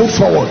for you to move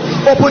forward.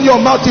 Open your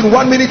mouth in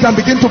 1 minute and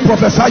begin to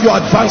prophesy your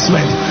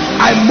advancement.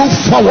 I move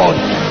forward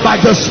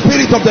by the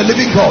Spirit of the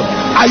living God.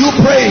 Are you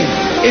praying?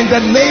 In the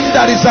name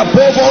that is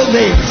above all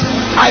names,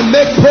 I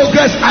make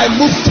progress. I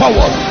move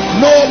forward.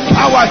 No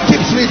power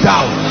keeps me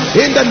down.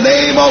 In the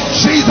name of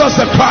Jesus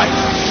the Christ.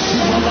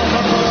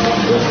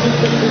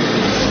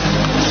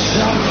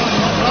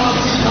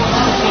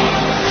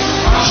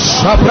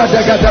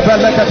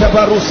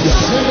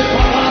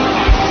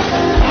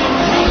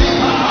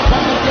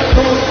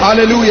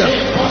 Hallelujah.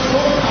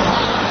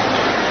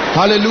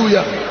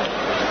 Hallelujah.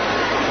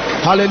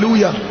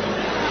 Hallelujah.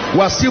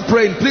 We are still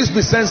praying. Please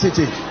be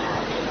sensitive.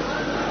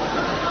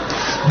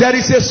 There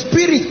is a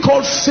spirit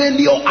called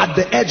failure at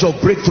the edge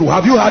of breakthrough.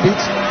 Have you heard it?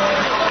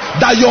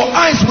 That your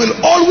eyes will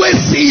always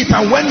see it,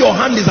 and when your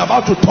hand is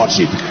about to touch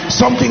it,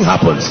 something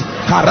happens.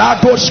 I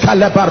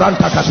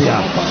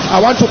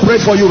want to pray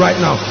for you right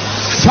now.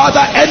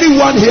 Father,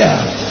 anyone here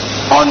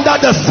under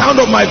the sound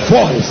of my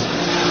voice,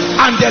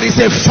 and there is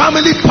a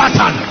family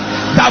pattern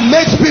that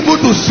makes people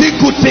to see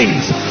good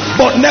things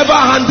but never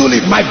handle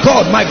it, my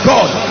God,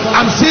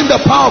 I'm seeing the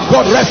power of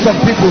God rest on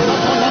people.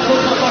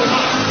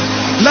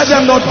 Let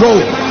them not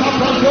go.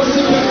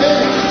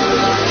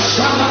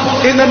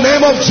 In the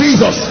name of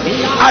Jesus,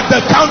 at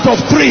the count of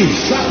 3,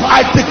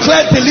 I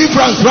declare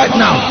deliverance right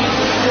now.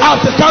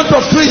 At the count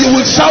of 3, you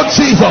will shout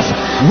Jesus.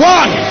 1,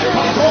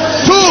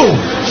 2,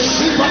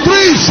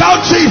 3, shout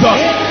Jesus.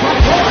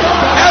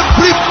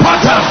 Every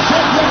pattern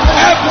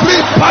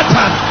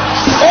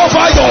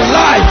over your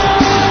life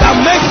that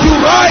makes you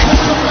rise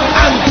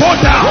and go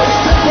down,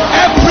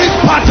 every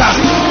pattern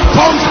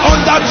comes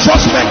under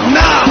judgment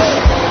now.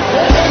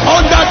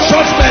 Under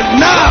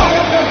judgment now.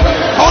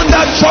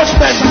 Under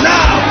judgment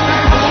now.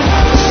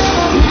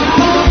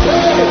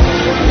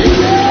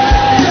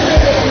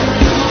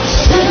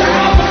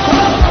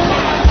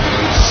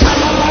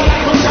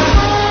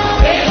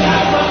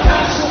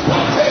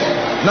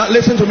 Now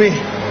listen to me.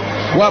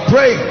 We are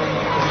praying.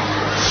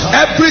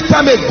 Every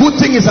time a good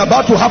thing is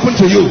about to happen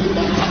to you,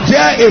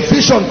 there a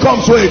vision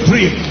comes or a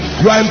dream.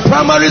 You are in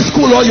primary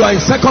school or you are in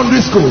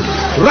secondary school,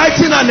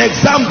 writing an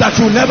exam that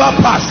you never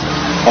pass,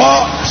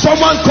 or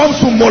someone comes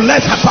to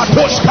molest.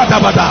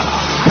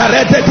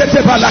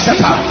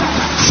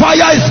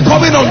 Fire is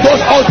coming on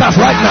those altars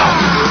right now.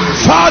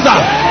 Father,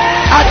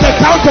 at the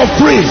count of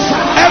 3,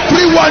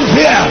 everyone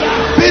here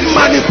being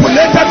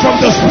manipulated from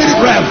the spirit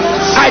realm,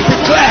 I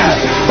declare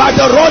by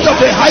the rod of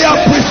the higher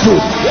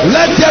priesthood,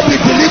 let there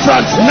be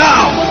deliverance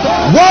now.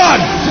 1,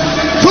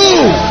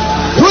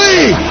 2,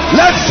 3.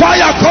 Let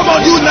fire come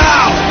on you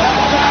now.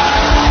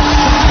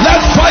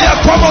 Let fire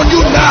come on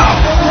you now.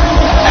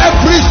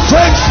 Every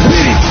strange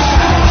spirit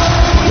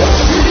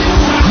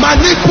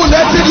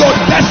manipulating your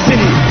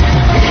destiny,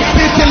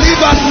 be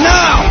delivered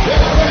now.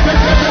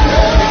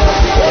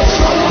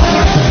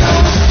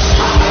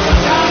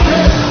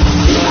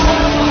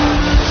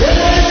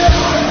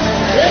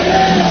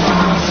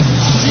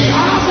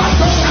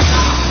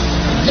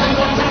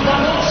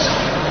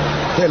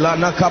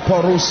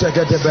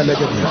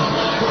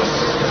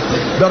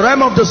 The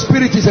realm of the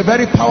spirit is a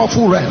very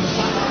powerful realm.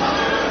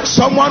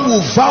 Someone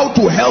will vow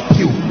to help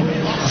you,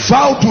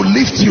 vow to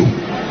lift you.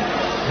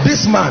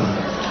 This man,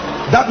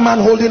 that man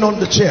holding on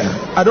the chair,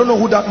 I don't know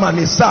who that man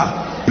is. Sir,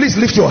 please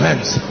lift your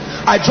hands.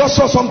 I just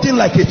saw something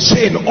like a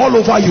chain all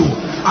over you,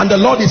 and the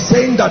Lord is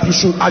saying that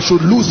I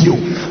should lose you.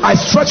 I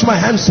stretch my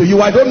hands to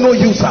you. I don't know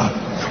you, sir,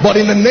 but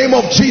in the name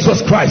of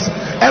Jesus Christ,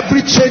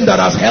 every chain that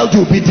has held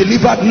you, be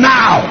delivered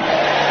now.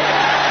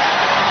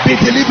 Be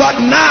delivered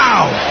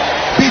now.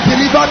 Be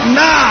delivered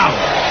now.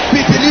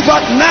 Be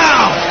delivered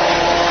now.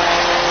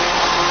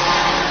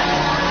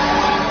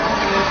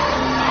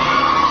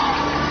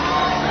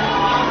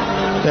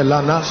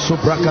 Elana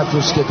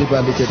subrakatus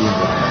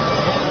ketibalikediba.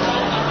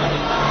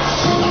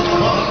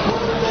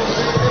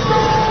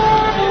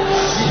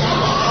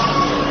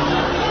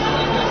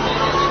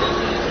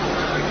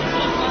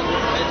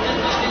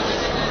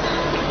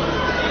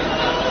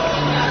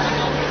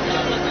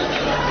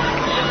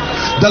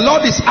 The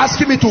Lord is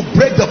asking me to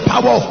break the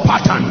power of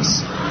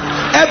patterns.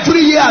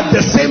 Every year at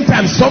the same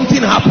time something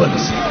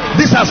happens.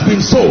 This has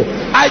been so.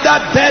 Either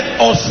death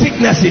or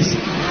sicknesses.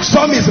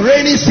 Some is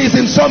rainy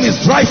season, some is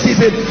dry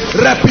season.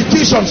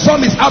 Repetition.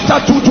 Some is after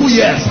 2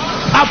 years.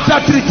 After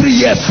 3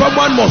 years,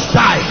 someone must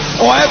die.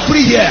 Or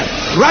every year.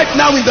 Right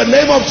now in the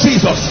name of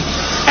Jesus,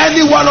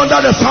 anyone under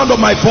the sound of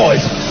my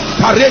voice,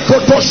 if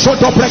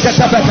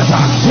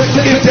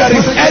there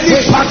is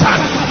any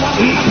pattern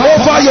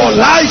over your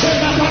life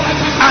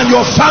and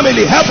your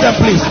family, help them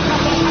please.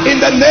 In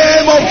the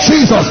name of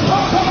Jesus,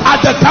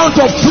 at the count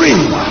of 3,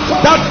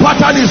 that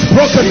pattern is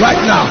broken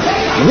right now.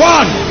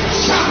 1,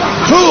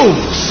 2,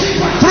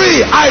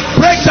 3. I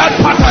break that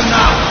pattern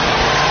now.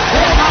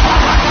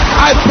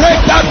 I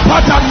break that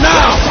pattern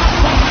now.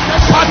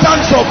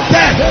 Patterns of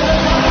death,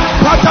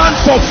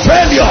 patterns of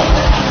failure,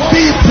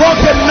 be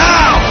broken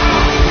now.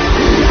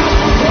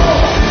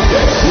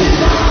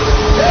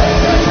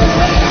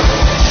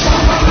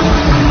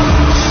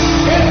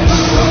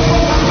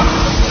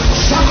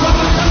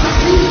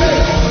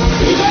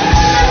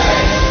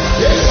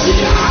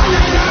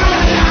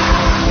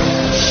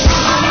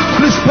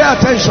 Please pay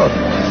attention.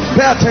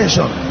 Pay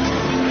attention.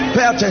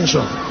 Pay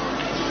attention.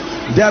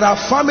 There are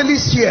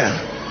families here.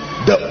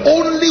 The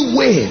only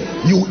way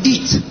you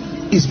eat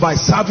is by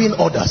serving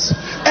others.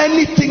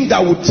 Anything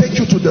that will take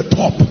you to the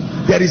top,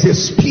 there is a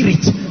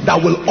spirit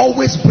that will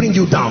always bring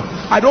you down.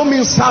 I don't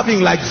mean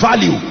serving like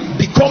value,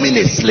 becoming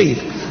a slave.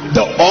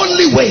 The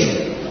only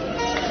way.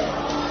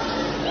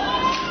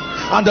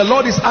 And the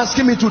Lord is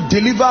asking me to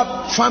deliver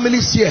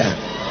families here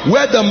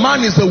where the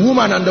man is a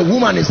woman and the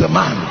woman is a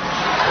man.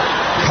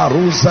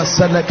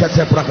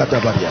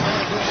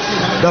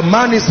 The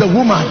man is a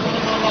woman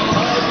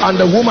and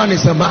the woman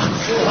is a man.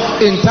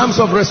 In terms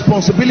of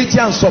responsibility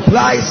and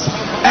supplies,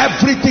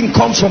 everything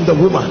comes from the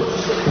woman.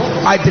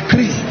 I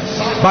decree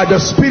by the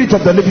Spirit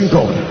of the living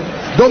God,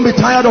 don't be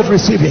tired of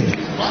receiving.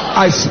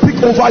 I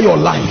speak over your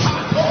life.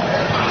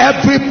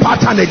 Every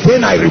pattern,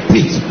 again I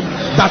repeat,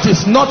 that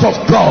is not of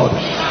God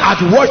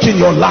at work in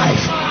your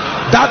life,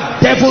 that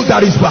devil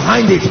that is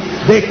behind it,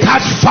 they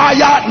catch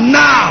fire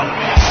now.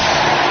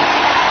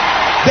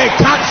 They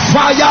catch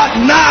fire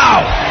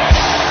now.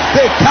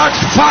 They catch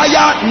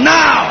fire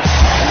now.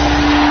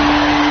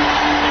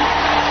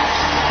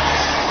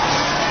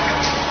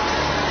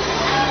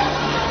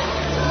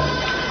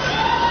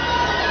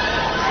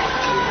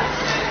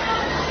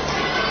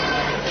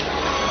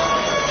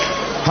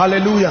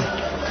 Hallelujah.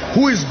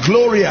 Who is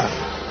Gloria?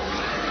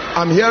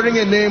 I'm hearing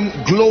a name,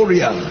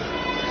 Gloria.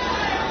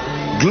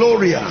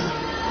 Gloria.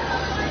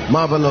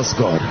 Marvelous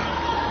God.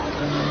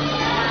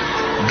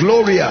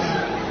 Gloria.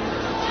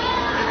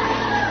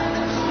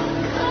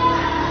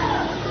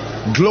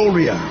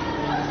 Gloria.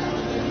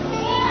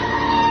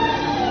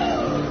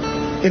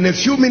 In a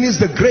few minutes,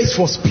 the grace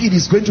for speed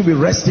is going to be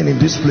resting in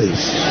this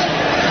place.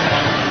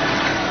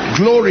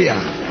 Gloria.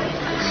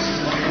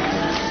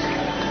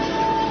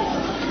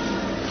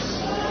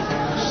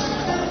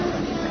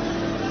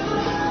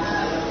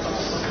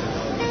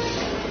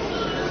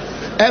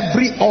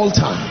 Every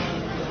altar,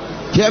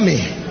 hear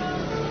me,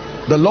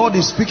 the Lord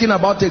is speaking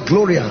about a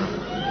Gloria.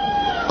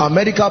 Our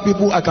medical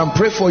people, I can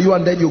pray for you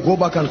and then you go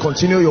back and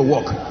continue your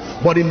work.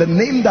 But in the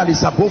name that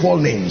is above all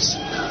names,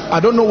 I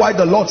don't know why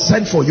the Lord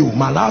sent for you.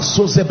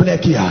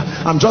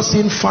 I'm just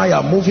seeing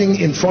fire moving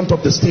in front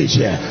of the stage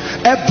here.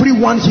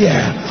 Everyone here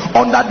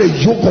under the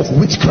yoke of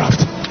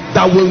witchcraft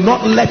that will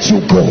not let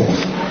you go,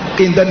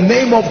 in the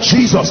name of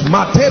Jesus,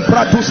 may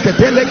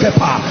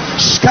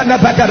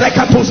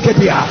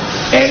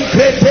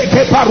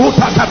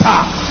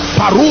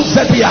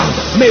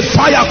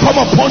fire come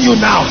upon you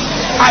now.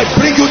 I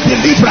bring you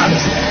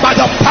deliverance by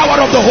the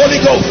power of the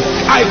Holy Ghost.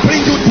 I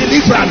bring you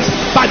deliverance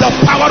by the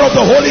power of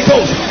the Holy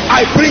Ghost.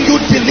 I bring you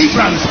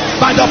deliverance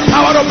by the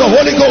power of the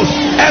Holy Ghost.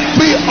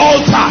 Every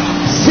altar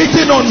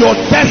sitting on your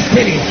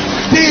destiny,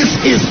 this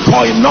is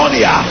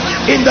koinonia.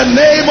 In the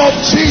name of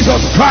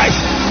Jesus Christ,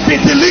 be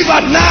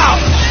delivered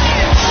now.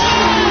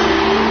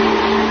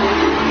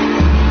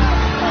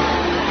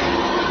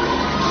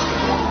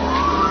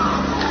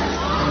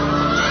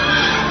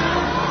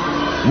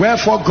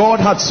 Wherefore God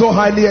had so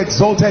highly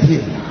exalted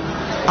him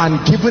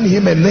and given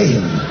him a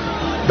name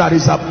that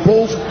is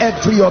above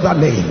every other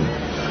name,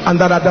 and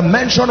that at the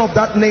mention of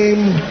that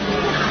name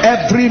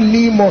every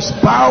knee must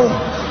bow,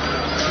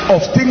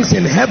 of things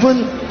in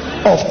heaven,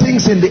 of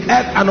things in the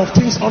earth, and of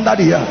things under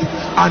the earth,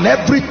 and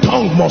every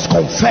tongue must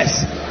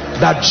confess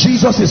that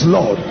Jesus is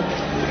Lord.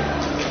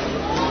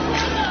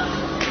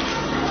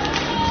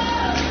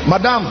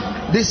 Madam,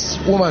 this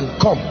woman,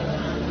 come.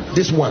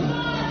 This one.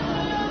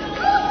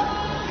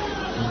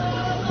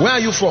 Where are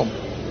you from?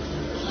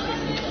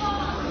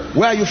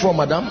 Where are you from,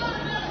 madam?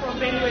 From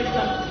Benue,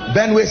 sir.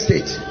 Benue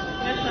State.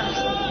 Yes,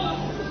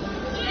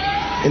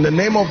 sir. In the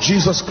name of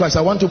Jesus Christ,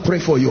 I want to pray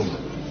for you.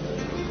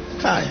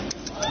 Hi.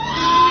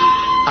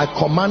 I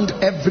command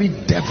every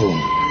devil.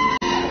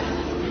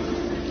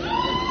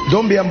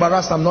 Don't be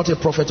embarrassed, I'm not a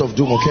prophet of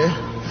doom, okay?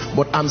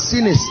 But I'm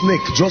seeing a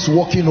snake just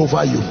walking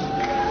over you,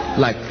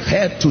 like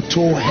head to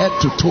toe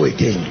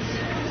again.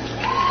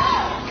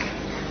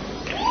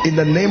 In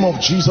the name of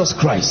Jesus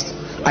Christ,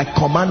 I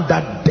command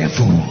that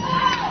devil,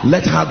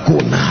 let her go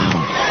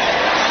now.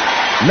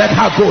 Let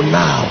her go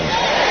now.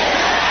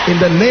 In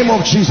the name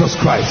of Jesus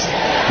Christ,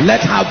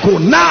 let her go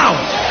now.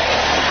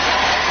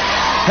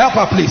 Help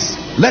her, please.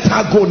 Let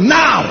her go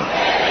now.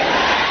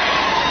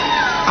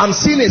 I'm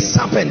seeing a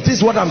serpent. This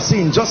is what I'm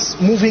seeing, just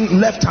moving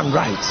left and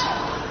right.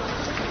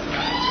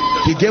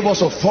 He gave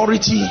us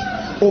authority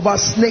over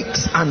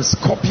snakes and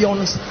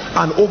scorpions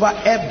and over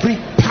every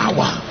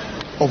power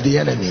of the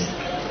enemy.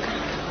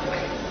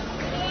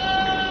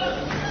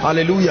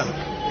 Hallelujah.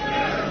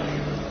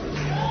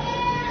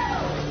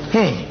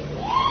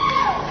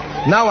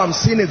 Now I'm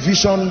seeing a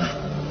vision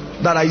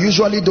that I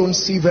usually don't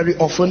see very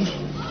often.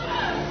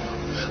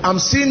 I'm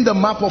seeing the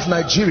map of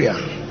Nigeria,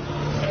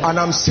 and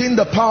I'm seeing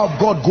the power of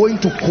God going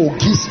to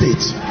Kogi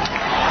State.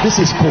 This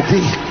is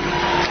Kogi.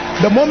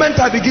 The moment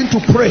I begin to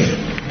pray,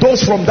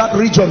 those from that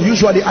region,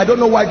 usually, I don't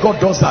know why God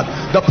does that,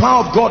 the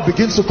power of God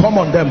begins to come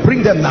on them.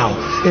 Bring them now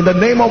in the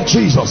name of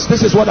Jesus.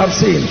 This is what I'm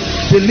seeing.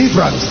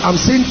 Deliverance. I'm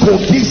seeing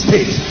Kogi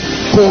State.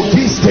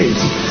 Kogi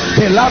State.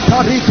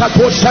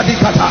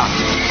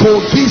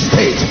 Kogi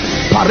State.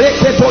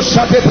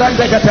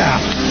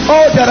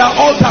 Oh, there are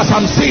altars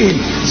I'm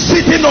seeing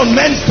sitting on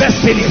men's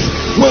destinies,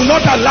 will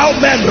not allow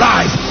men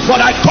rise.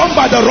 But I come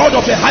by the rod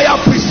of a higher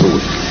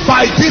priesthood,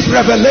 by this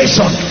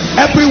revelation.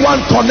 Everyone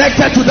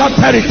connected to that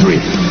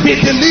territory, be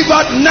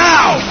delivered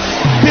now.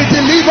 Be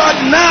delivered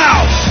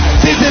now.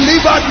 Be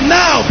delivered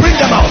now. Bring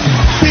them out.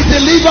 Be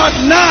delivered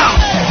now.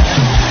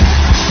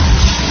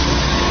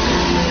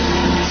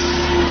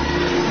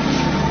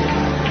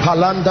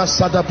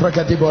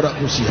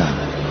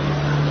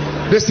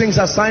 These things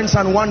are signs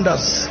and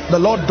wonders. The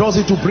Lord does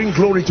it to bring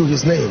glory to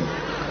his name.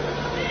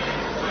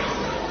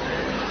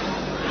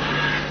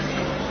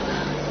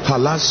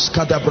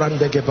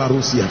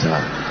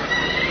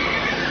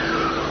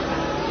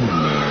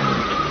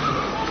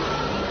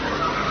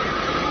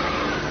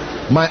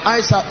 My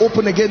eyes are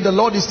open again. The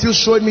Lord is still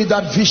showing me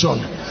that vision,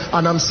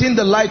 and I'm seeing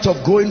the light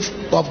of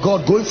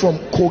God going from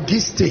Kogi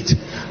State.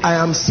 I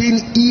am seeing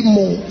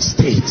Imo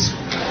State.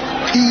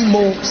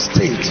 Imo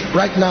State.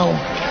 Right now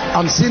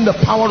I'm seeing the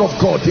power of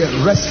God there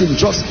resting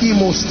just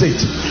Imo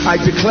State. I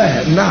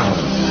declare now,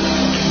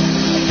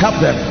 help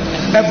them.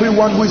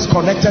 Everyone who is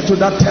connected to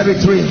that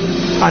territory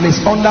and is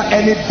under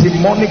any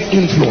demonic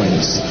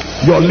influence,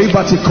 your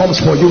liberty comes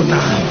for you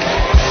now.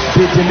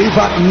 Be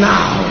delivered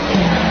now.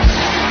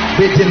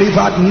 Be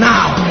delivered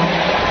now.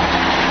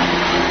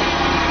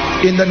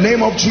 In the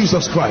name of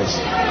Jesus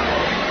Christ.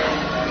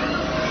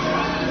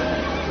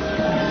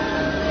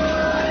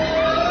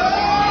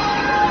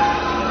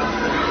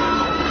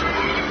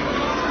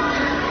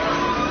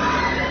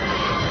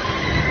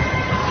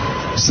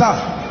 Sir,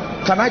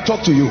 can I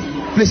talk to you?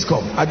 Please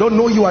come. I don't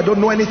know you, I don't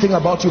know anything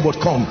about you,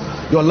 but come.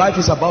 Your life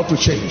is about to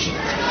change.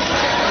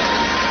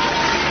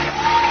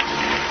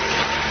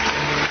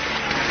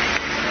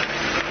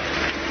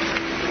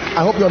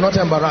 I hope you're not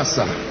embarrassed,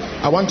 sir.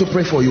 I want to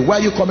pray for you. Where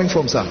are you coming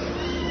from, sir?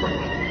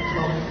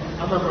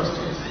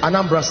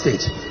 Anambra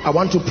State. I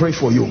want to pray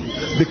for you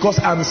because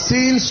I'm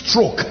seeing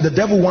stroke. The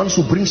devil wants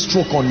to bring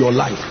stroke on your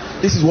life.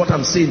 This is what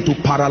I'm saying, to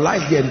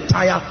paralyze the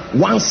entire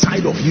one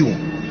side of you.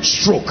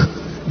 Stroke.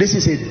 This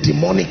is a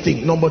demonic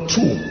thing. Number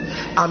two,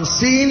 I'm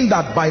seeing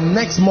that by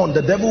next month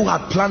the devil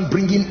had planned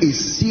bringing a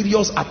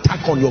serious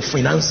attack on your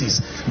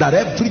finances, that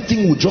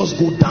everything will just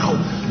go down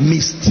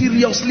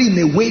mysteriously in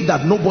a way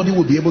that nobody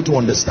will be able to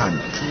understand.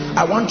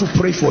 I want to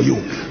pray for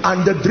you.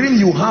 And the dream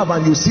you have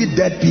and you see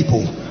dead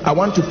people, I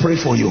want to pray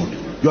for you.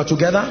 You are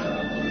together?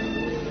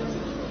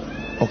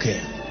 Okay.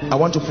 I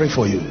want to pray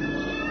for you.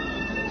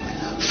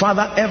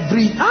 Father,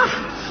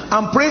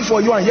 I'm praying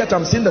for you, and yet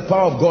I'm seeing the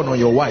power of God on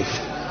your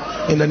wife.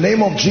 In the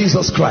name of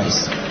Jesus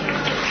Christ.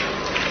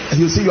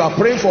 You see, you are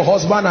praying for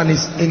husband, and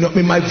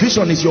in my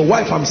vision is your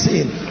wife. I'm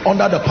seeing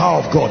under the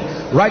power of God.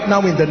 Right now,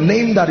 in the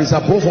name that is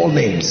above all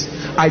names,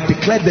 I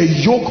declare the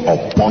yoke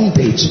of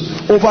bondage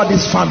over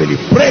this family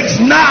breaks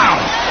now.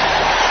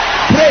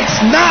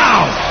 Breaks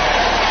now.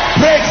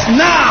 Breaks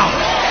now.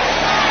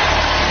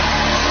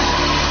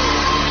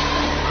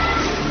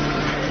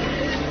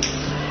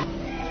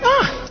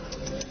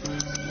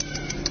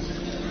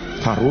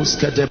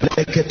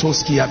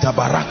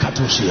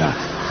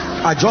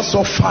 I just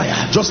saw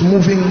fire just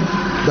moving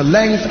the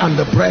length and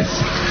the breadth.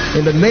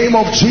 In the name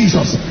of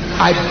Jesus,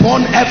 I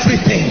burn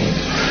everything,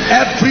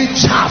 every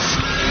chaff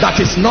that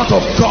is not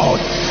of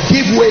God.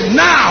 Give way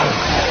now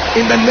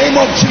in the name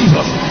of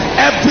Jesus.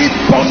 Every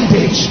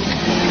bondage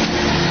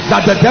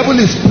that the devil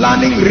is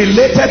planning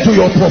related to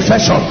your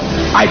profession,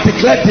 I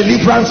declare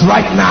deliverance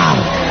right now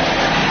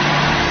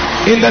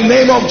in the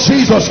name of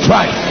Jesus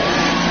Christ.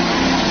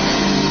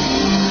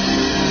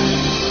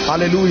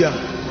 Hallelujah.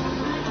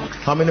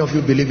 How many of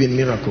you believe in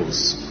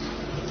miracles?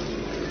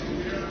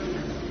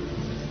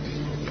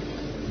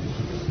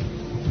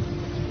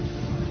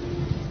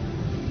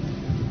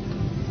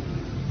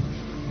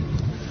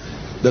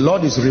 The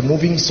Lord is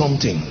removing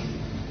something.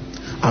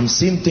 I'm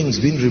seeing things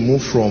being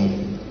removed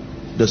from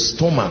the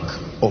stomach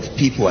of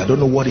people. I don't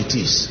know what it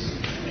is.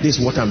 This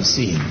is what I'm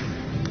seeing.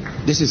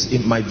 This is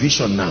in my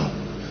vision now.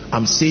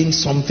 I'm seeing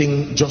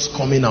something just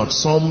coming out.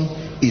 Some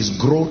is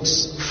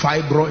growths,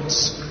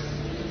 fibroids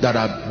that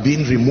are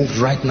being removed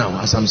right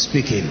now as I'm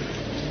speaking.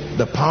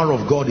 The power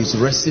of God is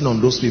resting on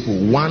those people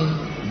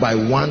one by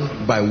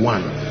one by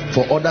one.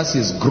 For others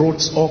is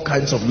growths, all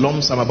kinds of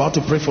lumps. I'm about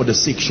to pray for the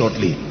sick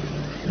shortly.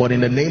 But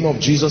in the name of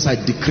Jesus, I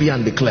decree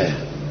and declare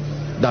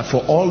that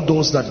for all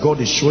those that God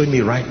is showing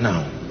me right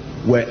now,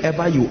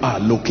 wherever you are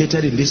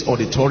located in this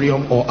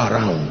auditorium or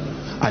around,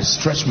 I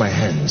stretch my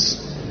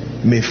hands.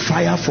 May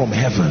fire from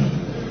heaven,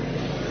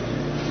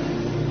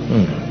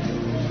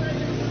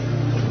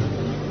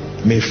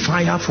 may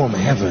fire from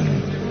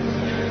heaven,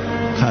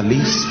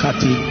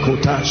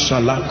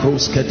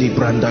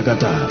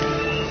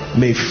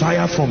 may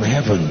fire from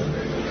heaven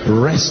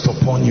rest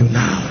upon you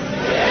now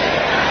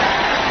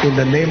in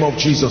the name of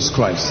Jesus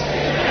Christ.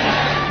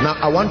 Now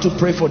I want to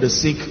pray for the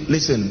sick.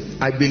 Listen,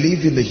 I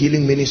believe in the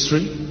healing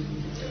ministry.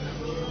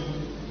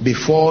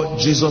 Before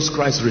Jesus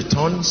Christ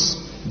returns,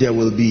 there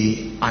will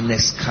be an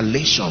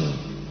escalation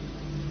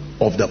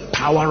of the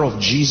power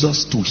of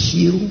Jesus to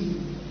heal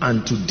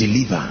and to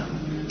deliver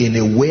in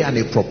a way and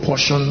a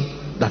proportion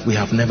that we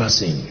have never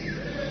seen.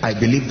 I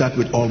believe that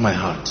with all my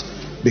heart,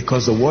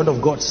 because the word of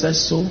God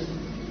says so,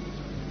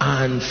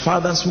 and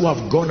fathers who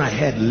have gone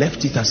ahead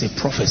left it as a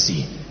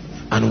prophecy,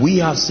 and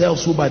we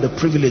ourselves who by the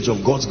privilege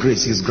of God's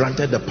grace is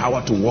granted the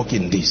power to walk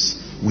in this,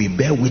 we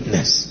bear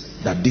witness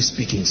that these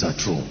speakings are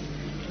true.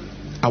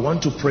 I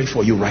want to pray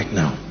for you right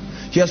now.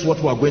 Here's what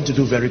we are going to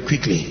do very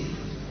quickly.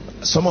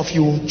 Some of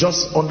you,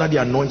 just under the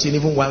anointing,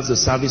 even while the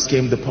service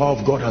came, the power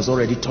of God has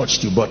already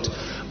touched you. But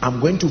I'm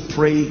going to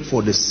pray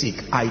for the sick.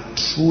 I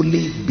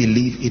truly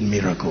believe in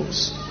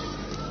miracles.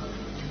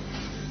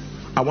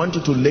 I want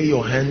you to lay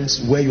your hands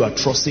where you are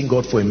trusting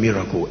God for a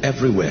miracle.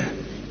 Everywhere,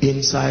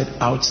 inside,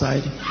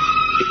 outside.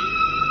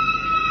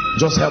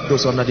 Just help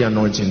those under the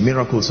anointing.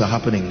 Miracles are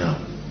happening now.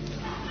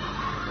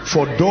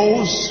 For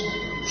those,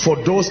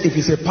 if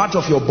it's a part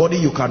of your body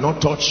you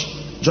cannot touch,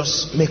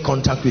 just make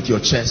contact with your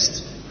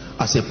chest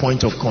as a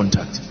point of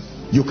contact.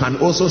 You can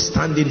also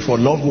stand in for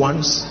loved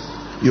ones.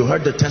 You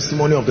heard the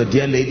testimony of the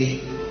dear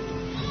lady.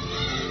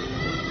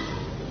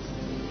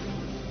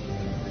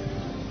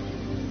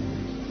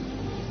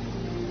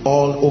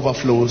 All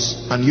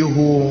overflows. And you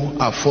who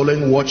are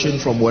following, watching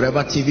from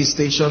whatever TV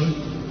station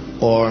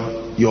or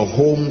your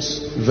homes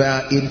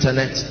via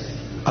internet,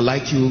 I'd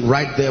like you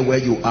right there where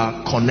you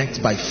are,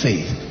 connect by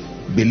faith.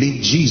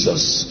 Believe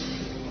Jesus.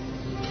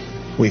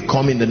 We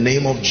come in the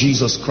name of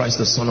Jesus Christ,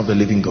 the Son of the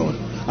living God.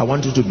 I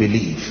want you to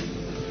believe.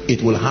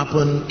 It will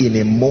happen in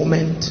a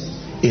moment,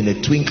 in a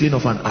twinkling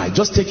of an eye.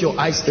 Just take your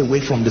eyes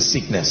away from the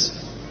sickness.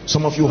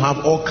 Some of you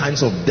have all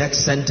kinds of death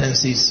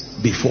sentences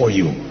before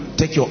you.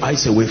 Take your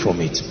eyes away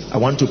from it. I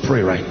want to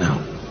pray right now.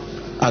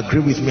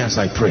 Agree with me as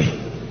I pray.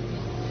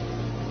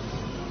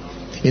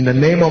 In the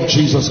name of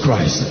Jesus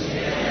Christ.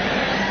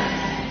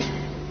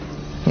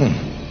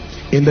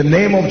 In the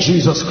name of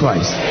Jesus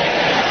Christ.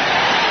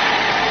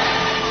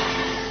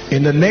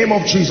 In the name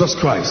of Jesus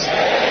Christ.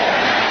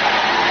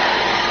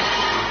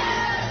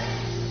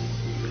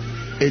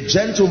 A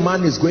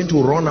gentleman is going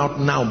to run out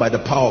now by the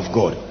power of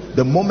God.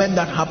 The moment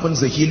that happens,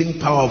 the healing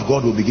power of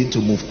God will begin to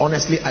move.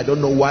 Honestly, I don't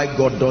know why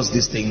God does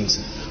these things,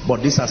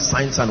 but these are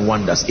signs and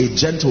wonders. A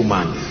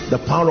gentleman, the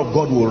power of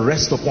God will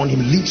rest upon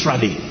him.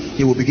 Literally,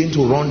 he will begin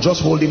to run.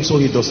 Just hold him so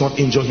he does not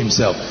injure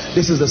himself.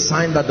 This is the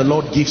sign that the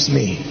Lord gives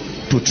me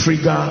to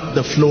trigger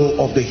the flow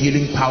of the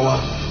healing power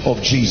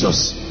of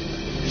Jesus.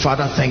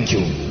 Father, thank you.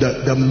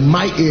 A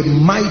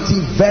mighty,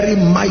 very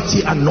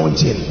mighty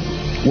anointing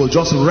will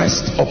just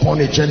rest upon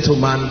a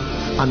gentleman,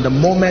 and the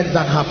moment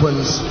that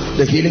happens,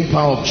 the healing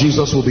power of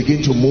Jesus will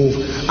begin to move.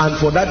 And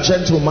for that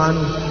gentleman,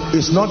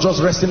 it's not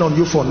just resting on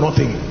you for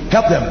nothing.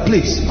 Help them,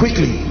 please,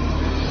 quickly.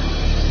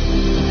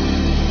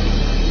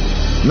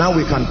 Now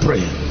we can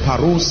pray.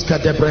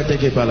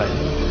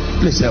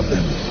 Please help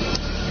them.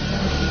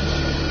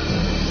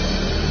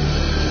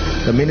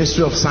 The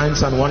ministry of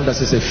signs and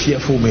wonders is a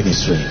fearful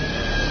ministry.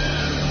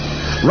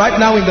 Right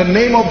now, in the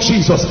name of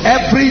Jesus,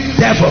 every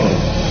devil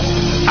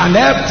and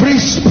every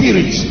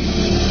spirit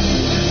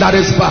that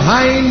is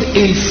behind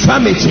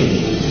infirmity,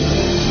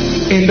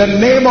 In the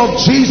name of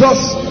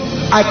Jesus,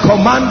 I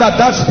command that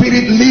that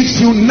spirit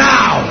leaves you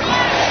now.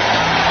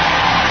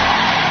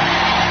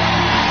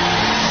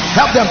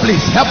 Help them,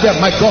 please. Help them,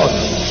 my God.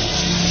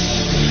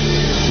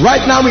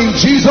 Right now, in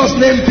Jesus'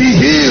 name, be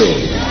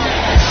healed.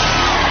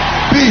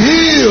 Be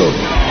healed.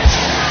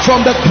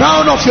 From the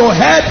crown of your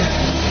head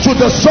to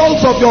the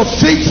soles of your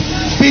feet,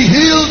 be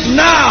healed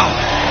now.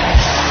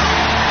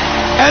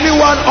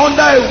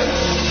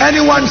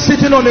 Anyone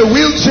sitting on a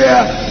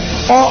wheelchair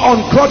or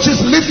on crutches,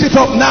 lift it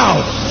up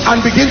now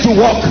and begin to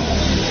walk.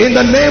 In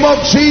the name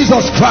of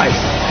Jesus Christ,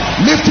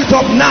 lift it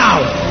up now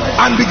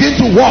and begin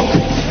to walk.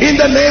 In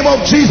the name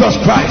of Jesus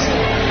Christ.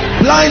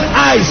 Blind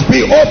eyes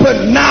be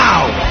opened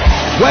now.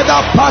 Whether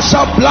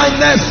partial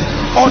blindness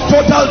or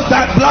total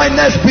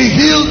blindness, be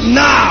healed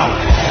now.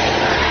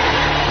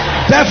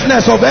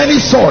 Deafness of any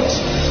sort,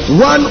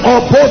 one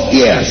or both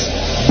ears,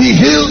 be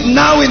healed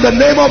now in the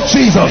name of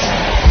Jesus.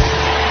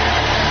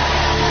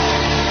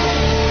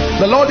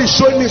 The Lord is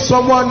showing me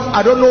someone,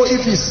 I don't know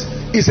if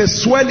it's a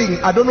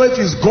swelling, I don't know if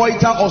it's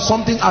goiter or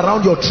something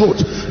around your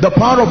throat. The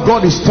power of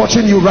God is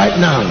touching you right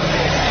now.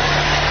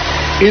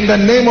 In the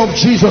name of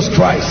Jesus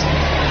Christ.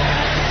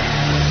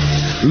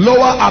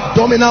 Lower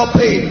abdominal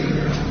pain.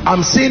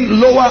 I'm seeing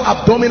lower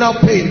abdominal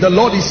pain. The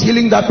Lord is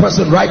healing that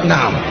person right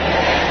now.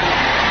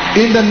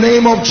 In the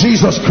name of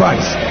Jesus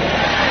Christ.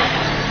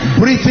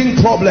 Breathing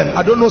problem,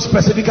 I don't know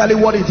specifically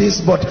what it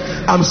is, but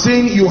I'm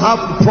seeing you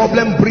have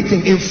problem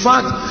breathing. In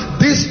fact,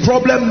 this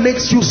problem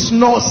makes you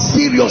snore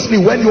seriously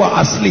when you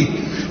are asleep.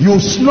 You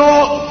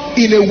snore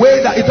in a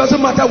way that it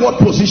doesn't matter what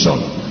position.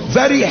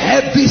 Very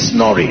heavy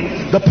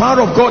snoring. The power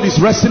of God is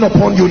resting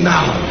upon you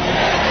now.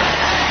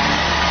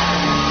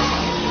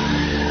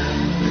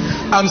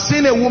 I'm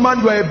seeing a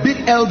woman, you are a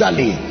bit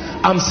elderly.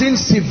 I'm seeing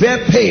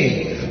severe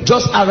pain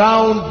just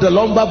around the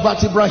lumbar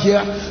vertebra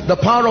here. The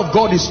power of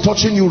God is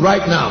touching you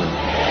right now.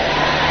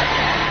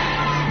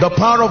 The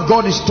power of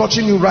God is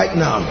touching you right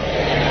now.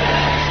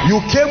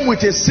 You came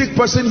with a sick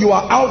person, you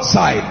are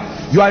outside.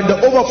 You are in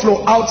the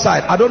overflow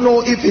outside. I don't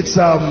know if it's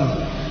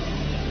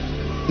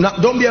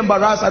don't be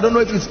embarrassed. I don't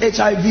know if it's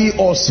HIV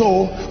or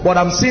so, but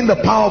I'm seeing the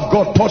power of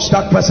God touch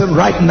that person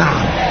right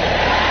now.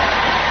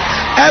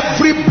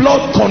 Every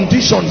blood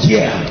condition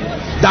here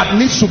that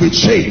needs to be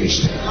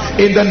changed,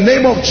 in the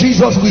name of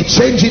Jesus, we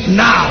change it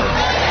now.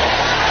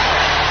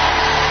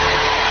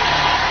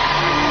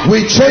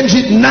 We change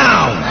it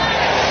now.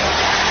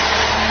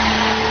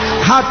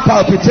 Heart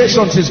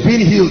palpitations is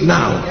being healed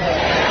now.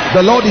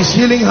 The Lord is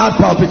healing heart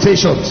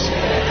palpitations.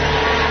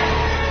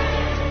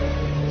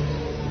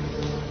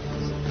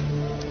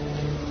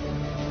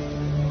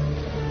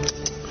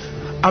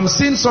 I'm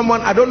seeing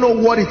someone, I don't know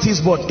what it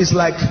is, but it's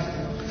like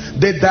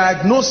they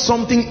diagnose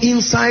something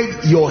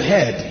inside your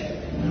head.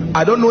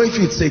 I don't know if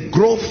it's a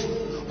growth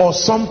or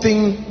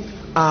something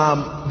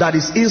that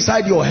is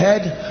inside your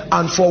head.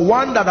 And for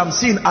one that I'm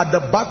seeing at the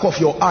back of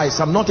your eyes,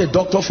 I'm not a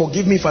doctor,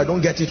 forgive me if I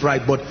don't get it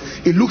right, but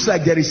it looks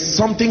like there is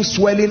something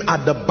swelling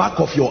at the back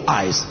of your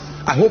eyes.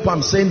 I hope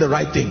I'm saying the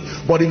right thing.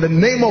 But in the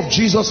name of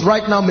Jesus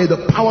right now, may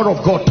the power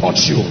of God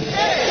touch you.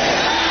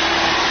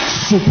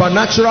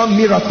 Supernatural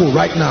miracle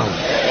right now.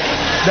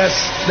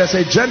 There's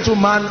a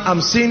gentleman,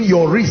 I'm seeing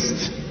your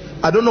wrist.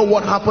 I don't know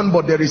what happened,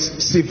 but there is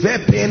severe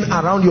pain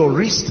around your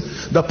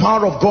wrist. The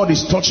power of God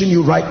is touching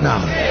you right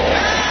now.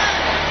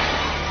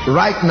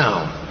 Right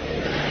now.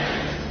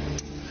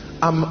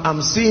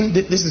 I'm seeing,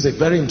 this is a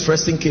very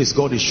interesting case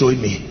God is showing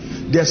me.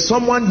 There's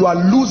someone, you are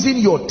losing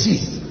your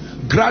teeth.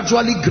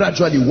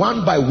 Gradually,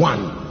 one by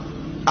one.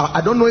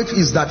 I don't know if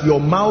it's that your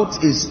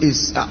mouth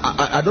is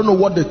I don't know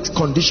what the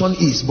condition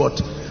is,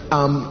 but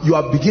you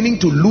are beginning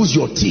to lose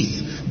your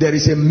teeth. There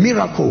is a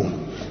miracle,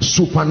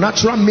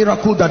 supernatural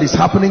miracle that is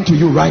happening to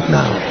you right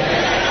now.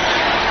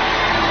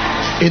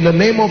 In the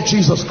name of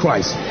Jesus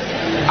Christ.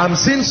 I'm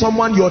seeing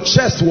someone, your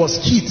chest was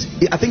hit,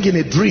 I think in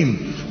a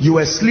dream. You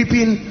were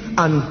sleeping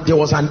and there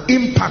was an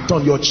impact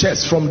on your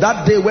chest. From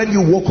that day when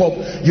you woke up,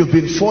 you've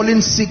been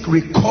falling sick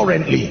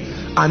recurrently,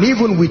 and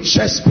even with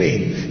chest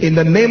pain. In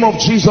the name of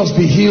Jesus,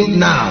 be healed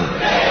now.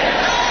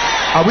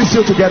 Are we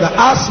still together?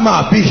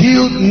 Asthma, be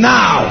healed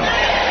now.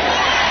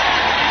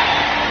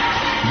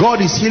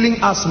 God is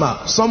healing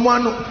asthma.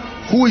 Someone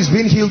who is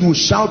being healed will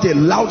shout a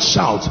loud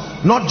shout.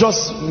 Not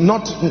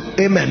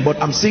amen,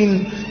 but I'm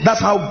seeing that's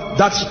how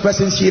that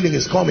person's healing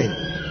is coming.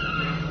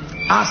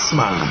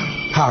 Asthma.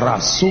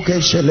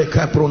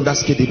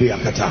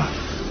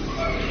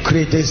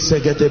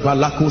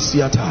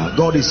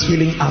 God is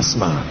healing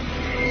asthma.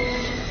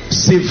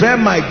 Severe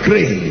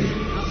migraine,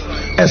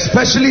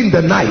 especially in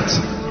the night,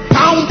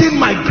 pounding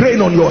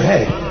migraine on your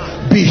head,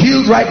 be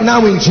healed right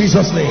now in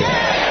Jesus' name.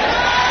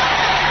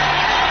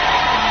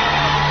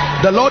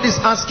 The Lord is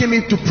asking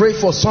me to pray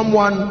for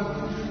someone.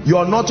 You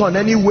are not on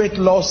any weight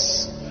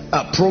loss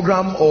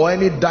program or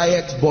any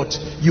diet, but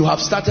you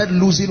have started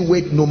losing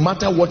weight no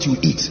matter what you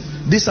eat.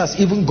 This has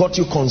even got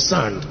you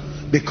concerned.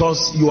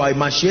 because you are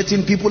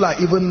emaciating. People are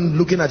even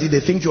looking at it, they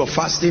think you're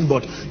fasting,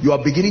 but you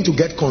are beginning to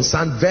get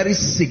concerned. Very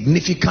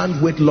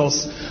significant weight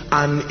loss,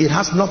 and it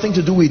has nothing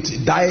to do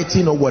with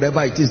dieting or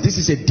whatever it is. This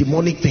is a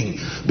demonic thing,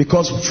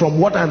 because from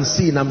what I'm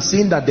seeing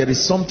that there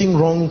is something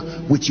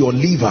wrong with your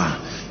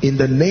liver. In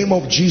the name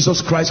of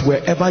Jesus Christ,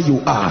 wherever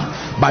you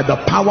are, by the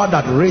power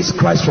that raised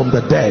Christ from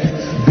the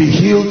dead, be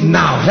healed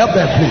now. Help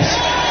them, please.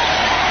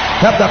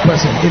 Help that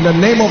person in the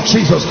name of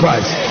Jesus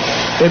Christ.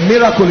 A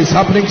miracle is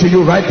happening to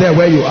you right there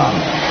where you are.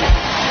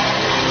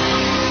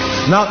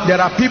 Now there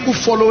are people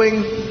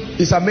following.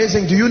 It's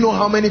amazing. Do you know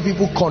how many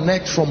people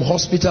connect from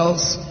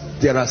hospitals?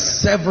 There are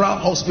several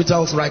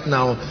hospitals right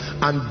now,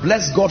 and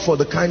bless God for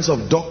the kinds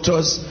of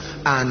doctors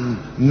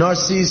and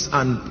nurses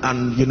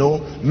and you know,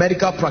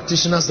 medical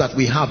practitioners that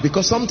we have,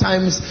 because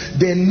sometimes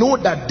they know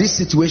that this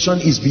situation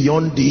is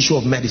beyond the issue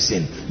of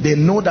medicine. They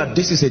know that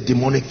this is a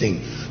demonic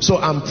thing. So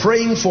I'm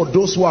praying for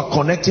those who are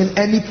connecting.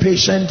 Any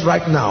patient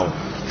right now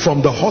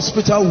from the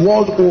hospital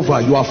world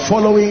over, you are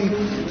following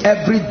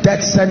every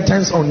death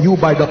sentence on you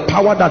by the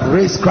power that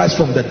raised Christ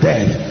from the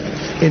dead.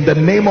 In the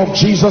name of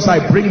Jesus, I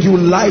bring you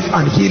life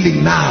and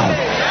healing now.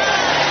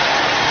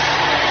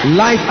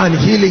 Life and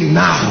healing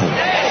now.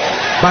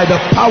 By the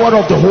power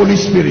of the Holy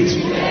Spirit.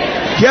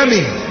 Hear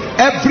me.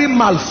 Every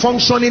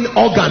malfunctioning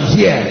organ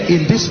here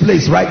in this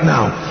place right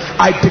now,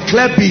 I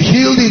declare be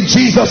healed in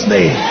Jesus'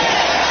 name.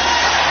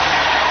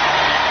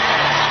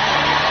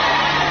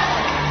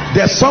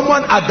 There's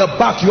someone at the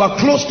back. You are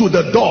close to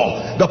the door.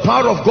 The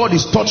power of God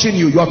is touching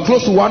you. You are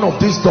close to one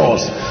of these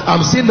doors.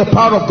 I'm seeing the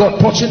power of God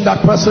touching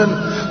that person,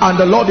 and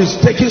the Lord is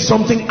taking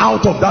something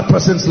out of that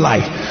person's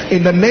life.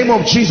 In the name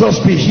of Jesus,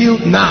 be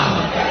healed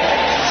now.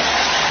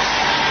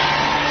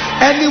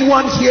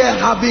 Anyone here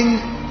having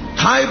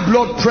high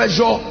blood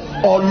pressure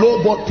or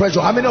low blood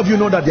pressure? How many of you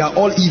know that they are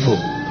all evil?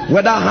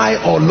 Whether high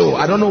or low.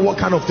 I don't know what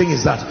kind of thing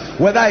is that.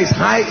 Whether it's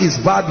high is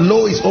bad,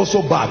 low is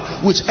also bad.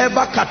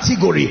 Whichever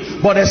category,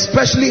 but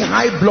especially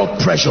high blood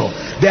pressure.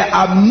 There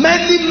are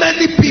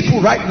many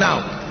people right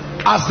now,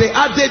 as they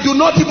are, they do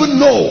not even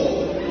know.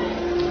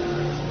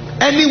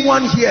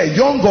 Anyone here,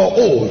 young or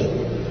old,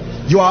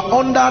 you are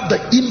under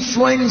the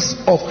influence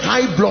of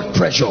high blood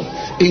pressure.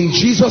 In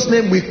Jesus'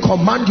 name, we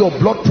command your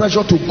blood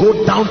pressure to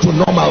go down to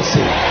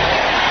normalcy.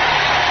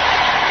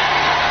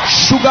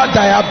 Sugar,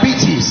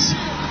 diabetes,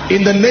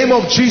 in the name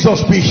of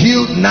Jesus, be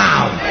healed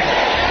now.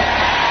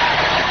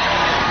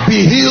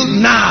 Be healed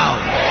now.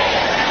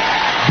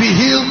 Be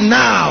healed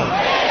now.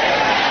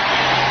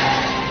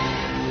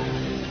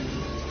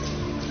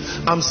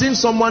 I'm seeing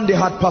someone, they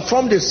had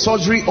performed a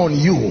surgery on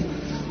you.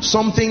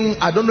 Something,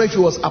 I don't know if it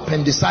was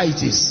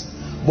appendicitis,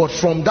 but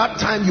from that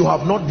time you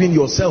have not been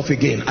yourself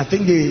again. I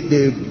think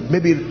they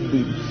maybe,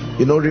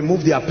 you know,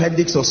 removed the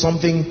appendix or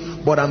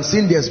something, but I'm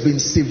seeing there's been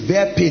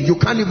severe pain. You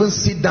can't even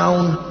sit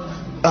down,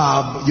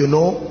 you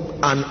know,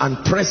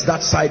 and press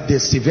that side.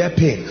 There's severe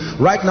pain.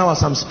 Right now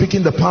as I'm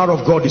speaking, the power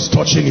of God is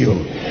touching you.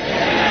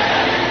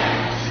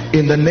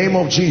 In the name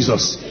of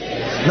Jesus.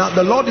 Now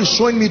the Lord is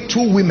showing me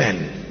two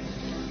women.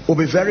 We'll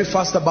be very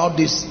fast about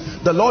this.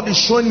 The Lord is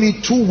showing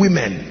me two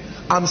women.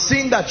 I'm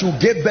seeing that you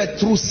gave birth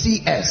through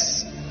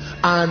CS.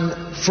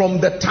 And from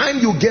the time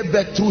you gave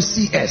birth through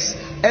CS,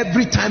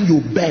 every time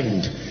you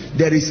bend,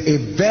 there is a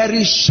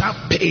very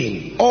sharp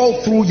pain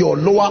all through your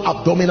lower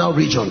abdominal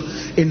region.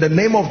 In the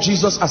name of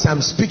Jesus, as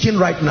I'm speaking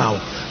right now,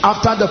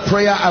 after the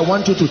prayer, I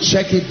want you to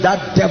check it.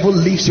 That devil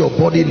leaves your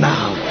body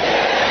now.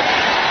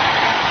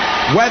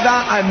 Whether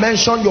I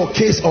mention your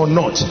case or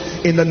not,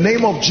 in the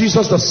name of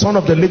Jesus, the Son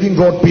of the living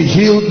God, be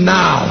healed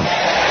now.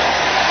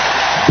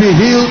 Be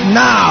healed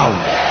now.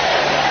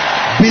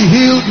 Be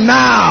healed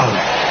now.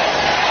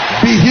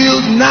 Be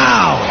healed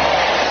now.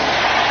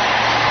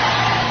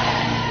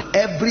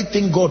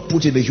 Everything God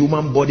put in the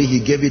human body, he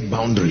gave it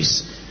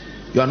boundaries.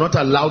 You are not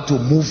allowed to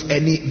move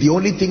any. The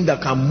only thing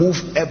that can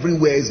move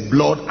everywhere is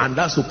blood, and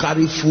that's to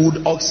carry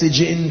food,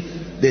 oxygen,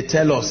 they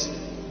tell us.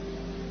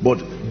 But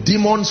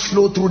demons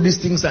flow through these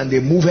things and they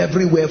move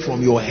everywhere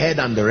from your head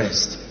and the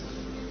rest.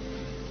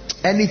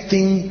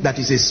 Anything that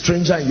is a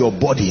stranger in your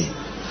body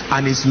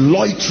and is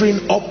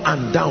loitering up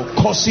and down,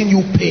 causing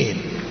you pain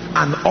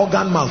and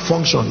organ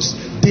malfunctions,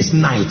 this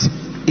night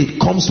it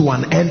comes to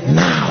an end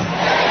now.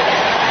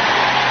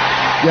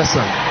 Yes,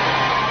 sir.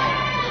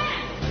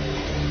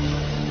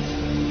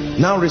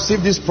 Now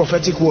receive these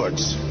prophetic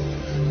words.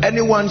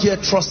 Anyone here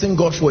trusting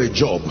God for a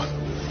job,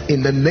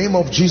 in the name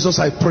of Jesus,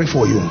 I pray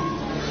for you.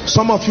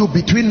 Some of you,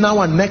 between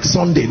now and next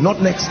Sunday,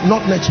 not next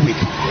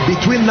week,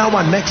 between now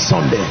and next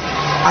Sunday,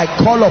 I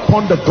call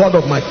upon the God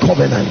of my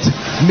covenant.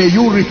 May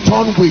you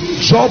return with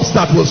jobs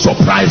that will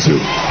surprise you.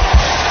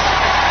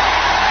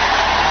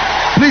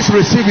 Please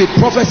receive it.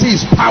 Prophecy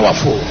is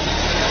powerful.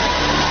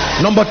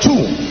 Number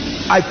two,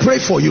 I pray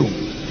for you.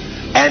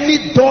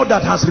 Any door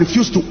that has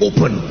refused to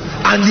open,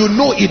 and you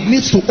know it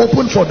needs to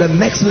open for the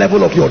next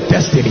level of your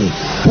destiny,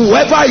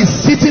 whoever is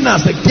sitting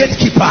as the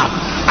gatekeeper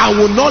and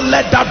will not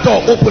let that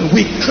door open,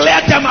 we clear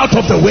them out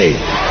of the way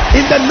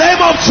in the name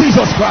of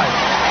Jesus Christ.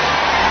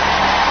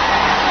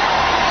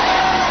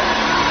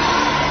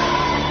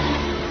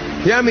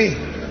 Hear me.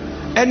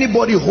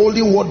 Anybody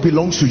holding what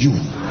belongs to you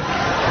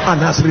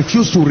and has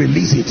refused to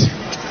release it,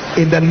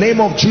 in the name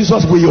of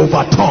Jesus, we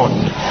overturn,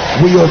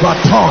 we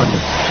overturn,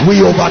 we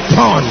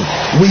overturn,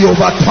 we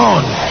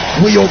overturn,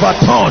 we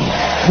overturn,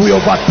 we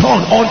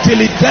overturn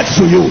until it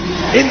gets to you,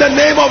 in the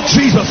name of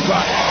Jesus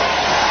Christ.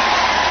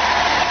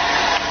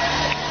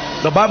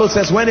 The Bible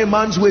says, when a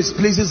man's ways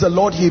pleases the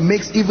Lord, he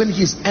makes even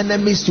his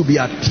enemies to be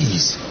at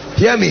peace.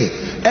 Hear me.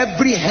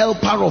 Every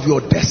helper of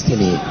your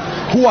destiny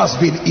who has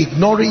been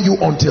ignoring you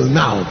until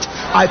now,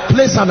 I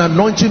place an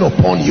anointing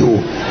upon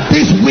you.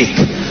 This week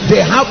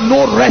they have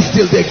no rest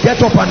till they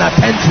get up and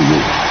attend to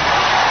you.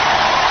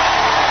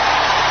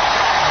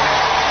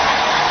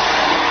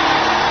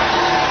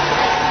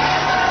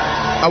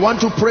 I want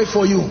to pray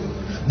for you.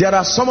 There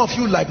are some of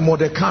you like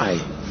Mordecai.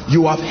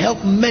 You have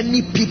helped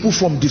many people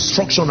from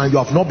destruction and you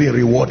have not been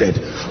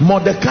rewarded.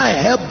 Mordecai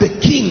helped the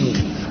king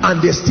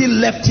and they still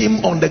left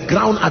him on the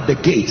ground at the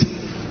gate.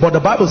 But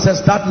the Bible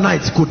says that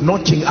night could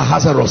not King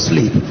Ahasuerus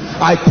sleep.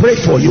 I pray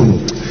for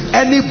you.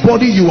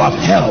 Anybody you have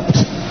helped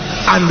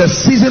and the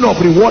season of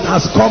reward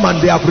has come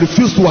and they have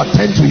refused to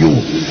attend to you,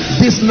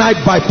 this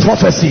night by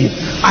prophecy,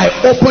 I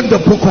open the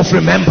book of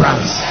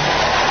remembrance.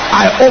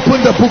 I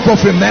open the book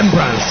of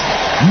remembrance.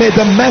 May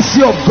the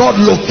mercy of God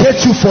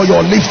locate you for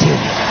your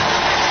lifting.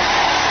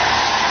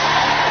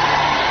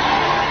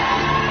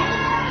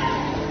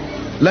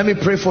 Let me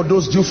pray for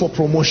those due for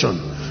promotion.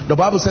 The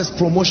Bible says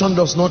promotion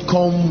does not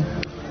come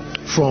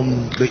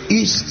from the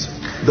east,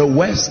 the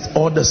west,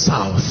 or the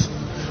south.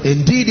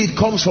 Indeed, it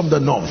comes from the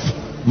north.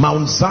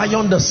 Mount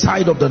Zion, the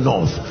side of the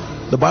north.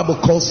 The Bible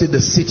calls it the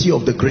city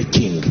of the great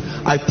king.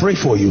 I pray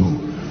for you.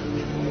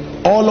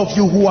 All of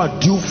you who are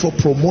due for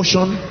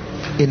promotion,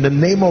 in the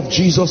name of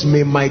Jesus,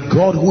 may my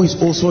God, who is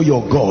also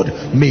your God,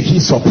 may he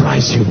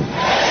surprise you.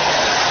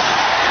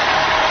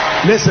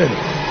 Listen,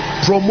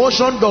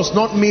 promotion does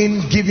not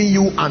mean giving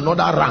you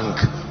another rank.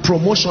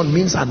 Promotion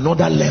means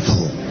another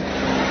level.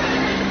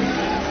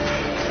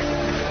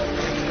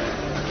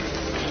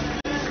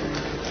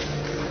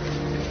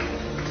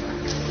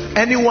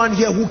 Anyone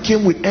here who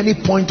came with any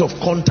point of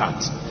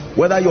contact,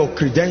 whether your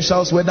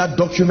credentials, whether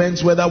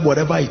documents, whether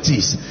whatever it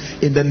is,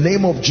 in the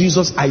name of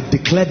Jesus, I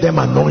declare them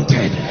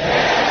anointed.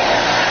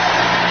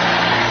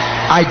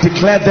 I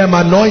declare them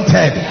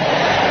anointed.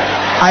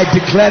 I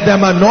declare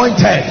them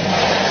anointed.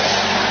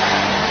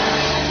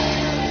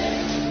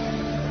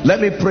 Let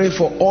me pray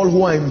for all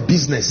who are in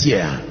business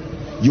here.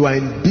 You are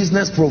in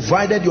business,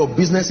 provided your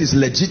business is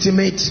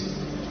legitimate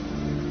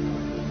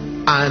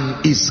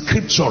and is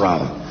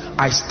scriptural.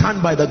 I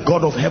stand by the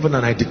God of heaven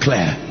and I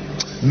declare,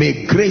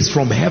 may grace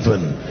from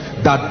heaven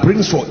that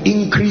brings for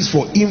increase,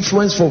 for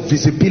influence, for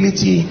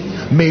visibility,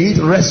 may it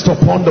rest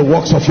upon the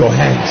works of your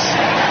hands.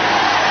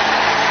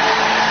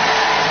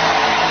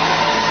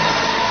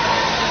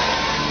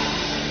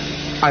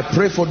 I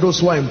pray for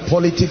those who are in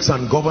politics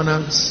and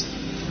governance.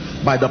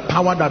 By the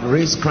power that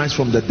raised Christ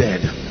from the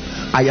dead,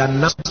 I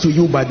announce to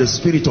you by the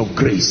Spirit of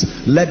grace,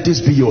 let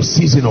this be your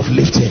season of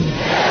lifting.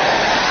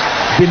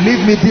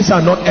 Believe me, these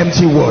are not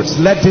empty words.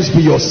 Let this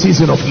be your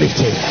season of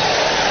lifting.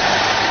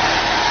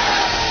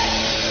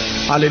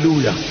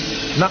 Hallelujah.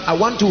 Now I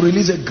want to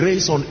release a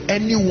grace on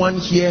anyone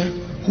here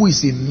who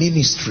is in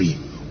ministry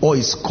or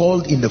is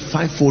called in the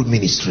fivefold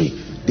ministry.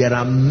 There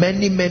are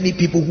many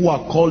people who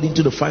are called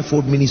into the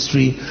fivefold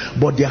ministry,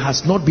 but there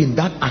has not been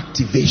that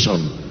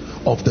activation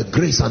of the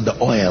grace and the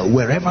oil.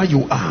 Wherever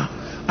you are,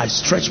 I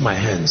stretch my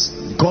hands.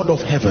 God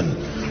of heaven,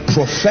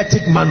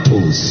 prophetic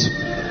mantles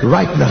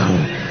right now,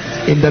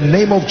 in the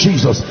name of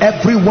Jesus.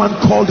 Everyone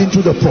called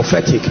into the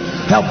prophetic,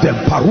 help them.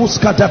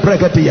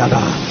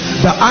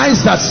 The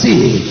eyes that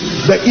see,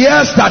 the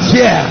ears that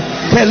hear,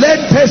 may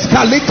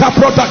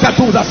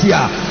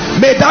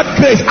that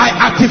grace, I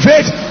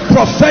activate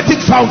prophetic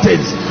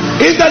fountains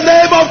in the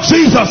name of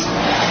Jesus.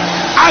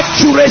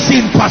 Accuracy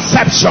in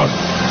perception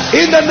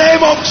in the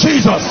name of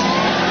Jesus.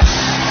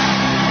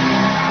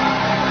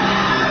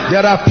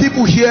 There are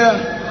people here,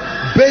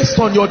 based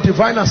on your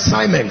divine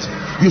assignment,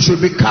 you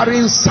should be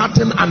carrying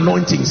certain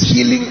anointings,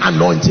 healing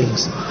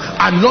anointings,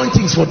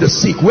 anointings for the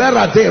sick. Where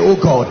are they, oh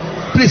God?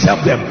 Please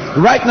help them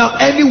right now.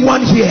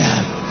 Anyone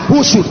here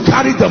who should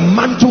carry the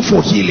mantle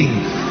for healing,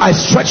 I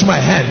stretch my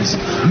hands.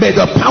 May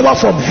the power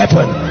from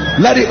heaven,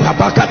 let it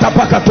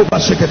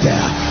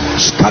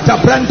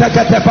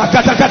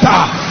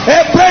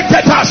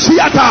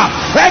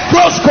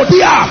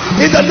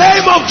in the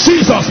name of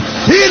Jesus.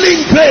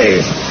 Healing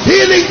grace,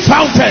 healing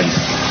fountains,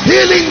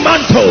 healing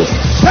mantles.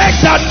 Take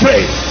that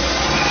grace.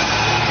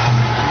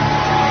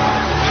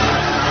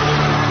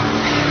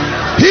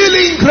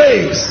 Healing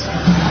grace.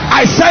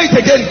 I say it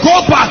again,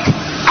 go back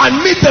and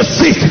meet the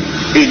sick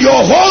in your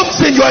homes,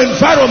 in your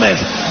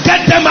environment.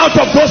 Get them out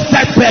of those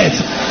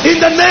deathbeds in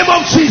the name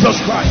of Jesus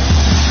Christ.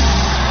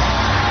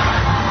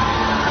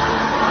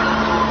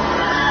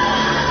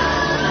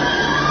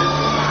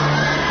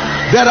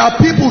 There are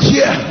people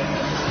here,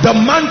 the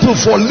mantle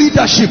for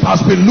leadership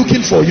has been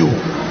looking for you.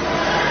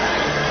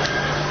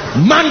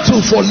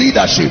 Mantle for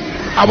leadership.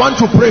 I want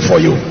to pray for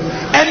you.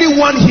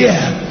 Anyone here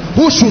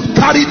who should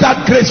carry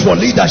that grace for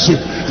leadership,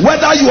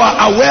 whether you are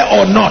aware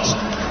or not.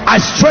 I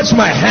stretch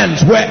my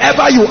hands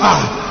wherever you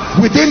are,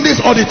 within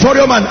this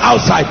auditorium and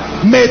outside.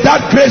 May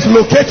that grace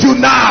locate you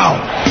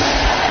now.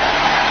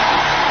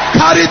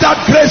 Carry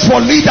that grace for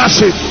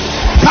leadership.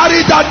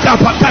 Carry that carry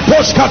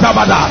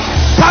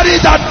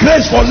that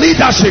grace for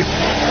leadership.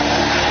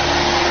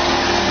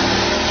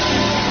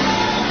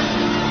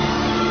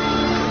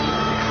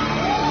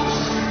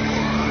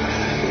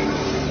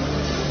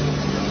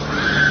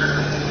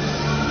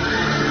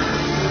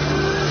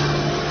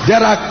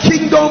 There are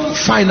kingdom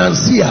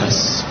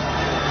financiers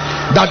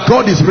that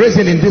God is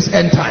raising in this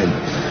end time.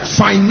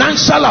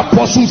 Financial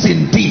apostles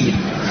indeed.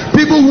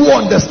 People who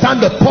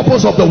understand the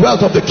purpose of the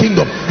wealth of the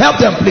kingdom. Help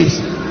them,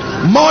 please.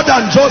 More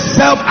than just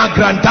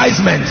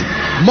self-aggrandizement,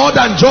 more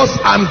than just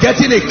I'm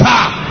getting a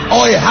car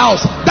or a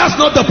house. That's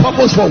not the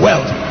purpose for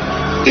wealth.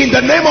 In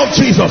the name of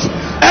Jesus,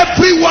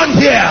 everyone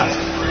here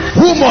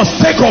who must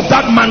take of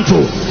that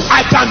mantle,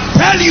 I can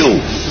tell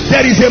you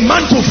there is a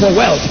mantle for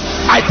wealth.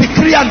 I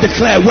decree and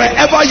declare,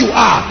 wherever you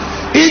are,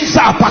 may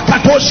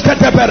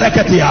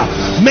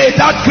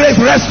that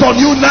grace rest on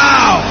you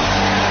now.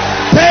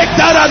 Take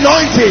that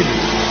anointing.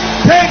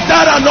 Take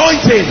that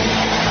anointing.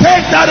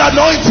 Take that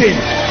anointing.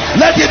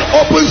 Let it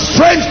open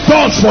strange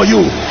doors for you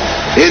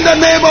in the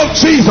name of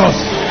Jesus.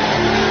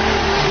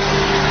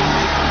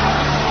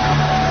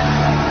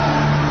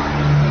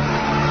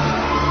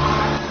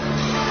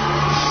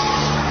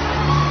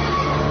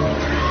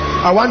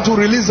 I want to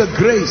release a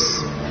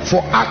grace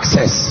for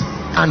access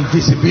and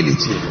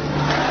visibility.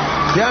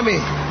 Hear me?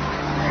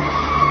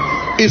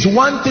 It's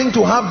one thing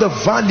to have the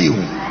value,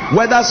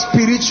 whether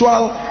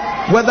spiritual,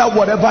 whether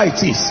whatever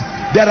it is.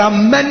 There are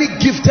many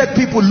gifted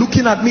people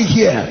looking at me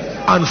here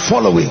and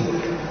following,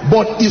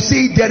 but you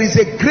see, there is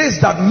a grace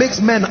that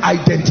makes men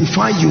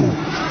identify you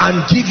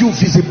and give you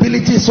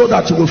visibility so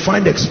that you will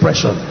find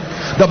expression.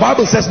 The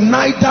Bible says,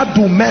 neither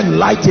do men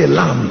light a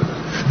lamp.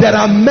 There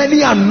are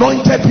many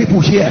anointed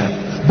people here,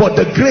 but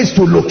the grace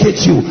to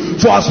locate you.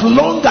 For as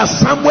long as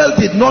Samuel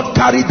did not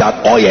carry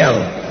that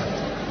oil,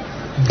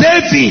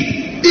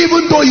 David,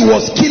 even though he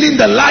was killing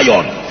the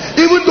lion,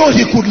 even though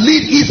he could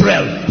lead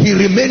Israel, he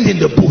remained in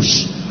the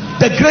bush.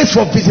 The grace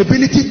for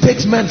visibility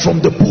takes men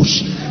from the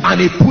bush and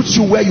it puts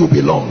you where you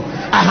belong.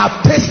 I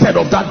have tasted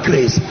of that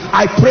grace.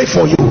 I pray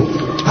for you.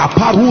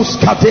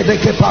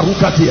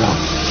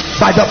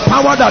 By the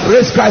power that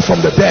raised Christ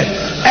from the dead,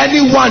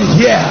 anyone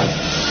here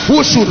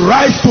who should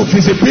rise to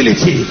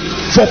visibility,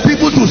 for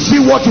people to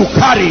see what you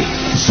carry,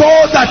 so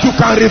that you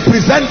can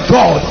represent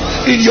God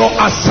in your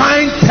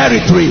assigned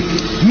territory,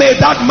 may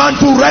that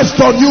mantle rest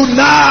on you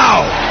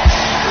now.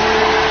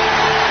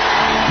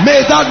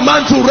 May that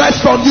mantle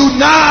rest on you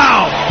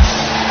now.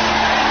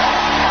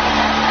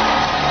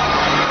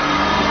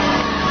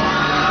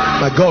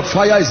 My God,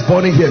 fire is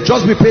burning here.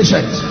 Just be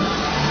patient.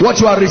 What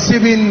you are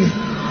receiving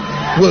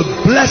will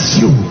bless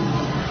you.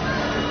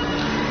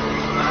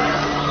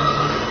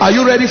 Are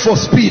you ready for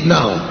speed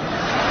now?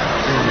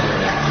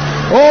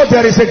 Oh,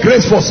 there is a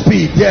grace for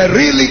speed. There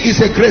really is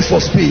a grace for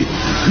speed.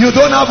 You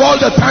don't have all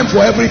the time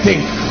for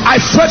everything.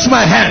 I stretch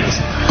my hands.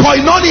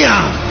 Koinonia,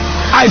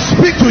 I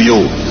speak to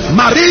you.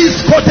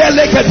 Maris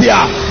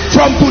Koteleketia.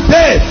 From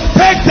today,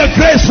 take the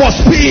grace for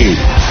speed.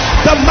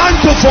 The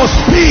mantle for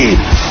speed.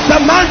 The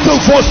mantle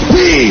for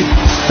speed.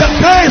 The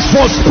grace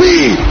for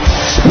speed.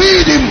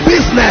 Speed in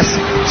business.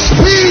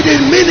 Speed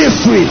in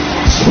ministry.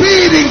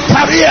 Speed in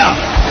career.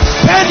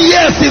 10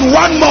 years in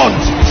 1 month.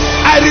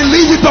 I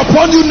release it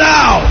upon you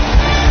now.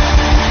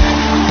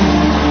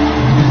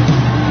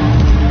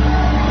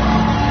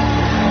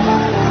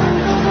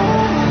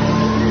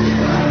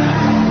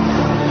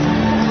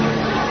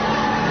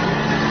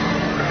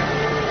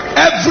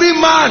 Every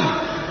man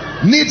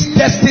needs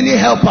destiny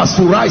helpers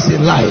to rise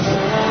in life,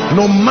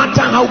 no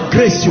matter how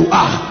great you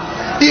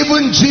are.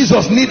 Even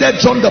Jesus needed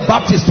John the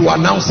Baptist to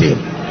announce him.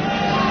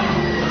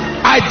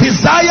 I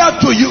desire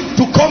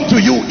to come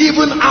to you,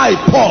 even I,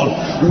 Paul,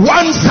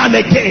 once and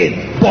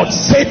again, but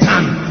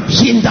Satan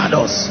hindered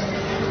us.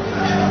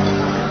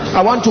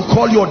 I want to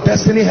call your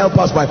destiny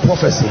helpers by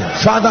prophecy.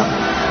 Father,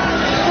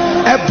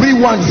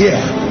 everyone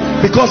here,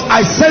 because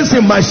I sense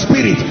in my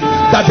spirit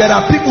that there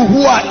are people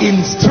who are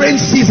in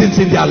strange seasons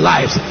in their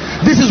lives.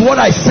 This is what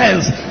I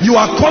sense. You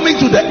are coming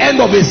to the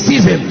end of a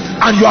season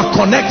and you are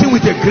connecting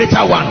with a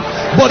greater one.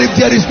 But if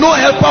there is no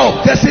helper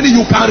of destiny,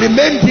 you can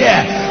remain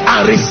there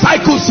and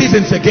recycle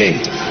seasons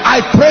again. I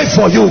pray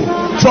for you,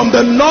 from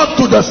the north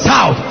to the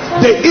south,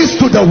 the east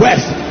to the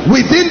west,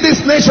 within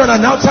this nation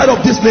and outside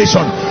of this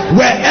nation,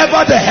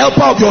 wherever the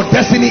helper of your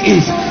destiny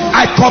is,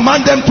 I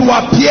command them to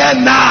appear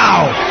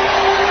now.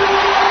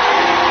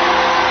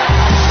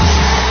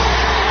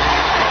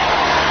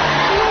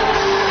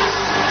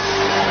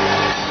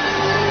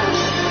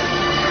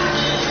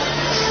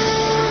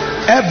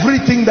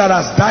 Everything that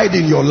has died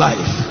in your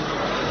life,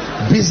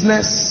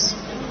 business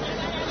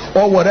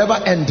or whatever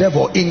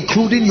endeavor,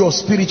 including your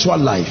spiritual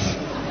life,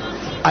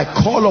 I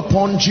call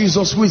upon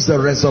Jesus, who is the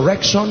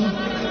resurrection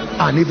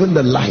and even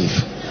the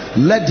life.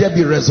 Let there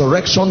be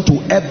resurrection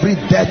to every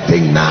dead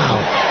thing now.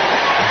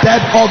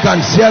 Dead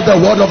organs, hear the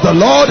word of the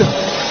Lord.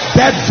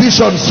 Dead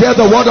visions, hear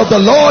the word of the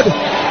Lord.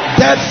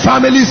 Dead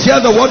families, hear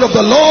the word of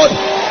the Lord.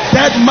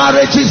 Dead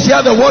marriages,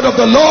 hear the word of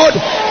the Lord.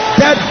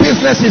 Dead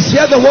businesses,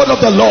 hear the word of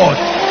the Lord.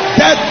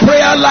 Dead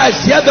prayer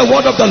lives, hear the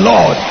word of the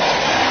Lord.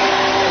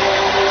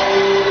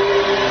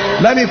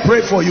 Let me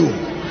pray for you.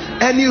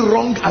 Any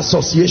wrong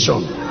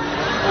association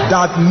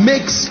that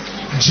makes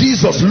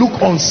Jesus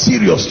look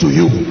unserious to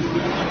you.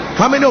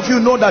 How many of you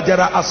know that there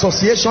are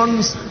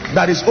associations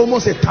that is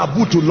almost a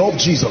taboo to love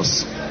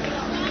Jesus?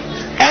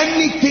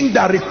 Anything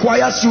that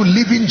requires you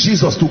leaving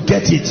Jesus to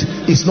get it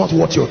is not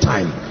worth your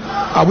time.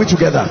 Are we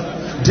together?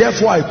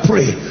 Therefore I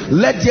pray,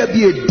 let there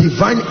be a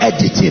divine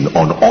editing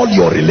on all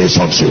your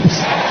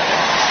relationships.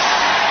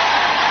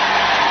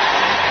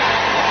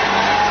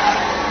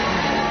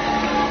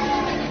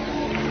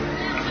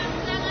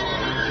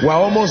 We're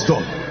almost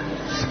done.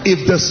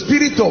 If the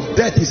spirit of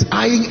death is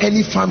eyeing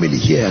any family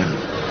here,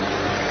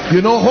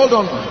 you know, hold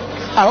on,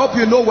 I hope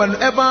you know,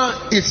 whenever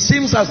it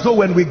seems as though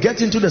when we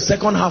get into the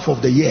second half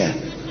of the year,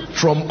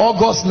 from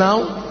August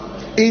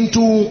now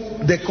into,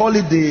 they call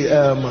it the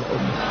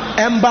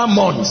ember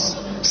months,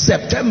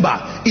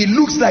 September, it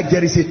looks like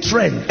there is a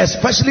trend,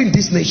 especially in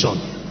this nation.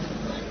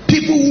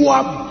 People who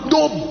have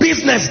no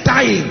business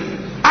dying,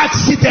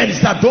 accidents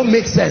that don't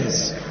make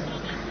sense.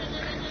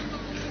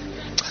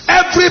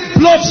 Every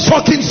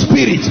blood-sucking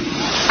spirit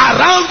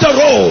around the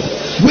road,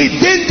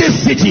 within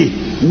this city,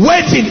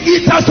 waiting,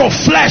 eaters of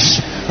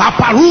flesh,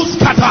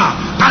 aparuskata,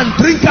 and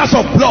drinkers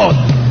of blood,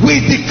 we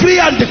decree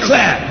and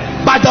declare,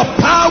 by the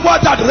power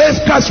that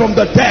raised Christ from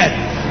the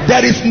dead,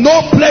 there is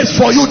no place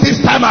for you this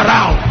time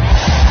around.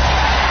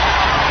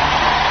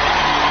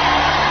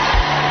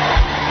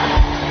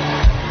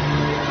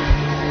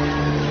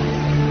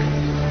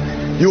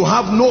 You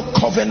have no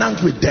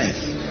covenant with death.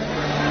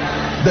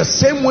 The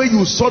same way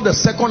you saw the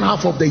second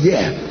half of the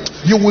year,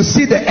 you will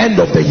see the end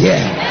of the year.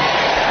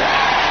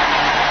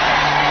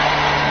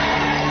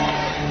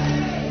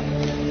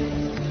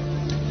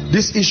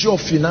 This issue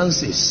of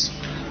finances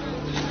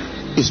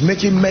is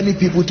making many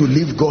people to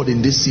leave God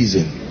in this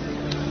season.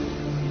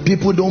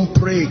 People don't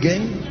pray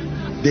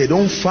again. They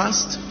don't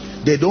fast.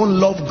 They don't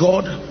love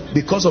God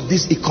because of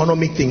this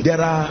economic thing.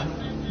 There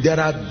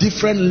are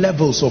different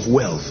levels of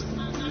wealth.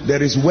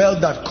 There is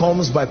wealth that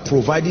comes by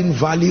providing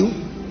value.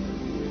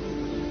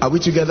 Are we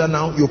together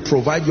now? You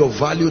provide your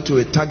value to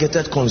a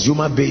targeted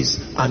consumer base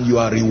and you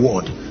are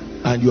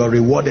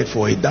rewarded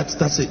for it. That's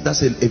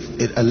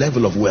a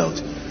level of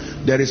wealth.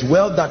 There is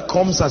wealth that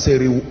comes as a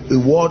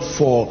reward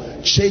for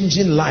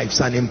changing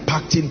lives and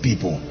impacting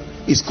people.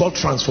 It's called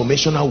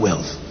transformational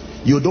wealth.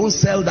 You don't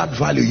sell that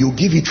value, you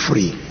give it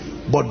free.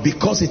 But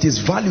because it is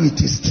value,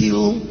 it is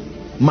still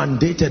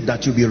mandated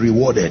that you be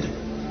rewarded.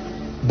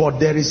 But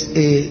there is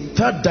a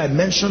third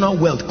dimensional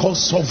wealth called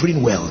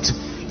sovereign wealth.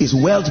 It's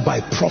wealth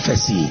by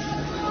prophecy.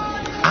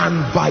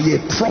 And by a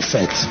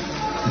prophet,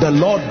 the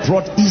Lord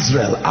brought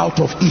Israel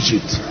out of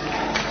Egypt.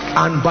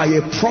 And by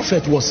a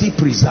prophet was he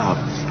preserved.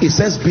 It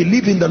says,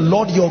 believe in the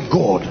Lord your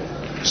God,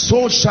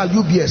 so shall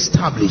you be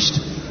established.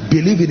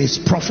 Believe in his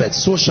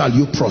prophets, so shall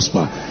you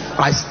prosper.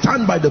 I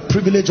stand by the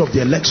privilege of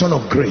the election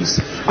of grace,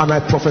 and I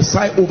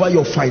prophesy over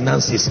your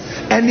finances.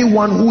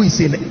 Anyone who is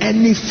in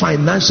any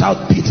financial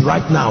pit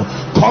right now,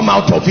 come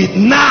out of it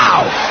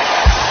now.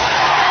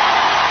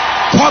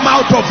 Come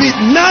out of it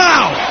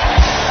now.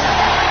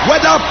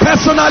 Whether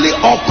personally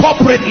or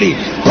corporately,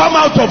 come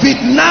out of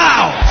it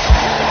now.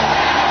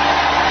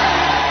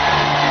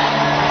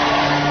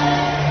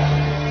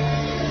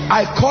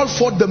 I call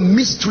for the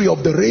mystery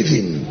of the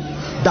raven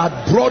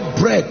that brought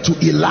bread to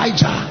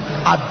Elijah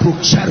at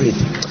Brook Cherith.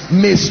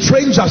 May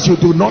strangers you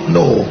do not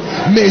know,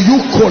 may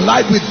you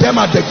collide with them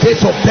at the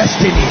gate of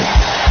destiny.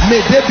 May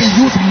they be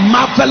used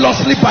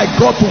marvelously by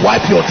God to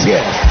wipe your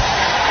tears.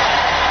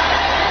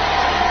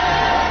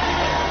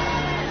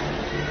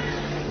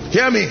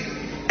 Hear me.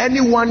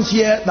 Anyone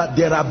here that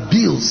there are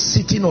bills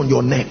sitting on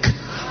your neck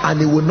and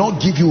it will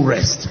not give you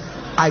rest,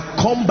 I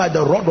come by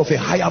the rod of a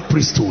higher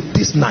priesthood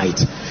this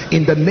night.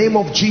 In the name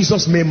of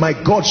Jesus, may my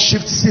God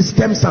shift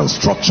systems and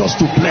structures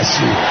to bless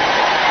you.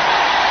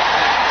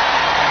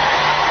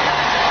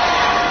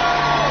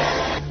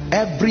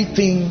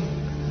 Everything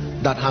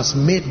that has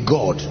made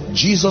God,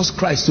 Jesus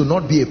Christ, to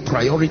not be a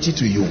priority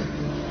to you.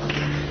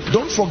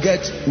 Don't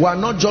forget, we are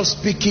not just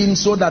speaking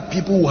so that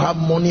people will have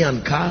money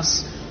and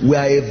cars. We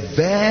are a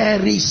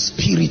very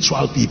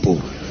spiritual people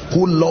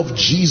who love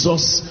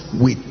Jesus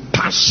with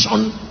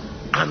passion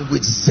and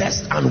with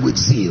zest and with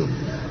zeal.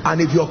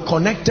 And if you're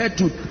connected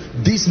to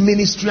this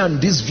ministry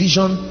and this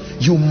vision,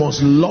 you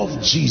must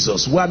love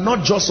Jesus. We are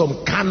not just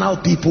some carnal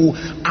people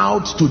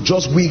out to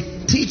just, we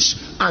teach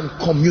and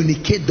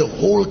communicate the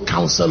whole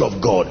counsel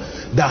of God.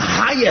 The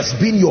highest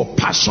being your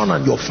passion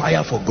and your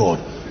fire for God.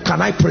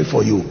 Can I pray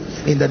for you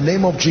in the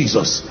name of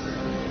Jesus?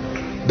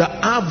 The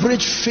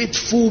average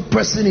faithful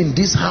person in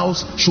this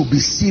house should be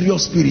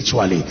serious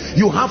spiritually.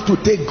 You have to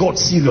take God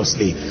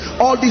seriously.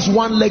 All this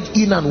one leg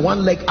in and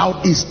one leg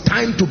out, is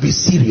time to be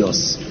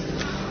serious.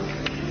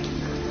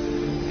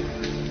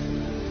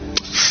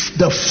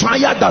 the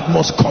fire that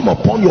must come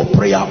upon your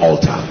prayer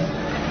altar.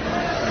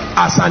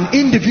 As an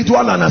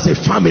individual and as a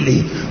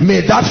family, may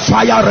that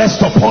fire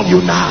rest upon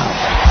you now.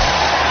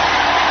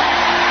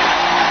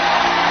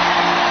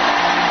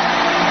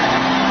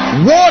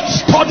 Word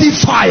study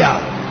fire.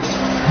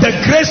 The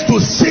grace to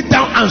sit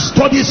down and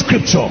study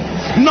scripture,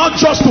 not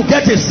just to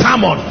get a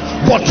sermon,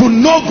 but to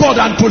know God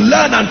and to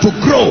learn and to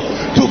grow,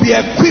 to be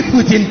equipped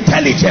with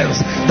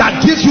intelligence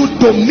that gives you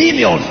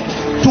dominion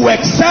to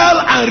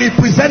excel and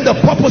represent the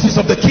purposes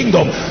of the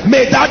kingdom.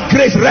 May that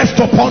grace rest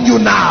upon you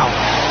now.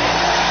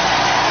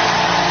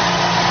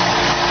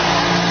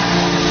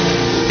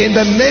 In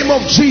the name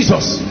of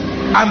Jesus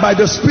and by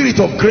the Spirit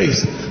of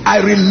grace, I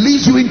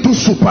release you into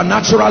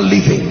supernatural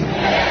living.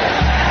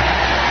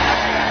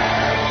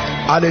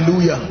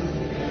 Hallelujah.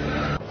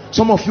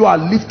 Some of you are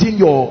lifting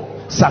your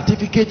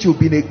certificate. You've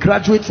been a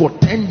graduate for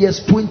 10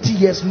 years, 20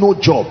 years, no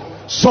job.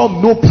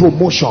 Some no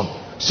promotion.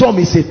 Some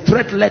is a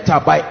threat letter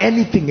by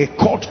anything, a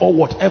court or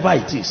whatever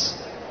it is.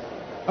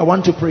 I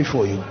want to pray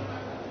for you.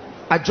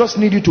 I just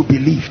need you to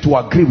believe, to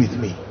agree with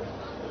me.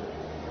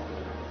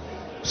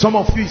 Some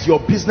of you is your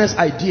business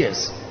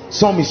ideas.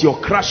 Some is your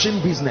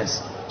crashing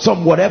business.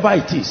 Some whatever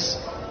it is.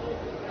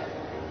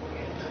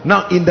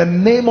 Now in the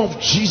name of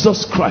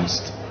Jesus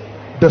Christ,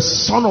 the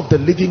Son of the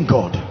living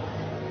God,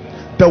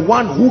 the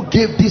one who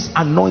gave this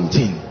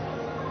anointing,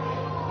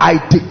 I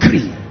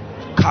decree,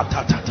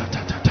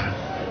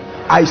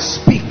 I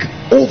speak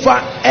over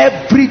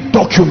every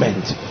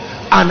document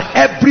and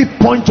every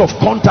point of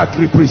contact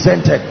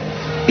represented.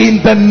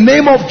 In the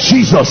name of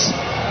Jesus,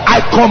 I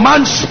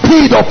command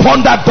speed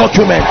upon that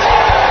document.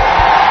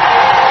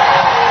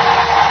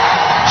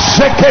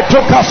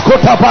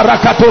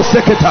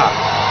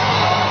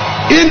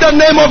 In the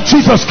name of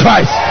Jesus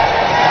Christ.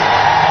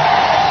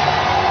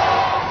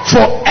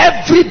 For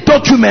every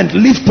document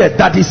lifted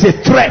that is a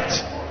threat,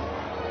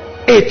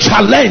 a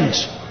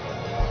challenge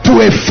to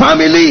a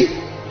family,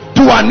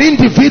 to an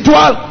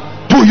individual,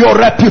 to your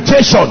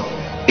reputation,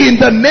 in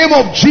the name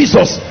of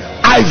Jesus,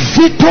 I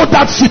veto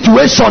that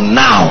situation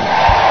now.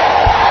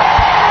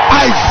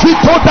 I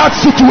veto that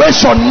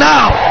situation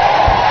now.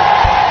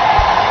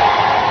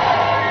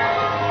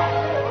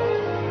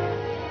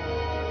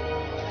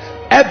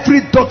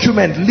 Every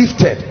document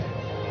lifted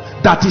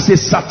that is a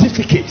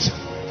certificate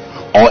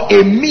or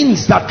a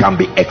means that can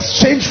be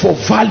exchanged for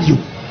value,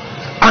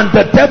 and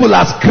the devil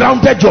has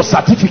grounded your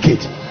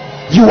certificate.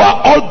 You are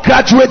all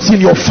graduates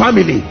in your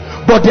family,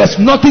 but there's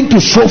nothing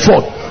to show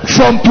for.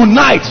 From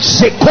tonight,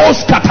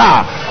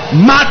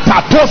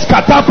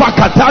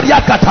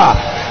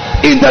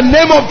 in the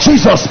name of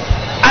Jesus,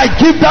 I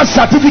give that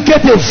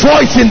certificate a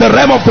voice in the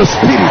realm of the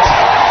spirit.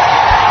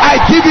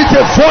 I give it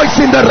a voice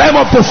in the realm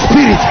of the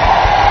spirit.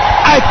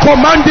 I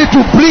command it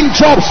to bring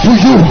jobs to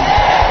you.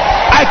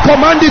 I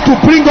command it to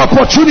bring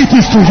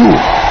opportunities to you.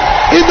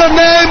 In the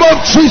name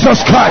of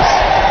Jesus Christ.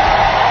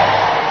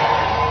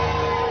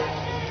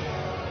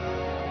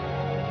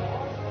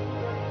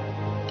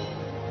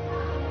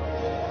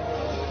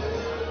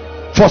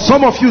 For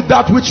some of you,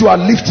 that which you are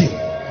lifting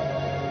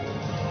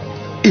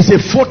is a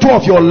photo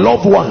of your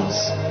loved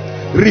ones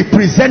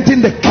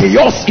representing the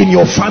chaos in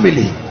your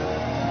family.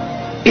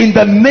 In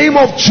the name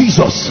of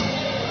Jesus,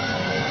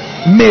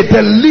 may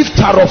the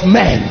lifter of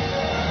men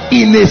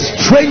in a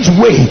strange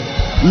way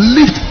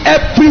lift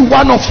every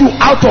one of you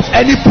out of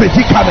any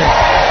predicament,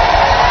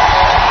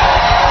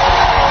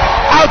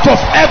 out of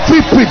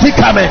every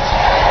predicament.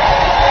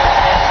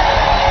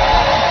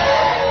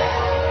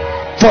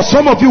 For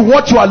some of you,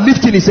 what you are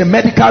lifting is a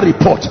medical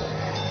report,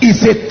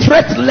 is a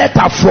threat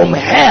letter from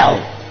hell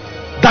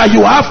that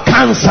you have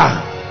cancer,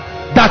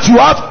 that you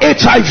have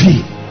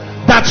HIV,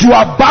 that you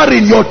are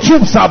barren, your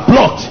tubes are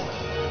blocked,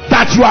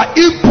 that you are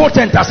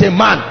impotent as a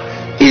man.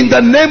 In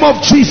the name of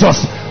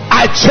Jesus,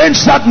 I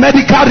change that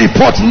medical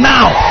report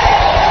now.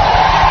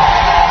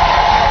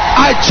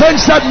 I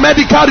change that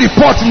medical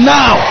report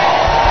now.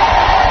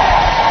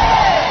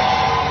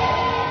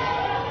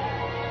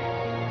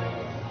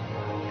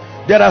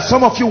 There are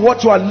some of you,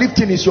 what you are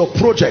lifting is your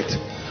project,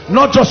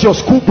 not just your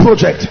school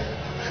project,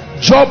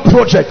 job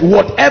project,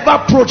 whatever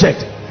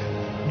project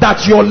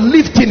that your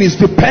lifting is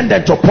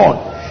dependent upon.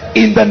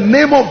 In the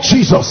name of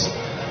Jesus,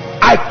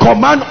 I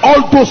command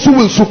all those who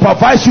will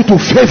supervise you to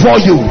favor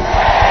you.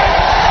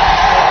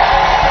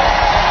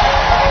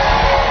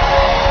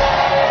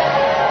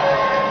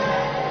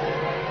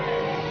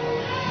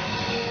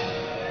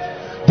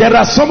 There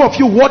are some of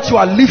you, what you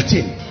are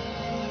lifting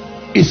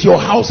is your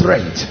house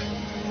rent.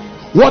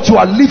 What you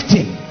are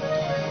lifting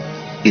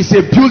is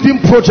a building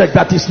project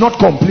that is not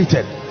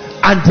completed,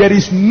 and there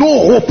is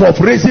no hope of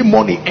raising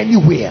money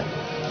anywhere.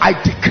 I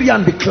decree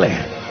and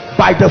declare,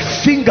 by the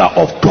finger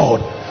of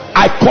God,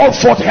 I call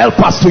forth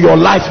helpers to your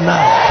life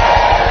now.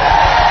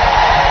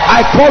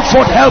 I call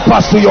forth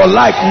helpers to your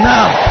life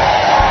now.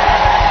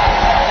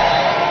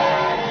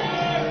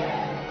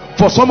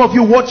 For some of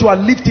you, what you are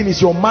lifting is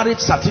your marriage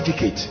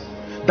certificate,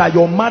 that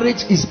your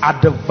marriage is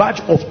at the verge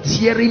of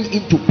tearing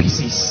into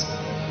pieces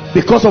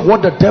because of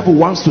what the devil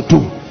wants to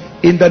do.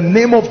 In the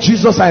name of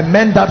Jesus, I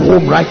mend that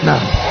home right now.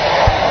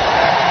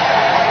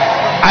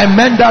 I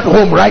mend that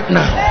home right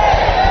now.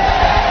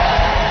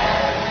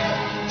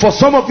 For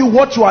some of you,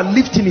 what you are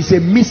lifting is a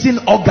missing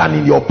organ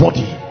in your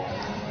body.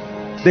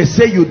 They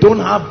say you don't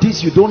have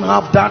this, you don't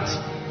have that.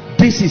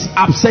 This is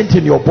absent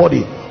in your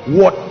body.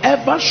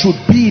 Whatever should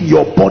be in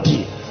your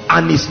body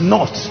and is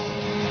not,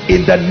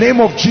 in the name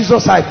of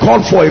Jesus, I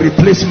call for a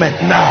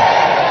replacement now.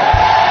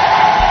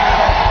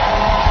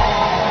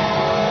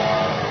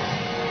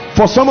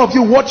 For some of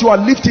you, what you are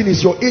lifting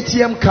is your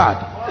ATM card,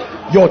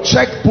 your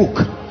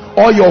checkbook,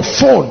 or your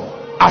phone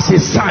as a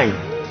sign.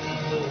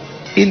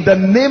 In the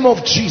name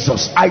of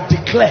Jesus, I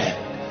declare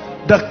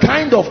the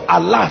kind of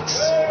alerts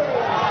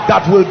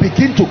that will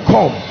begin to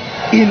come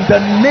in the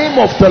name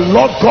of the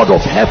Lord God of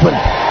heaven.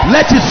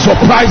 Let it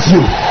surprise you.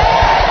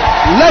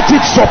 Let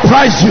it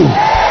surprise you.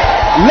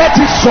 Let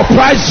it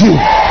surprise you.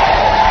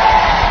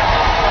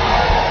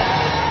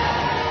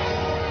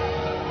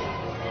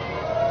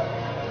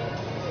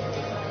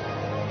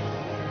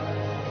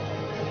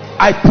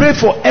 I pray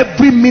for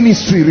every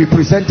ministry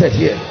represented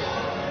here.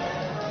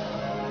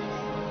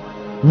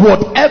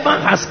 Whatever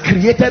has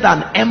created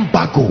an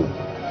embargo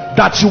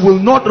that you will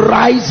not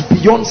rise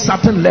beyond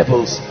certain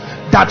levels,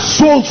 that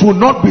souls will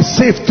not be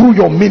saved through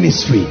your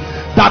ministry,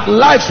 that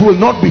lives will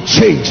not be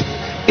changed,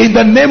 in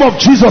the name of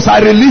Jesus,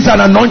 I release an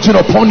anointing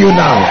upon you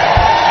now.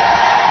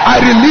 I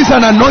release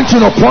an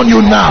anointing upon you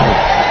now.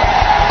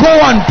 Go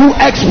and do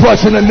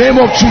exploits in the name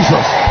of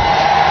Jesus.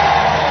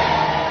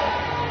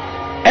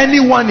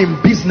 Anyone in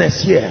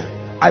business here,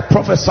 I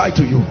prophesy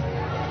to you,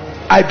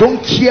 I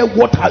don't care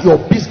what your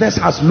business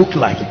has looked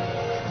like.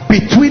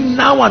 Between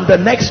now and the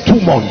next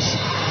 2 months,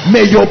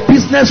 may your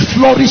business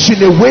flourish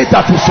in a way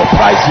that will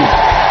surprise you.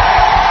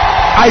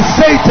 I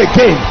say it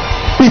again,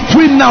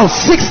 between now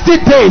 60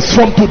 days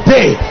from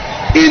today,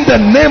 in the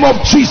name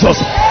of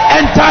Jesus,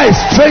 enter a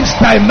strange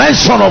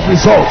dimension of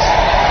results.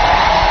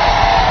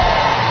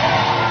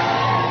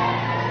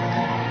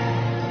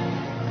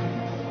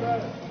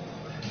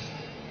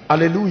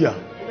 Hallelujah.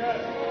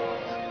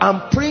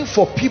 I'm praying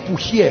for people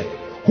here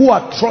who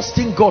are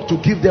trusting God to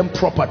give them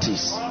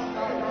properties.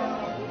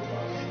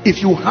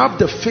 If you have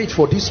the faith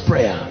for this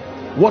prayer,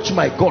 watch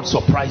my God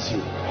surprise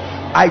you.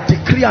 I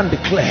decree and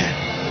declare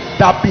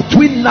that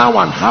between now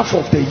and half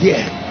of the year,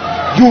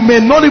 you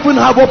may not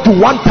even have up to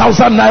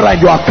 1,000 naira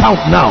in your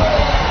account now,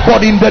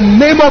 but in the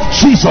name of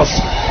Jesus,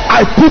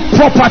 I put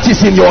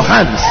properties in your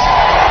hands.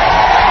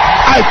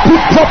 I put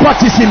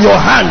properties in your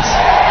hands.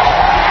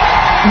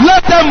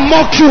 Let them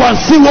mock you and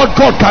see what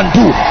God can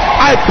do.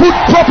 I put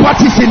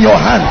properties in your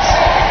hands.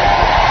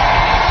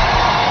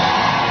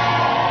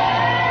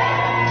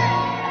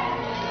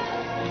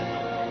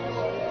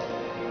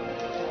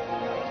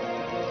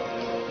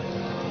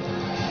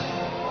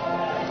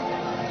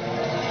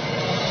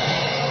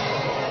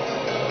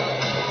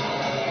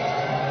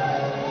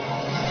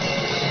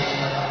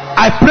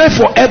 I pray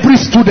for every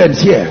student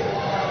here.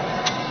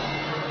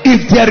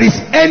 If there is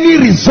any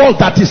result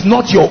that is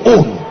not your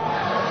own,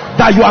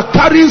 that you are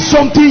carrying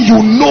something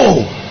you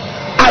know,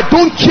 I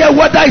don't care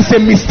whether it's a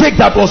mistake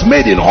that was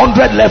made in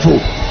 100 level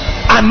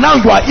and now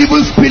you are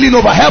even spilling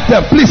over, help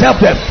them, please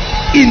help them.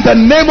 In the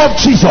name of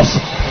Jesus,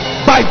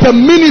 by the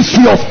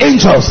ministry of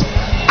angels,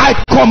 I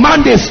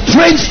command a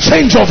strange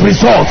change of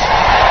results.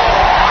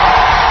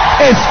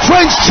 A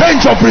strange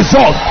change of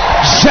results.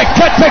 A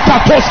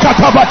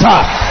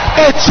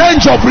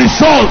change of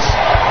results.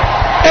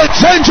 A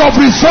change of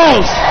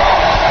results.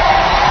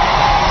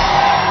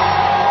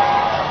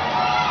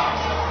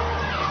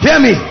 Hear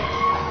me.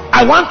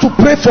 I want to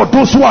pray for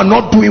those who are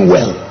not doing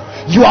well.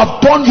 You have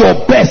done your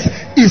best.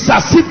 It's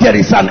as if there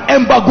is an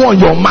embargo on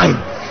your mind.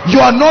 You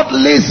are not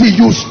lazy.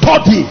 You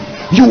study.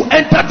 You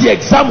enter the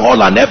exam hall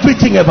and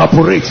everything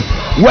evaporates.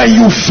 When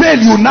you fail,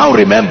 you now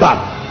remember.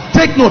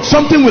 Take note,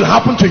 something will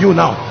happen to you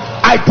now.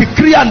 I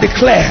decree and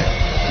declare,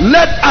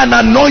 let an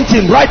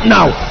anointing right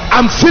now,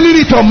 I'm feeling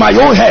it on my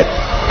own head,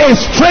 a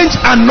strange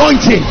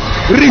anointing,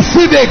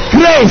 receive a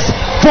grace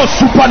for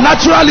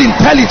supernatural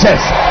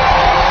intelligence.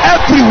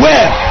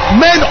 Everywhere,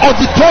 main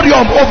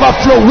auditorium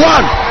overflow,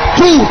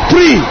 1, 2,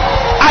 3,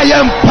 I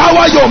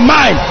empower your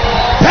mind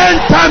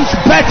 10 times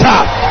better,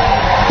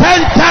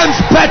 10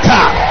 times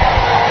better.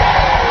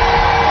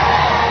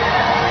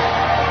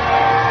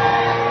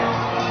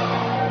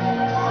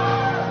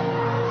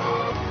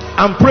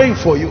 I'm praying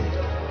for you.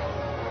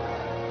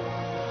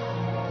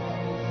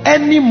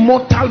 Any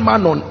mortal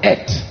man on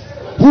earth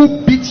who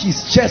beat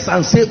his chest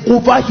and say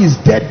over his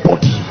dead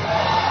body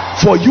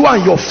for you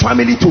and your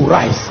family to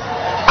rise,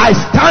 I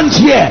stand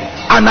here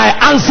and I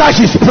answer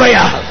his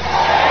prayer.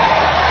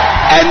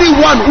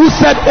 Anyone who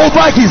said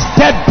over his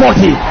dead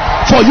body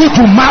for you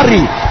to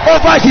marry,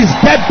 over his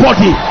dead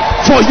body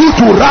for you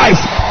to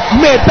rise,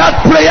 may that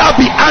prayer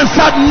be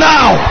answered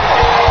now.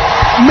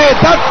 May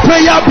that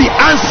prayer be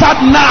answered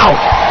now.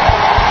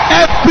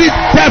 Every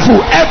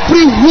devil,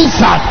 every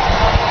wizard,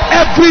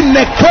 every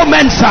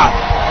necromancer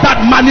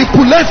that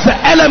manipulates the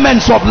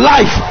elements of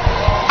life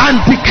and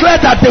declare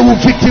that they will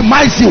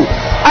victimize you,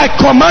 I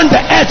command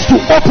the earth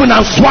to open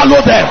and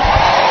swallow them.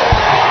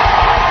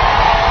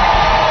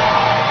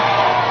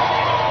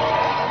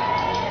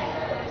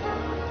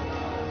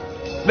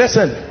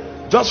 Listen,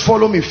 just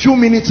follow me, few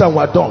minutes and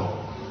we're done.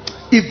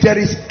 If there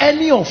is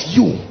any of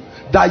you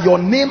that your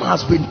name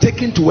has been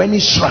taken to any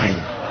shrine,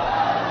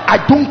 I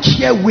don't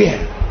care where,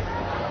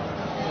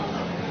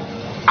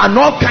 and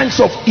all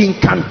kinds of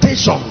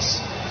incantations.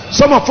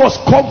 Some of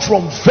us come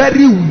from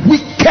very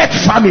wicked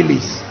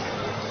families.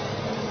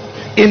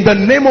 In the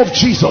name of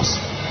Jesus,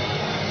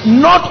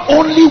 not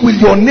only will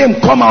your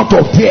name come out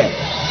of there,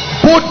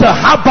 both the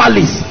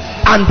herbalist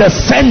and the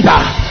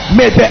sender,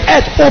 may the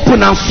earth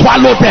open and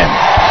swallow them.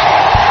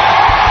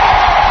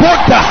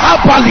 Both the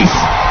herbalist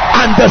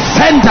and the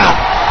sender,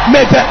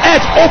 may the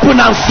earth open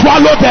and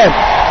swallow them.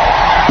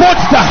 Both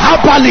the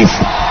herbalist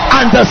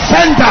and the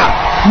sender,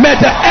 may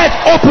the earth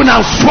open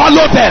and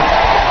swallow them.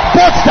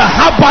 Both the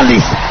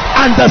herbalist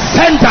and the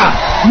sender,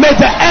 may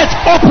the earth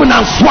open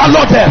and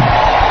swallow them.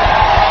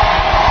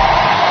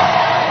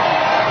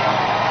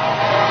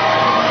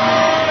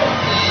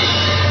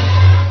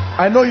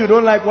 I know you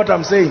don't like what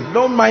I'm saying.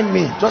 Don't mind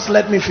me. Just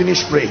let me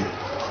finish praying.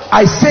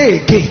 I say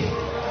again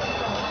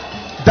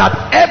that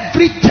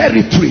every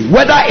territory,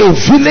 whether a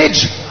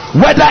village,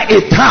 whether a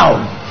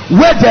town,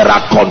 where there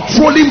are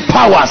controlling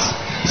powers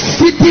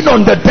sitting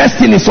on the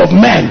destinies of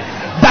men,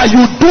 that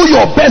you do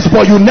your best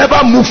but you never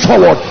move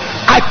forward,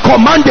 I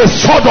command a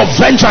sword of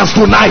vengeance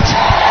tonight.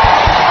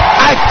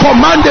 I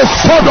command a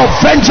sword of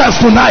vengeance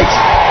tonight.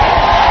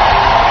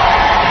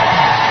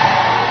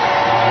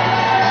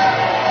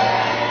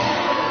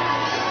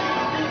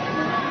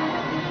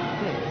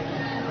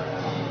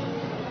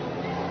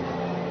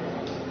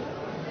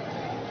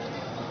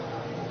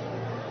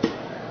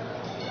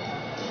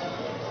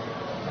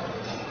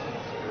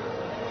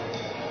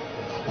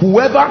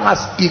 Whoever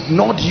has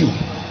ignored you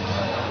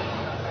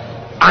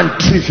and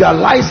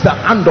trivialized the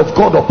hand of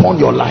God upon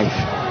your life,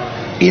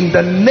 in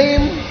the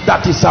name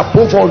that is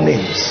above all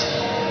names,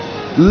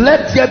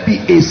 let there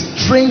be a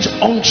strange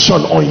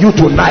unction on you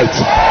tonight.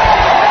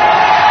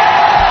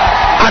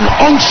 An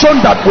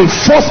unction that will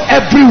force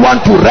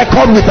everyone to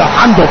reckon with the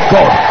hand of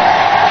God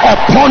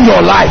upon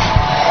your life.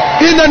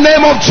 In the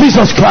name of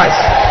Jesus Christ.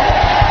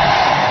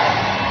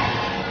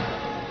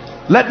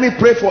 Let me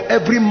pray for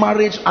every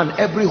marriage and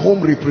every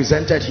home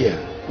represented here.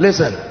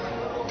 Listen,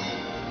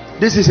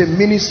 this is a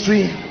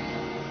ministry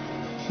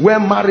where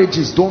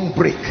marriages don't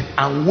break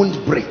and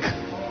won't break.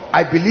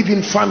 I believe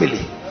in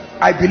family.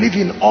 I believe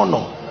in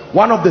honor.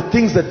 One of the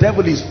things the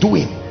devil is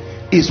doing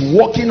is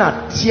working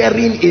at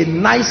tearing a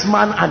nice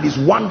man and his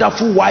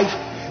wonderful wife.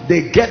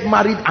 They get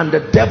married and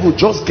the devil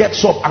just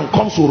gets up and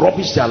comes to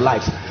rubbish their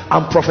lives.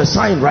 I'm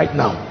prophesying right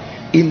now,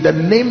 in the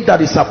name that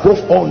is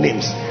above all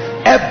names,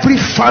 every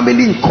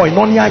family in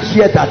koinonia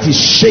here that is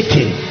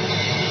shaking,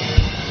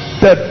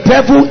 the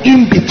devil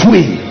in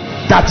between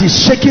that is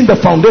shaking the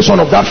foundation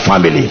of that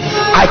family,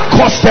 I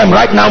curse them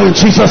right now in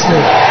Jesus'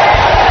 name.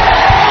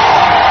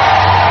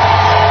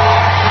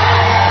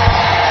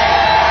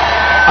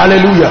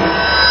 Hallelujah.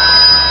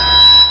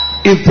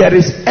 If there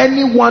is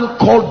anyone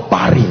called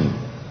barren,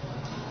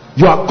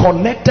 you are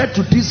connected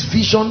to this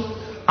vision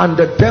and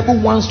the devil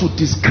wants to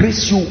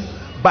disgrace you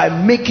by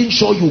making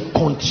sure you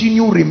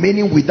continue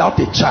remaining without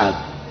a child.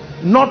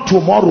 Not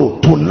tomorrow,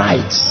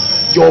 tonight,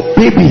 your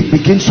baby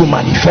begins to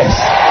manifest.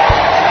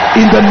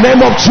 In the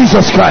name of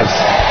Jesus Christ.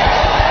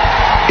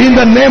 In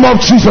the name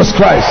of Jesus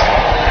Christ.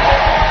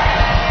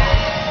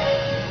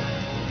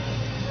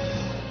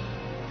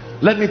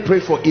 Let me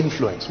pray for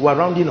influence. We're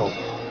rounding up.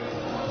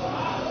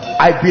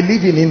 I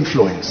believe in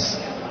influence.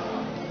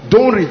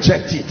 Don't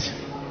reject it.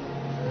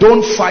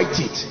 Don't fight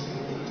it.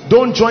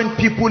 Don't join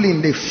people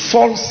in the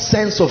false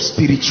sense of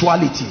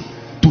spirituality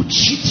to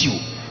cheat you.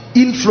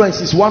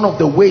 Influence is one of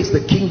the ways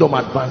the kingdom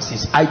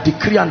advances. I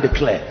decree and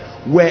declare,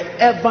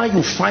 wherever you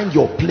find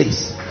your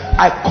place,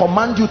 I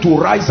command you to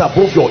rise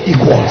above your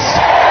equals.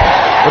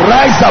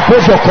 Rise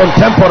above your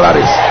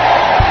contemporaries.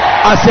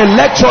 As a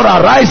lecturer,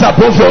 rise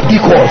above your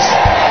equals.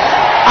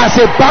 As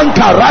a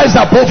banker, rise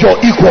above your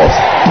equals.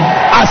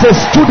 As a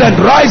student,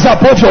 rise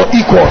above your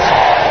equals.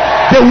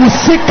 They will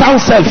seek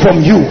counsel from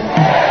you.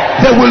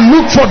 They will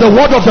look for the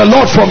word of the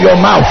Lord from your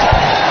mouth.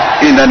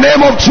 In the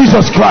name of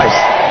Jesus Christ.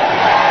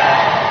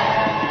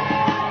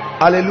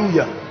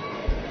 Hallelujah.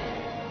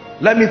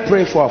 Let me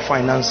pray for our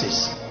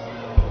finances.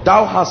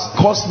 Thou hast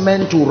caused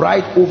men to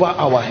ride over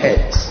our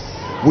heads.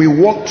 We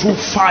walk through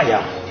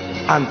fire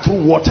and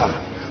through water,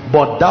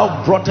 but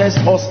thou broughtest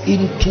us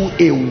into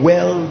a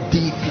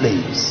wealthy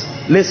place.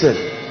 Listen.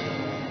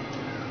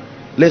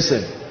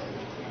 Listen.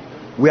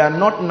 We are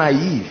not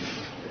naive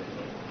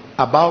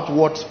about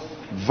what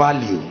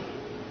value.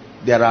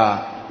 There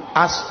are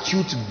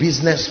astute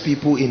business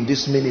people in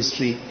this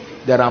ministry.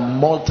 There are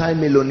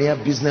multi-millionaire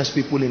business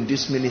people in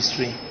this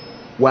ministry.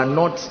 We are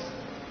not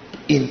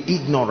in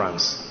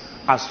ignorance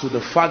as to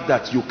the fact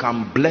that you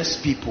can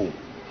bless people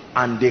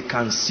and they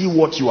can see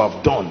what you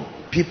have done.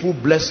 People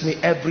bless me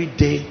every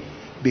day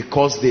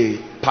because they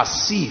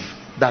perceive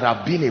that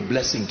I've been a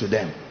blessing to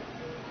them.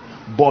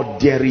 But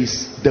there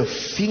is the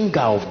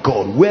finger of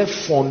God where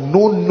for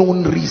no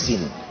known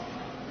reason,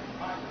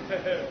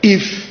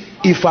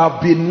 if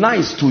I've been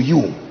nice to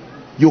you,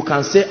 you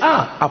can say,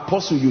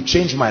 apostle, you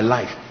changed my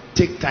life.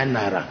 take 10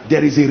 naira.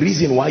 There is a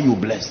reason why you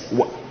blessed.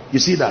 You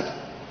see that?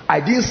 I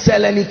didn't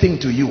sell anything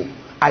to you.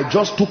 I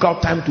just took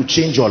out time to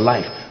change your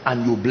life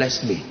and you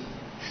blessed me.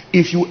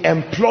 If you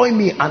employ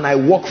me and I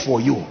work for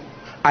you,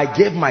 I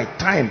gave my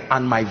time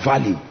and my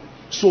value.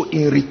 So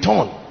in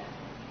return,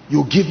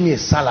 you give me a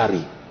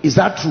salary. Is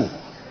that true?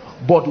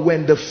 But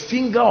when the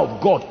finger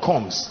of God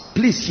comes,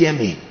 please hear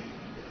me,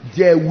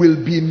 there will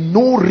be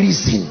no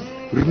reason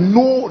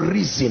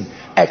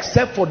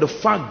except for the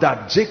fact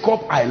that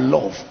Jacob I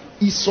love,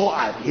 Esau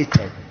I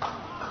hated.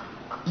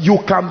 You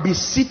can be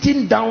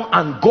sitting down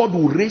and God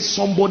will raise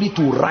somebody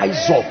to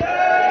rise up.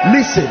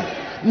 Listen,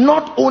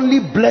 not only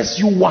bless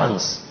you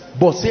once,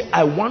 but say,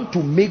 I want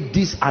to make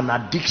this an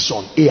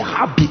addiction, a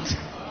habit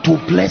to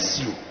bless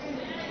you.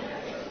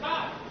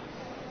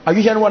 Are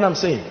you hearing what I'm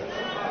saying?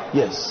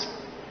 Yes.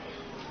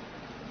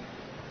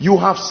 You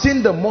have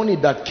seen the money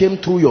that came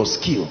through your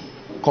skill.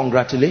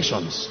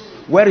 Congratulations.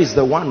 Where is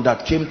the one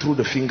that came through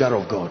the finger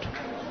of God?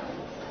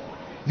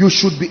 You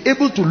should be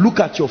able to look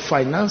at your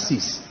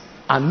finances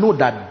and know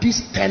that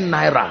this 10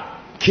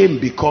 naira came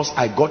because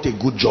I got a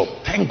good job.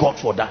 Thank God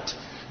for that.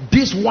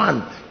 This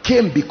one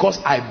came because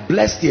I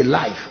blessed a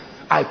life.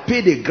 I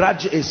paid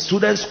a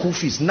student school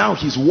fees. Now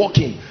he's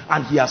working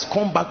and he has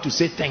come back to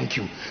say thank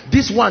you.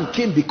 This one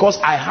came because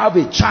I have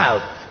a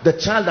child. The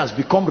child has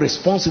become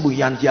responsible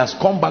and he has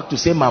come back to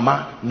say,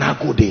 Mama,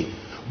 nagode.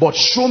 But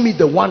show me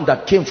the one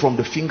that came from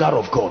the finger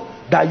of God,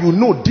 that you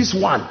know this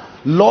one.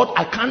 Lord,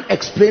 I can't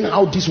explain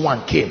how this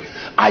one came.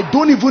 I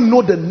don't even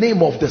know the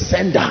name of the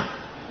sender.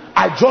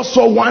 I just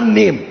saw one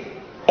name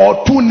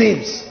or two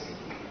names.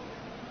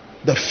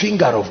 The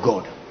finger of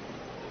God.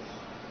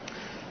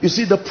 You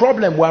see, the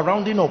problem, we're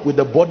rounding up with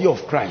the body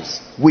of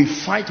Christ. We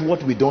fight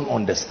what we don't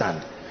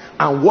understand,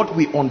 and what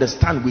we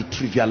understand, we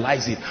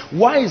trivialize it.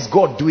 Why is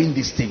God doing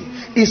this thing?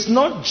 It's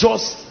not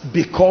just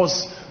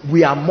because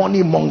we are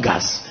money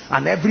mongers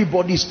and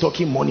everybody is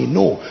talking money.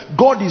 No,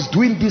 God is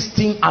doing this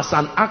thing as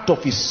an act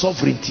of his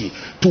sovereignty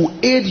to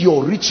aid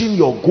your reaching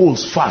your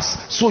goals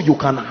fast, so you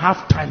can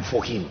have time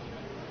for him.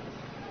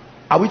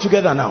 Are we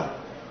together now?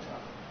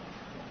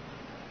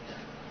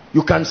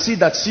 You can see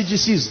that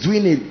CGC is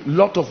doing a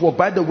lot of work.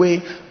 By the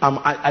way,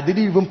 I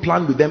didn't even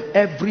plan with them.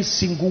 Every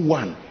single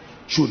one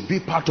should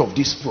be part of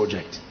this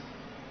project.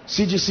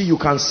 CGC, you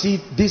can see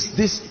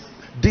this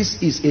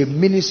is a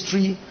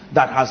ministry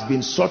that has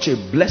been such a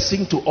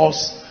blessing to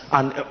us.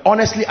 And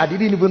honestly, I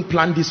didn't even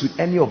plan this with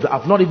any of them.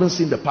 I've not even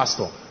seen the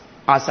pastor.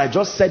 As I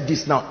just said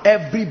this now,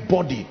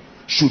 everybody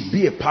should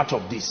be a part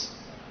of this.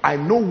 I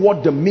know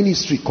what the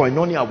ministry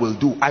Koinonia will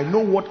do. I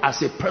know what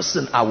as a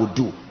person I will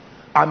do.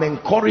 I'm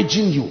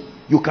encouraging you.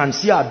 You can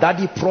see our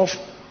daddy prof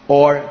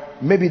or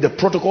maybe the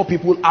protocol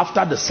people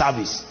after the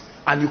service,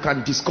 and you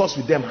can discuss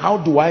with them, how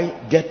do I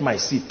get my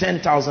seed?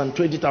 10,000,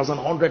 20,000,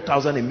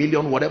 100,000, a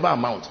million, whatever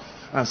amount,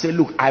 and say,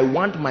 look, I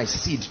want my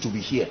seed to be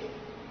here.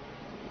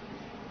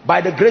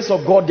 By the grace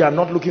of God, they are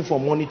not looking for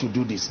money to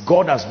do this.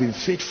 God has been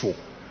faithful,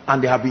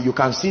 and they have been, you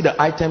can see the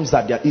items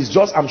that there is.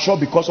 Just, I'm sure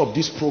because of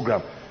this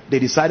program, they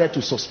decided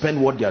to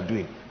suspend what they are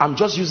doing. I'm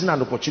just using an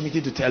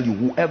opportunity to tell you,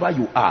 whoever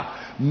you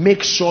are,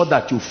 make sure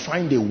that you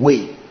find a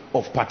way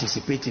of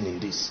participating in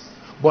this.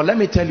 But let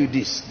me tell you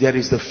this, there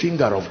is the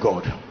finger of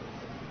God.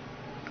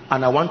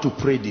 And I want to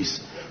pray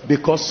this,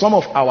 because some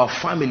of our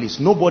families,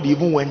 nobody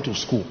even went to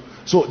school.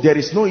 So there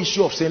is no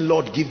issue of saying,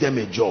 Lord, give them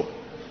a job.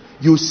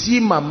 You see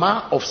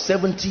mama of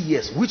 70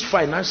 years, which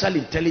financial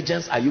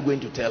intelligence are you going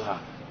to tell her?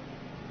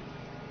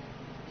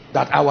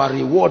 That our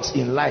rewards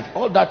in life,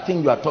 all that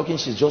thing you are talking,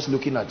 she's just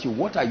looking at you.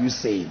 What are you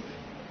saying?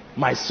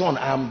 My son,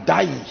 I am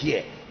dying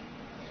here.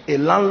 A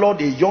landlord,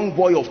 a young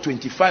boy of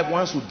 25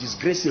 wants to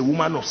disgrace a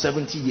woman of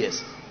 70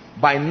 years.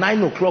 By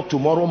 9 o'clock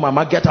tomorrow,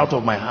 mama, get out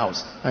of my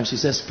house. And she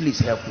says, please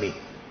help me.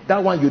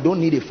 That one, you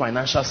don't need a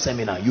financial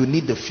seminar. You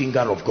need the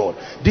finger of God.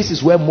 This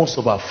is where most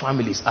of our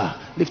families are.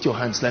 Lift your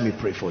hands, let me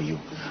pray for you.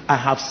 I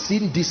have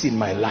seen this in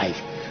my life.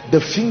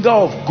 The finger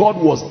of God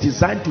was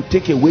designed to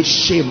take away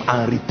shame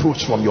and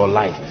reproach from your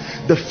life.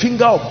 The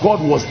finger of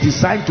God was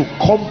designed to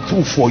come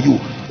through for you,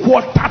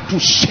 quarter to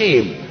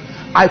shame.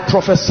 I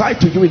prophesy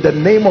to you in the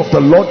name of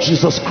the Lord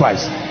Jesus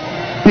Christ,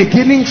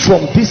 beginning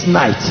from this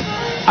night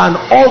and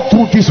all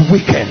through this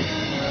weekend,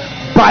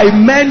 by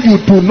men you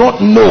do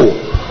not know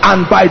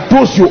and by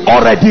those you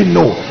already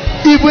know,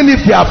 even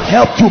if they have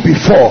helped you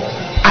before,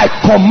 I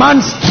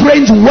command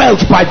strange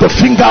wealth by the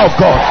finger of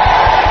God.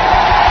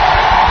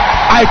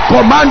 I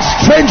command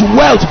strange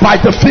wealth by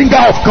the finger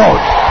of God.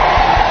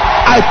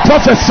 I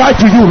prophesy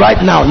to you right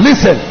now.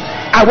 Listen,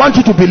 I want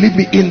you to believe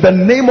me in the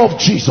name of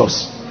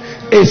Jesus.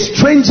 A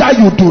stranger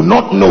you do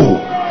not know,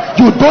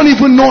 you don't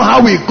even know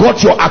how he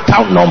got your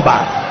account number,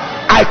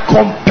 I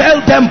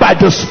compel them by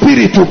the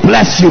Spirit to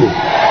bless you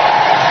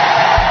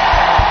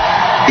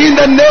in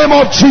the name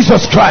of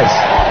Jesus Christ.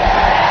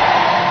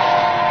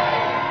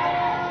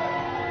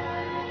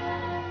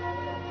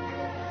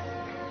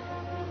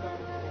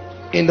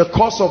 In the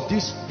course of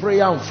this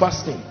prayer and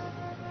fasting,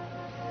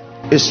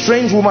 a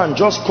strange woman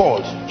just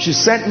called. She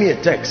sent me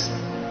a text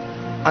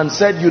and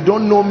said, you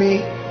don't know me,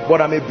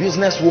 but I'm a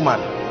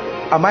businesswoman.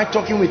 am I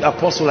talking with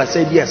Apostle? I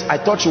said, yes. I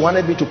thought you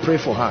wanted me to pray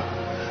for her.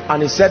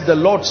 And he said, the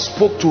Lord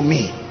spoke to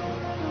me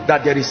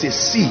that there is a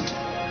seed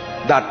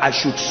that I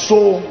should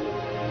sow,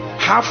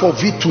 half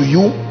of it to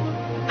you,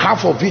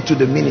 half of it to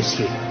the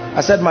ministry.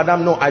 I said,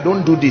 madam, no, I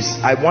don't do this.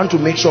 I want to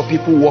make sure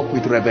people walk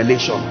with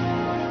revelation.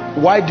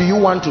 Why do you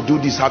want to do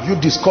this? Have you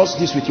discussed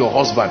this with your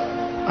husband?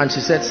 And she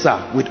said, sir,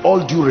 with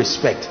all due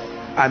respect,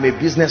 I'm a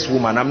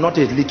businesswoman. I'm not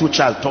a little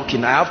child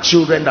talking. I have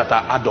children that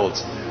are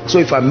adults. So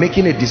if I'm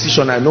making a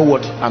decision, I know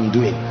what I'm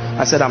doing.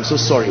 I said, I'm so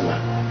sorry,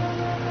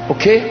 man.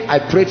 Okay, I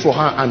prayed for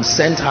her and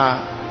sent her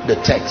the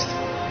text.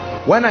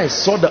 When I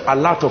saw the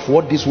alert of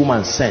what this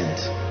woman sent,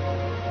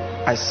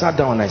 I sat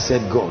down and I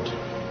said, God,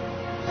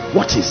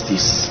 what is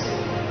this?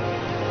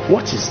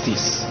 What is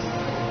this?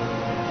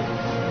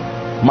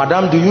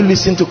 Madam, do you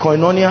listen to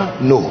koinonia?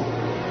 No.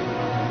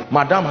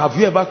 Madam, have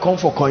you ever come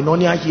for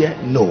koinonia here?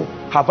 No.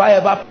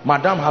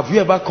 Madam, have you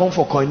ever come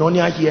for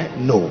koinonia here?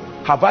 No.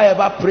 Have I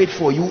ever prayed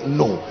for you?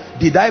 No.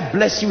 Did I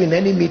bless you in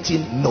any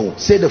meeting? No.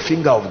 Say the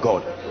finger of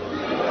God.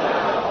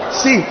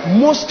 See,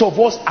 most of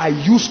us are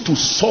used to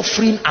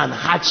suffering and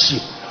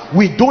hardship.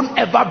 We don't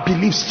ever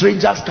believe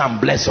strangers can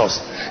bless us.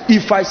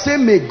 If I say,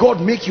 may God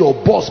make your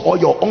boss or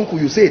your uncle,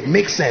 you say it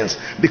makes sense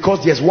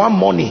because there's one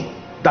money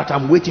that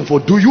I'm waiting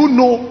for. Do you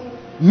know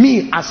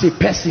me as a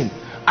person?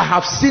 I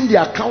have seen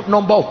the account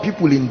number of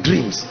people in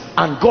dreams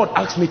and God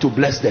asked me to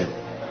bless them.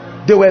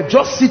 They were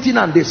just sitting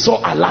and they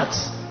saw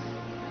alerts.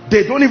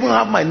 They don't even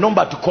have my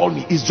number to call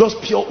me. It's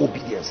just pure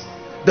obedience.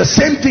 The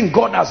same thing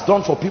God has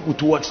done for people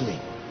towards me.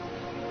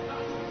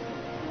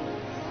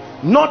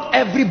 Not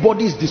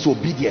everybody is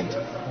disobedient.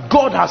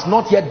 God has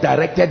not yet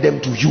directed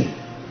them to you.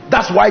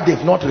 That's why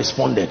they've not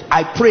responded.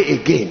 I pray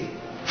again.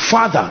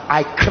 Father,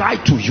 I cry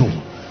to you.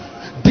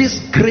 This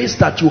grace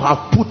that you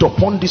have put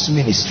upon this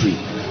ministry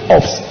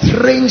of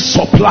strange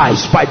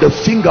supplies by the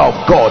finger of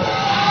God,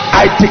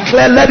 I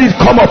declare, let it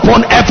come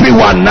upon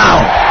everyone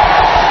now.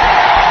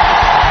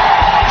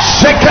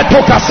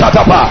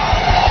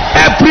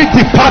 Every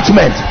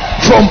department,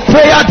 from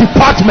prayer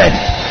department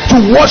to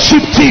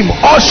worship team,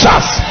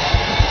 ushers,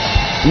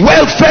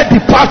 welfare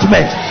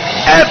department,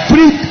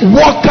 every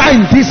worker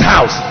in this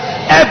house,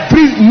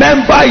 every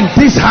member in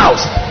this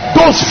house,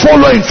 those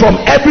following from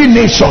every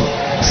nation,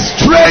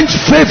 strange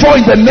favor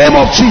in the name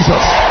of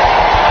Jesus.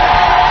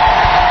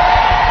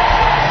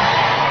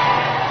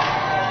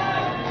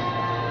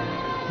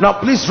 Now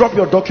please drop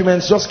your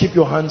documents, just keep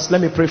your hands.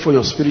 Let me pray for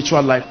your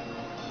spiritual life.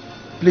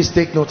 Please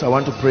take note. I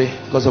want to pray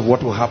because of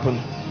what will happen.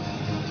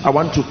 I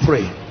want to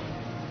pray.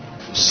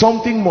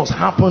 Something must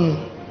happen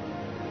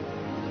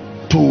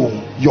to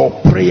your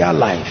prayer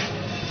life.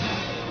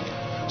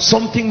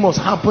 Something must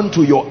happen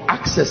to your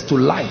access to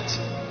light.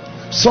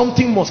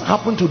 Something must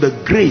happen to the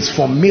grace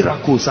for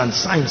miracles and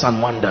signs and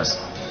wonders.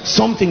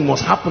 Something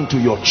must happen to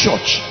your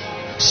church.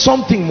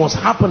 Something must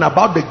happen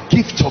about the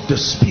gift of the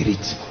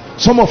Spirit.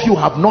 Some of you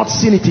have not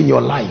seen it in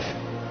your life.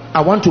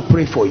 I want to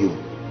pray for you.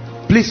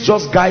 Please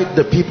just guide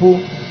the people,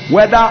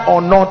 whether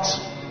or not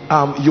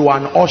you are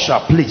an usher,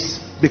 please,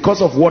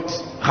 because of what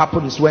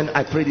happens when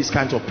I pray this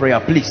kind of prayer.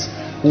 Please,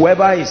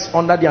 whoever is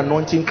under the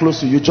anointing close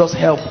to you, just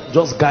help,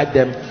 just guide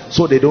them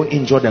so they don't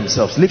injure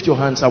themselves. Lift your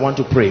hands. I want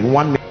to pray.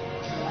 1 minute.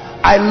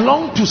 I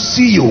long to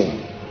see you,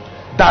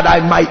 that I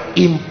might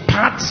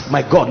impart.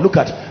 My God, look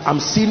at, I'm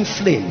seeing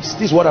flames.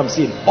 This is what I'm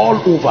seeing all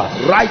over,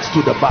 right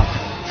to the back.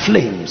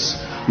 Flames.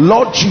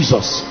 Lord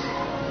Jesus,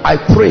 I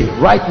pray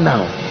right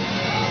now,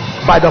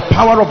 by the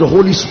power of the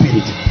Holy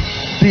Spirit,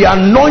 the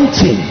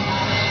anointing,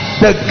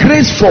 the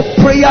grace for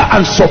prayer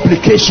and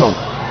supplication.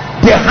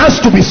 There has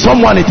to be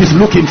someone it is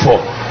looking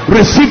for.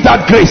 Receive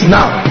that grace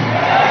now.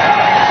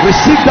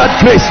 Receive that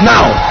grace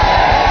now.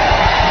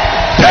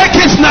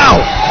 Take it now.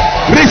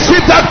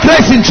 Receive that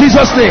grace in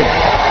Jesus' name.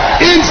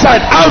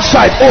 Inside,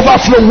 outside,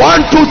 overflow. 1,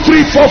 2,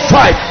 3, 4,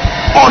 5.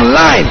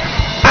 Online,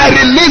 I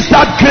release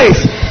that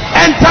grace.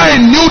 Enter a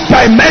new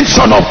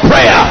dimension of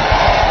prayer,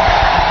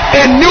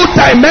 a new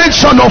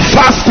dimension of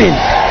fasting,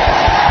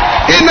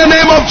 in the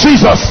name of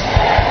Jesus.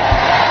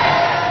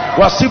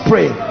 We're still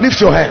praying. Lift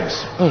your hands.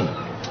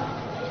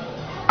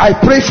 I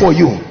pray for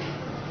you.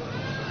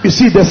 You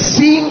see, the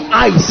seeing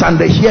eyes and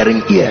the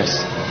hearing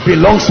ears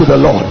belongs to the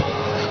Lord.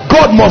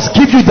 God must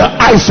give you the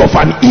eyes of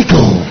an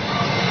eagle,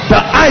 the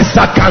eyes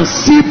that can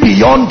see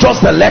beyond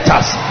just the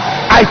letters.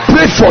 I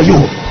pray for you.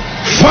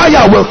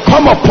 Fire will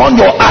come upon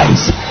your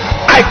eyes.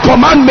 I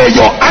command, may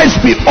your eyes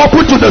be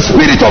open to the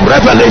spirit of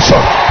revelation,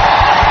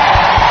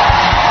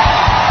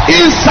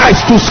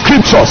 insights to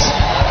scriptures.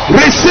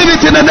 Receive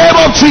it in the name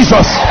of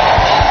Jesus.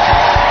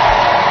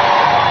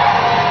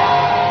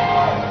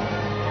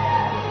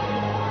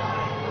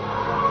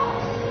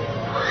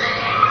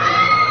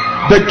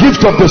 The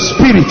gift of the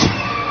Spirit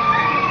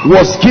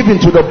was given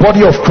to the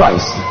body of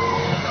Christ.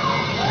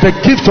 The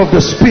gift of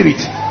the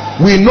Spirit,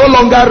 we no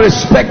longer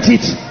respect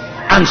it,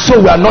 and so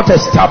we are not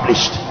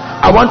established.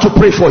 I want to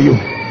pray for you,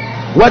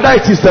 whether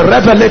it is the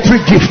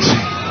revelatory gift,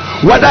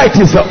 whether it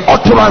is the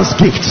utterance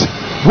gift,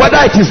 whether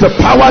it is the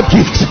power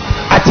gift.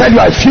 I tell you,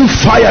 I feel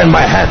fire in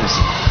my hands.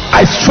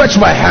 I stretch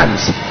my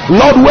hands.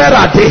 Lord, where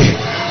are they?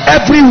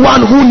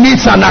 Everyone who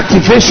needs an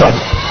activation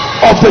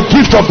of the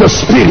gift of the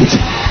Spirit,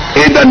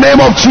 in the name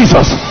of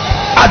Jesus,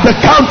 at the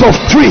count of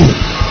 3,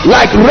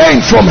 like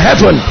rain from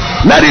heaven,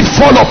 let it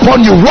fall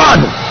upon you. 1, 2,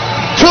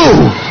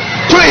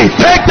 3.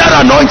 Take that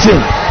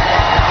anointing.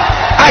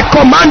 I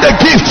command the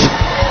gift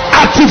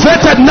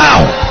activated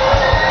now.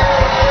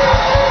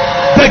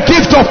 The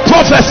gift of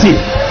prophecy.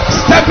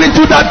 Step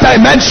into that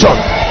dimension.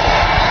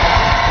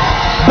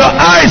 The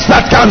eyes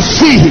that can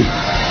see,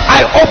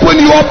 I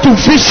open you up to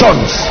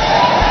visions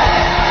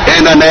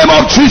in the name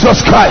of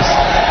Jesus Christ.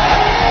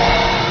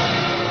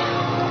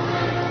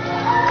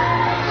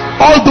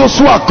 All those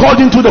who are called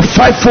into the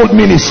fivefold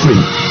ministry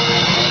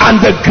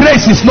and the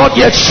grace is not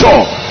yet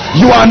sure,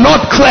 you are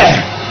not clear,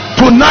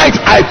 tonight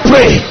I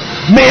pray,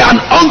 may an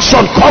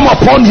unction come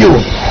upon you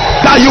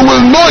that you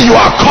will know you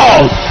are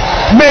called.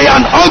 May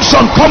an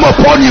unction come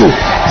upon you.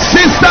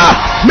 Sister,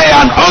 may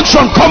an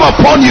unction come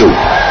upon you.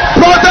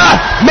 Brother,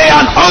 may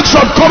an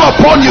unction come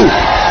upon you.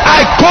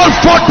 I call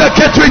forth the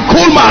Catherine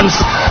Kuhlmans.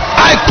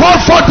 I call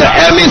forth the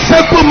Emmy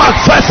Semple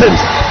McPhersons.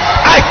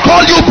 I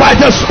call you by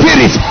the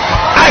Spirit.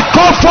 I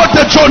call forth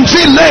the John G.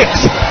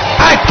 Lakes.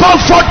 I call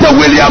forth the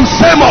William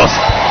Seymours.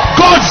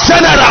 God's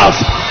generals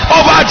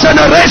of our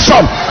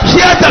generation.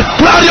 Hear the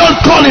clarion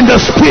call in the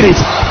Spirit.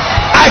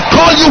 I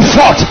call you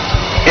forth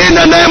in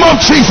the name of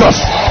Jesus.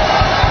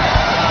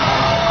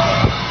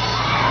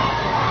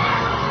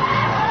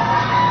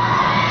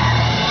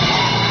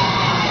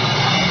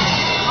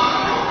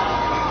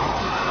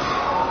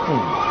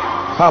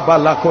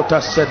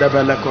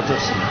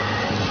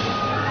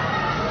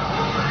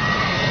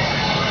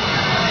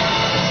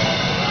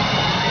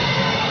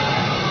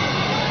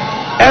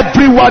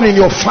 Everyone in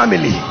your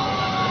family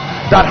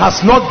that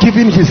has not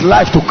given his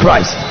life to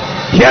Christ,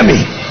 hear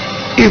me.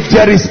 If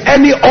there is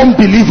any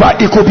unbeliever,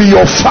 it could be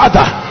your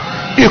father,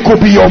 it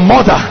could be your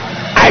mother,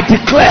 I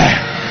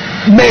declare,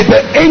 may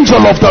the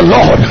angel of the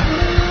Lord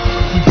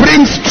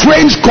bring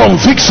strange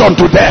conviction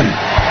to them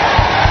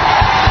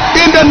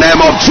in the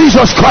name of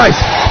Jesus Christ.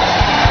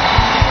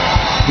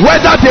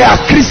 Whether they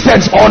are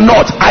Christians or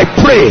not, I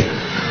pray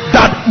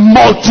that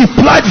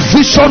multiplied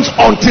visions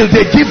until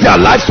they give their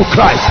lives to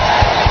Christ.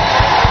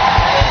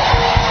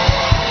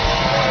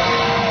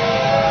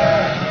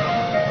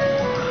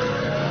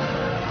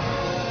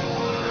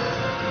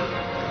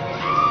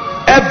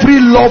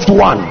 Every loved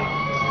one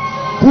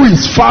who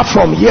is far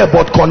from here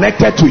but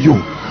connected to you,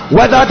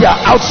 whether they are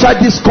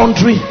outside this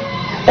country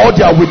or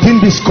they are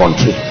within this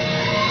country,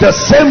 the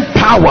same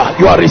power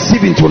you are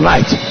receiving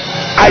tonight,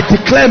 I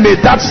declare, may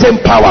that same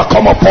power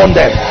come upon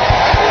them.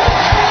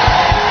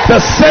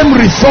 The same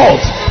result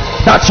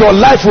that your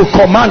life will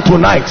command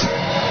tonight,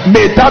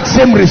 may that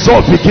same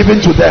result be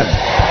given to them.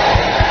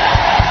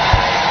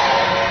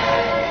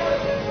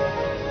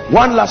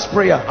 One last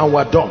prayer and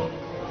we're done.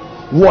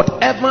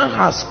 Whatever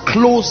has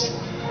closed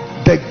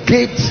the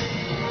gate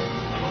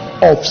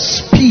of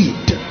speed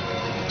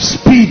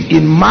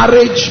in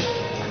marriage,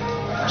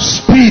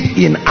 speed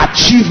in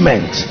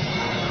achievement,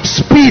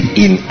 speed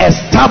in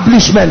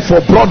establishment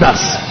for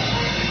brothers,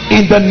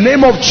 in the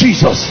name of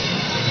Jesus,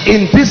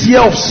 in this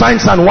year of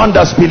signs and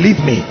wonders, believe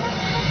me,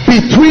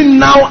 between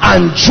now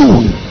and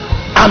June,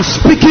 I'm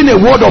speaking a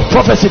word of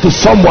prophecy to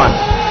someone.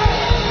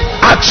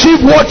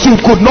 Achieve what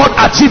you could not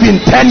achieve in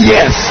 10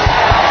 years.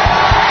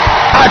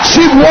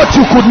 Achieve what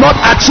you could not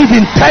achieve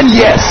in 10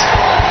 years.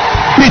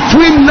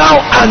 Between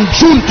now and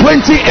June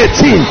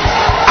 2018,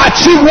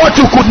 achieve what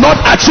you could not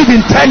achieve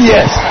in 10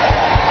 years.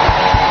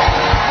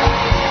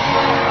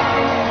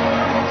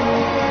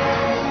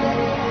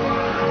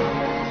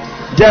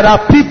 There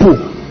are people,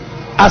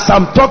 as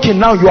I'm talking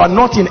now, you are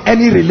not in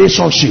any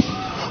relationship,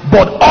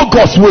 but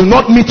August will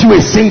not meet you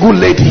a single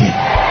lady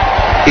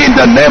in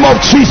the name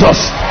of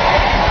Jesus.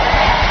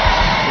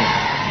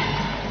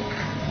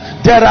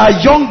 There are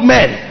young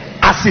men,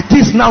 as it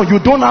is now, you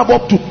don't have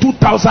up to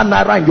 2,000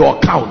 naira in your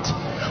account,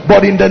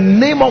 but in the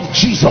name of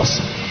Jesus,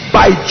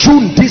 by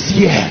June this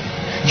year,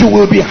 you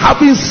will be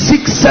having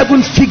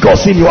 6-7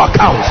 figures in your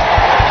account.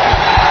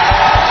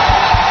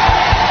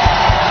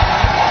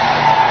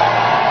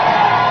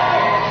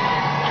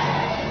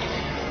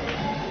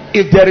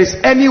 If there is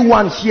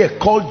anyone here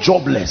called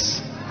jobless,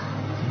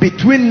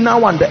 between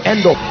now and the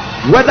end of,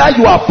 whether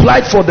you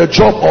applied for the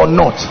job or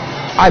not,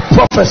 I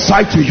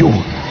prophesy to you,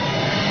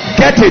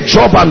 get a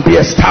job and be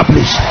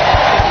established.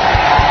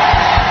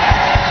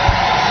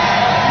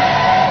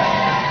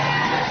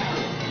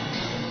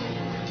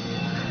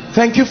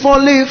 Thank you for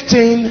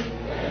lifting.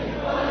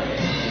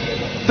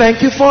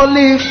 Thank you for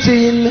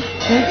lifting.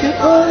 Thank you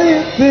for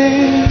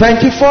lifting.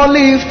 Thank you for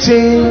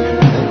lifting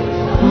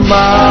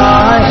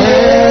my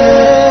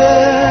head.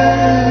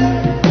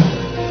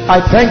 I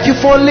thank you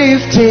for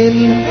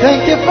lifting.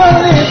 Thank you for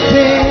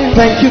lifting.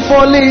 Thank you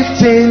for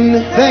lifting.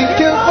 Thank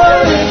you for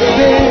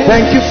lifting.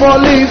 Thank you for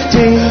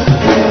lifting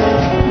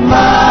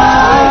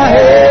my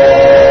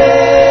head.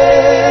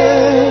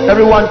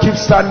 Everyone keep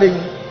standing.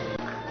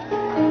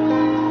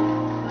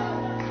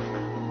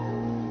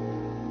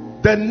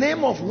 The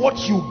name of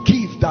what you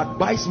give that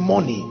buys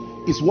money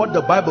is what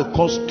the Bible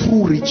calls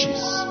true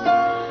riches.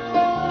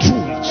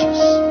 True riches.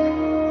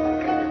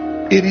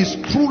 It is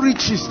true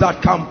riches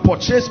that can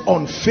purchase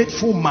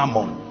unfaithful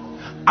mammon,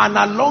 and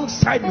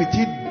alongside with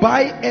it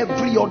buy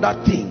every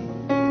other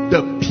thing,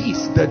 the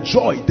peace, the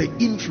joy, the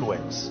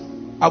influence.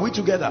 Are we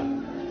together?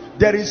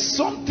 There is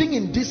something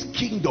in this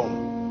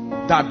kingdom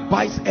that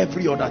buys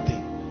every other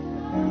thing.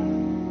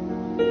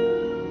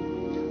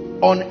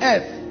 On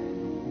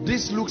earth,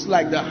 this looks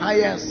like the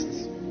highest,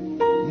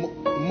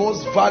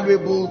 most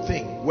valuable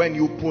thing. When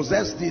you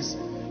possess this,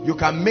 you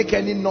can make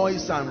any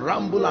noise and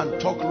ramble and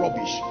talk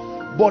rubbish.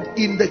 But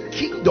in the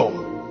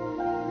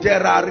kingdom,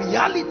 there are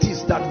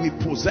realities that we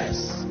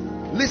possess.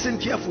 Listen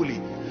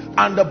carefully.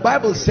 And the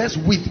Bible says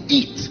with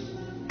it,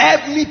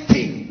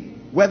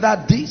 anything,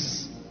 whether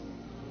this,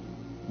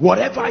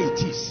 whatever it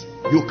is,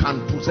 you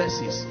can possess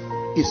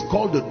it, is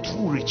called the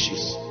true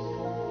riches.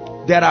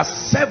 There are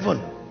 7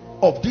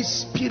 of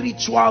this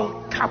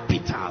spiritual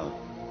capital.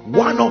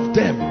 One of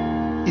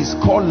them is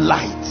called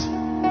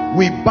light.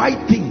 We buy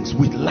things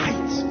with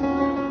light.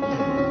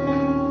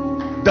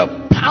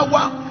 The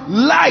power,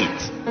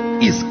 light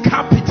is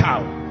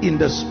capital in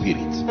the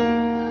spirit.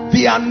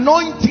 The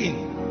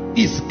anointing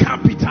is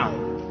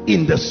capital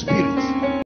in the spirit.